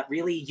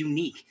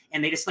unique.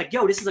 And they just like,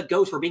 yo, this is a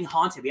ghost. We're being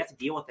haunted. We have to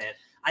deal with it.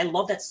 I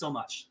love that so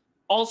much.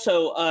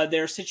 Also,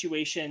 their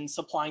situation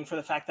supplying for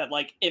the fact that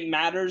like it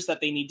matters that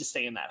they need to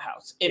stay in that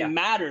house. It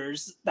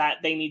matters that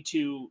they need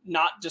to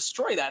not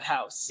destroy that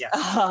house. Yeah.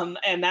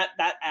 And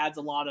that adds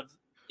a lot of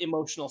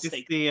emotional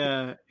stake.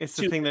 It's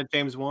the thing that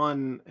James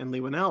Wan and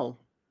Lee Winnell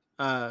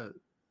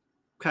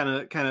kind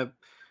of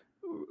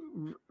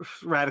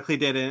radically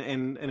did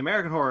in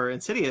American horror.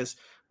 Insidious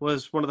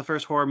was one of the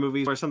first horror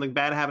movies where something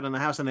bad happened in the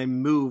house and they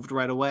moved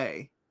right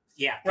away.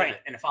 Yeah, right.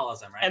 And it follows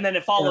them, right? And then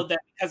it followed them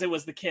because it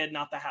was the kid,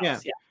 not the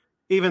house. Yeah.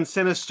 Even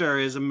Sinister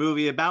is a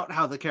movie about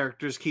how the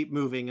characters keep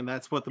moving, and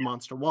that's what the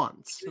monster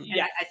wants.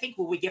 Yeah, I think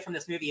what we get from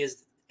this movie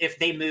is if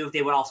they move,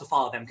 they would also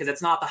follow them because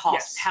it's not the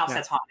house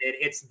that's haunted;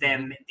 it's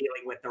them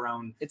dealing with their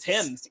own. It's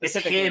him. It's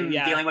him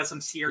dealing with some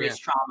serious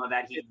trauma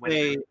that he went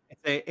through.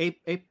 It's a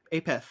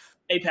apeth.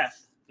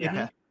 Apeth.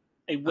 Yeah.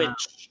 A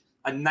witch.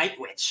 A night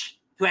witch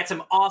who had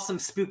some awesome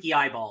spooky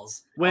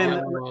eyeballs. When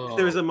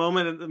there was a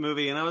moment in the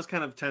movie, and I was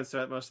kind of tense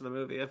throughout most of the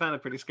movie. I found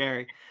it pretty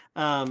scary.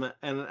 And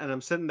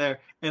I'm sitting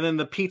there, and then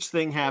the Peach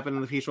thing happened,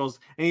 and the Peach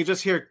rolls, and you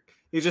just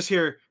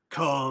hear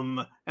 "come,"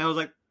 and I was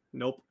like,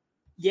 nope.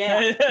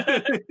 Yeah.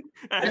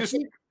 I just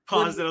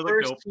paused it. I was like,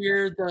 nope.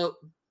 Hear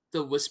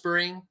the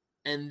whispering,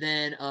 and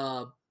then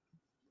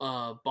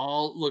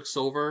Ball looks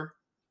over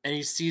and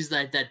he sees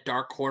that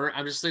dark corner.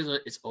 I'm just thinking,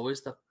 it's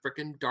always the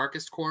freaking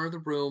darkest corner of the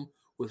room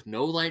with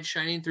no light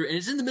shining through, and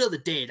it's in the middle of the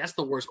day. That's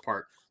the worst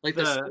part. Like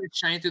the sun is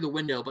shining through the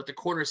window, but the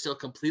corner is still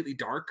completely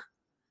dark.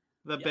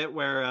 The bit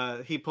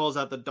where he pulls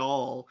out the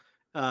doll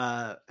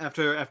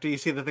after you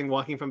see the thing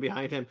walking from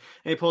behind him,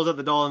 and he pulls out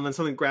the doll, and then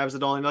something grabs the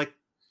doll, and you're like,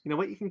 you know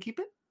what, you can keep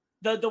it.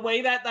 The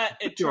way that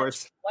it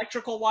turns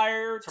electrical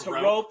wire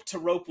to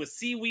rope with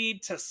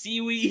seaweed to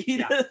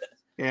seaweed.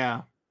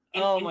 Yeah.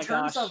 In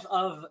terms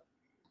of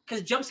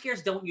because jump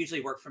scares don't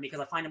usually work for me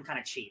because I find them kind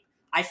of cheap.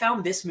 I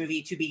found this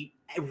movie to be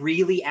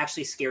really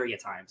actually scary at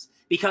times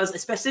because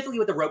specifically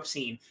with the rope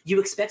scene, you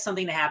expect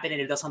something to happen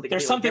and it does something.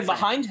 There's something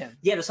behind him.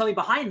 Yeah, there's something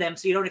behind them,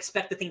 so you don't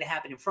expect the thing to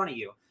happen in front of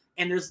you.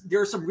 And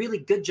there are some really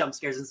good jump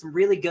scares and some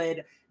really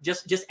good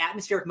just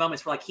atmospheric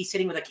moments where like he's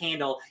sitting with a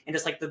candle and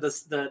just like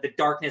the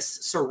darkness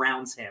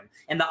surrounds him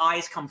and the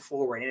eyes come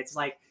forward and it's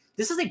like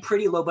this is a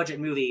pretty low budget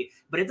movie,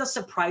 but it does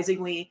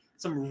surprisingly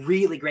some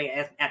really great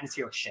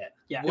atmospheric shit.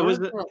 Yeah,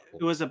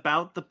 it was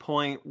about the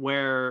point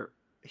where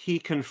he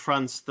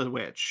confronts the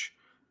witch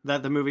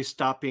that the movie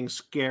stopped being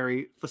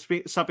scary,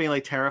 stopped being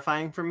like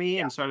terrifying for me,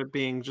 and started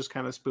being just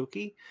kind of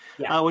spooky,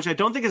 which I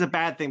don't think is a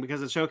bad thing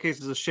because it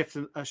showcases a shift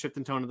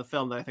in tone of the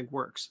film that I think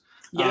works.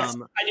 Yes,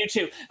 I do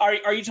too.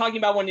 Are you talking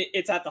about when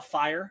it's at the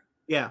fire?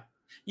 Yeah.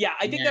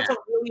 I think that's a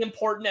really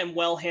important and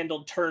well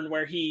handled turn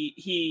where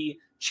he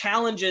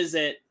challenges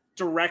it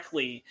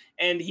directly,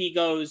 and he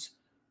goes,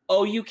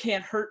 "Oh, you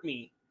can't hurt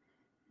me.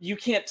 You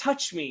can't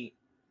touch me.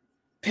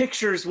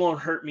 Pictures won't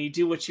hurt me.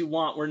 Do what you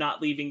want. We're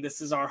not leaving.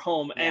 This is our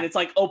home." Yeah. And it's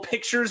like, oh,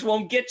 pictures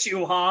won't get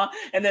you, huh?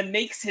 And then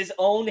makes his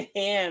own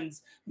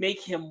hands make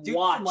him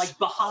watch. Like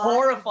behind.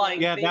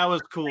 Horrifying. Yeah, that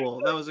was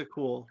cool. That was a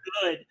cool.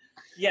 Good.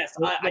 Yes.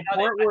 The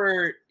part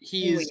where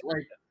he's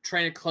like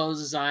trying to close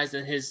his eyes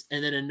and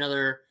then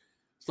another,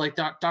 like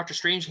Doctor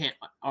Strange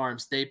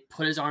arms. They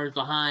put his arms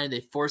behind. They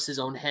force his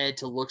own head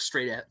to look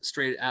straight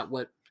at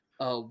what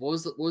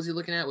was he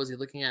looking at? Was he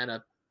looking at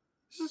a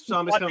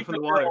zombies coming from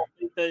the water?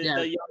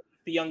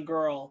 The young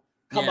girl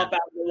come up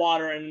out of the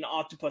water and an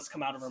octopus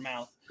come out of her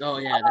mouth. Oh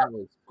yeah, that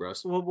was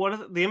gross. Well, one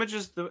of the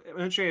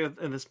imagery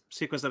in this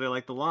sequence that I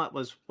liked a lot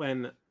was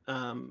when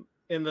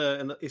in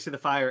the you see the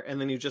fire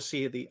and then you just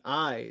see the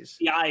eyes.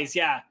 The eyes,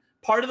 yeah,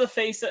 part of the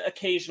face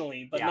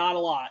occasionally, but not a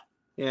lot.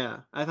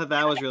 Yeah, I thought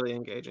that was really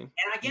engaging.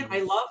 And again,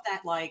 I love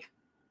that like.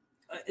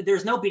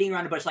 There's no beating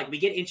around the bush. Like we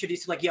get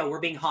introduced to like, yo, we're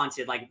being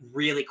haunted like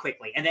really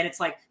quickly, and then it's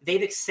like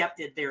they've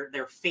accepted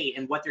their fate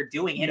and what they're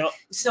doing. And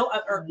so,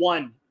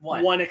 one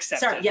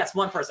accepted. Sorry, yes,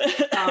 one person.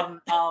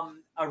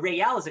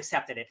 Raelle has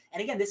accepted it.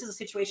 And again, this is a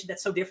situation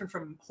that's so different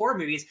from horror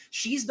movies.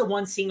 She's the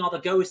one seeing all the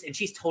ghosts, and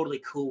she's totally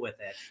cool with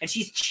it, and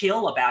she's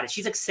chill about it.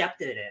 She's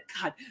accepted it.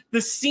 God, the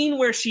scene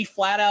where she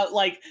flat out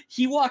like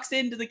he walks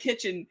into the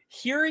kitchen,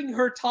 hearing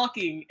her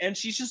talking, and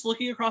she's just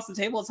looking across the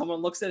table, and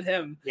someone looks at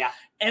him. Yeah,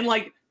 and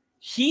like.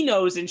 He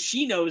knows and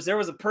she knows there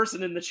was a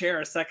person in the chair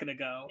a second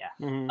ago.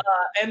 Yeah. Mm-hmm.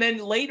 And then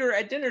later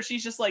at dinner,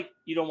 she's just like,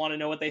 you don't want to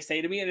know what they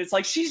say to me? And it's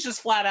like, she's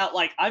just flat out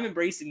like, I'm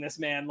embracing this,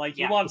 man. Like,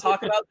 you want to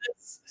talk about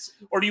this?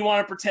 Or do you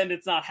want to pretend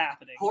it's not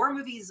happening? Horror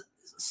movies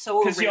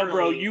so rarely... Because,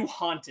 bro, you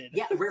haunted.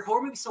 Yeah,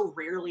 horror movies so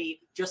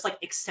rarely just, like,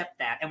 accept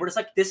that. And we're just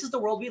like, this is the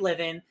world we live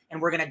in,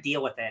 and we're going to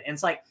deal with it. And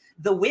it's like,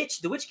 the witch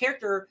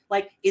character,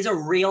 like, is a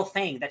real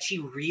thing that she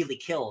really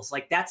kills.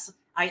 Like, that's...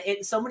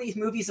 so many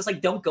movies just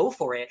like don't go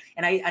for it,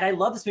 and I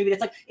love this movie.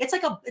 It's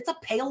a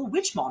pale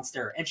witch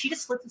monster, and she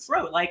just slit its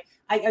throat. Like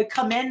I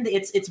commend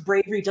its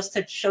bravery just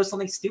to show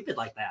something stupid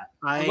like that.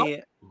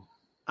 I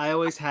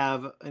always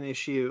have an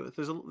issue.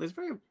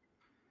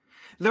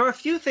 There are a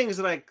few things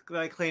that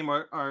I claim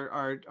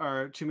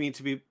are to me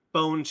to be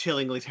bone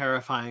chillingly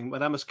terrifying,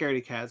 but I'm a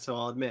scaredy cat, so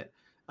I'll admit.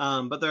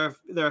 But there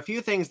are a few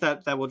things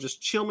that will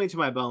just chill me to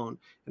my bone,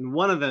 and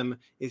one of them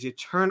is you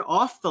turn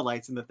off the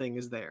lights and the thing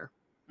is there.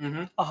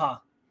 Mm-hmm.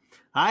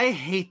 I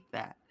hate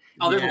that.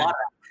 Oh, there's a lot of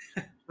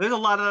that. There's a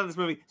lot of that in this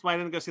movie. That's why I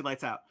didn't go see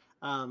Lights Out.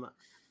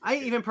 I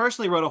even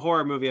personally wrote a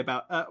horror movie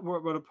about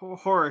wrote a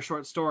horror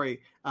short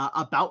story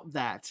about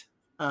that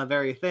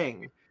very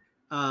thing.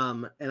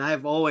 And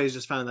I've always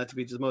just found that to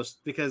be the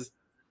most, because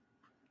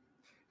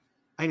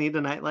I need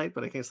a nightlight,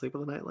 but I can't sleep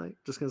with a nightlight.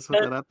 Just gonna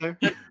put that out there.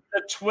 The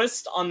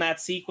twist on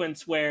that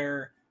sequence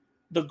where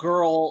the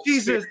girl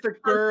is to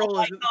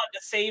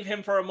save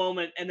him for a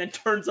moment and then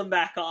turns them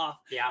back off.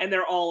 Yeah. And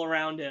they're all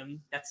around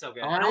him. That's so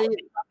good.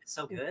 It's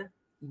so good.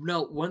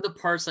 No, one of the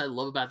parts I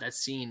love about that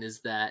scene is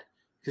that,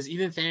 because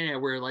even Fanny and I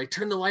were like,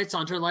 turn the lights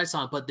on,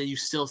 but then you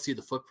still see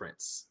the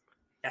footprints.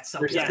 That's so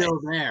They're good. still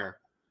there.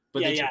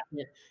 But yeah.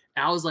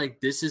 I was like,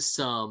 this is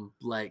some,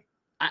 like,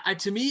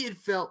 to me it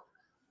felt,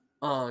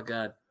 oh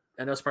God.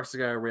 I know Sparks is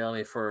gonna rail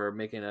me for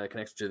making a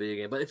connection to the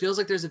video game, but it feels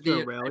like there's a To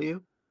video. rail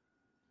you?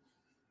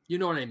 You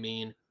know what I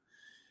mean?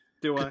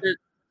 Do I?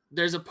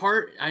 There's a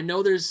part, I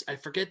know I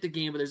forget the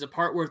game, but there's a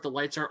part where if the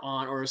lights are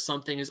on or if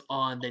something is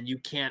on, then you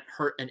can't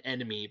hurt an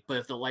enemy. But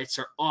if the lights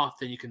are off,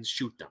 then you can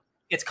shoot them.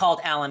 It's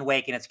called Alan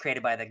Wake, and it's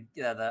created by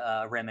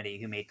the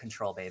Remedy, who made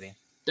Control, baby.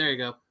 There you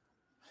go.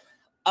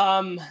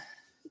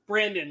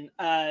 Brandon,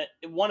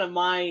 one of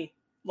my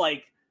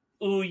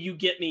ooh, you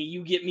get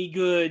me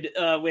good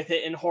with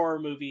it in horror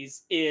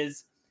movies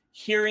is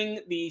hearing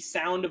the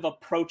sound of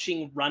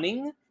approaching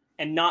running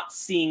and not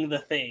seeing the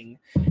thing.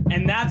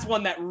 And that's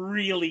one that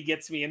really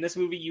gets me. And this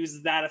movie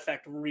uses that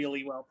effect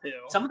really well too.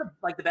 Some of the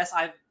best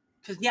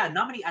because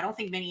not many. I don't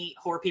think many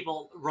horror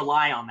people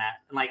rely on that.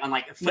 On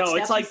footsteps. No,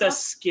 it's like the stuff.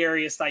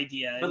 scariest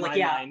idea. But in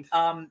my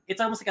mind. It's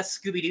almost like a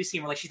Scooby-Doo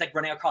scene where she's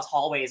running across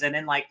hallways, and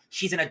then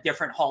she's in a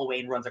different hallway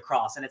and runs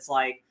across, and it's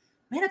like,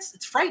 man,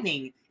 it's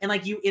frightening.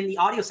 And you in the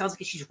audio sounds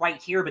like she's right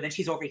here, but then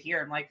she's over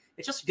here. I'm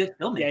it's just good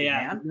filmmaking,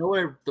 man. You know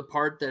where the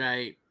part that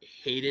I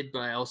hated, but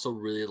I also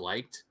really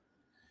liked?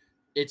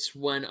 It's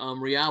when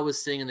Rial was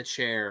sitting in the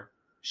chair.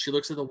 She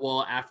looks at the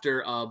wall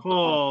after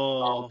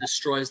Ball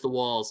destroys the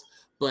walls,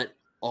 but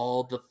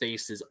all the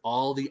faces,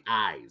 all the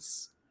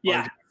eyes,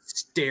 are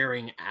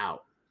staring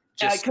out.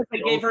 Because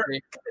they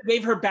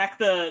gave her back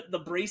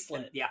the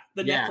bracelet,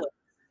 the necklace,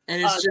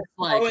 and it's just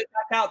throw it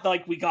back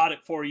out. We got it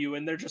for you,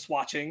 and they're just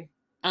watching.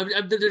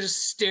 They're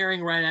just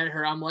staring right at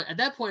her. I'm like, at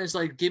that point, it's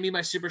like, give me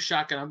my super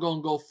shotgun. I'm going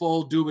to go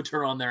full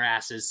Doomiter on their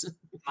asses.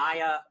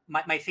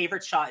 My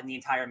favorite shot in the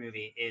entire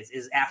movie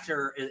is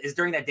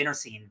during that dinner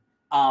scene.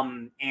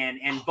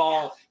 And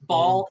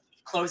Ball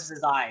closes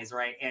his eyes,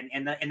 right,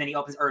 and then he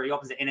opens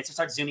it, and it just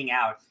starts zooming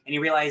out, and you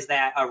realize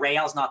that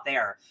Rael's not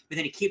there, but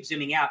then he keeps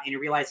zooming out, and you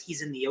realize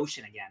he's in the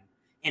ocean again.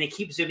 And it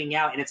keeps zooming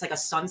out, and it's like a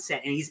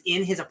sunset, and he's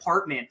in his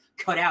apartment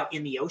cut out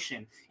in the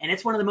ocean. And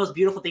it's one of the most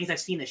beautiful things I've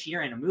seen this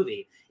year in a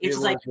movie. It's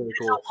really cool.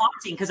 So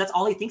haunting because that's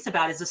all he thinks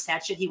about is the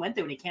sad shit he went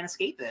through, and he can't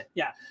escape it.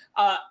 Yeah.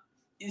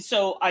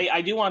 So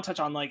I do want to touch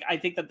on, I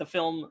think that the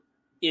film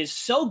is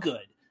so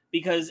good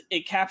because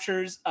it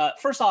captures,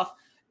 first off,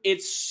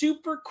 it's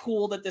super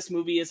cool that this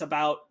movie is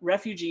about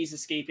refugees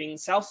escaping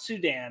South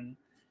Sudan.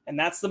 And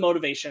that's the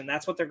motivation.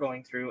 That's what they're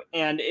going through.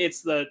 And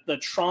it's the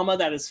trauma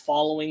that is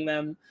following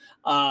them.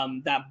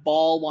 That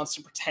Ball wants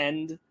to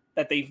pretend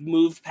that they've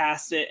moved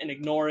past it and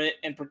ignore it.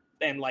 And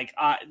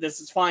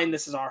this is fine.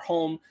 This is our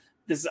home.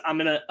 I'm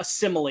going to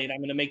assimilate. I'm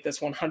going to make this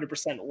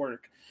 100%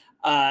 work.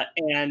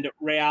 And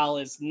Rael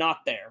is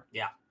not there.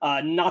 Yeah.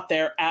 Not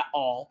there at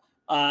all.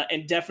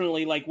 And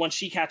definitely once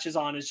she catches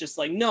on, is just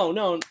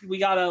no, we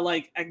got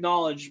to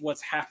acknowledge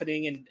what's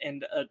happening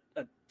and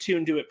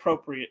tune to it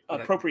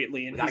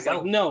appropriately. And he's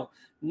like, nope.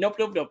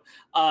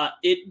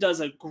 It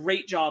does a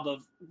great job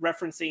of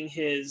referencing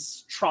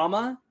his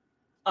trauma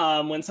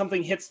when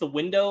something hits the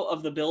window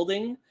of the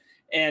building,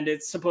 and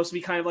it's supposed to be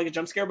kind of like a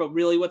jump scare, but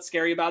really what's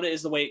scary about it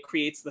is the way it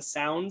creates the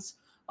sounds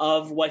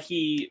of what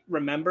he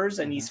remembers,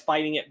 and he's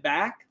fighting it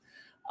back.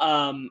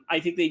 I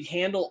think they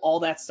handle all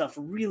that stuff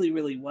really,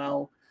 really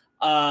well.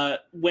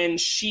 When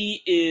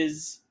she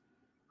is,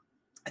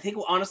 I think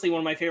honestly one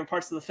of my favorite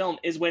parts of the film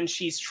is when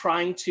she's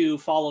trying to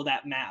follow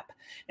that map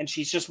and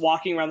she's just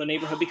walking around the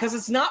neighborhood, because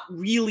it's not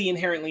really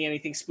inherently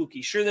anything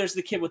spooky. Sure, there's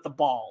the kid with the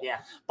ball,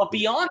 but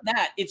beyond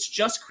that, it's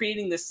just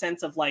creating this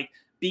sense of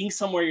being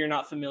somewhere you're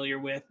not familiar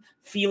with,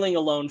 feeling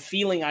alone,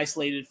 feeling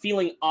isolated,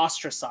 feeling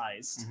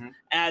ostracized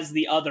as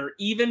the other,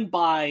 even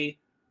by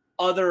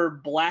other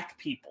Black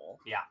people.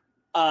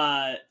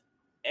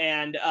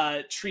 And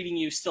treating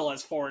you still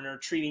as foreigner,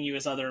 treating you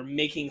as other,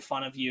 making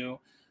fun of you.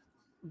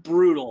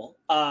 Brutal.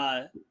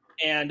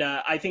 And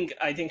I think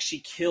she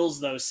kills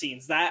those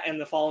scenes. That and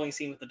the following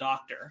scene with the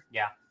doctor.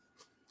 Yeah.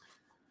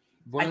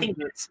 I think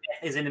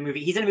is in the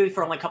movie. He's in the movie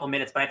for only a couple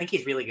minutes, but I think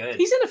he's really good.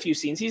 He's in a few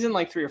scenes. He's in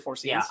 3 or 4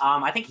 scenes. Yeah.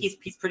 I think he's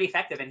pretty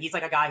effective, and he's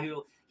a guy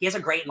who he has a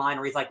great line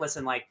where he's like,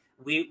 "Listen,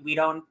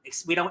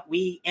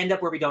 we end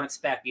up where we don't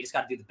expect. You just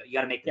got to you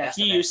got to make the best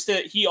of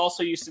it." He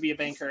also used to be a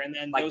banker, and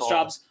then those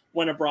jobs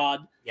went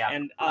abroad. Yeah.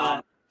 And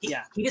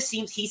he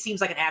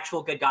seems like an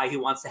actual good guy who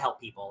wants to help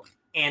people.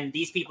 And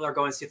these people are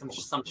going through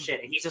some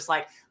shit, and he's just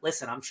like,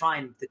 "Listen, I'm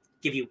trying to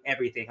give you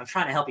everything. I'm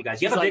trying to help you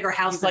guys. You have a bigger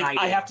house than I do.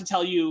 I have to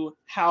tell you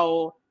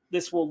how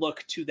this will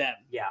look to them."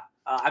 Yeah,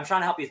 I'm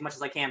trying to help you as much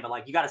as I can,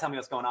 but you got to tell me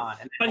what's going on.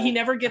 But he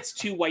never gets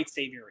too white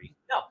saviory.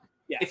 No,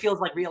 it feels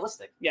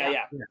realistic.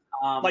 Yeah.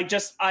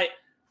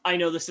 I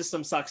know the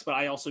system sucks, but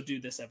I also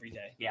do this every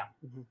day. Yeah,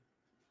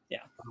 yeah.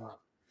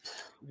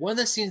 One of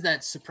the scenes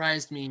that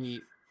surprised me,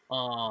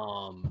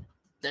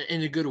 that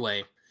in a good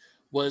way,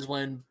 was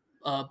when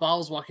Ball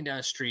was walking down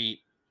the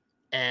street,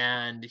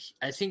 and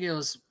I think it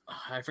was,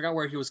 I forgot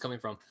where he was coming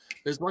from.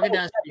 He was walking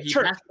down the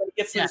street.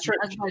 He passed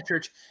by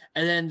church,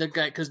 and then the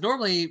guy, because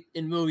normally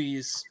in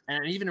movies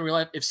and even in real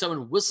life, if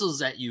someone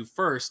whistles at you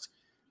first,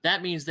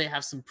 that means they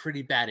have some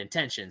pretty bad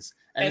intentions.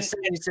 And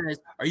he says,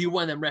 "Are you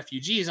one of them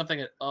refugees?" I'm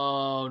thinking,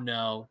 "Oh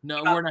no,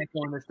 we're not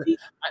going this way."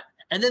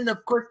 And then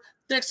of course,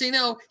 next thing you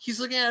know,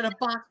 he's looking at a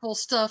box full of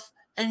stuff,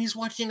 and he's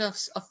watching a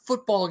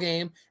football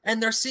game,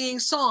 and they're singing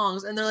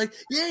songs, and they're like,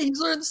 "Yeah, he's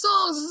learning the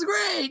songs. This is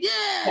great.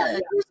 Yeah,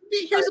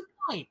 here's a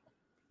point."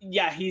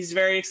 Yeah, he's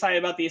very excited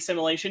about the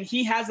assimilation.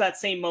 He has that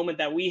same moment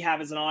that we have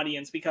as an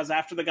audience, because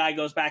after the guy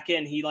goes back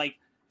in, he like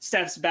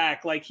steps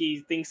back like he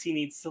thinks he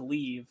needs to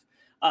leave.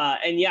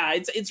 And yeah,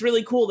 it's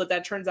really cool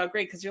that turns out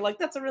great, because you're like,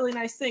 that's a really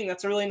nice thing.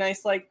 That's a really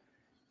nice, like,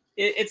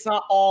 it's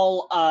not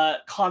all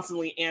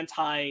constantly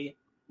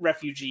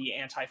anti-refugee,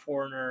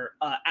 anti-foreigner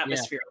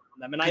atmosphere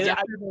around them. And I'm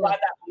glad that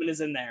moment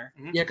is in there.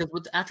 Yeah,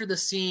 because after the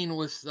scene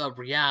with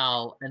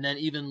Rial, and then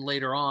even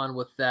later on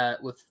with the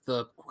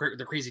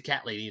crazy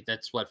cat lady,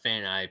 that's what Fan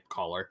and I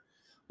call her,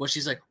 when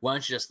she's like, "Why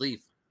don't you just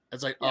leave?"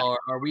 It's like, "Oh,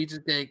 are we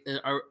just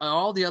are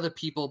all the other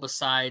people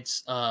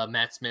besides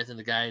Matt Smith and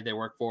the guy they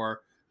work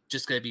for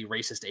just going to be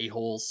racist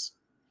a-holes?"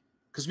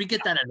 Because we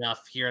get that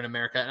enough here in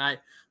America. And I'm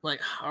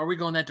like, are we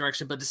going that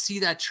direction? But to see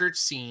that church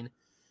scene,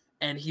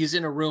 and he's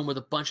in a room with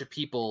a bunch of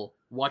people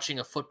watching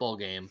a football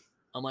game,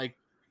 I'm like,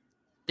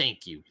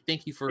 thank you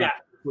for. Yeah.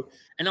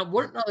 And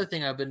one other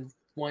thing I've been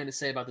wanting to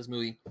say about this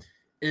movie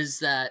is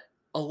that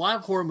a lot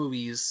of horror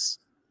movies,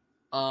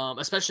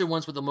 especially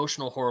ones with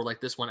emotional horror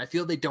like this one, I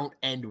feel they don't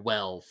end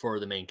well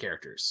for the main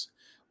characters.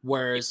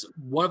 Whereas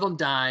one of them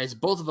dies,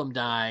 both of them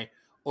die,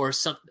 or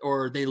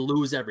they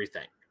lose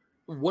everything.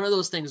 One of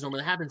those things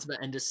normally happens,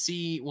 and to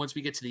see once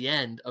we get to the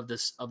end of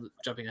this, of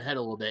jumping ahead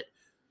a little bit,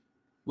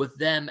 with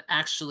them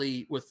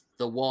actually with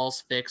the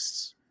walls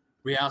fixed,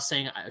 Rial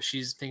saying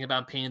she's thinking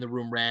about painting the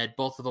room red,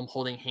 both of them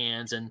holding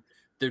hands, and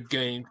they're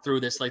going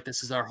through this like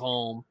this is our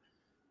home.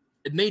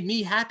 It made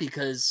me happy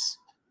because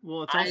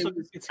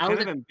it's kind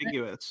of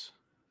ambiguous.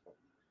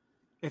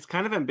 It's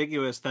kind of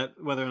ambiguous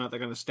that whether or not they're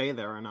going to stay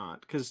there or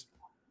not, because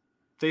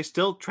they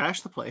still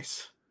trash the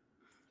place.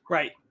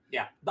 Right.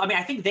 Yeah, I mean,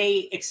 I think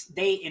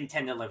they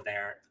intend to live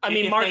there. I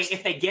mean,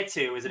 if they get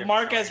to, is it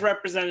Mark as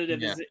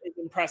representative is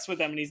impressed with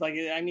them, and he's like,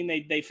 I mean,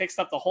 they fixed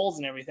up the holes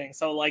and everything.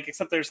 So like,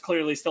 except there's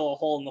clearly still a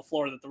hole in the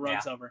floor that the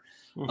rug's over.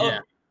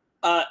 Yeah.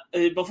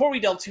 Before we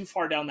delve too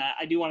far down that,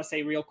 I do want to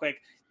say real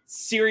quick,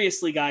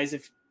 seriously, guys,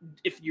 if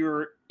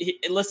you're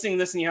listening to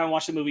this and you haven't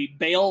watched the movie,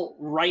 bail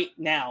right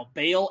now,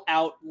 bail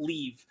out,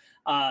 leave,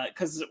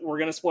 because we're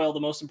gonna spoil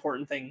the most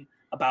important thing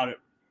about it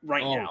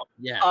now.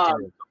 Yeah.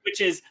 Which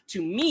is,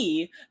 to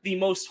me, the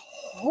most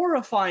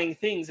horrifying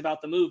things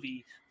about the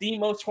movie. The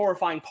most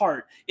horrifying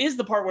part is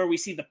the part where we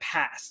see the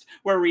past,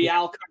 where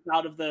Rial comes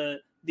out of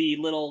the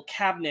little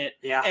cabinet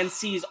and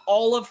sees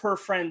all of her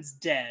friends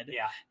dead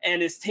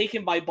and is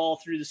taken by Ball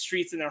through the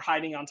streets, and they're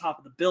hiding on top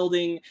of the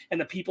building,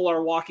 and the people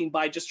are walking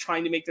by just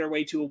trying to make their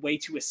way to a way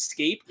to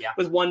escape,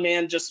 with one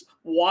man just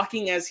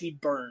walking as he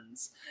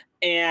burns,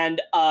 and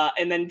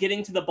then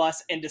getting to the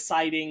bus and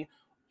deciding,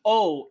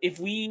 oh, if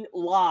we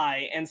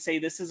lie and say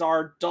this is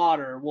our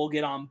daughter, we'll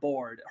get on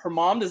board. Her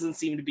mom doesn't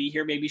seem to be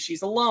here. Maybe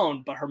she's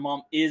alone, but her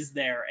mom is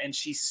there, and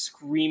she's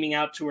screaming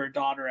out to her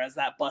daughter as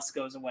that bus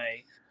goes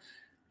away.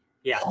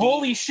 Yeah.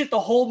 Holy shit, the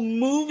whole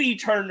movie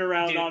turned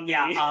around on me.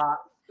 Yeah,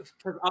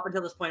 up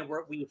until this point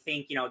where we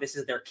think, this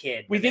is their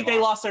kid. We think they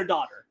lost their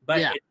daughter.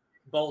 But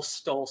both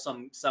stole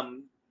some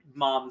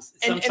mom's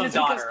some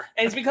daughter.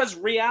 It's because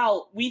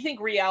we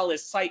think Rial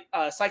is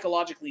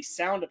psychologically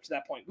sound up to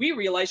that point. We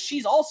realize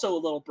she's also a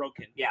little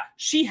broken. Yeah.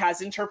 She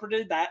has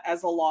interpreted that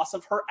as the loss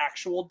of her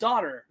actual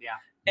daughter. Yeah.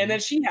 And then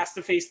she has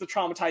to face the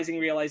traumatizing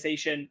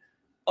realization,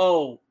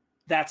 oh,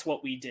 that's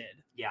what we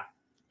did. Yeah.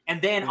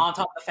 And then on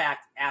top of the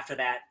fact, after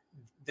that,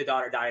 the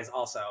daughter dies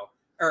also.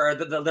 Or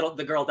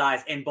the girl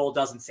dies, and Bull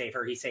doesn't save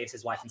her. He saves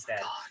his wife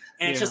instead.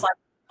 And it's just like,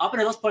 up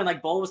until this point,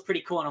 like, Bull was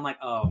pretty cool, and I'm like,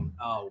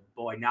 oh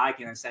boy, now I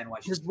can understand why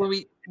she's.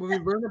 Because when we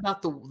learn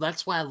about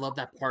that's why I love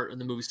that part in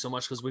the movie so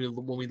much, because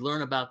when we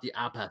learn about the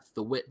Apeth,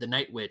 the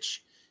Night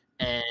Witch,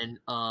 and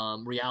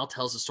Rial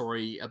tells a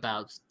story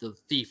about the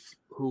thief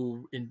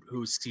who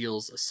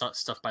steals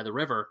stuff by the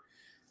river,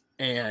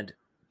 and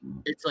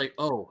it's like,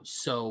 oh,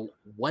 so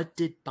what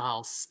did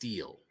Baal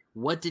steal?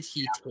 What did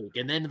he take?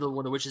 And then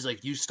when the witch is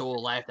like, you stole a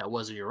life that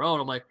wasn't your own,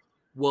 I'm like,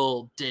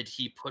 well, did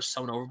he push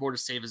someone overboard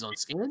to save his own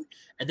skin?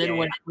 And then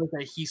when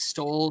he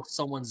stole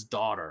someone's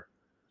daughter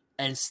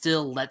and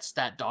still lets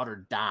that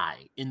daughter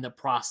die in the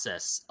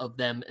process of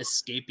them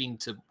escaping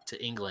to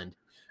England,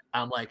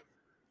 I'm like,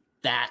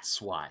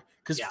 that's why.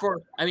 Because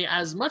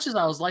as much as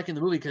I was liking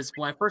the movie, because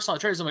when I first saw the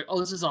trailers, I'm like, oh,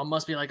 this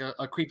must be like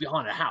a creepy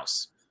haunted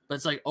house. But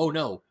it's like, oh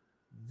no,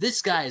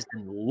 this guy has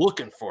been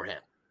looking for him.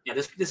 Yeah,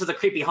 this is a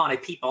creepy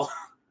haunted people.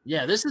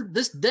 Yeah,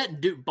 that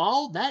dude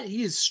Ball, that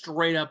he is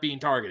straight up being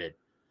targeted.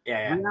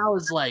 Yeah. Now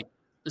is like,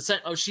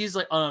 she's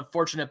like an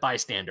unfortunate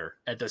bystander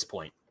at this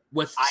point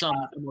with some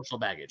emotional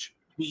baggage.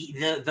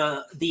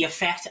 The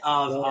effect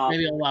of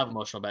maybe a lot of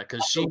emotional baggage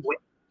because she.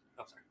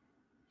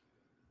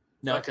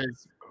 No,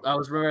 because I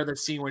was remember the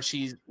scene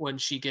when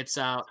she gets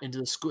out into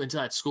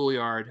that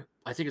schoolyard.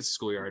 I think it's a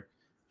schoolyard,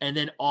 and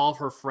then all of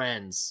her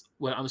friends,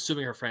 I'm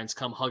assuming her friends,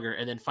 come hug her,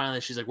 and then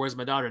finally she's like, "Where's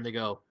my daughter?" And they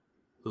go,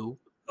 "Who?"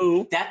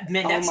 That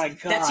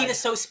scene is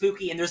so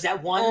spooky, and there's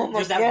that one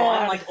one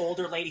like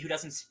older lady who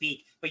doesn't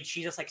speak, but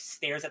she just like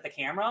stares at the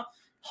camera.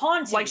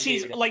 haunting. Like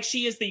she's dude. like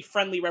she is the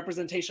friendly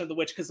representation of the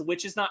witch because the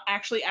witch is not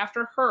actually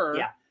after her.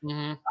 Yeah. Mhm.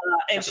 And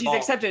Except the she's ball.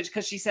 accepted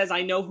because she says,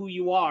 "I know who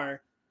you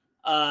are."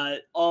 Oh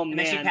And man!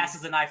 then she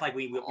passes the knife like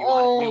we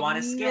Oh, want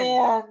his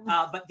skin.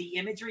 man. But the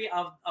imagery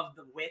of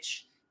the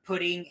witch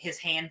putting his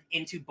hand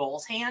into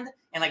Bull's hand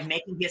and like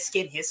making his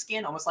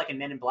skin, almost like in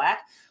Men in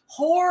Black,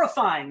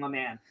 horrifying, my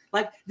man.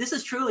 Like this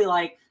is truly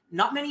like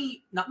not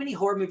many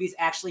horror movies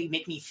actually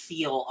make me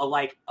feel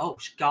like, oh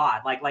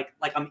God, like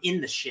I'm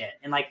in the shit.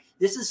 And like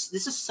this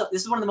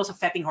is one of the most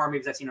affecting horror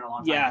movies I've seen in a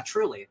long time. Yeah.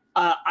 Truly.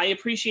 I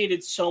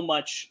appreciated so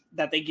much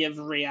that they give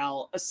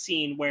Rial a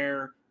scene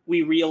where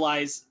we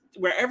realize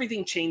where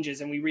everything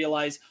changes and we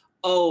realize,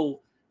 oh,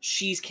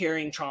 she's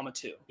carrying trauma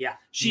too. Yeah.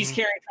 She's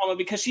carrying trauma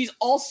because she's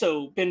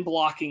also been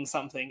blocking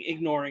something,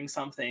 ignoring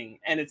something,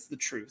 and it's the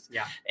truth.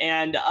 Yeah.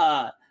 And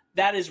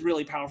that is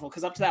really powerful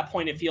because up to that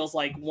point, it feels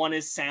like one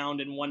is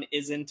sound and one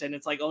isn't. And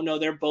it's like, oh no,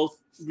 they're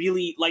both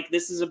really like,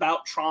 this is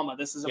about trauma.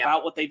 This is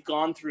about what they've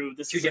gone through.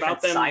 This Two is different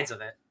about them. sides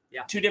of it.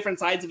 Yeah. Two different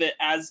sides of it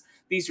as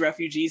these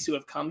refugees who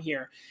have come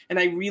here. And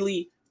I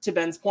really, to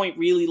Ben's point,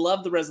 really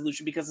love the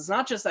resolution because it's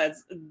not just that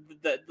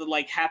the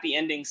like happy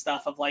ending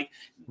stuff of like,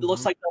 it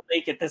looks like they'll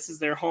make it. This is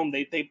their home.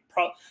 They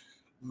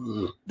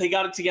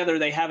got it together.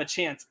 They have a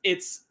chance.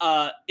 It's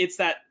that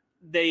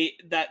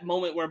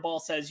moment where Ball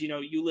says, you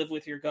know, you live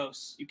with your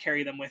ghosts, you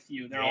carry them with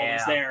you. They're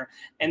always there.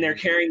 And they're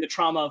carrying the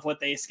trauma of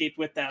what they escaped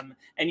with them.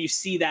 And you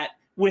see that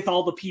with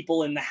all the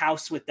people in the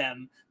house with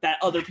them that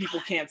other people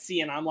can't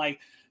see. And I'm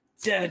like,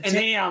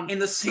 damn, in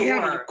the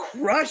score,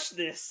 crush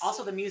this.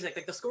 Also, the music,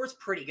 like the score is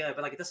pretty good,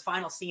 but like this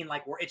final scene,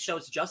 like where it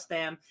shows just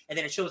them, and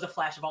then it shows a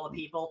flash of all the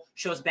people,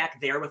 shows back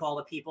there with all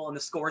the people, and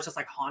the score is just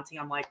like haunting.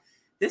 I'm like,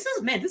 this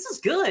is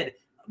good.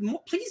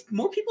 Please,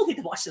 more people need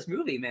to watch this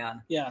movie,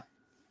 man. Yeah,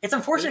 it's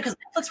unfortunate because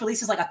Netflix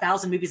releases like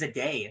 1,000 movies a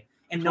day,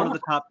 and one of the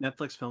top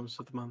Netflix films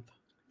of the month.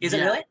 Is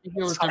it really? I think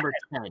it was number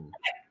 10.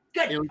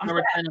 Good. It was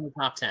number 10 in the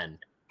top 10.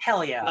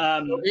 Hell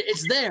yeah.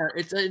 It's there.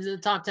 It's in the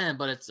top 10,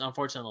 but it's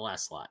unfortunately on the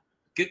last slot.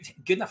 Good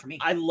enough for me.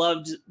 I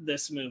loved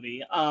this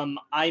movie.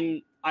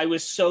 I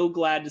was so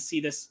glad to see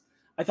this.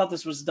 I thought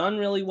this was done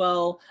really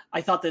well.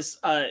 I thought this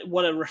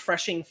what a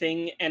refreshing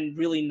thing and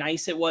really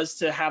nice it was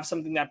to have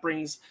something that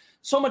brings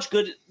so much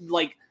good,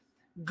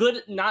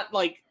 not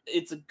like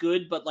it's a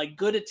good, but like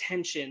good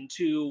attention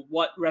to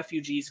what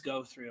refugees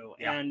go through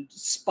and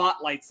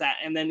spotlights that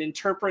and then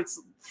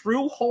interprets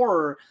through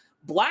horror,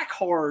 black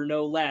horror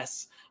no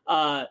less,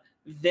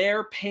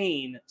 their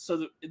pain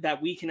so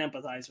that we can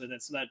empathize with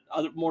it, so that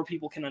more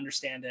people can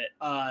understand it.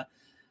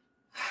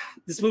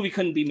 This movie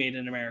couldn't be made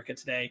in America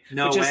today,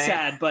 which is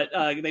sad, but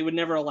they would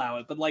never allow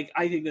it. But like,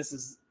 I think this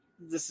is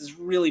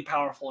really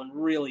powerful and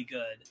really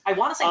good. I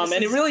want to say,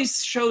 it really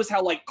shows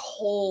how like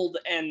cold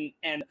and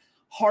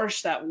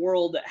harsh that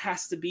world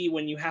has to be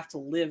when you have to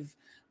live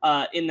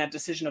in that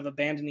decision of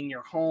abandoning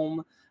your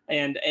home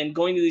and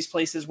going to these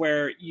places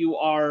where you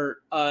are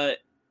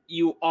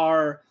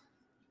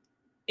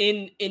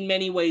in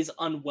many ways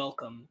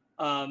unwelcome.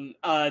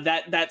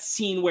 That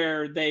scene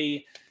where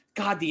the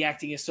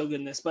acting is so good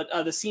in this, but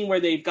the scene where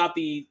they've got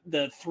the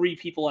three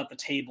people at the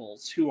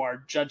tables who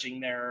are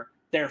judging their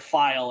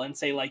file and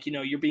say like, you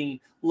know, you're being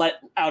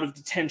let out of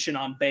detention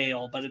on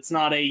bail, but it's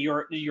not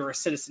you're a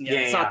citizen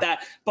yet. It's not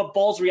that. But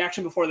Ball's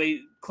reaction before they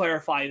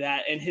clarify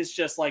that and his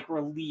just like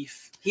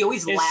relief. He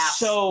always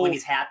laughs when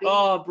he's happy.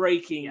 Oh,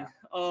 breaking. Yeah.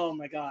 Oh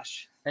my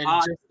gosh. And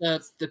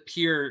just the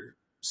pure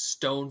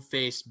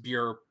stone-faced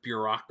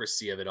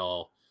bureaucracy of it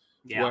all.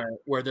 Yeah.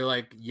 Where they're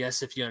like,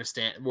 yes, if you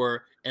understand.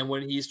 And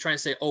when he's trying to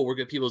say, oh, we're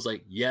good people, it's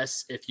like,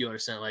 yes, if you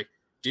understand. Like,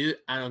 dude,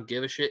 I don't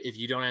give a shit. If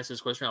you don't answer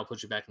this question, I'll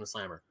put you back in the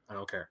slammer. I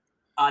don't care.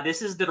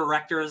 This is the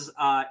director's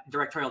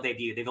directorial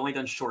debut. They've only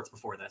done shorts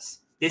before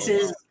this. This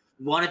is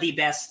one of the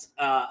best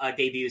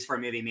debuts for a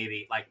movie,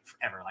 maybe like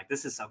ever. Like,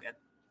 this is so good.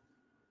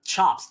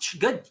 Chops,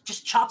 good,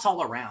 just chops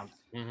all around.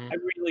 Mm-hmm. I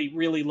really,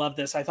 really love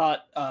this. I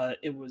thought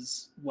it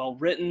was well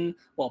written,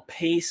 well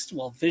paced,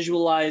 well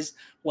visualized,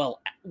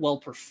 well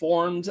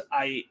performed.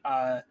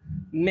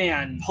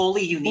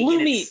 Wholly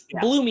unique.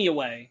 Blew me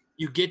away.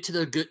 You get to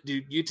the good,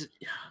 dude.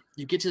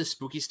 You get to the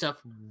spooky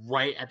stuff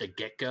right at the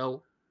get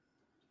go.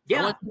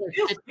 Yeah, like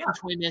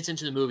 20 minutes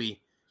into the movie,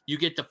 you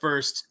get the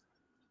first,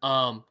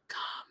 you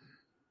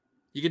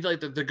get like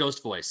the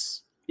ghost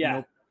voice.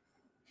 Yeah,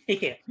 nope.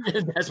 Yeah.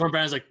 That's when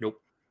Brandon's like, nope.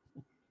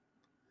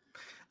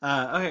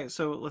 Okay,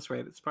 so let's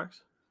rate it,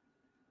 Sparks.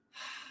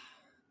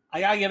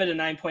 I gotta give it a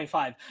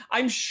 9.5.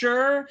 I'm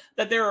sure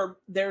that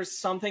there's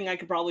something I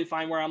could probably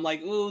find where I'm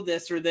like, ooh,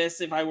 this or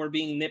this. If I were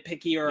being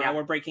nitpicky or I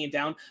were breaking it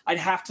down, I'd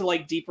have to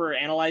like deeper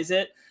analyze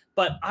it.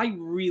 But I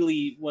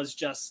really was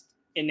just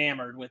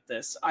enamored with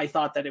this. I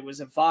thought that it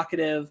was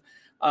evocative,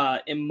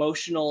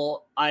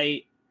 emotional.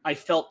 I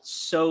felt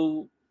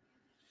so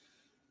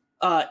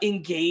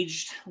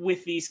engaged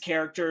with these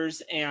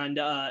characters and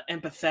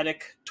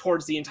empathetic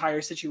towards the entire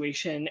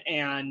situation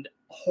and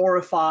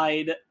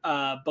horrified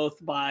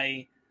both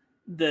by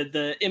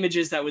the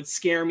images that would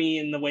scare me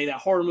in the way that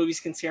horror movies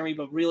can scare me,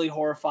 but really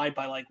horrified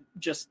by like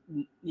just,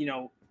 you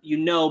know, you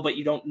know, but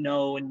you don't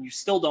know, and you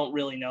still don't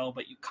really know,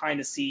 but you kind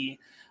of see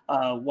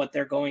what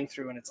they're going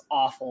through, and it's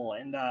awful.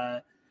 And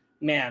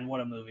man,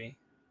 what a movie.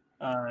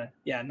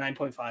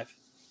 9.5.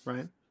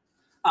 Right.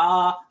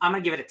 I'm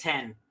gonna give it a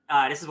 10.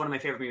 This is one of my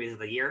favorite movies of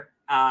the year.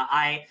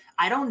 I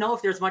don't know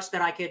if there's much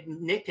that I could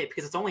nitpick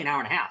because it's only an hour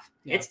and a half.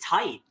 Yeah. It's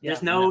tight.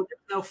 There's no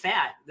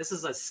fat. This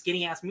is a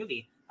skinny ass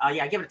movie.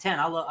 I give it a 10.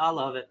 I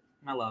love it.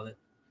 I love it.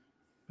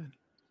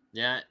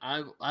 Yeah,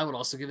 I would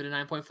also give it a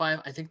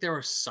 9.5. I think there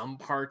were some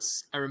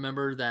parts I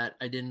remember that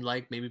I didn't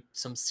like. Maybe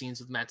some scenes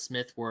with Matt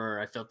Smith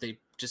where I felt they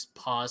just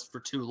paused for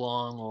too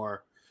long,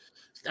 or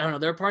I don't know.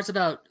 There are parts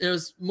about it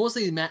was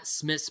mostly Matt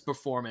Smith's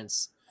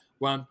performance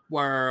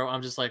where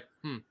I'm just like,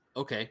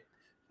 okay.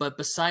 But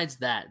besides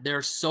that,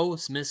 they're so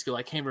minuscule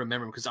I can't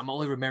remember because I'm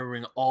only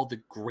remembering all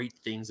the great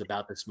things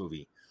about this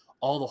movie,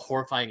 all the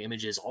horrifying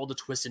images, all the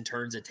twists and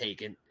turns it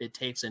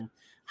takes, and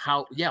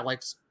how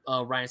like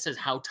Ryan says,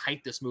 how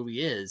tight this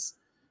movie is.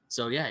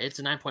 So yeah, it's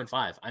a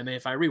 9.5. I mean,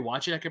 if I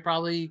rewatch it, I could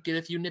probably get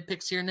a few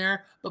nitpicks here and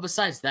there, but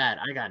besides that,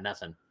 I got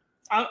nothing.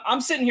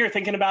 I'm sitting here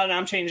thinking about it, and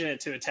I'm changing it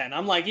to a 10.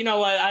 I'm like, you know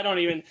what? I don't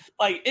even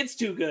like. It's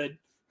too good.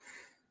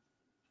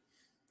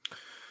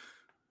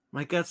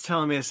 My gut's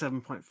telling me a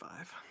 7.5.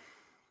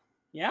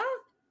 Yeah.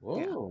 Whoa.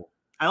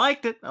 Yeah. I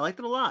liked it. I liked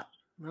it a lot.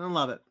 I don't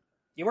love it.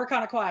 You were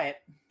kind of quiet.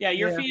 Yeah,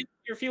 you're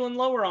feeling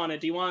lower on it.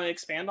 Do you want to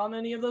expand on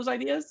any of those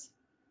ideas?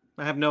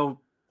 I have no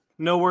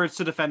words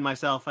to defend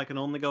myself. I can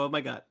only go with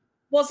my gut.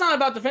 Well, it's not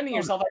about defending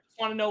yourself. I just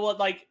want to know what,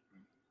 like,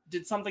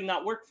 did something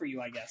not work for you,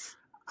 I guess.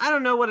 I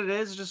don't know what it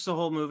is. It's just the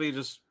whole movie.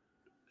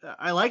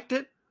 I liked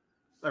it.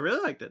 I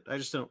really liked it. I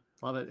just don't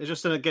love it. It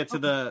just didn't get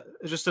to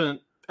it just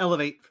didn't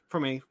elevate for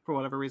me for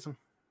whatever reason.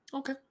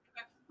 Okay.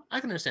 I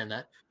can understand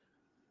that.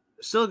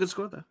 Still a good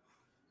score though.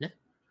 Yeah.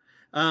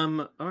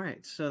 All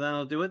right. So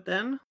that'll do it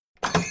then.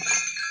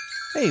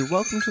 Hey,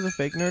 welcome to the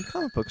Fake Nerd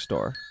Comic Book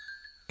Store.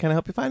 Can I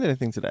help you find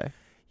anything today?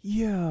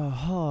 Yeah,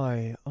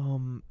 hi.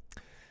 Do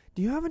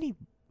you have any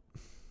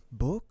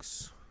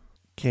books?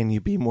 Can you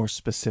be more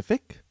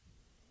specific?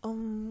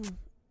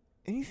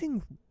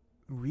 Anything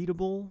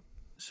readable?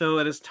 So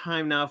it is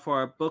time now for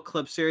our book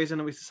club series,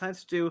 and we decided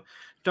to do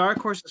Dark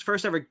Horse's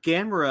first ever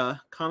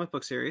Gamera comic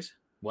book series.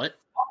 What?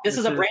 This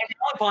is a Brandon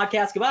Allen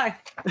podcast. Goodbye.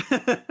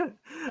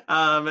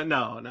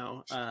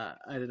 No.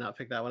 I did not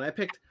pick that one. I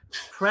picked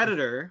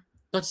Predator.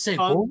 Let's say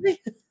boy.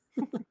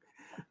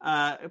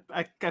 I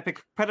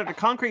picked Predator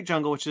Concrete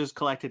Jungle, which is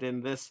collected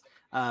in this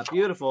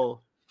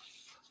beautiful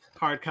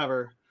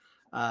hardcover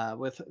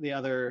with the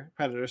other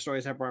Predator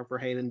stories that Mark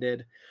Verheiden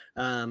did.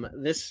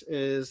 This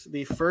is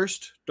the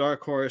first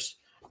Dark Horse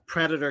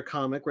Predator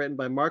comic written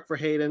by Mark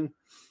Verheiden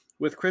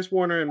with Chris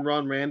Warner and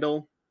Ron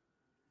Randall.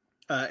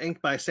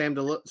 Inked by Sam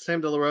De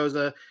La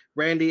Rosa,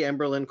 Randy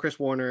Emberlin, Chris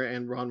Warner,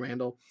 and Ron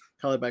Randall.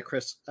 Colored by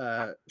Chris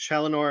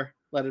Challenor.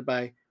 Lettered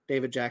by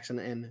David Jackson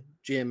and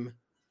Jim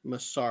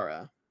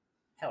Massara.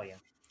 Hell yeah.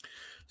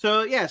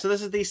 So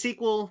this is the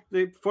sequel.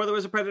 Before there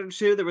was a Predator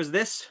 2, there was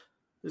this.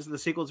 This is the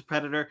sequel to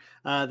Predator.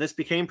 This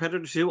became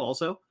Predator 2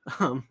 also.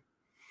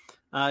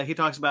 He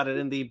talks about it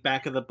in the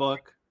back of the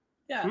book.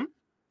 Yeah.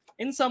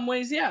 In some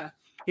ways, yeah.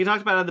 He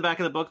talked about it in the back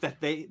of the book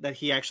that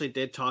he actually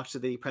did talk to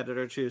the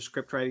Predator 2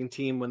 script writing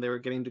team when they were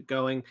getting to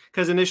going,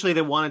 because initially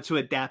they wanted to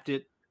adapt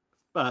it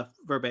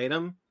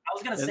verbatim. I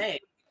was gonna say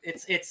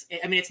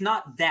it's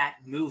not that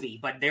movie,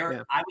 but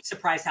I was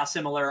surprised how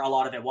similar a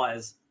lot of it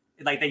was.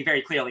 Like they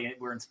very clearly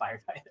were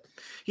inspired by it.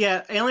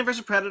 Yeah, Alien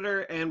vs.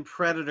 Predator and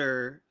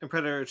Predator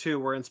 2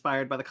 were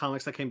inspired by the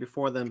comics that came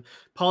before them.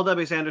 Paul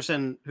W.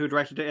 Sanderson, who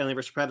directed Alien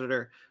vs.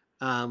 Predator,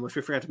 which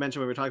we forgot to mention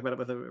when we were talking about it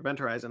with Event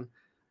Horizon.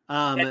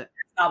 It's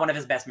not one of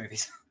his best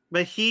movies.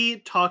 But he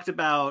talked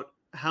about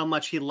how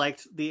much he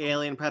liked the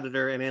Alien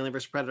Predator and Alien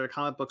vs. Predator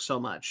comic book so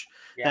much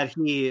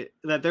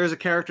that there's a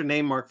character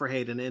named Mark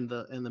Verheiden in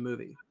the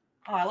movie.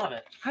 Oh, I love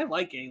it. I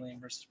like Alien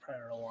vs.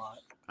 Predator a lot.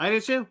 I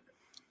do too.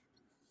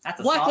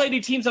 Black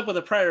Lady teams up with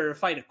a Predator to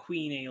fight a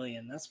queen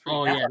alien. That's pretty.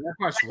 Oh yeah, that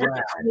part's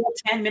rad.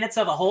 10 minutes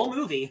of a whole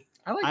movie.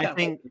 I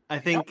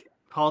think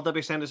Paul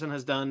W. Sanderson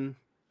has done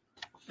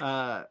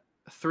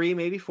 3,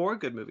 maybe 4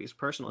 good movies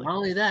personally. Not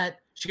only that,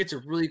 she gets a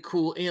really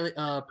cool alien,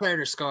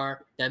 Predator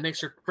scar that makes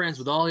her friends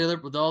with all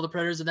the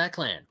Predators of that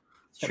clan.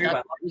 It's true.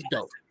 That was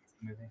dope.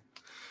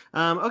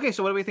 Okay,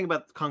 so what do we think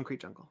about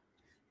Concrete Jungle?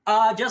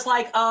 Just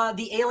like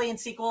the Alien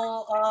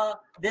sequel,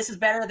 this is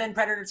better than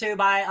Predator 2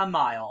 by a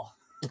mile.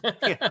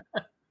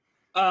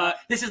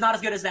 This is not as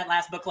good as that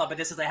last book club, but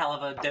this is a hell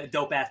of a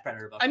dope ass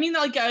Predator book. I mean,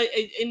 like,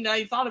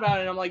 I thought about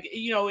it, and I'm like,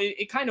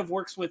 it kind of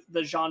works with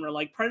the genre.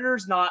 Like,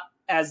 Predator's not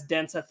as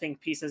dense a think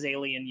piece as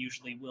Alien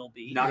usually will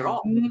be. Not at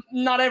all.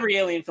 Not every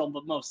Alien film,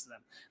 but most of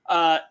them.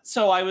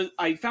 So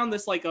I found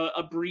this like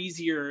a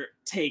breezier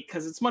take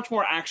because it's much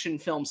more action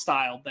film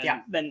style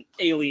than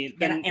Alien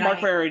than Mark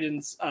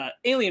Verheiden's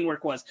Alien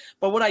work was.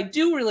 But what I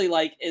do really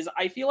like is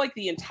I feel like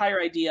the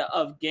entire idea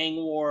of gang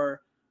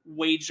war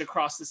waged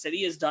across the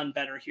city is done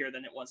better here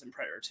than it was in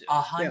Predator 2.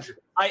 100.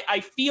 I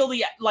feel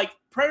the like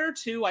Predator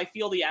 2, I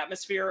feel the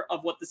atmosphere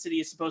of what the city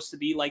is supposed to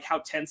be, like how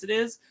tense it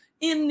is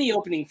in the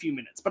opening few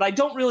minutes, but I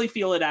don't really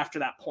feel it after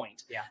that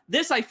point. Yeah.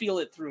 This I feel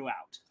it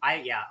throughout.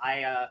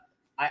 I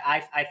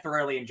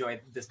thoroughly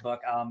enjoyed this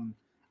book.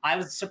 I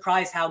was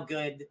surprised how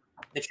good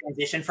the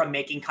transition from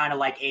making kind of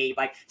like a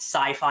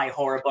sci-fi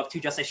horror book to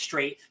just a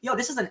straight,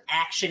 this is an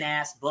action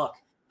ass book.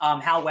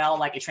 How well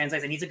like it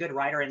translates, and he's a good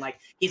writer, and like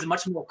he's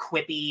much more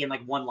quippy and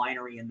like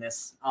one-linery in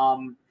this.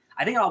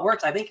 I think it all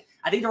works. I think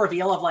the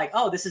reveal of like,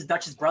 oh, this is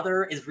Dutch's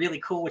brother is really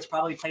cool, which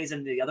probably plays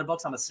in the other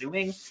books, I'm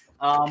assuming.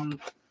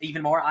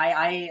 Even more.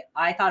 I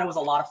thought it was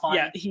a lot of fun.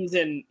 Yeah, he's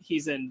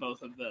in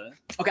both of the.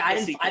 Okay,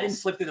 I didn't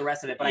flip through the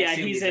rest of it, but yeah, I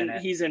assume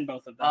he's in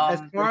both of them. As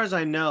far as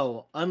I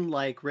know,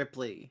 unlike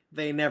Ripley,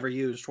 they never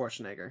used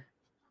Schwarzenegger.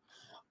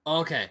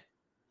 Okay.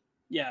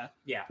 Yeah.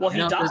 Well, he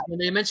died. When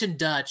they mentioned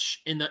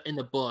Dutch in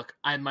the book,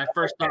 my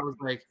first thought was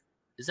like,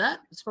 is that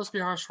supposed to be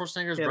Arnold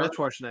Schwarzenegger's brother? That's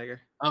Schwarzenegger.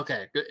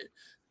 Okay, good.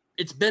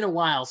 It's been a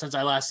while since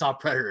I last saw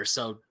Predator,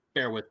 so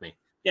bear with me.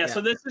 Yeah,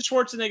 so this is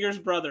Schwarzenegger's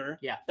brother.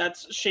 Yeah.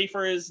 That's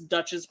Schaefer is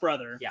Dutch's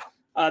brother. Yeah.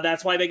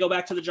 That's why they go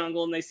back to the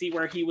jungle and they see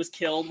where he was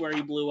killed, where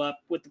he blew up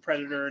with the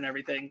Predator and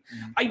everything.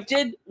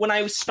 Mm-hmm. When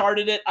I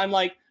started it, I'm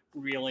like,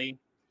 really?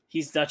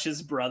 He's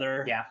Dutch's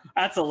brother? Yeah.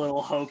 That's a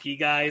little hokey,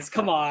 guys.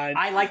 Come on.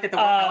 I like that.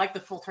 I like the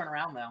full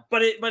turnaround though.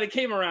 But it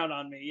came around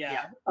on me.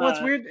 Yeah. Well,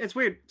 it's weird. It's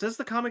weird. Does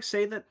the comic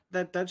say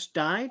that Dutch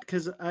died?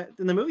 Because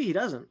in the movie he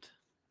doesn't.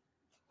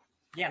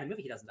 Yeah, in the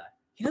movie he doesn't die.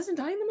 He doesn't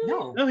die in the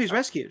movie? No, he's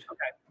rescued.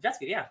 Okay,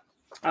 rescued. Yeah.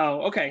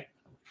 Oh, okay.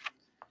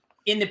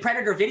 In the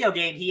Predator video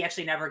game, he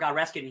actually never got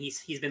rescued, and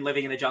he's been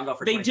living in the jungle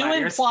for 25 years. They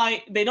do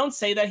imply, they don't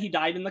say that he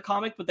died in the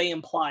comic, but they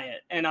imply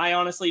it, and I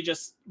honestly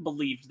just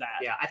believed that.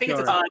 Yeah, I think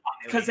it's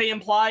because they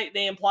imply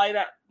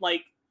that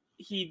like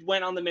he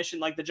went on the mission,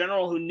 like the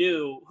general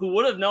who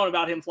would have known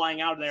about him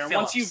flying out of there.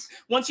 Phillips.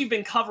 Once you've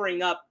been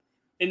covering up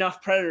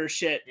enough Predator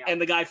shit,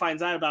 and the guy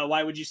finds out about it,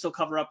 why would you still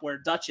cover up where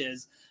Dutch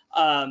is?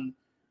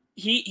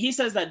 He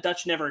says that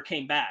Dutch never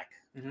came back.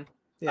 Mm-hmm.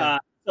 Yeah.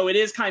 So it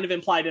is kind of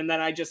implied, and then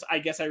I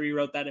guess I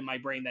rewrote that in my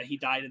brain that he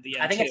died at the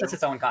end. I think it's just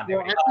its own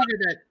continuity.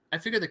 Well, I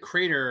figured the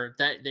crater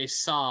that they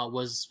saw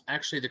was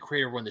actually the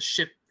crater when the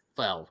ship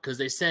fell, because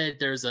they said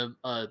there's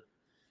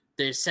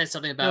they said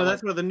something about. No,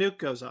 that's where the nuke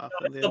goes off.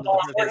 The bomb,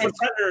 it's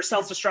Predator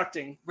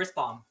self-destructing. Wrist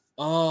bomb.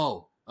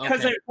 Oh.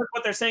 Because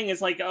what they're saying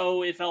is like,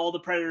 oh, if all the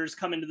Predators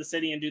come into the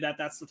city and do that,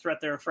 that's the threat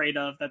they're afraid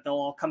of, that they'll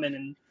all come in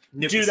and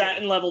do that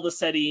and level the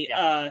city.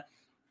 Yeah.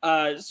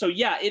 So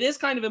yeah, it is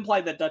kind of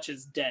implied that Dutch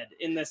is dead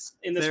in this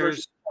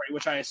version story,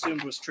 which I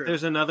assumed was true.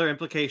 There's another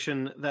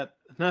implication that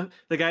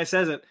the guy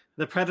says it.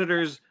 The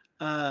Predators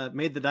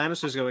made the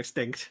dinosaurs go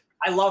extinct.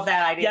 I love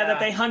that idea. Yeah, that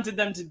they hunted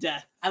them to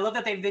death. I love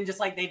that they've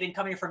been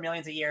coming for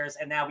millions of years,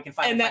 and now we can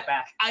fight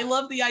back. I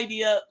love the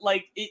idea.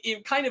 Like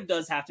it kind of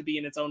does have to be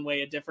in its own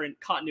way a different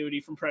continuity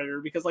from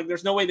Predator, because like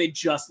there's no way they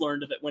just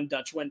learned of it when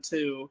Dutch went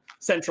to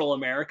Central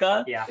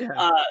America. Yeah.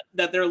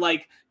 That they're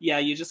like, yeah,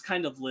 you just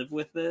kind of live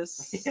with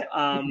this. We just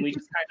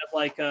kind of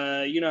like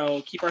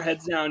keep our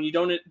heads down. You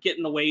don't get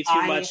in the way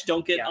too much.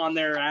 Don't get on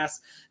their ass.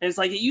 And it's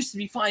like it used to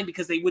be fine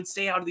because they would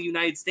stay out of the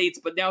United States,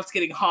 but now it's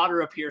getting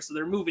hotter up here, so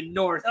they're moving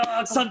north.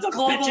 Sons of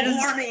global bitches.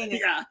 warming.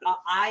 Yeah.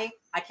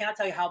 I cannot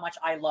tell you how much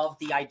I love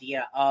the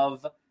idea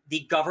of the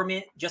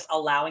government just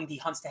allowing the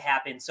hunts to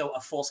happen so a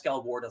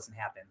full-scale war doesn't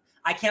happen.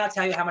 I cannot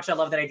tell you how much I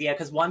love that idea,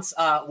 because once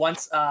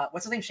what's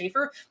his name,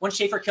 Schaefer? Once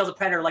Schaefer kills a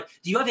Predator, like,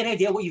 do you have any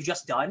idea what you've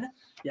just done?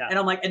 Yeah. And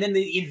I'm like, and then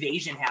the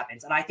invasion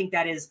happens, and I think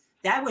I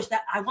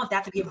want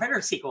that to be a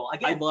Predator sequel.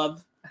 Again,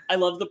 I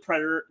love the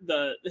Predator,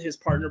 his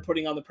partner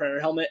putting on the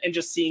Predator helmet and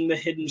just seeing the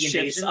hidden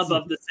ships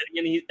above the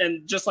city,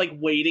 and just like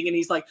waiting, and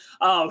he's like,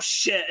 "Oh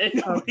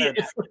shit!" Okay.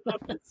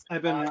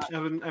 I've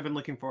been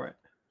looking for it.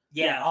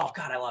 Yeah. Oh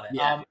god, I love it.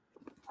 Yeah.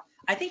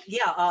 I think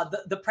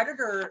the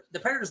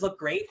Predators look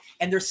great,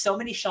 and there's so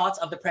many shots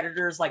of the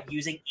Predators like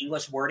using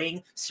English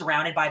wording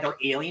surrounded by their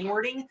alien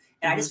wording,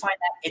 and I just find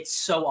that it's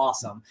so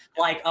awesome.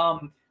 Like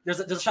there's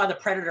a shot of the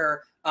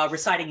Predator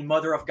reciting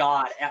 "Mother of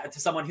God" to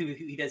someone who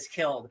he does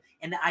killed,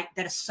 and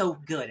that is so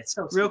good. It's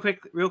so real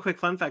quick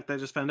fun fact that I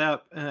just found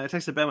out. I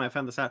texted Ben when I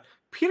found this out.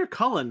 Peter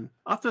Cullen,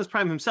 Optimus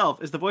Prime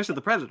himself, is the voice of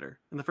the Predator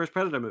in the first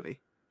Predator movie.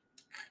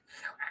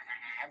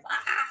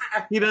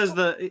 He does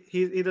the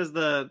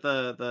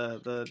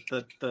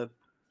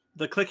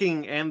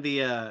clicking and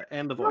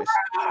the voice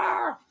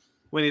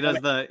when he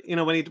does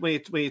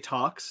when he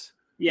talks.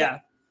 Yeah.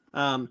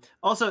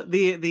 Also,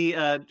 the "Do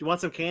you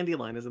want some candy?"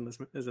 line is in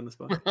this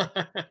book.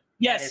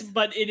 Yes,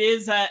 but it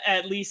is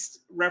at least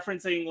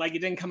referencing, like, it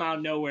didn't come out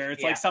of nowhere.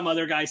 It's like some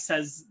other guy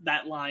says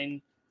that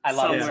line. I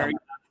love somewhere.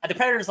 it. The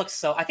Predators look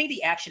so. I think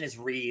the action is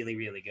really,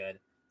 really good.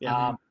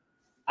 Yeah.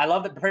 I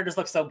love that the Predators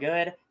look so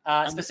good,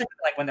 specifically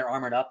like when they're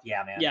armored up.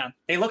 Yeah, man. Yeah,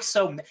 they look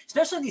so,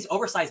 especially in these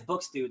oversized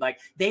books, dude. Like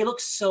they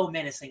look so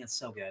menacing and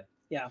so good.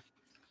 Yeah,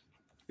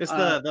 it's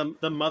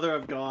the Mother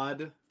of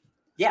God.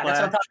 Yeah, that's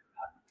what I'm talking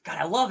about. God,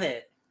 I love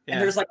it.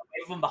 And there's like a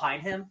wave of them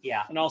behind him.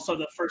 Yeah. And also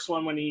the first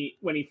one when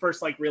he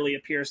first like really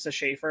appears to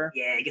Schaefer.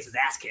 Yeah, he gets his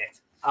ass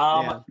kicked.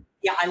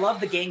 Yeah, I love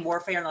the gang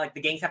warfare, and like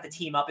the gangs have to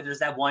team up, and there's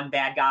that one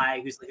bad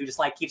guy who just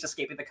like keeps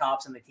escaping the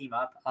cops, and they team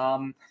up.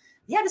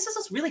 Yeah, this is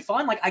just really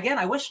fun. Like again,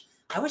 I wish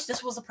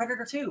this was a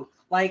Predator 2.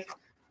 Like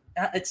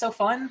it's so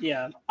fun.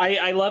 Yeah,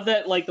 I love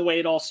that. Like the way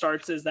it all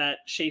starts is that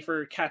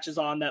Schaefer catches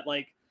on that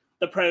like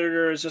the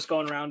Predator is just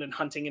going around and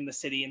hunting in the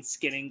city and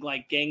skinning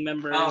like gang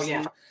members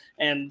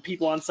and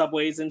people on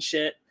subways and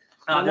shit.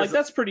 I'm like,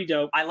 that's pretty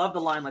dope. I love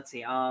the line. Let's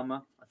see.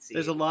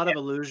 There's a lot of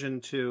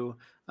allusion to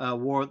the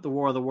War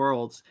of the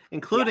Worlds,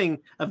 including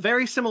a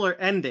very similar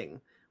ending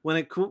when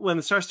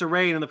it starts to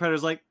rain and the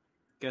Predator's like,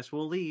 "Guess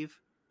we'll leave."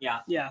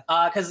 Yeah.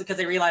 Because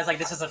they realize like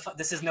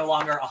this is no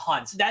longer a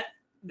hunt.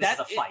 This is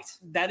a fight.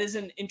 That is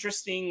an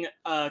interesting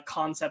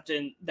concept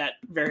in that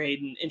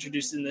Verheyen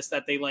introduced in this,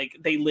 that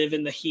they live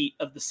in the heat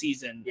of the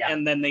season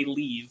and then they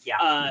leave.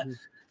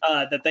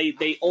 That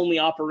they only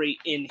operate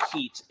in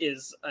heat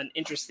is an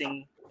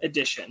interesting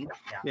addition.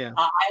 Yeah.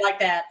 I like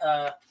that.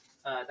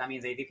 That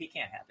means AVP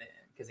can't happen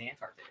because the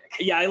Antarctic.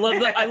 Yeah, I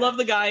love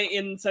the guy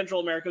in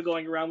Central America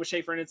going around with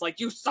Schaefer, and it's like,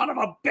 you son of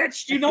a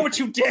bitch, you know what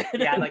you did?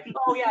 Yeah, like,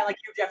 oh yeah, like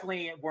you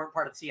definitely weren't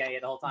part of the CIA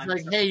the whole time.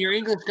 It's like, hey, your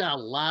English got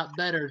a lot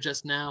better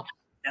just now.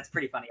 That's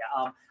pretty funny.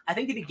 I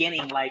think the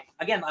beginning, like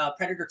again,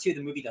 Predator 2,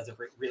 the movie does it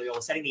really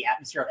well, setting the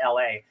atmosphere of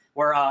LA,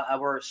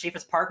 where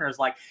Schaefer's partner is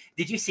like,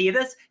 "Did you see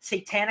this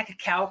satanic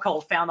cow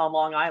cult found on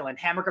Long Island?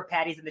 Hamburger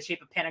patties in the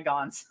shape of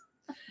pentagons."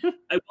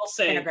 I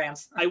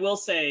will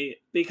say,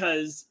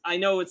 because I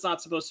know it's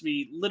not supposed to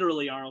be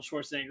literally Arnold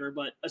Schwarzenegger,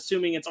 but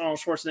assuming it's Arnold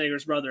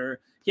Schwarzenegger's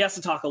brother, he has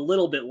to talk a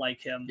little bit like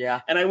him.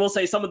 Yeah. And I will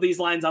say some of these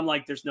lines, I'm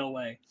like, there's no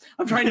way.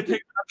 I'm trying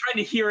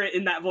to hear it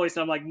in that voice,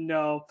 and I'm like,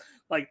 no,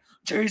 like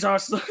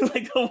Jesus,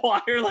 like the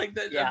wire, like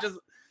that. Yeah.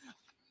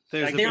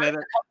 There's like, there are a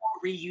couple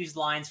reused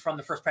lines from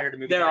the first Predator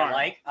movie I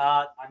like.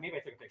 Maybe I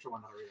took a picture of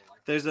one that I really like.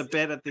 There's a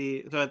bit at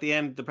the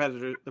end, the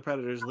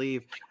Predators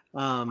leave,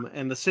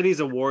 and the city's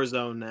a war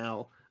zone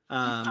now.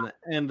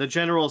 And the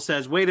general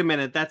says, "Wait a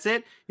minute, that's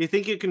it? You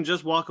think you can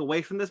just walk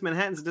away from this?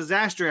 Manhattan's a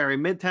disaster area.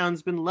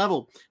 Midtown's been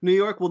leveled. New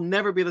York will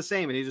never be the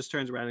same." And he just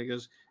turns around and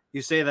goes,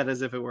 "You say that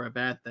as if it were a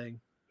bad thing."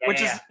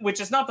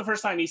 Which is not the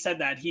first time he said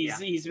that.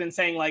 He's been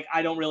saying like,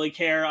 "I don't really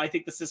care. I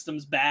think the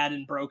system's bad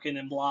and broken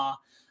and blah."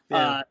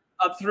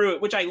 Up through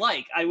it, which I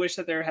like. I wish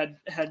that there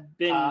had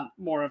been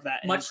more of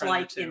that. Much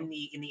like in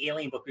the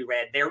Alien book we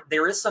read,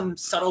 there is some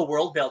subtle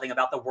world building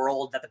about the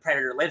world that the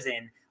Predator lives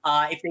in.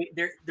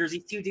 There's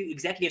these two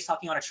executives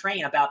talking on a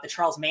train about the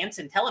Charles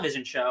Manson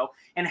television show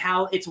and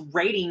how its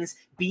ratings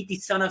beat the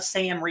Son of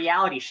Sam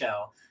reality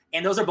show.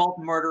 And those are both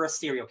murderous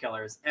serial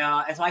killers.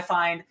 And so I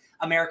find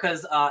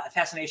America's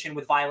fascination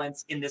with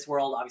violence in this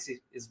world obviously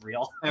is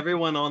real.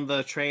 Everyone on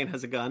the train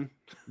has a gun.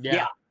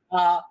 Yeah.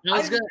 I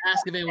was going to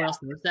ask if anyone else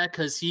knows that,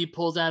 because he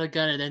pulls out a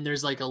gun and then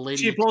there's like a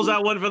lady. She pulls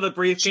out one for the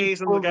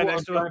briefcase and the guy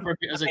next to her. I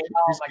was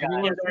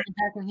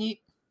like,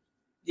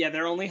 yeah,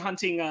 they're only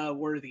hunting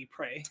worthy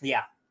prey.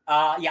 Yeah.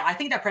 I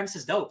think that premise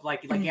is dope. Like,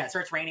 it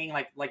starts raining.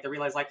 Like they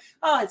realize, like,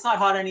 oh, it's not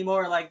hot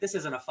anymore. Like, this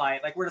isn't a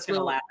fight. Like, we're just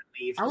gonna laugh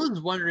and leave. I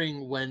was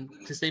wondering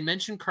because they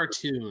mentioned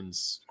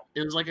cartoons.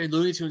 It was like a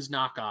Looney Tunes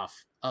knockoff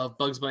of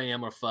Bugs Bunny and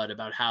Elmer Fudd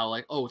about how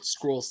like, oh, it's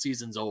Squirrel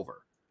season's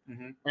over.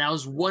 Mm-hmm. And I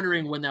was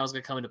wondering when that was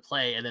gonna come into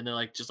play. And then they're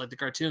like, just like the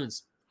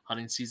cartoons,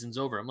 hunting season's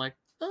over. I'm like,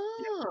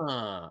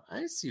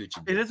 I see what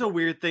you did. It is a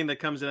weird thing that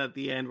comes in at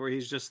the end where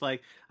he's just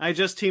like, I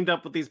just teamed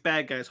up with these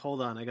bad guys.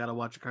 Hold on, I gotta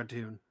watch a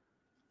cartoon.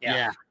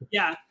 Yeah.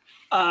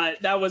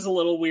 That was a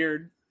little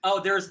weird. Oh,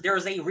 there's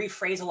a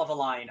rephrasal of a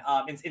line.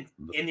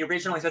 In the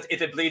original, it says,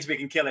 "If it bleeds, we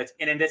can kill it,"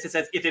 and in this, it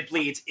says, "If it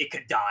bleeds, it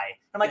could die."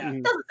 I'm like,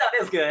 doesn't sound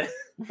as good,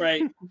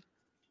 right?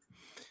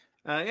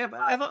 But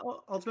I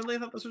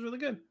thought this was really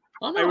good.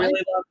 I really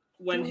love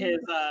when his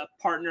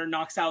partner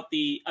knocks out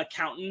the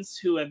accountants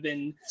who have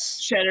been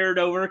sheddered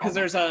over because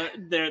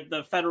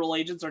the federal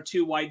agents are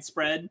too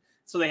widespread.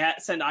 So they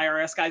send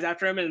IRS guys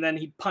after him, and then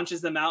he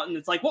punches them out, and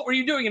it's like, "What were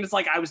you doing?" And it's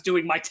like, "I was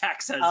doing my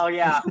taxes." Oh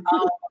yeah,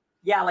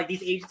 yeah. Like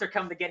these agents are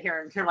coming to get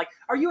here, and they're like,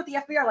 "Are you at the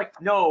FBI?" Like,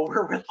 "No,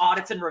 we're with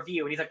audits and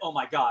review." And he's like, "Oh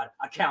my god,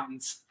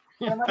 accountants."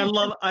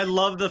 I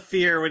love the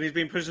fear when he's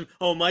being pushed.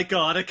 Oh my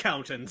god,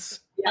 accountants.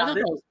 Yeah,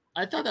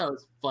 I thought that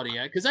was funny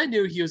because I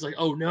knew he was like,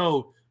 "Oh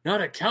no, not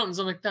accountants."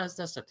 I'm like, that's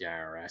not the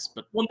IRS.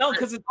 But no,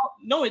 because it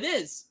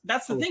is.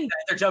 That's the thing.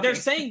 They're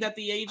saying that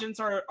the agents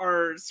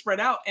are spread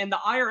out, and the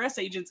IRS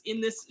agents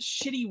in this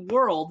shitty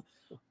world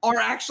are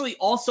actually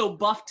also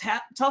buff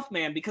tough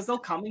man, because they'll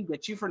come and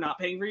get you for not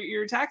paying for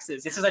your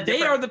taxes.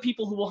 They are the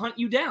people who will hunt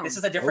you down. This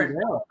is a different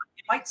world.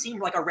 It might seem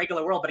like a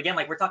regular world, but again,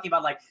 like we're talking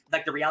about like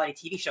the reality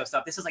TV show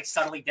stuff. This is like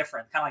subtly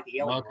different, kind of like the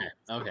Alien.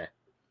 Okay.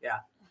 Yeah.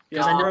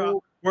 Because I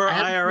know we're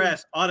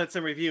IRS audits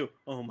and review.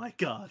 Oh my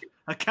god,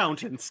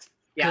 accountants.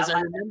 Because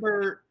I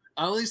remember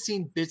I only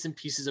seen bits and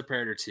pieces of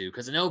Predator 2,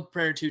 because I know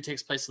Predator 2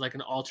 takes place in like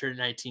an alternate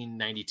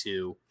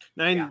 1992.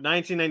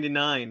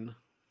 1999.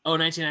 Oh,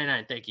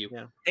 1999. Thank you.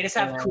 Yeah. They just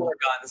have cooler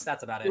guns.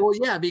 That's about it. Well,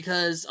 yeah,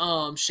 because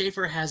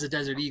Schaefer has a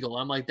Desert Eagle.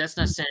 I'm like, that's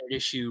not standard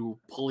issue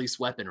police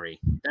weaponry.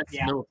 That's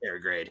military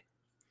grade.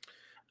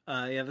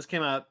 Yeah, this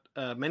came out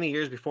many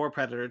years before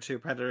Predator 2.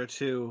 Predator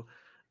 2,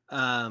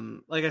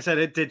 like I said,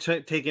 it did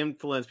take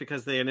influence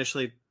because they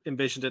initially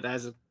envisioned it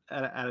as an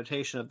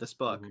adaptation of this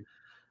book.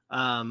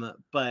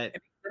 But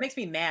it makes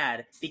me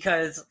mad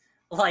because,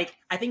 like,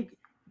 I think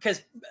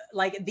because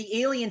like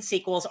the Alien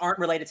sequels aren't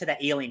related to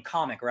that Alien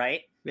comic,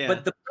 right? Yeah.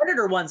 But the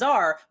Predator ones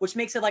are, which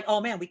makes it like, oh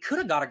man, we could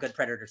have got a good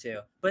Predator 2,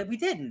 but we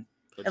didn't.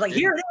 And like,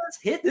 here it is.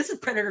 This is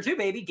Predator 2,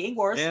 baby. Gang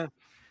Wars. Yeah.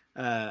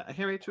 I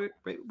can't wait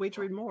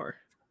to read more.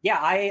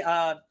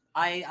 Yeah,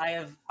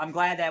 I'm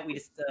glad that we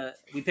just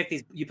you picked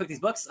these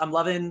books. I'm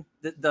loving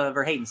the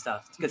Verhaden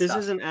stuff. It's good this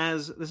stuff.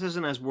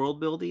 isn't as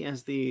world building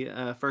as the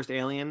first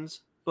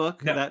Aliens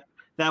book. No.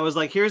 That was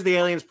like, here's the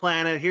aliens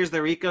planet, here's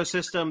their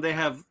ecosystem.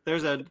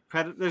 There's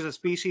a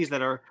species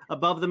that are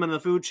above them in the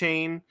food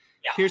chain.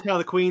 Yeah. Here's how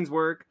the queens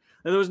work.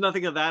 And there was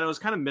nothing of that. I was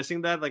kind of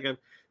missing that. Like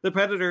the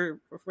Predator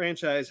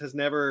franchise has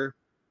never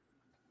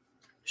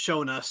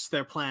shown us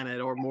their planet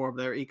or more of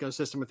their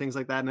ecosystem or things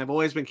like that. And I've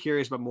always been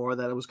curious about more of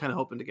that. I was kind of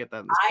hoping to get that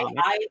in this comic.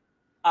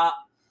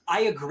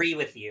 I agree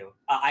with you.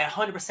 I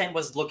 100%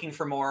 was looking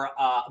for more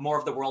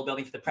of the world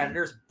building for the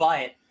Predators,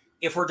 but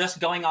if we're just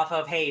going off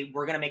of, hey,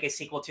 we're going to make a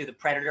sequel to the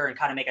Predator and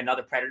kind of make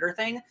another Predator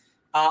thing,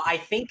 I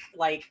think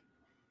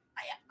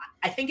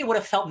it would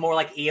have felt more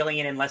like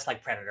Alien and less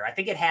like Predator. I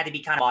think it had to be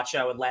kind of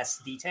macho and less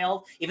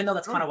detailed, even though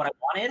that's kind of what I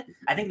wanted.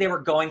 I think they were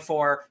going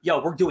for,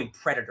 we're doing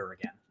Predator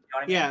again. You know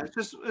what I mean? Yeah,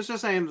 it's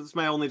just saying it's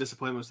my only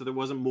disappointment was that there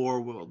wasn't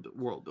more world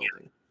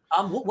building.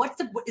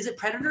 Is it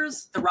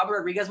Predators? The Robert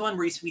Rodriguez one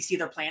where we see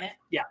their planet?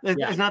 Yeah.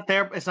 It's not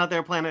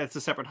their planet. It's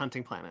a separate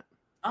hunting planet.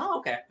 Oh,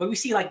 okay. But we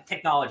see like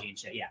technology and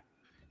shit. Yeah.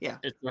 Yeah.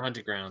 It's the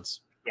hunting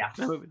grounds. Yeah.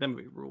 That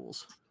movie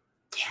rules.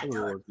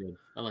 Yeah.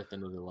 I like that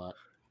movie a lot.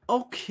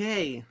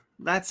 Okay.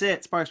 That's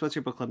it. Sparks, what's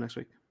your book club next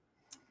week?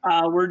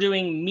 We're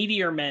doing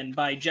Meteor Men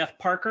by Jeff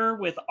Parker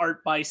with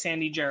art by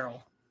Sandy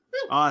Jarrell.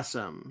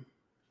 Awesome.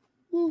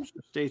 So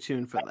stay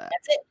tuned for that.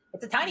 That's it.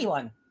 It's a tiny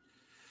one.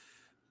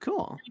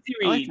 Cool.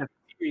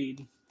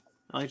 Read.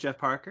 I like Jeff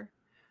Parker.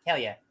 Hell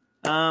yeah.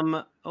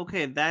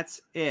 Okay,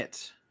 that's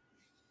it.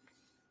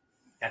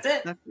 That's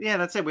it.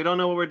 That's it. We don't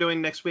know what we're doing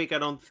next week, I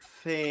don't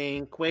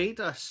think. Wait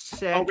a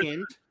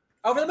second.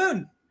 Over the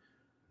Moon.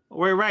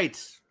 We're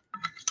right.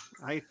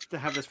 I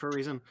have this for a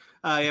reason.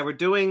 We're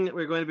going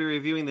to be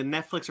reviewing the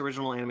Netflix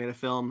original animated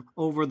film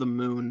Over the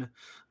Moon.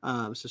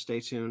 So stay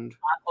tuned.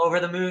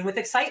 Over the Moon with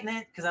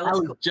excitement because I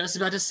was just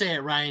about to say it,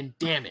 Ryan.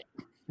 Damn it.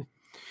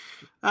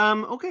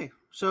 Okay.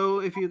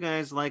 So if you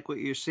guys like what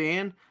you're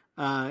seeing,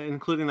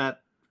 including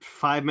that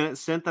 5-minute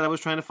stint that I was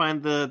trying to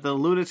find the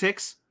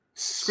Lunatics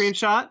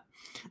screenshot,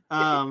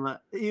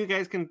 you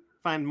guys can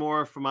find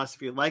more from us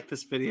if you like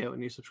this video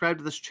and you subscribe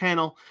to this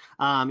channel.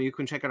 You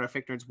can check out our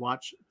Fake Nerds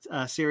Watch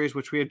series,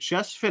 which we had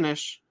just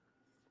finished,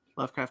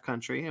 Lovecraft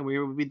Country, and we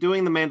will be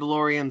doing The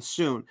Mandalorian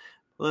soon.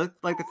 Like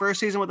the first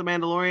season with The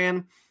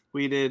Mandalorian,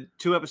 we did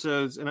 2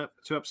 episodes and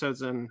 2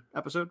 episodes an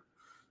episode.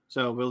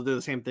 So we'll do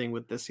the same thing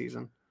with this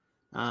season.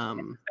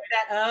 Next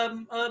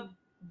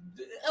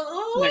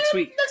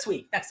week.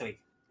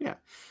 Yeah.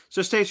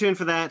 So stay tuned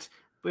for that.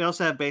 We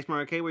also have Basement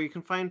Arcade, where you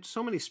can find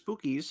so many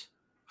spookies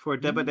for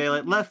Dead by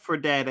Daylight, Left 4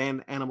 Dead,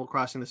 and Animal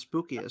Crossing, the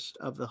spookiest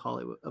of the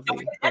Hollywood.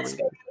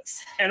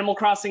 Animal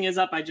Crossing is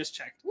up. I just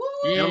checked.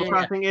 Animal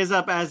Crossing is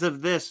up as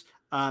of this.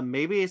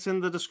 Maybe it's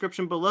in the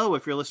description below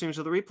if you're listening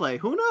to the replay.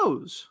 Who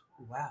knows?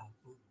 Wow.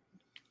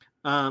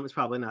 It's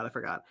probably not. I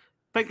forgot.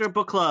 Fake Nerd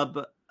Book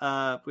Club.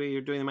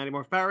 We're doing the Mighty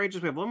Morphin Power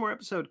Rangers. We have one more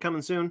episode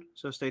coming soon,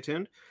 so stay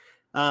tuned.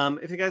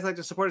 If you guys like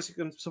to support us, you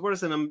can support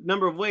us in a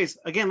number of ways.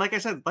 Again, like I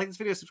said, like this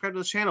video, subscribe to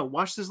this channel,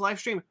 watch this live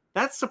stream.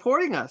 That's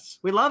supporting us.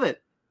 We love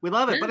it.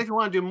 Yeah. But if you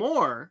want to do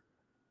more,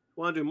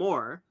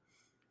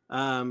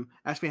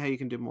 ask me how you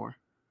can do more.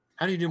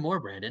 How do you do more,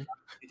 Brandon?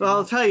 Well,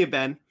 I'll tell you,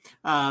 Ben.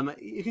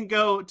 You can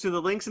go to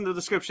the links in the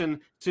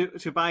description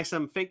to buy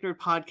some Fake Nerd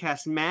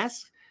Podcast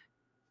masks.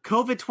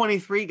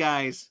 COVID-23,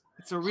 guys.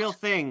 It's a real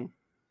thing.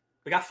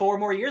 We got 4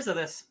 more years of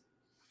this.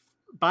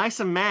 Buy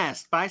some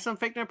masks. Buy some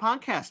Fake Nerd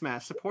Podcast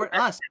masks. Support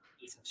us.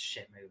 Piece of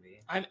shit movie.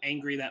 I'm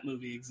angry that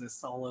movie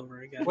exists all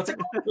over again. What's it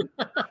called?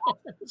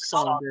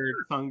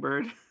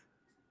 Songbird.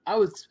 I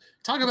was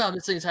talking about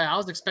this thing. I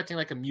was expecting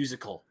like a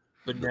musical,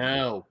 but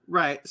no.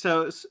 Right.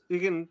 So you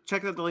can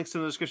check out the links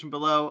in the description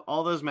below.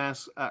 All those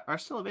masks are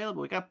still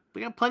available. We got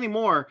plenty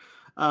more.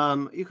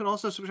 You can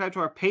also subscribe to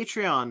our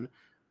Patreon,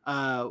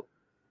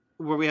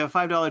 where we have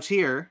a $5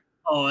 tier.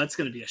 Oh, that's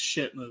gonna be a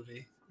shit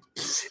movie.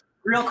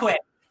 Real quick.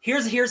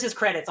 Here's his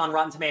credits on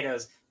Rotten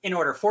Tomatoes in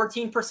order: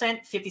 14%,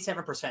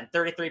 57%,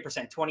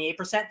 33%,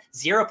 28%,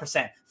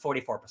 0%,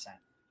 44%.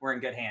 We're in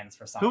good hands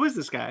for some. Who is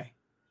this guy?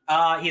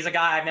 He's a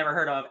guy I've never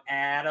heard of,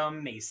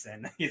 Adam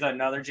Mason. He's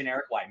another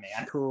generic white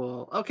man.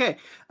 Cool. Okay.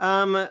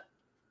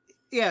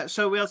 Yeah,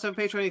 so we also have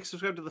Patreon. You can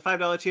subscribe to the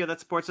 $5 tier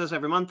that supports us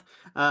every month,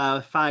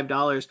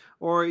 $5.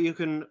 Or you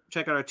can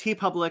check out our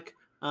TeePublic.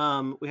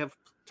 We have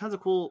tons of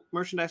cool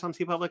merchandise on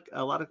TeePublic.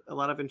 A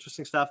lot of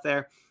interesting stuff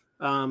there.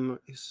 You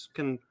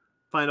can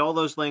find all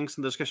those links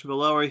in the description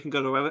below, or you can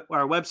go to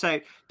our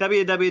website,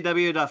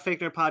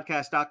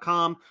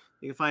 www.fakenerdpodcast.com.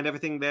 You can find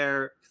everything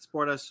there.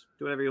 Support us.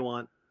 Do whatever you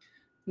want.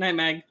 Night,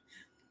 Mag.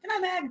 Good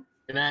night, Mag.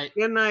 Good night.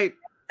 Good night,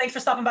 Thanks for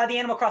stopping by the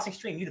Animal Crossing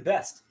stream. You the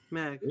best.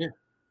 Mag. Yeah.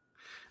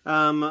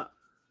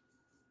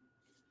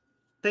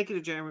 Thank you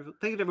to Jeremy.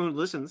 Thank you to everyone who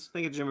listens.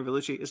 Thank you to Jeremy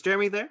Vellucci. Is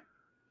Jeremy there?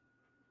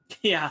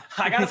 Yeah.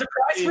 I got a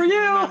surprise for you.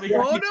 Oh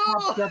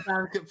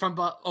no! From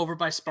over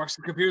by Sparks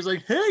and Computers,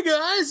 like, hey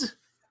guys.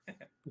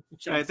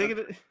 All right, thank you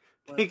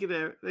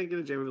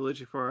to Jeremy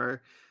Vellucci for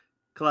our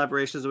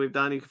collaborations that we've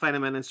done. You can find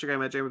him on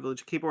Instagram at Jeremy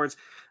Vellucci Keyboards.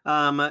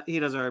 He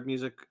does our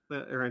music,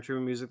 our intro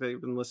music that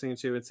you've been listening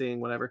to and seeing,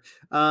 whatever.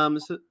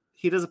 So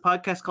he does a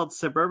podcast called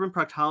Suburban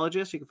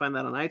Proctologist. You can find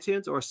that on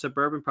iTunes or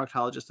Suburban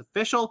Proctologist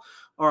Official,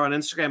 or on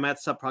Instagram at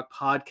Subproc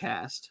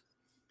Podcast.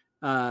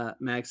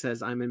 Mag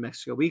says, "I'm in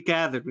Mexico. We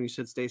gathered when you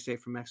said stay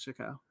safe from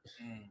Mexico."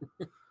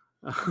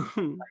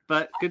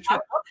 But good I trip. love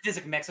to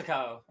visit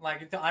Mexico.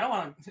 Like, I don't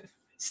want to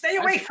stay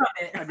away from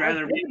it. I'd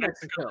rather be in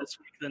Mexico this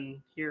week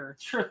than here.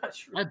 True.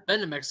 I've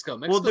been to Mexico.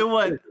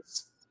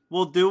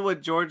 We'll do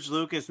what George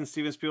Lucas and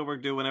Steven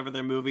Spielberg do whenever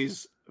their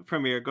movies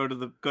premiere. Go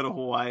to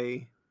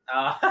Hawaii.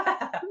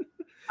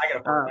 I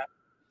gotta pull that.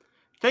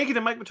 Thank you to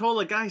Mike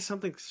Matola, guys.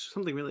 Something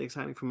really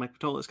exciting from Mike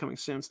Matola is coming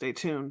soon. Stay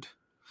tuned.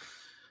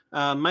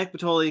 Mike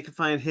Matola, you can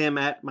find him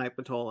at Mike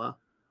Matola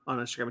on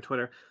Instagram and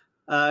Twitter.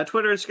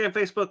 Twitter, Instagram,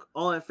 Facebook,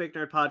 all at Fake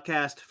Nerd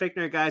Podcast.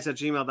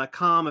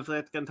 FakeNerdGuys@gmail.com. If you'd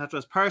like to get in touch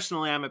with us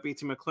personally, I'm at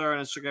BT McClure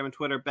on Instagram and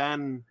Twitter.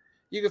 Ben.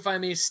 You can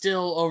find me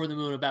still over the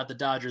moon about the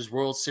Dodgers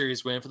World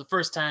Series win for the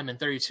first time in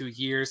 32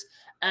 years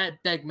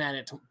at Ben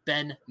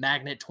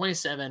Magnet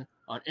 27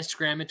 on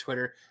Instagram and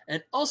Twitter.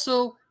 And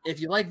also, if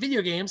you like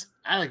video games,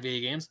 I like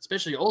video games,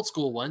 especially old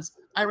school ones.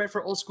 I write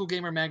for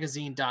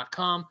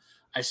oldschoolgamermagazine.com.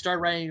 I start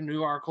writing a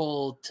new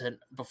article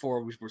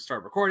before we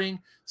start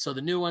recording, so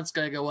the new one's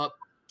going to go up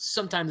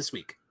sometime this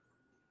week.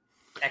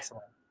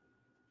 Excellent.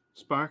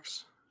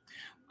 Sparks.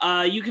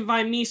 You can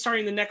find me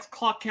starting the next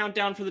clock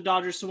countdown for the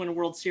Dodgers to win a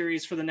World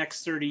Series for the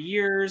next 30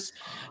 years.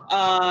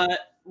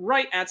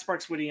 Right at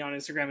Sparks Witty on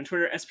Instagram and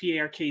Twitter,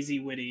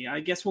 SPARKZ Witty. I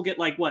guess we'll get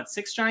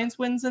 6 Giants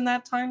wins in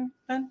that time,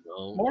 Ben?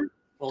 No. More?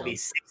 We'll be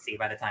 60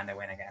 by the time they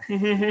win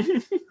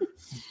again.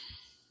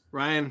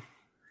 Ryan.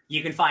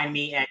 You can find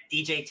me at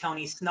DJ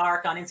Tony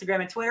Snark on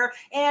Instagram and Twitter,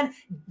 and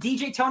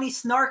DJ Tony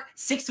Snark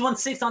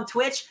 616 on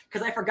Twitch,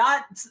 because I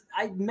forgot,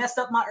 I messed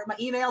up my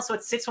email, so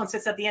it's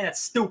 616 at the end. That's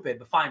stupid,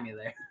 but find me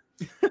there.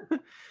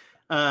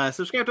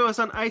 Subscribe to us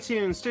on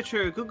iTunes,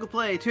 Stitcher, Google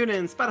Play,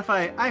 TuneIn,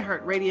 Spotify,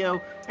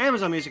 iHeartRadio,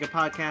 Amazon Music and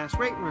Podcasts.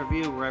 Rate and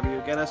review wherever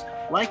you get us.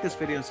 Like this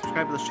video,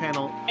 subscribe to this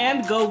channel,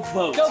 and go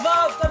vote. Go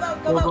vote! Go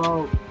vote! Go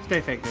vote!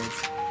 Stay fake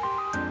nerds.